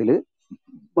നിരീക്ഷണത്തിൽ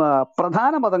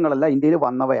പ്രധാന മതങ്ങളെല്ലാം ഇന്ത്യയിൽ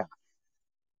വന്നവയാണ്.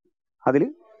 അതിൽ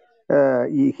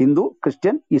ഈ ഹിന്ദു,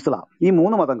 ക്രിസ്ത്യൻ, ഇസ്ലാം, ഈ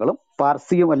മൂന്ന് മതങ്ങളും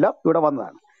പാർസിയുമെല്ലാം ഇവിടെ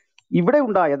വന്നതാണ്. ഇവിടെ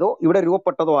ഉണ്ടായതോ ഇവിടെ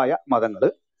രൂപപ്പെട്ടതോ ആയ മതങ്ങൾ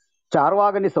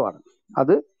ചാർവാകനിസമാണ്.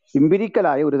 അത്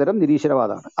ഇമ്പിരിക്കലായ ഒരുതരം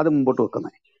നിരീശ്വരവാദമാണ് അത് മുമ്പോട്ട്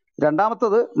വെക്കുന്നത്.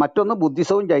 രണ്ടാമത്തത് മറ്റൊന്ന്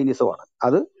ബുദ്ധിസവും ജൈനിസവുമാണ്.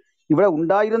 അത് ഇവിടെ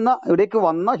ഉണ്ടായിരുന്ന, ഇവിടേക്ക്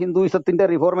വന്ന ഹിന്ദുയിസത്തിന്റെ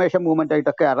റിഫോർമേഷൻ മൂവ്മെന്റ്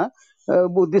ആയിട്ടൊക്കെയാണ്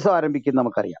ബുദ്ധിസം ആരംഭിക്കുന്നത്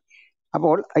നമുക്കറിയാം.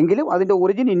 അപ്പോൾ എങ്കിലും അതിന്റെ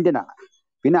ഒറിജിൻ ഇന്ത്യൻ ആണ്.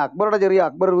 പിന്നെ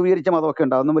അക്ബർ രൂപീകരിച്ച മതമൊക്കെ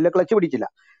ഉണ്ടാകുന്നു, വലിയ ക്ലച്ച് പിടിച്ചില്ല.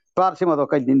 പാർസി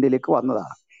മതമൊക്കെ ഇന്ത്യയിലേക്ക്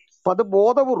വന്നതാണ്. അപ്പൊ അത്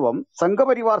ബോധപൂർവം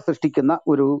സംഘപരിവാർ സൃഷ്ടിക്കുന്ന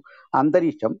ഒരു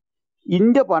അന്തരീക്ഷം.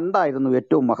 ഇന്ത്യ പണ്ടായിരുന്നു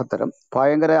ഏറ്റവും മഹത്തരം,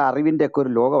 ഭയങ്കര അറിവിന്റെ ഒക്കെ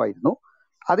ഒരു ലോകമായിരുന്നു.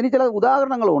 അതിന് ചില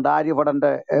ഉദാഹരണങ്ങളുണ്ട്.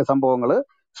 ആര്യഭടന്റെ സംഭവങ്ങൾ,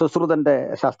 സുശ്രുതന്റെ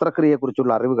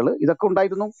ശസ്ത്രക്രിയയെക്കുറിച്ചുള്ള അറിവുകൾ, ഇതൊക്കെ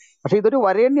ഉണ്ടായിരുന്നു. പക്ഷെ ഇതൊരു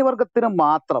വരേണ്യവർഗത്തിന്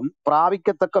മാത്രം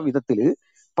പ്രാപിക്കത്തക്ക വിധത്തിൽ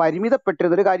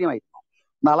പരിമിതപ്പെട്ടിരുന്നൊരു കാര്യമായിരുന്നു.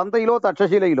 നളന്ദയിലോ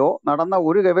തക്ഷശിലയിലോ നടന്ന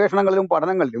ഒരു ഗവേഷണങ്ങളിലും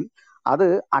പഠനങ്ങളിലും അത്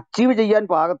അച്ചീവ് ചെയ്യാൻ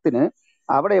പാകത്തിന്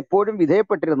അവിടെ എപ്പോഴും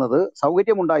വിധേയപ്പെട്ടിരുന്നത്,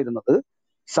 സൗകര്യമുണ്ടായിരുന്നത്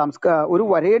ഒരു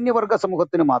വരേണ്യവർഗ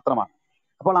സമൂഹത്തിന് മാത്രമാണ്.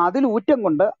 അപ്പോൾ അതിൽ ഊറ്റം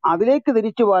കൊണ്ട് അതിലേക്ക്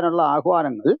തിരിച്ചു പോകാനുള്ള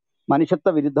ആഹ്വാനങ്ങൾ മനുഷ്യത്വ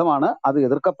വിരുദ്ധമാണ്, അത്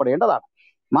എതിർക്കപ്പെടേണ്ടതാണ്.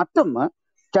 മറ്റൊന്ന്,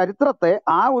 ചരിത്രത്തെ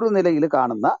ആ ഒരു നിലയിൽ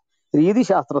കാണുന്ന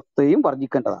രീതിശാസ്ത്രത്തെയും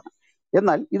വർജിക്കേണ്ടതാണ്.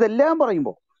 എന്നാൽ ഇതെല്ലാം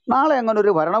പറയുമ്പോൾ നാളെ അങ്ങനെ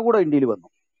ഒരു ഭരണകൂടം ഇന്ത്യയിൽ വന്നു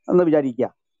എന്ന് വിചാരിക്കുക,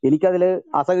 എനിക്കതിൽ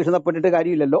അസഹിഷ്ണുതപ്പെട്ടിട്ട്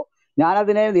കാര്യമില്ലല്ലോ.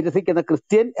 ഞാനതിനെ നിരസിക്കുന്ന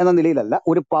ക്രിസ്ത്യൻ എന്ന നിലയിലല്ല,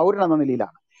 ഒരു പൗരൻ എന്ന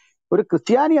നിലയിലാണ്. ഒരു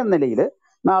ക്രിസ്ത്യാനി എന്ന നിലയിൽ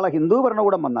നാളെ ഹിന്ദു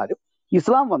ഭരണകൂടം വന്നാലും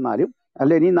ഇസ്ലാം വന്നാലും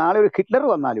അല്ലെ ഇനി നാളെ ഒരു ഹിറ്റ്ലർ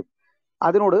വന്നാലും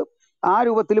അതിനോട് ആ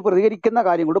രൂപത്തിൽ പ്രതികരിക്കുന്ന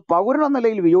കാര്യം കൊണ്ട് പൗരൻ എന്ന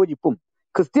നിലയിൽ വിയോജിപ്പും,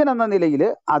 ക്രിസ്ത്യൻ എന്ന നിലയിൽ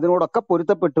അതിനോടൊക്കെ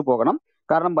പൊരുത്തപ്പെട്ടു പോകണം.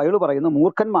 കാരണം ബൈബിൾ പറയുന്നു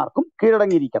മൂർഖന്മാർക്കും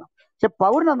കീഴടങ്ങിയിരിക്കണം. പക്ഷെ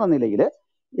പൗരൻ എന്ന നിലയിൽ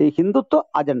ഈ ഹിന്ദുത്വ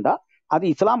അജണ്ട അത്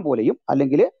ഇസ്ലാം പോലെയും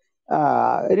അല്ലെങ്കിൽ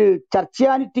ഒരു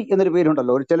ചർച്ച്യാനിറ്റി എന്നൊരു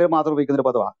പേരുണ്ടല്ലോ, ഒരു ചിലർ മാത്രം ഉപയോഗിക്കുന്ന ഒരു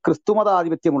പദമാണ്, ക്രിസ്തുമത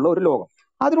ആധിപത്യമുള്ള ഒരു ലോകം,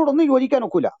 അതിനോടൊന്നും യോജിക്കാൻ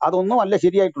ഒക്കില്ല. അതൊന്നും അല്ല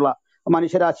ശരിയായിട്ടുള്ള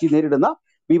മനുഷ്യരാശി നേരിടുന്ന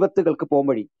വിപത്തുകൾക്ക്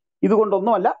പോംവഴി.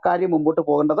 ഇതുകൊണ്ടൊന്നുമല്ല കാര്യം മുമ്പോട്ട്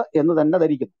പോകേണ്ടത് എന്ന് തന്നെ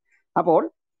ധരിക്കുന്നു. അപ്പോൾ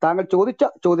താങ്കൾ ചോദിച്ച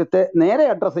ചോദ്യത്തെ നേരെ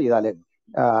അഡ്രസ്സ് ചെയ്താൽ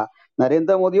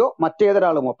നരേന്ദ്രമോദിയോ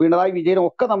മറ്റേതൊരാളുമോ പിണറായി വിജയനോ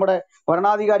ഒക്കെ നമ്മുടെ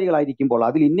ഭരണാധികാരികളായിരിക്കുമ്പോൾ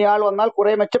അതിൽ ഇന്നയാൾ വന്നാൽ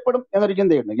കുറെ മെച്ചപ്പെടും എന്നൊരു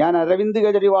ചിന്തയുണ്ട്. ഞാൻ അരവിന്ദ്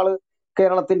കെജ്രിവാൾ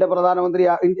കേരളത്തിന്റെ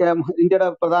ഇന്ത്യയുടെ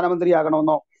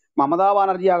പ്രധാനമന്ത്രിയാകണമെന്നോ മമതാ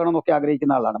ബാനർജി ആകണമെന്നൊക്കെ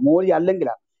ആഗ്രഹിക്കുന്ന ആളാണ്. മോദി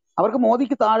അല്ലെങ്കിലാണ്. അവർക്ക്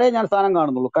മോദിക്ക് താഴെ ഞാൻ സ്ഥാനം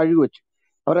കാണുന്നുള്ളൂ, കഴിവ് വെച്ച്.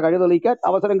 അവരുടെ കഴിവ് തെളിയിക്കാൻ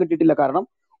അവസരം കിട്ടിയിട്ടില്ല. കാരണം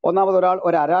ഒന്നാമത് ഒരാൾ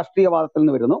ഒരു അരാഷ്ട്രീയവാദത്തിൽ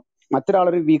നിന്ന് വരുന്നു, മറ്റൊരാൾ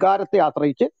ഒരു വികാരത്തെ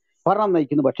ആശ്രയിച്ച് ഭരണം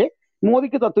നയിക്കുന്നു. പക്ഷേ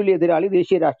മോദിക്ക് തത്തുല്യ എതിരാളി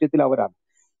ദേശീയ രാഷ്ട്രീയത്തിൽ അവരാണ്.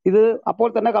 ഇത് അപ്പോൾ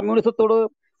തന്നെ കമ്മ്യൂണിസത്തോട്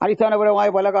അടിസ്ഥാനപരമായ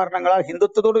പല കാരണങ്ങളാൽ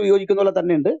ഹിന്ദുത്വത്തോട് വിയോജിക്കുന്ന പോലെ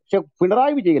തന്നെ ഉണ്ട്. പക്ഷെ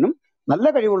പിണറായി വിജയനും നല്ല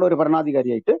കഴിവുള്ള ഒരു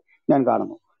ഭരണാധികാരിയായിട്ട് ഞാൻ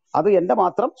കാണുന്നു. അത് എന്റെ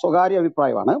മാത്രം സ്വകാര്യ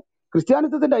അഭിപ്രായമാണ്.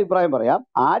 ക്രിസ്ത്യാനിത്വത്തിന്റെ അഭിപ്രായം പറയാം.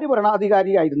 ആര്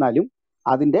ഭരണാധികാരിയായിരുന്നാലും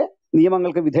അതിന്റെ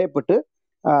നിയമങ്ങൾക്ക് വിധേയപ്പെട്ട്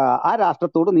ആ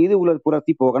രാഷ്ട്രത്തോട് നീതി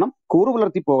പുലർത്തി പോകണം, കൂറു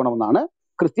പുലർത്തി പോകണമെന്നാണ്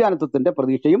ക്രിസ്ത്യാനിത്വത്തിന്റെ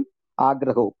പ്രതീക്ഷയും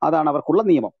ആഗ്രഹവും. അതാണ് അവർക്കുള്ള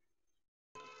നിയമം.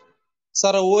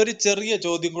 സാറേ, ഒരു ചെറിയ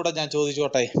ചോദ്യം കൂടെ ഞാൻ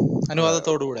ചോദിച്ചോട്ടെ,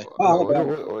 അനുവാദത്തോടുകൂടെ?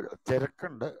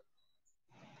 തിരക്കുണ്ട്.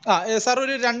 സാർ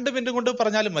ഒരു 2 മിനിറ്റ് കൊണ്ട്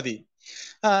പറഞ്ഞാലും മതി.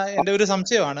 എന്റെ ഒരു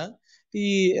സംശയമാണ്. ഈ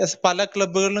പല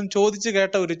ക്ലബുകളിലും ചോദിച്ചു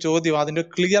കേട്ട ഒരു ചോദ്യം, അതിന്റെ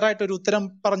ക്ലിയർ ആയിട്ട് ഒരു ഉത്തരം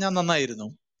പറഞ്ഞാൽ നന്നായിരുന്നു.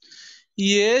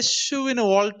 യേശുവിന്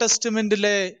ഓൾഡ്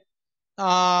ടെസ്റ്റ്മെന്റിലെ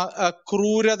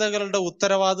ക്രൂരതകളുടെ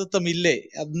ഉത്തരവാദിത്വം ഇല്ലേ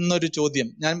എന്നൊരു ചോദ്യം.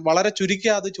 ഞാൻ വളരെ ചുരുക്കി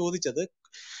അത് ചോദിച്ചത്.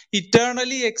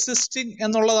 ഇറ്റേണലി എക്സിസ്റ്റിംഗ്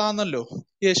എന്നുള്ളതാണല്ലോ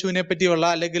യേശുവിനെ പറ്റിയുള്ള,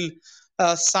 അല്ലെങ്കിൽ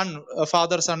sun,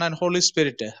 father, sun and holy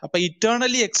spirit. അപ്പൊ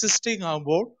ഇറ്റേണലി എക്സിസ്റ്റിംഗ്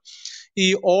ആകുമ്പോൾ ഈ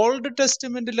ഓൾഡ്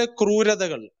ടെസ്റ്റ്മെന്റിലെ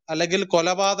ക്രൂരതകൾ അല്ലെങ്കിൽ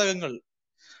കൊലപാതകങ്ങൾ,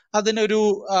 അതിനൊരു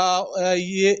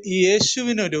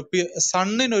യേശുവിനൊരു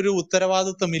സണ്ണിനൊരു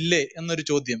ഉത്തരവാദിത്വം ഇല്ലേ എന്നൊരു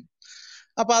ചോദ്യം.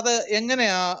 അപ്പൊ അത്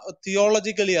എങ്ങനെയാ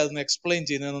തിയോളജിക്കലി അതൊന്ന് എക്സ്പ്ലെയിൻ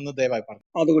ചെയ്യുന്നതെന്ന് ദയവായി പറഞ്ഞു.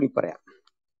 അതുകൂടി പറയാം.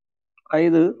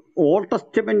 അതായത് ഓൾഡ്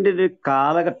ടെസ്റ്റ്മെന്റിന്റെ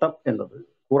കാലഘട്ടം എന്നത്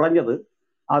കുറഞ്ഞത്,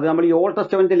 അത് നമ്മൾ ഈ ഓൾഡ്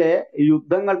ടെസ്റ്റ്മെന്റിലെ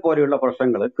യുദ്ധങ്ങൾ പോലെയുള്ള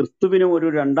പ്രശ്നങ്ങൾ ക്രിസ്തുവിന് ഒരു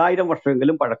 2000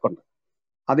 വർഷമെങ്കിലും പഴക്കമുണ്ട്.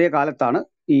 അതേ കാലത്താണ്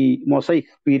ഈ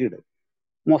മൊസൈക് പീരീഡ്.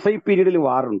 മൊസൈക് പീരീഡിൽ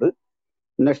വാറുണ്ട്.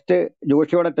 നെക്സ്റ്റ്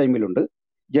ജോഷിയുടെ ടൈമിലുണ്ട്,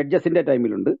 ജഡ്ജസിന്റെ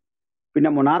ടൈമിലുണ്ട്, പിന്നെ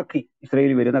മൊണാർക്കി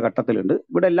ഇസ്രയേലിൽ വരുന്ന ഘട്ടത്തിലുണ്ട്.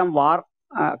 ഇവിടെ എല്ലാം വാർ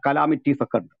കലാമിറ്റീസ്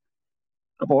ഒക്കെ ഉണ്ട്.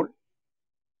 അപ്പോൾ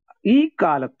ഈ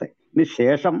കാലത്തിന്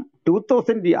ശേഷം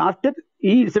 2000 ആഫ്റ്റർ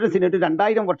ഈ ഇൻസിഡൻസിന് ഒരു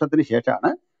 2000 വർഷത്തിന് ശേഷമാണ്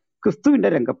ക്രിസ്തുവിന്റെ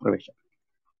രംഗപ്രവേശം.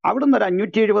 അവിടുന്ന് ഒരു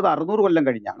 570-600 കൊല്ലം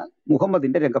കഴിഞ്ഞാണ്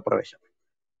മുഹമ്മദിന്റെ രംഗപ്രവേശം.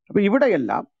 അപ്പൊ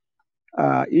ഇവിടെയെല്ലാം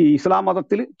ഈ ഇസ്ലാം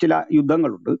മതത്തിൽ ചില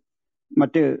യുദ്ധങ്ങളുണ്ട്,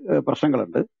 മറ്റ്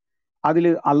പ്രശ്നങ്ങളുണ്ട്. അതിൽ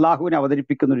അള്ളാഹുവിനെ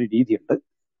അവതരിപ്പിക്കുന്ന ഒരു രീതിയുണ്ട്.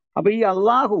 അപ്പൊ ഈ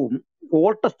അള്ളാഹുവും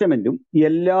ഓൾഡ് ടെസ്റ്റമെന്റും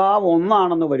എല്ലാം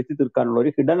ഒന്നാണെന്ന് വരുത്തി തീർക്കാനുള്ള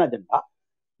ഒരു ഹിഡൻ അജണ്ട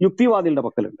യുക്തിവാദികളുടെ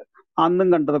പക്കലുണ്ട്. അന്നും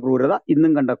കണ്ടത് ക്രൂരത,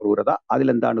 ഇന്നും കണ്ട ക്രൂരത,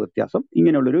 അതിലെന്താണ് വ്യത്യാസം?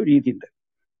 ഇങ്ങനെയുള്ളൊരു രീതിയുണ്ട്.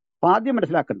 അപ്പൊ ആദ്യം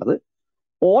മനസ്സിലാക്കേണ്ടത്,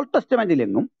 ഓൾഡ്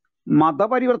ടെസ്റ്റമെന്റിലെങ്ങും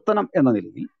മതപരിവർത്തനം എന്ന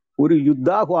നിലയിൽ ഒരു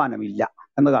യുദ്ധാഹ്വാനമില്ല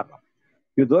എന്ന്. കാരണം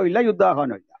യുദ്ധമില്ല,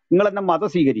 യുദ്ധാഹ്വാനമില്ല. നിങ്ങൾ എന്നെ മതം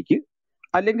സ്വീകരിക്ക്,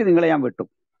 അല്ലെങ്കിൽ നിങ്ങളെ ഞാൻ വെട്ടും.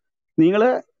 നിങ്ങൾ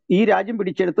ഈ രാജ്യം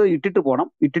പിടിച്ചെടുത്ത് ഇട്ടിട്ട് പോകണം,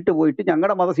 ഇട്ടിട്ട് പോയിട്ട്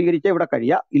ഞങ്ങളുടെ മതം സ്വീകരിച്ചാൽ ഇവിടെ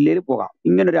കഴിയാം, ഇല്ലേലും പോകാം.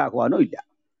 ഇങ്ങനൊരു ആഹ്വാനവും ഇല്ല.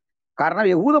 കാരണം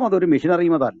യഹൂദ മതം ഒരു മിഷനറി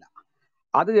മതമല്ല.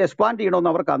 അത് എക്സ്പാൻഡ് ചെയ്യണമെന്ന്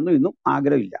അവർക്ക് അന്നും ഇന്നും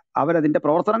ആഗ്രഹമില്ല. അവരതിന്റെ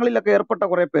പ്രവർത്തനങ്ങളിലൊക്കെ ഏർപ്പെട്ട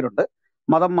കുറെ പേരുണ്ട്,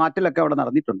 മതം മാറ്റലൊക്കെ അവിടെ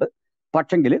നടന്നിട്ടുണ്ട്.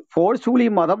 പക്ഷെങ്കിൽ ഫോഴ്സ്ഫുള്ളി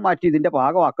മതം മാറ്റി ഇതിന്റെ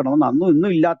ഭാഗമാക്കണമെന്ന് അന്നും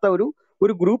ഇന്നും ഇല്ലാത്ത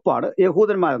ഒരു ഗ്രൂപ്പാണ്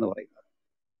യഹൂദന്മാരെന്ന് പറയുന്നത്.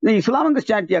 ഇസ്ലാമും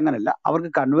ക്രിസ്ത്യാനിറ്റി അങ്ങനല്ല.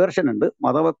 അവർക്ക് കൺവേർഷൻ ഉണ്ട്,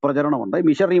 മതപ്രചരണമുണ്ട്,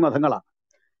 മിഷണറി മതങ്ങളാണ്.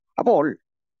 അപ്പോൾ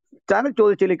ചാനൽ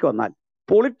ചോദിച്ചതിലേക്ക് വന്നാൽ,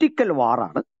 പൊളിറ്റിക്കൽ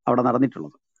വാറാണ് അവിടെ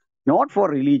നടന്നിട്ടുള്ളത്, നോട്ട് ഫോർ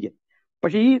റിലീജിയൻ.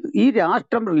 പക്ഷെ ഈ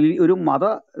രാഷ്ട്രം ഒരു മത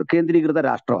കേന്ദ്രീകൃത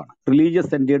രാഷ്ട്രമാണ്, റിലീജിയസ്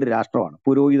സെന്റേഡ് രാഷ്ട്രമാണ്,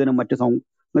 പുരോഹിതനും മറ്റു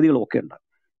സംഗതികളും ഒക്കെ ഉണ്ട്.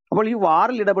 അപ്പോൾ ഈ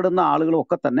വാറിൽ ഇടപെടുന്ന ആളുകളും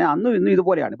ഒക്കെ തന്നെ അന്നും ഇന്നും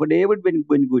ഇതുപോലെയാണ്. ഇപ്പൊ ഡേവിഡ്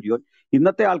ബെൻഗൂരിയോൻ,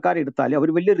 ഇന്നത്തെ ആൾക്കാരെ എടുത്താൽ അവർ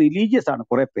വലിയ റിലീജിയസ് ആണ്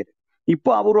കുറെ പേര്. ഇപ്പൊ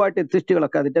അപൂർവമായിട്ട്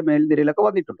എത്തിസ്റ്റുകളൊക്കെ അതിന്റെ മേൽനിരയിലൊക്കെ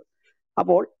വന്നിട്ടുണ്ട്.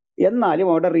 അപ്പോൾ എന്നാലും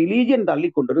അവിടെ റിലീജിയൻ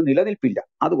തള്ളിക്കൊണ്ടൊരു നിലനിൽപ്പില്ല.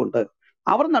 അതുകൊണ്ട്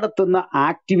അവർ നടത്തുന്ന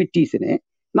ആക്ടിവിറ്റീസിനെ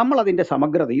നമ്മൾ അതിന്റെ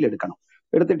സമഗ്രതയിൽ എടുക്കണം.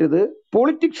 എടുത്തിട്ട് ഇത്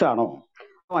പൊളിറ്റിക്സ് ആണോ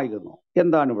ആയിരുന്നു,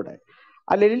 എന്താണ് ഇവിടെ,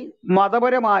 അല്ലെങ്കിൽ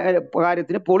മതപരമായ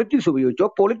കാര്യത്തിന് പൊളിറ്റിക്സ് ഉപയോഗിച്ചോ,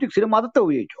 പൊളിറ്റിക്സിന് മതത്തെ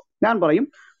ഉപയോഗിച്ചോ? ഞാൻ പറയും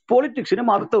പൊളിറ്റിക്സിന്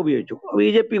മതത്തെ ഉപയോഗിച്ചു.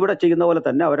 BJP ഇവിടെ ചെയ്യുന്ന പോലെ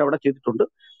തന്നെ അവരവിടെ ചെയ്തിട്ടുണ്ട്.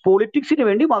 പൊളിറ്റിക്സിന്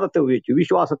വേണ്ടി മതത്തെ ഉപയോഗിച്ചു,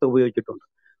 വിശ്വാസത്തെ ഉപയോഗിച്ചിട്ടുണ്ട്.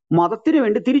 മതത്തിന്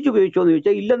വേണ്ടി തിരിച്ചുപയോഗിച്ചോ എന്ന്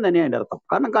ചോദിച്ചാൽ ഇല്ലെന്ന് തന്നെയാണ് എൻ്റെ അർത്ഥം.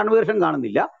 കാരണം കൺവേർഷൻ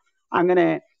കാണുന്നില്ല, അങ്ങനെ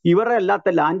ഇവരുടെ അല്ലാത്ത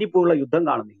ലാൻഡിൽ പോലുള്ള യുദ്ധം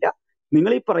കാണുന്നില്ല.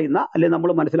 നിങ്ങൾ ഈ പറയുന്ന, അല്ലെങ്കിൽ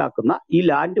നമ്മൾ മനസ്സിലാക്കുന്ന ഈ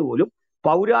ലാൻഡ് പോലും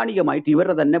പൗരാണികമായിട്ട്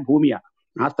ഇവരുടെ തന്നെ ഭൂമിയാണ്,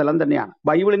 ആ സ്ഥലം തന്നെയാണ്.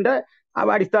 ബൈബിളിന്റെ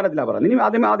അടിസ്ഥാനത്തിലാണ് പറയുന്നത്. ഇനി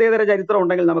ആദ്യം അതേതര ചരിത്രം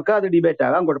ഉണ്ടെങ്കിൽ നമുക്ക് അത് ഡിബേറ്റ്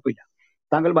ആകാൻ കുഴപ്പമില്ല.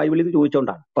 താങ്കൾ ബൈബിളിൽ ഇത്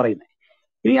ചോദിച്ചുകൊണ്ടാണ് പറയുന്നത്.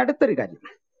 ഇനി അടുത്തൊരു കാര്യം,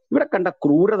 ഇവിടെ കണ്ട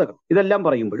ക്രൂരതകൾ, ഇതെല്ലാം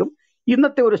പറയുമ്പോഴും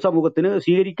ഇന്നത്തെ ഒരു സമൂഹത്തിന്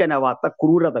സ്വീകരിക്കാനാവാത്ത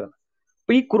ക്രൂരതകൾ.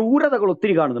 അപ്പൊ ഈ ക്രൂരതകൾ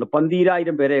ഒത്തിരി കാണുന്നുണ്ട്.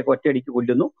 12,000 പേരെയൊക്കെ ഒറ്റയടിക്ക്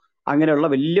കൊല്ലുന്നു, അങ്ങനെയുള്ള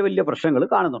വലിയ വലിയ പ്രശ്നങ്ങൾ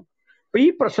കാണുന്നുണ്ട്. അപ്പൊ ഈ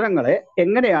പ്രശ്നങ്ങളെ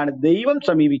എങ്ങനെയാണ് ദൈവം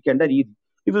സമീപിക്കേണ്ട രീതി?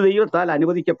 ഇത് ദൈവത്താൽ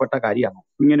അനുവദിക്കപ്പെട്ട കാര്യമാണോ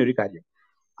ഇങ്ങനൊരു കാര്യം?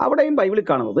 അവിടെയും ബൈബിളിൽ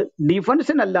കാണുന്നത്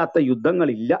ഡിഫൻസിനല്ലാത്ത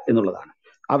യുദ്ധങ്ങളില്ല എന്നുള്ളതാണ്.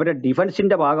 അവരുടെ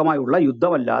ഡിഫൻസിന്റെ ഭാഗമായുള്ള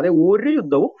യുദ്ധമല്ലാതെ ഒരു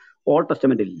യുദ്ധവും ഓൾഡ്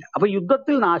ടെസ്റ്റമെന്റിൽ ഇല്ല. അപ്പൊ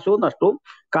യുദ്ധത്തിൽ നാശവും നഷ്ടവും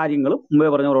കാര്യങ്ങളും മുമ്പേ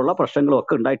പറഞ്ഞ പോലുള്ള പ്രശ്നങ്ങളും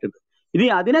ഒക്കെ ഉണ്ടായിട്ടുണ്ട്. ഇനി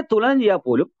അതിനെ തുലനം ചെയ്യാൻ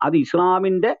പോലും അത്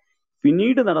ഇസ്ലാമിന്റെ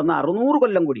പിന്നീട് നടന്ന 600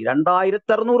 കൊല്ലം കൂടി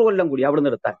 2600 കൊല്ലം കൂടി അവിടെ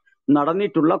നിർത്താൻ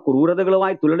നടന്നിട്ടുള്ള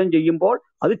ക്രൂരതകളുമായി തുലനം ചെയ്യുമ്പോൾ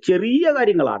അത് ചെറിയ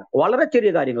കാര്യങ്ങളാണ്, വളരെ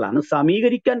ചെറിയ കാര്യങ്ങളാണ്.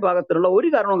 സമീകരിക്കാൻ പാകത്തിലുള്ള ഒരു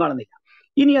കാരണവും കാണുന്നില്ല.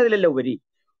 ഇനി അതിലെല്ലാം ഉപരി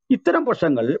ഇത്തരം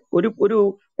പ്രശ്നങ്ങൾ ഒരു ഒരു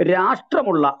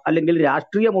രാഷ്ട്രമുള്ള അല്ലെങ്കിൽ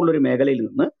രാഷ്ട്രീയമുള്ള ഒരു മേഖലയിൽ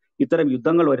നിന്ന് ഇത്തരം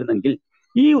യുദ്ധങ്ങൾ വരുന്നെങ്കിൽ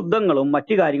ഈ യുദ്ധങ്ങളും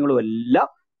മറ്റു കാര്യങ്ങളും എല്ലാം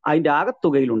അതിന്റെ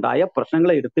ആകത്തുകയിലുണ്ടായ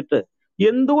പ്രശ്നങ്ങളെ എടുത്തിട്ട്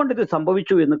എന്തുകൊണ്ട് ഇത്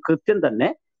സംഭവിച്ചു എന്ന് കൃത്യം തന്നെ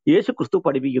യേശു ക്രിസ്തു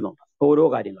പഠിപ്പിക്കുന്നുണ്ട്. ഓരോ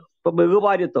കാര്യങ്ങളും ഇപ്പൊ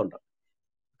ബഹുഭാര്യത്വമുണ്ട്,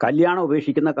 കല്യാണം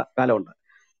ഉപേക്ഷിക്കുന്ന കാലമുണ്ട്,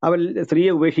 അവൻ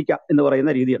സ്ത്രീയെ ഉപേക്ഷിക്കാം എന്ന്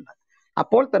പറയുന്ന രീതിയുണ്ട്.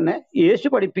 അപ്പോൾ തന്നെ യേശു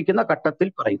പഠിപ്പിക്കുന്ന ഘട്ടത്തിൽ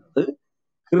പറയുന്നത്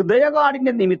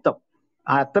ഹൃദയകാഠിന്യ നിമിത്തം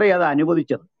അത്രയും അത്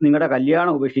അനുവദിച്ചത് നിങ്ങളുടെ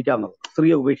കല്യാണം ഉപേക്ഷിക്കാവുന്നത്,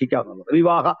 സ്ത്രീയെ ഉപേക്ഷിക്കാവുന്നത്,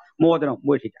 വിവാഹ മോചനം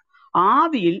ഉപേക്ഷിക്കാം.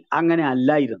 ആദിയിൽ അങ്ങനെ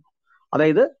അല്ലായിരുന്നു.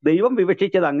 അതായത് ദൈവം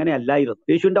വിവക്ഷിച്ചത് അങ്ങനെ അല്ലായിരുന്നു.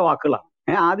 യേശുവിന്റെ വാക്കുകളാണ്.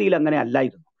 ആദിയിൽ അങ്ങനെ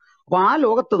അല്ലായിരുന്നു. അപ്പൊ ആ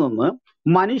ലോകത്ത് നിന്ന്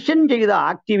മനുഷ്യൻ ചെയ്ത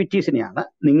ആക്ടിവിറ്റീസിനെയാണ്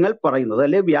നിങ്ങൾ പറയുന്നത്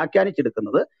അല്ലെ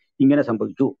വ്യാഖ്യാനിച്ചെടുക്കുന്നത് ഇങ്ങനെ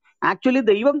സംഭവിച്ചു. ആക്ച്വലി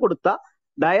ദൈവം കൊടുത്ത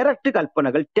ഡയറക്റ്റ്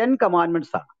കൽപ്പനകൾ 10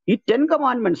 കമാൻഡ്മെന്റ്സ് ആണ്. ഈ 10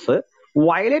 കമാൻഡ്മെന്റ്സ്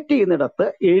വയലേറ്റ് ചെയ്യുന്നിടത്ത്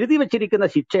എഴുതി വെച്ചിരിക്കുന്ന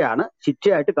ശിക്ഷയാണ്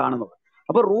ശിക്ഷയായിട്ട് കാണുന്നത്.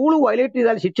 അപ്പൊ റൂള് വയലേറ്റ്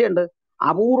ചെയ്താൽ ശിക്ഷയുണ്ട്.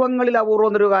 അപൂർവങ്ങളിൽ അപൂർവം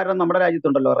എന്നൊരു കാരണം നമ്മുടെ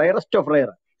രാജ്യത്തുണ്ടല്ലോ, റയറസ്റ്റ് ഓഫ് റയർ.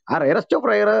 ആ റയറസ്റ്റ് ഓഫ്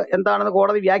റയർ എന്താണെന്ന്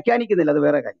കോടതി വ്യാഖ്യാനിക്കുന്നില്ല, അത്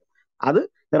വേറെ കാര്യം. അത്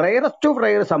റയറസ്റ്റ് ഓഫ്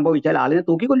റയർ സംഭവിച്ചാൽ ആളിനെ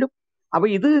തൂക്കിക്കൊല്ലും. അപ്പൊ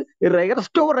ഇത്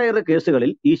റയറസ്റ്റ് ഓഫ് റയർ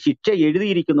കേസുകളിൽ ഈ ശിക്ഷ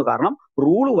എഴുതിയിരിക്കുന്നു, കാരണം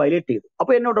റൂള് വയലേറ്റ് ചെയ്തു.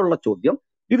 അപ്പൊ എന്നോടുള്ള ചോദ്യം,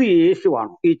 ഇത്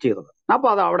യേശുവാണോ ഈ ചെയ്തത്? അപ്പൊ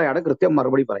അത് അവിടെയാണ് കൃത്യം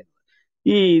മറുപടി പറയുന്നത്.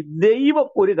 ഈ ദൈവം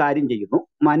ഒരു കാര്യം ചെയ്യുന്നു,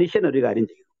 മനുഷ്യൻ ഒരു കാര്യം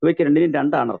ചെയ്യുന്നു. ഇവയ്ക്ക് രണ്ടിനും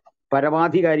രണ്ടാണ് അർത്ഥം.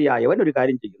 പരമാധികാരിയായവൻ ഒരു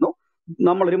കാര്യം ചെയ്യുന്നു,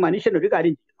 നമ്മളൊരു മനുഷ്യൻ ഒരു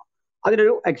കാര്യം ചെയ്യുന്നു.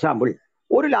 അതിനൊരു എക്സാമ്പിൾ,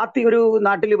 ഒരു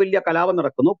നാട്ടിൽ വലിയ കലാപം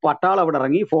നടക്കുന്നു, പട്ടാളം അവിടെ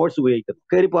ഇറങ്ങി ഫോഴ്സ് ഉപയോഗിക്കുന്നു,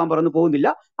 കയറി പോകാൻ പറഞ്ഞു പോകുന്നില്ല,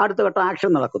 അടുത്ത ഘട്ടം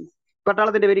ആക്ഷൻ നടക്കുന്നു.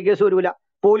 പട്ടാളത്തിന്റെ പേര് കേസ് വരില്ല,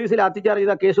 പോലീസിൽ ലാത്തിച്ചാർജ്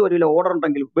ചെയ്താൽ കേസ് വരില്ല, ഓർഡർ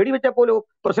ഉണ്ടെങ്കിലും. വെടിവെച്ചാൽ പോലും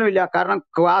പ്രശ്നമില്ല, കാരണം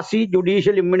ക്വാസി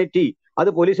ജുഡീഷ്യൽ ഇമ്മ്യൂണിറ്റി അത്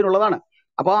പോലീസിനുള്ളതാണ്.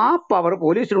 അപ്പൊ ആ പവർ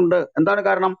പോലീസിനുണ്ട്. എന്താണ്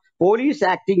കാരണം? Police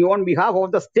acting on behalf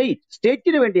of the state.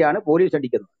 സ്റ്റേറ്റിന് വേണ്ടിയാണ് പോലീസ്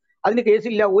അടിക്കുന്നത്. അതിന്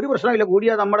കേസില്ല, ഒരു പ്രശ്നമില്ല.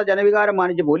 കൂടിയാൽ നമ്മുടെ ജനവികാരം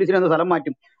മാനിച്ച് പോലീസിനെ ഒന്ന് സ്ഥലം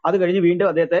മാറ്റും, അത് കഴിഞ്ഞ് വീണ്ടും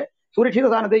അദ്ദേഹത്തെ സുരക്ഷിത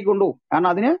സ്ഥാനത്തേക്ക് കൊണ്ടുപോകും. കാരണം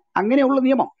അതിന് അങ്ങനെയുള്ള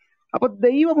നിയമം. അപ്പൊ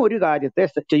ദൈവം ഒരു കാര്യത്തെ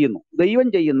ചെയ്യുന്നു, ദൈവം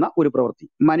ചെയ്യുന്ന ഒരു പ്രവൃത്തി,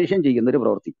 മനുഷ്യൻ ചെയ്യുന്ന ഒരു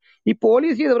പ്രവൃത്തി. ഈ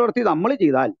പോലീസ് ചെയ്ത പ്രവൃത്തി നമ്മൾ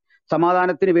ചെയ്താൽ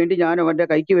സമാധാനത്തിന് വേണ്ടി ഞാൻ അവന്റെ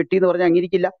കൈക്ക് വെട്ടി എന്ന് പറഞ്ഞാൽ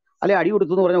അംഗീകരിക്കില്ല, അല്ലെ അടി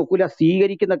കൊടുത്തു എന്ന് പറഞ്ഞാൽ ഒക്കില്ല,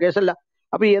 സ്വീകരിക്കുന്ന കേസല്ല.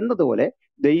 അപ്പൊ എന്നതുപോലെ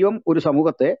ദൈവം ഒരു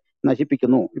സമൂഹത്തെ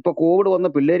നശിപ്പിക്കുന്നു. ഇപ്പൊ കോവിഡ് വന്ന്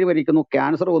പിള്ളേര് മരിക്കുന്നു,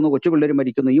 ക്യാൻസർ വന്ന് കൊച്ചു പിള്ളേര്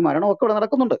മരിക്കുന്നു, ഈ മരണമൊക്കെ ഇവിടെ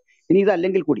നടക്കുന്നുണ്ട്. ഇനി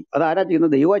ഇതല്ലെങ്കിൽ കൂടി അത് ആരാ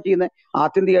ചെയ്യുന്നത്? ദൈവമാ ചെയ്യുന്നത്.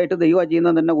 ആത്യന്തികമായിട്ട് ദൈവമാ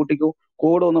ചെയ്യുന്നത് തന്നെ. കൂട്ടിക്കോ,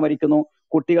 കോവിഡ് വന്ന് മരിക്കുന്നു,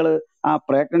 കുട്ടികൾ ആ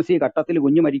പ്രഗ്നൻസി ഘട്ടത്തിൽ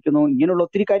കുഞ്ഞു മരിക്കുന്നു, ഇങ്ങനെയുള്ള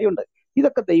ഒത്തിരി കാര്യമുണ്ട്.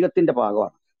 ഇതൊക്കെ ദൈവത്തിന്റെ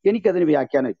ഭാഗമാണ്, എനിക്കതിന്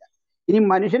വ്യാഖ്യാനമില്ല. ഇനി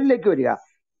മനുഷ്യനിലേക്ക് വരിക,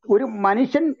 ഒരു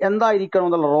മനുഷ്യൻ എന്തായിരിക്കണം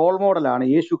എന്നുള്ള റോൾ മോഡലാണ്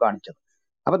യേശു കാണിച്ചത്.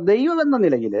 അപ്പൊ ദൈവം എന്ന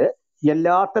നിലയിൽ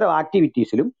എല്ലാത്തരം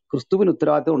ആക്ടിവിറ്റീസിലും ക്രിസ്തുവിന്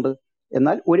ഉത്തരവാദിത്വമുണ്ട്.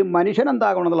 എന്നാൽ ഒരു മനുഷ്യൻ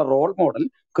എന്താകണം എന്നുള്ള റോൾ മോഡൽ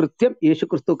കൃത്യം യേശു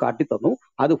ക്രിസ്തു കാട്ടിത്തന്നു,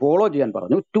 അത് ഫോളോ ചെയ്യാൻ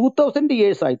പറഞ്ഞു. 2000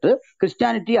 years ആയിട്ട്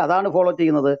ക്രിസ്ത്യാനിറ്റി അതാണ് ഫോളോ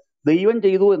ചെയ്യുന്നത്. ദൈവം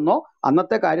ചെയ്തു എന്നോ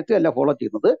അന്നത്തെ കാര്യത്തിൽ അല്ല ഫോളോ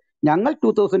ചെയ്യുന്നത്. ഞങ്ങൾ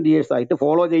 2000 years ആയിട്ട്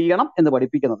ഫോളോ ചെയ്യണം എന്ന്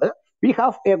പഠിപ്പിക്കുന്നത്. We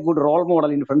have A good role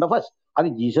model in front of us. അത്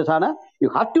ജീസസ് ആണ്. You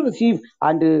have to receive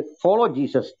and follow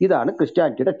Jesus. ഇതാണ്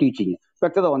ക്രിസ്ത്യാനിറ്റിയുടെ ടീച്ചിങ്.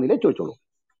 വ്യക്തത വന്നില്ലേ? ചോദിച്ചോളൂ.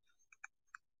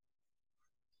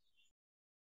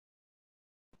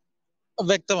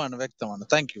 വ്യക്തമാണ്.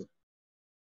 Thank you.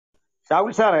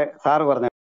 ഷാവുൽ സാറ് പറഞ്ഞു.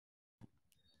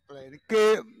 എനിക്ക്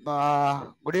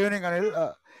ഗുഡ് ഈവനിങ് അനിൽ.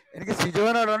 എനിക്ക്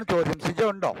സിജോനോടാണ് ചോദ്യം. സിജോ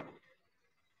ഉണ്ടോ?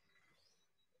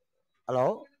 ഹലോ,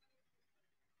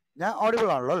 ഞാൻ ഓഡിബിൾ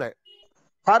ആണല്ലോ അല്ലേ?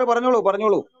 സാറ്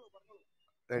പറഞ്ഞോളൂ.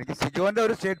 എനിക്ക് സിജോന്റെ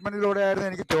ഒരു സ്റ്റേറ്റ്മെന്റിലൂടെ ആയിരുന്നു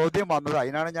എനിക്ക് ചോദ്യം വന്നത്,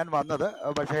 അതിനാണ് ഞാൻ വന്നത്.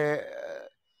 പക്ഷേ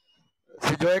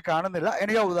സിജോയെ കാണുന്നില്ല.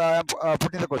 എനിക്ക്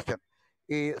പുട്ടിന്റെ ക്വസ്റ്റ്യൻ,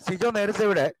 ഈ സിജോ നേരത്തെ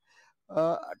ഇവിടെ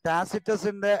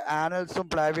ടാസിറ്റസിന്റെ ആനൽസും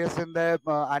പ്ലാവിയസിന്റെ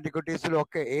ആന്റിക്വിറ്റീസിലും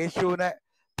ഒക്കെ യേശുവിനെ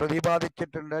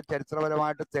പ്രതിപാദിച്ചിട്ടുണ്ട്,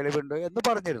 ചരിത്രപരമായിട്ട് തെളിവുണ്ട് എന്ന്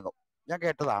പറഞ്ഞിരുന്നു, ഞാൻ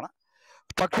കേട്ടതാണ്.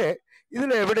 പക്ഷേ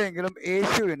ഇതിലെവിടെയെങ്കിലും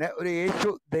യേശുവിനെ ഒരു യേശു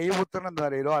ദൈവപുത്രൻ എന്ന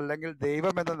നിലയിലോ അല്ലെങ്കിൽ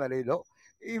ദൈവം എന്ന നിലയിലോ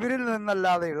ഇവരിൽ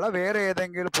നിന്നല്ലാതെയുള്ള വേറെ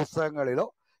ഏതെങ്കിലും പുസ്തകങ്ങളിലോ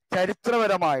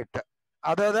ചരിത്രപരമായിട്ട്,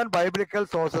 അതർ ദാൻ ബൈബിളിക്കൽ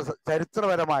സോഴ്സസ്,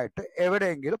 ചരിത്രപരമായിട്ട്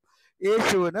എവിടെയെങ്കിലും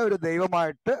യേശുവിനെ ഒരു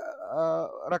ദൈവമായിട്ട്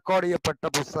റെക്കോർഡ് ചെയ്യപ്പെട്ട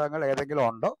പുസ്തകങ്ങൾ ഏതെങ്കിലും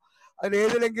ഉണ്ടോ?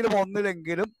 അതിലേതിലെങ്കിലും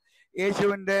ഒന്നിലെങ്കിലും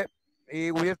യേശുവിൻ്റെ ഈ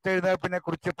ഉയർത്തെഴുന്നേൽപ്പിനെ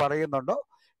കുറിച്ച് പറയുന്നുണ്ടോ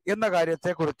എന്ന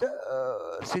കാര്യത്തെക്കുറിച്ച്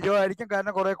സിജോ ആയിരിക്കും.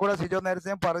 കാരണം കുറെ കൂടെ സിജോ നേരത്തെ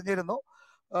ഞാൻ പറഞ്ഞിരുന്നു,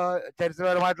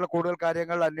 ചരിത്രപരമായിട്ടുള്ള കൂടുതൽ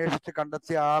കാര്യങ്ങൾ അന്വേഷിച്ച്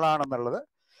കണ്ടെത്തിയ ആളാണെന്നുള്ളത്.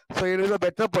 So it is A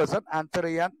better person answer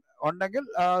ചെയ്യാൻ ഉണ്ടെങ്കിൽ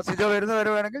സിജോ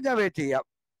വരുന്നവരെ വേണമെങ്കിൽ ഞാൻ വെയിറ്റ് ചെയ്യാം,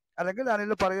 അല്ലെങ്കിൽ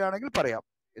അനിൽ പറയുകയാണെങ്കിൽ പറയാം.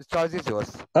 Choice is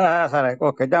yours. സാറേ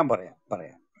ഓക്കെ, ഞാൻ പറയാം.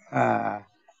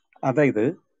 അതായത്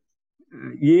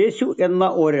യേശു എന്ന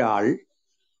ഒരാൾ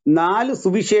 4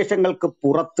 സുവിശേഷങ്ങൾക്ക്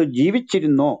പുറത്ത്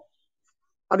ജീവിച്ചിരുന്നോ,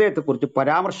 അദ്ദേഹത്തെ കുറിച്ച്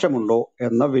പരാമർശമുണ്ടോ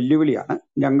എന്ന വെല്ലുവിളിയാണ്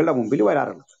ഞങ്ങളുടെ മുമ്പിൽ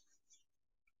വരാറുള്ളത്.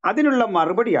 അതിനുള്ള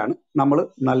മറുപടിയാണ് നമ്മൾ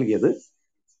നൽകിയത്.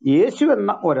 യേശു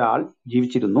എന്ന ഒരാൾ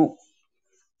ജീവിച്ചിരുന്നു.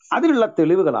 അതിനുള്ള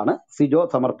തെളിവുകളാണ് സിജോ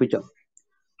സമർപ്പിച്ചത്.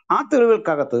 ആ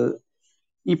തെളിവുകൾക്കകത്ത്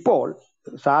ഇപ്പോൾ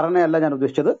സാറിനെ അല്ല ഞാൻ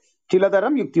ഉദ്ദേശിച്ചത്,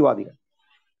 ചിലതരം യുക്തിവാദികൾ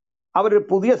അവരൊരു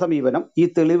പുതിയ സമീപനം, ഈ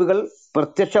തെളിവുകൾ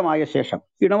പ്രത്യക്ഷമായ ശേഷം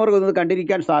ഇടമറുകൊന്നത്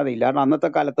കണ്ടിരിക്കാൻ സാധ്യതയില്ല. കാരണം അന്നത്തെ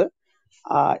കാലത്ത്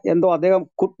എന്തോ അദ്ദേഹം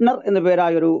കുട്ട്നർ എന്ന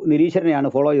പേരായ ഒരു നിരീശ്വരനെയാണ്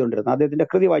ഫോളോ ചെയ്തുകൊണ്ടിരുന്നത്. അദ്ദേഹത്തിന്റെ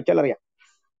കൃതി വായിച്ചാൽ അറിയാം.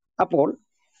 അപ്പോൾ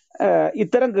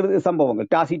ഇത്തരം സംഭവങ്ങൾ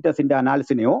ടാസിറ്റസിന്റെ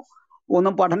അനാലിസിനെയോ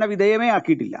ഒന്നും പഠന വിധേയമേ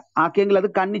ആക്കിയിട്ടില്ല. ആക്കിയെങ്കിൽ അത്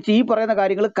കണ്ണിച്ച്, ഈ പറയുന്ന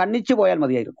കാര്യങ്ങൾ കണ്ണിച്ചു പോയാൽ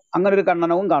മതിയായിരുന്നു. അങ്ങനെ ഒരു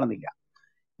കണ്ണനവും കാണുന്നില്ല.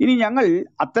 ഇനി ഞങ്ങൾ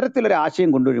അത്തരത്തിലൊരു ആശയം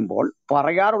കൊണ്ടുവരുമ്പോൾ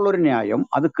പറയാറുള്ളൊരു ന്യായം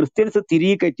അത് ക്രിസ്ത്യൻസ്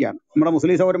തിരികെ കയറ്റിയാണ്. നമ്മുടെ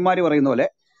മുസ്ലിം സഹോദരന്മാർ പറയുന്ന പോലെ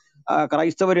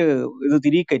ക്രൈസ്തവര് ഇത്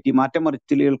തിരികെ കയറ്റി മാറ്റം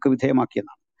മറിച്ചിലുകൾക്ക്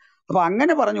വിധേയമാക്കിയെന്നാണ്. അപ്പൊ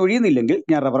അങ്ങനെ പറഞ്ഞ് ഒഴിയുന്നില്ലെങ്കിൽ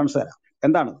ഞാൻ റെഫറൻസ് തരാം.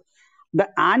 എന്താണ് the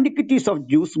antiquities of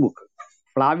juice book,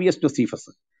 Flavius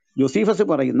Josephus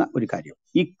പറയുന്ന ഒരു കാര്യം,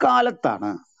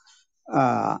 ഇക്കാലത്താണ്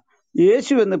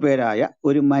യേശു എന്നു പേരായ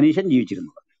ഒരു മനുഷ്യൻ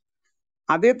ജീവിച്ചിരുന്നത്.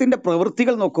 അദ്ദേഹത്തിന്റെ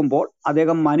പ്രവൃത്തികൾ നോക്കുമ്പോൾ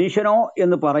അദ്ദേഹം മനുഷ്യനോ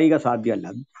എന്ന് പറയുക സാധ്യമല്ല.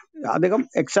 അദ്ദേഹം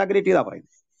എക്സാഗ്രേറ്റ് ചെയ്താ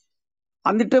പറയുന്നത്.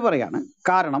 എന്നിട്ട് പറയാണ്,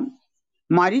 കാരണം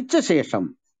മരിച്ച ശേഷം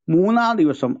 3-ാം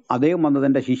ദിവസം അദ്ദേഹം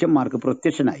വന്നതിന്റെ ശിഷ്യന്മാർക്ക്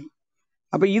പ്രത്യക്ഷനായി.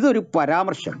 അപ്പൊ ഇതൊരു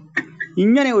പരാമർശം,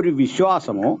 ഇങ്ങനെ ഒരു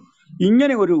വിശ്വാസമോ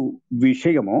ഇങ്ങനെ ഒരു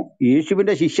വിഷയമോ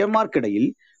യേശുവിന്റെ ശിഷ്യന്മാർക്കിടയിൽ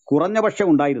കുറഞ്ഞപക്ഷം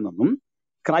ഉണ്ടായിരുന്നെന്നും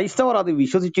ക്രൈസ്തവർ അത്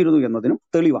വിശ്വസിച്ചിരുന്നു എന്നതിനും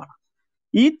തെളിവാണ്.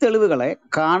 ഈ തെളിവുകളെ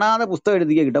കാണാതെ പുസ്തകം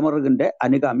എഴുതിയ ഇടമറുകിന്റെ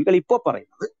അനുഗാമികൾ ഇപ്പോൾ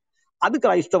പറയുന്നത് അത്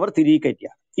ക്രൈസ്തവർ തിരികെ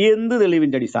കയറ്റിയാണ്. എന്ത്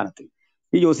തെളിവിന്റെ അടിസ്ഥാനത്തിൽ?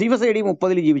 ഈ ജോസീഫസ് AD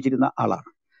 30 ജീവിച്ചിരുന്ന ആളാണ്.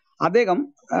 അദ്ദേഹം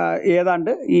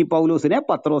ഏതാണ്ട് ഈ പൗലോസിനെ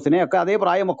പത്രോസിനെ ഒക്കെ അതേ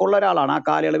പ്രായമൊക്കെ ഉള്ള ഒരാളാണ്, ആ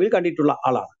കാലയളവിൽ കണ്ടിട്ടുള്ള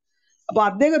ആളാണ്. അപ്പൊ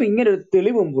അദ്ദേഹം ഇങ്ങനെ ഒരു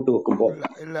തെളിവ് മുമ്പോട്ട് വെക്കുമ്പോൾ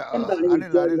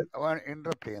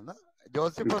ഇന്ററപ്റ്റ് ചെയ്യുന്ന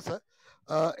ജോസഫസ്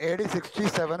AD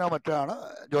 67 മറ്റാണ്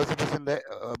ജോസഫസിന്റെ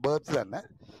ബർത്ത് തന്നെ.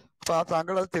 അപ്പൊ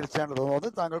താങ്കൾ അത് തിരിച്ചേണ്ടത് തോന്നുന്നത്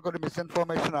താങ്കൾക്ക് ഒരു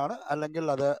മിസ്ഇൻഫോർമേഷൻ ആണ്, അല്ലെങ്കിൽ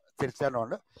അത്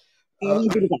തിരിച്ചേണ്ടതുണ്ട്.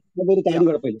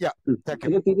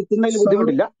 തിരുത്തുന്നതിൽ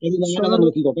ബുദ്ധിമുട്ടില്ല.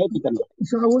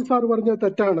 ഷാഹുൽ സാർ പറഞ്ഞ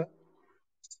തെറ്റാണ്.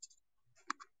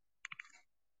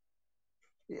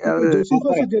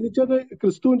 ജോസഫസ് ജനിച്ചത്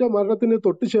ക്രിസ്തുവിന്റെ മരണത്തിന്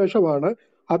തൊട്ടു ശേഷമാണ്.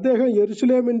 അദ്ദേഹം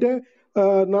യെരുശലേമിന്റെ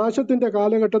നാശത്തിന്റെ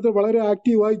കാലഘട്ടത്തിൽ വളരെ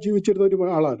ആക്റ്റീവായി ജീവിച്ചിരുന്ന ഒരു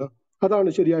ആളാണ്. അതാണ്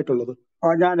ശരിയായിട്ടുള്ളത്.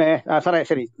 സാറേ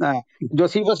ശരി.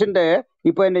 ജോസീഫസിന്റെ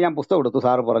ഇപ്പൊ എന്നെ ഞാൻ പുസ്തകം എടുത്തു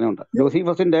സാറ് പറഞ്ഞുകൊണ്ട്.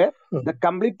 ജോസീഫസിന്റെ the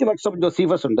complete works of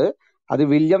Josephus ഉണ്ട്. അത്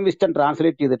വില്യം വിസ്റ്റൺ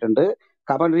ട്രാൻസ്ലേറ്റ് ചെയ്തിട്ടുണ്ട്.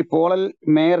 കമന്ററി പോളൽ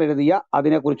മേയർ എഴുതിയ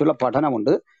അതിനെക്കുറിച്ചുള്ള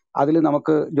പഠനമുണ്ട്. അതിൽ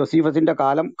നമുക്ക് ജോസീഫസിന്റെ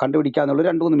കാലം കണ്ടുപിടിക്കാന്നുള്ള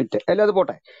 2-3 മിനിറ്റ് അല്ലേ, അത്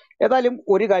പോട്ടെ. ഏതായാലും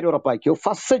ഒരു കാര്യം ഉറപ്പാക്കിയോ,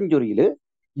 ഫസ്റ്റ് സെഞ്ചുറിയിൽ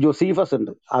ജോസീഫസ്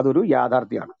ഉണ്ട്, അതൊരു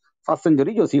യാഥാർത്ഥ്യമാണ്. ഫസ്റ്റ്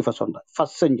സെഞ്ചുറി ജോസീഫസ് ഉണ്ട്,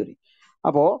 ഫസ്റ്റ് സെഞ്ചുറി.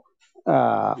 അപ്പോ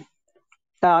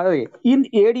in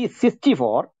AD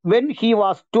 64 when he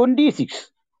was 26.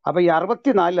 അപ്പൊ ഈ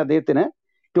 64 അദ്ദേഹത്തിന്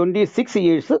 26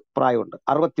 years പ്രായമുണ്ട്.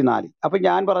 64. അപ്പൊ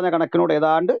ഞാൻ പറഞ്ഞ കണക്കിനോട്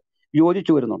ഏതാണ്ട്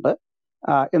യോജിച്ചു വരുന്നുണ്ട്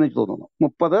എന്ന് തോന്നുന്നു.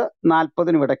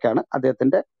 30-40 ഇടയ്ക്കാണ്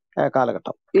അദ്ദേഹത്തിന്റെ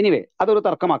കാലഘട്ടം. എനിവേ അതൊരു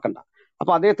തർക്കമാക്കണ്ട.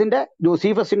 അപ്പൊ അദ്ദേഹത്തിന്റെ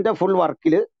ജോസീഫസിന്റെ ഫുൾ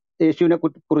വർക്കിൽ യേശുവിനെ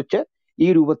കുറിച്ച് ഈ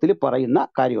രൂപത്തിൽ പറയുന്ന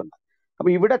കാര്യമുണ്ട്. അപ്പൊ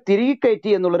ഇവിടെ തിരികെ കയറ്റി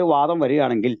എന്നുള്ളൊരു വാദം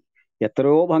വരികയാണെങ്കിൽ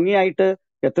എത്രയോ ഭംഗിയായിട്ട്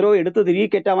എത്രയോ എടുത്ത് തിരികെ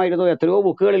കയറ്റാമായിരുന്നു. എത്രയോ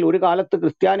ബുക്കുകളിൽ ഒരു കാലത്ത്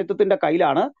ക്രിസ്ത്യാനിത്വത്തിന്റെ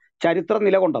കയ്യിലാണ് ചരിത്രം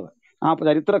നിലകൊണ്ടത്, ആ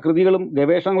ചരിത്ര കൃതികളും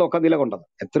ഗവേഷണങ്ങളും ഒക്കെ നിലകൊണ്ടത്.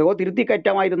 എത്രയോ തിരുത്തി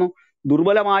കയറ്റാമായിരുന്നു.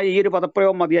 ദുർബലമായ ഈ ഒരു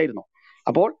പദപ്രയോഗം മതിയായിരുന്നു.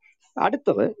 അപ്പോൾ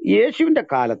അടുത്തത്, യേശുവിന്റെ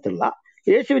കാലത്തുള്ള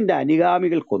യേശുവിന്റെ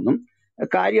അനുഗാമികൾക്കൊന്നും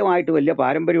കാര്യമായിട്ട് വലിയ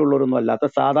പാരമ്പര്യമുള്ളവരൊന്നും അല്ലാത്ത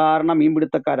സാധാരണ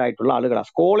മീൻപിടുത്തക്കാരായിട്ടുള്ള ആളുകളാണ്.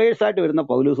 സ്കോളേഴ്സായിട്ട് വരുന്ന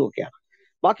പൗലോസും ഒക്കെയാണ്.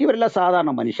 ബാക്കിയവരെല്ലാം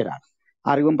സാധാരണ മനുഷ്യരാണ്,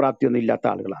 അറിവും പ്രാപ്തിയൊന്നും ഇല്ലാത്ത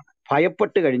ആളുകളാണ്,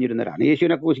 ഭയപ്പെട്ട് കഴിഞ്ഞിരുന്നവരാണ്,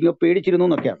 യേശുവിനെ കുറിച്ച് പേടിച്ചിരുന്നു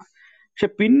എന്നൊക്കെയാണ്. പക്ഷെ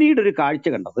പിന്നീട് ഒരു കാഴ്ച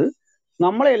കണ്ടത്,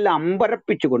 നമ്മളെല്ലാം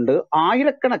അമ്പരപ്പിച്ചുകൊണ്ട്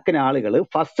ആയിരക്കണക്കിന് ആളുകൾ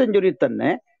ഫസ്റ്റ് സെഞ്ചുറിയിൽ തന്നെ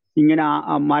ഇങ്ങനെ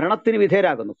മരണത്തിന്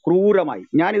വിധേയരാകുന്നു ക്രൂരമായി.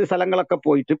 ഞാനിത് സ്ഥലങ്ങളൊക്കെ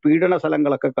പോയിട്ട് പീഡന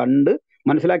സ്ഥലങ്ങളൊക്കെ കണ്ട്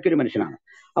മനസ്സിലാക്കിയൊരു മനുഷ്യനാണ്.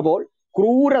 അപ്പോൾ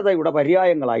ക്രൂരതയുടെ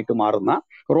പര്യായങ്ങളായിട്ട് മാറുന്ന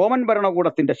റോമൻ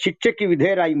ഭരണകൂടത്തിന്റെ ശിക്ഷയ്ക്ക്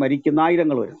വിധേയരായി മരിക്കുന്ന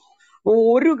ആയിരങ്ങൾ വരും. അപ്പോൾ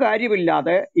ഒരു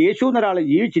കാര്യമില്ലാതെ യേശു എന്നൊരാൾ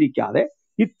ജീവിച്ചിരിക്കാതെ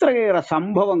ഇത്രയേറെ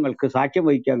സംഭവങ്ങൾക്ക് സാക്ഷ്യം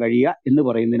വഹിക്കാൻ കഴിയുക എന്ന്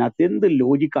പറയുന്നതിനകത്ത് എന്ത്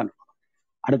ലോജിക്കാണുള്ളത്?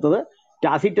 അടുത്തത്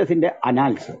ടാസിറ്റസിന്റെ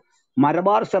അനാൽസ്,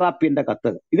 മലബാർ സെറാപ്പിന്റെ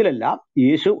കത്ത്, ഇതിലെല്ലാം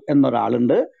യേശു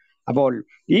എന്നൊരാളുണ്ട്. അപ്പോൾ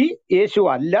ഈ യേശു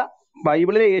അല്ല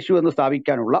ബൈബിളിലെ യേശു എന്ന്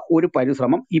സ്ഥാപിക്കാനുള്ള ഒരു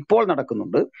പരിശ്രമം ഇപ്പോൾ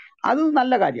നടക്കുന്നുണ്ട്. അത്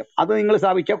നല്ല കാര്യം. അത് നിങ്ങൾ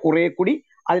സ്ഥാപിച്ചാൽ കുറെ കൂടി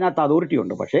അതിനകത്ത് അതോറിറ്റി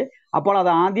ഉണ്ട്. പക്ഷേ അപ്പോൾ അത്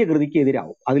ആദ്യ കൃതിക്ക്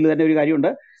എതിരാവും. അതിൽ തന്നെ ഒരു കാര്യമുണ്ട്,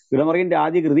 ഇടമറിയന്റെ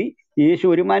ആദ്യ കൃതി യേശു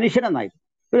ഒരു മനുഷ്യനെന്നായിരുന്നു,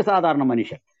 ഒരു സാധാരണ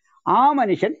മനുഷ്യൻ. ആ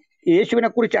മനുഷ്യൻ യേശുവിനെ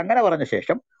കുറിച്ച് അങ്ങനെ പറഞ്ഞ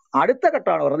ശേഷം അടുത്ത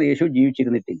ഘട്ടമാണ് പറഞ്ഞത് യേശു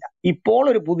ജീവിച്ചിരുന്നിട്ടില്ല, ഇപ്പോൾ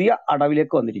ഒരു പുതിയ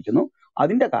അടവിലേക്ക് വന്നിരിക്കുന്നു.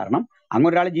 അതിന്റെ കാരണം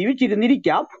അങ്ങൊരാൾ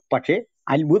ജീവിച്ചിരുന്നിരിക്കാം, പക്ഷേ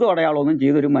അത്ഭുത അടയാളമൊന്നും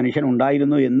ചെയ്തൊരു മനുഷ്യൻ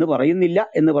ഉണ്ടായിരുന്നു എന്ന് പറയുന്നില്ല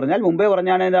എന്ന് പറഞ്ഞാൽ മുമ്പേ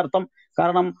പറഞ്ഞാണ് അതിന്റെ അർത്ഥം.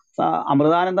 കാരണം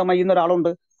അമൃതാനന്ദമയി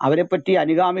എന്നൊരാളുണ്ട്, അവരെപ്പറ്റി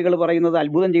അനുഗാമികൾ പറയുന്നത്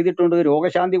അത്ഭുതം ചെയ്തിട്ടുണ്ട്,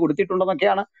 രോഗശാന്തി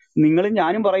കൊടുത്തിട്ടുണ്ടെന്നൊക്കെയാണ്. നിങ്ങളും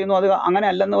ഞാനും പറയുന്നു അത് അങ്ങനെ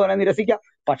അല്ലെന്ന് പറയാൻ നിരസിക്കാം.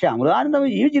 പക്ഷെ അമൃതാനന്ദം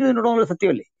ജീവിച്ചിരുന്നിട്ടുണ്ടോ എന്നുള്ള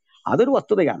സത്യമല്ലേ, അതൊരു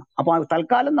വസ്തുതയാണ്. അപ്പൊ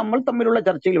തൽക്കാലം നമ്മൾ തമ്മിലുള്ള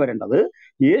ചർച്ചയിൽ വരേണ്ടത്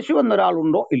യേശു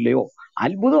എന്നൊരാളുണ്ടോ ഇല്ലയോ,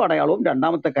 അത്ഭുതം അടയാളവും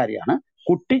രണ്ടാമത്തെ കാര്യമാണ്.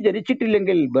 കുട്ടി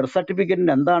ജനിച്ചിട്ടില്ലെങ്കിൽ ബർത്ത്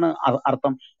സർട്ടിഫിക്കറ്റിന് എന്താണ്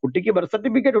അർത്ഥം? കുട്ടിക്ക് ബർത്ത്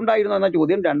സർട്ടിഫിക്കറ്റ് ഉണ്ടായിരുന്നു എന്ന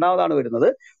ചോദ്യം രണ്ടാമതാണ് വരുന്നത്.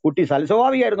 കുട്ടി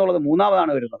സൽസ്വഭാവിയായിരുന്നുള്ളത്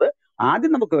മൂന്നാമതാണ് വരുന്നത്.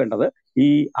 ആദ്യം നമുക്ക് വേണ്ടത് ഈ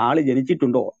ആള്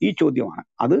ജനിച്ചിട്ടുണ്ടോ ഈ ചോദ്യമാണ്.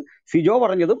 അത് സിജോ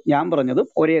പറഞ്ഞതും ഞാൻ പറഞ്ഞതും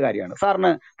ഒരേ കാര്യമാണ്.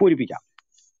 സാറിന് പൂരിപ്പിക്കാം.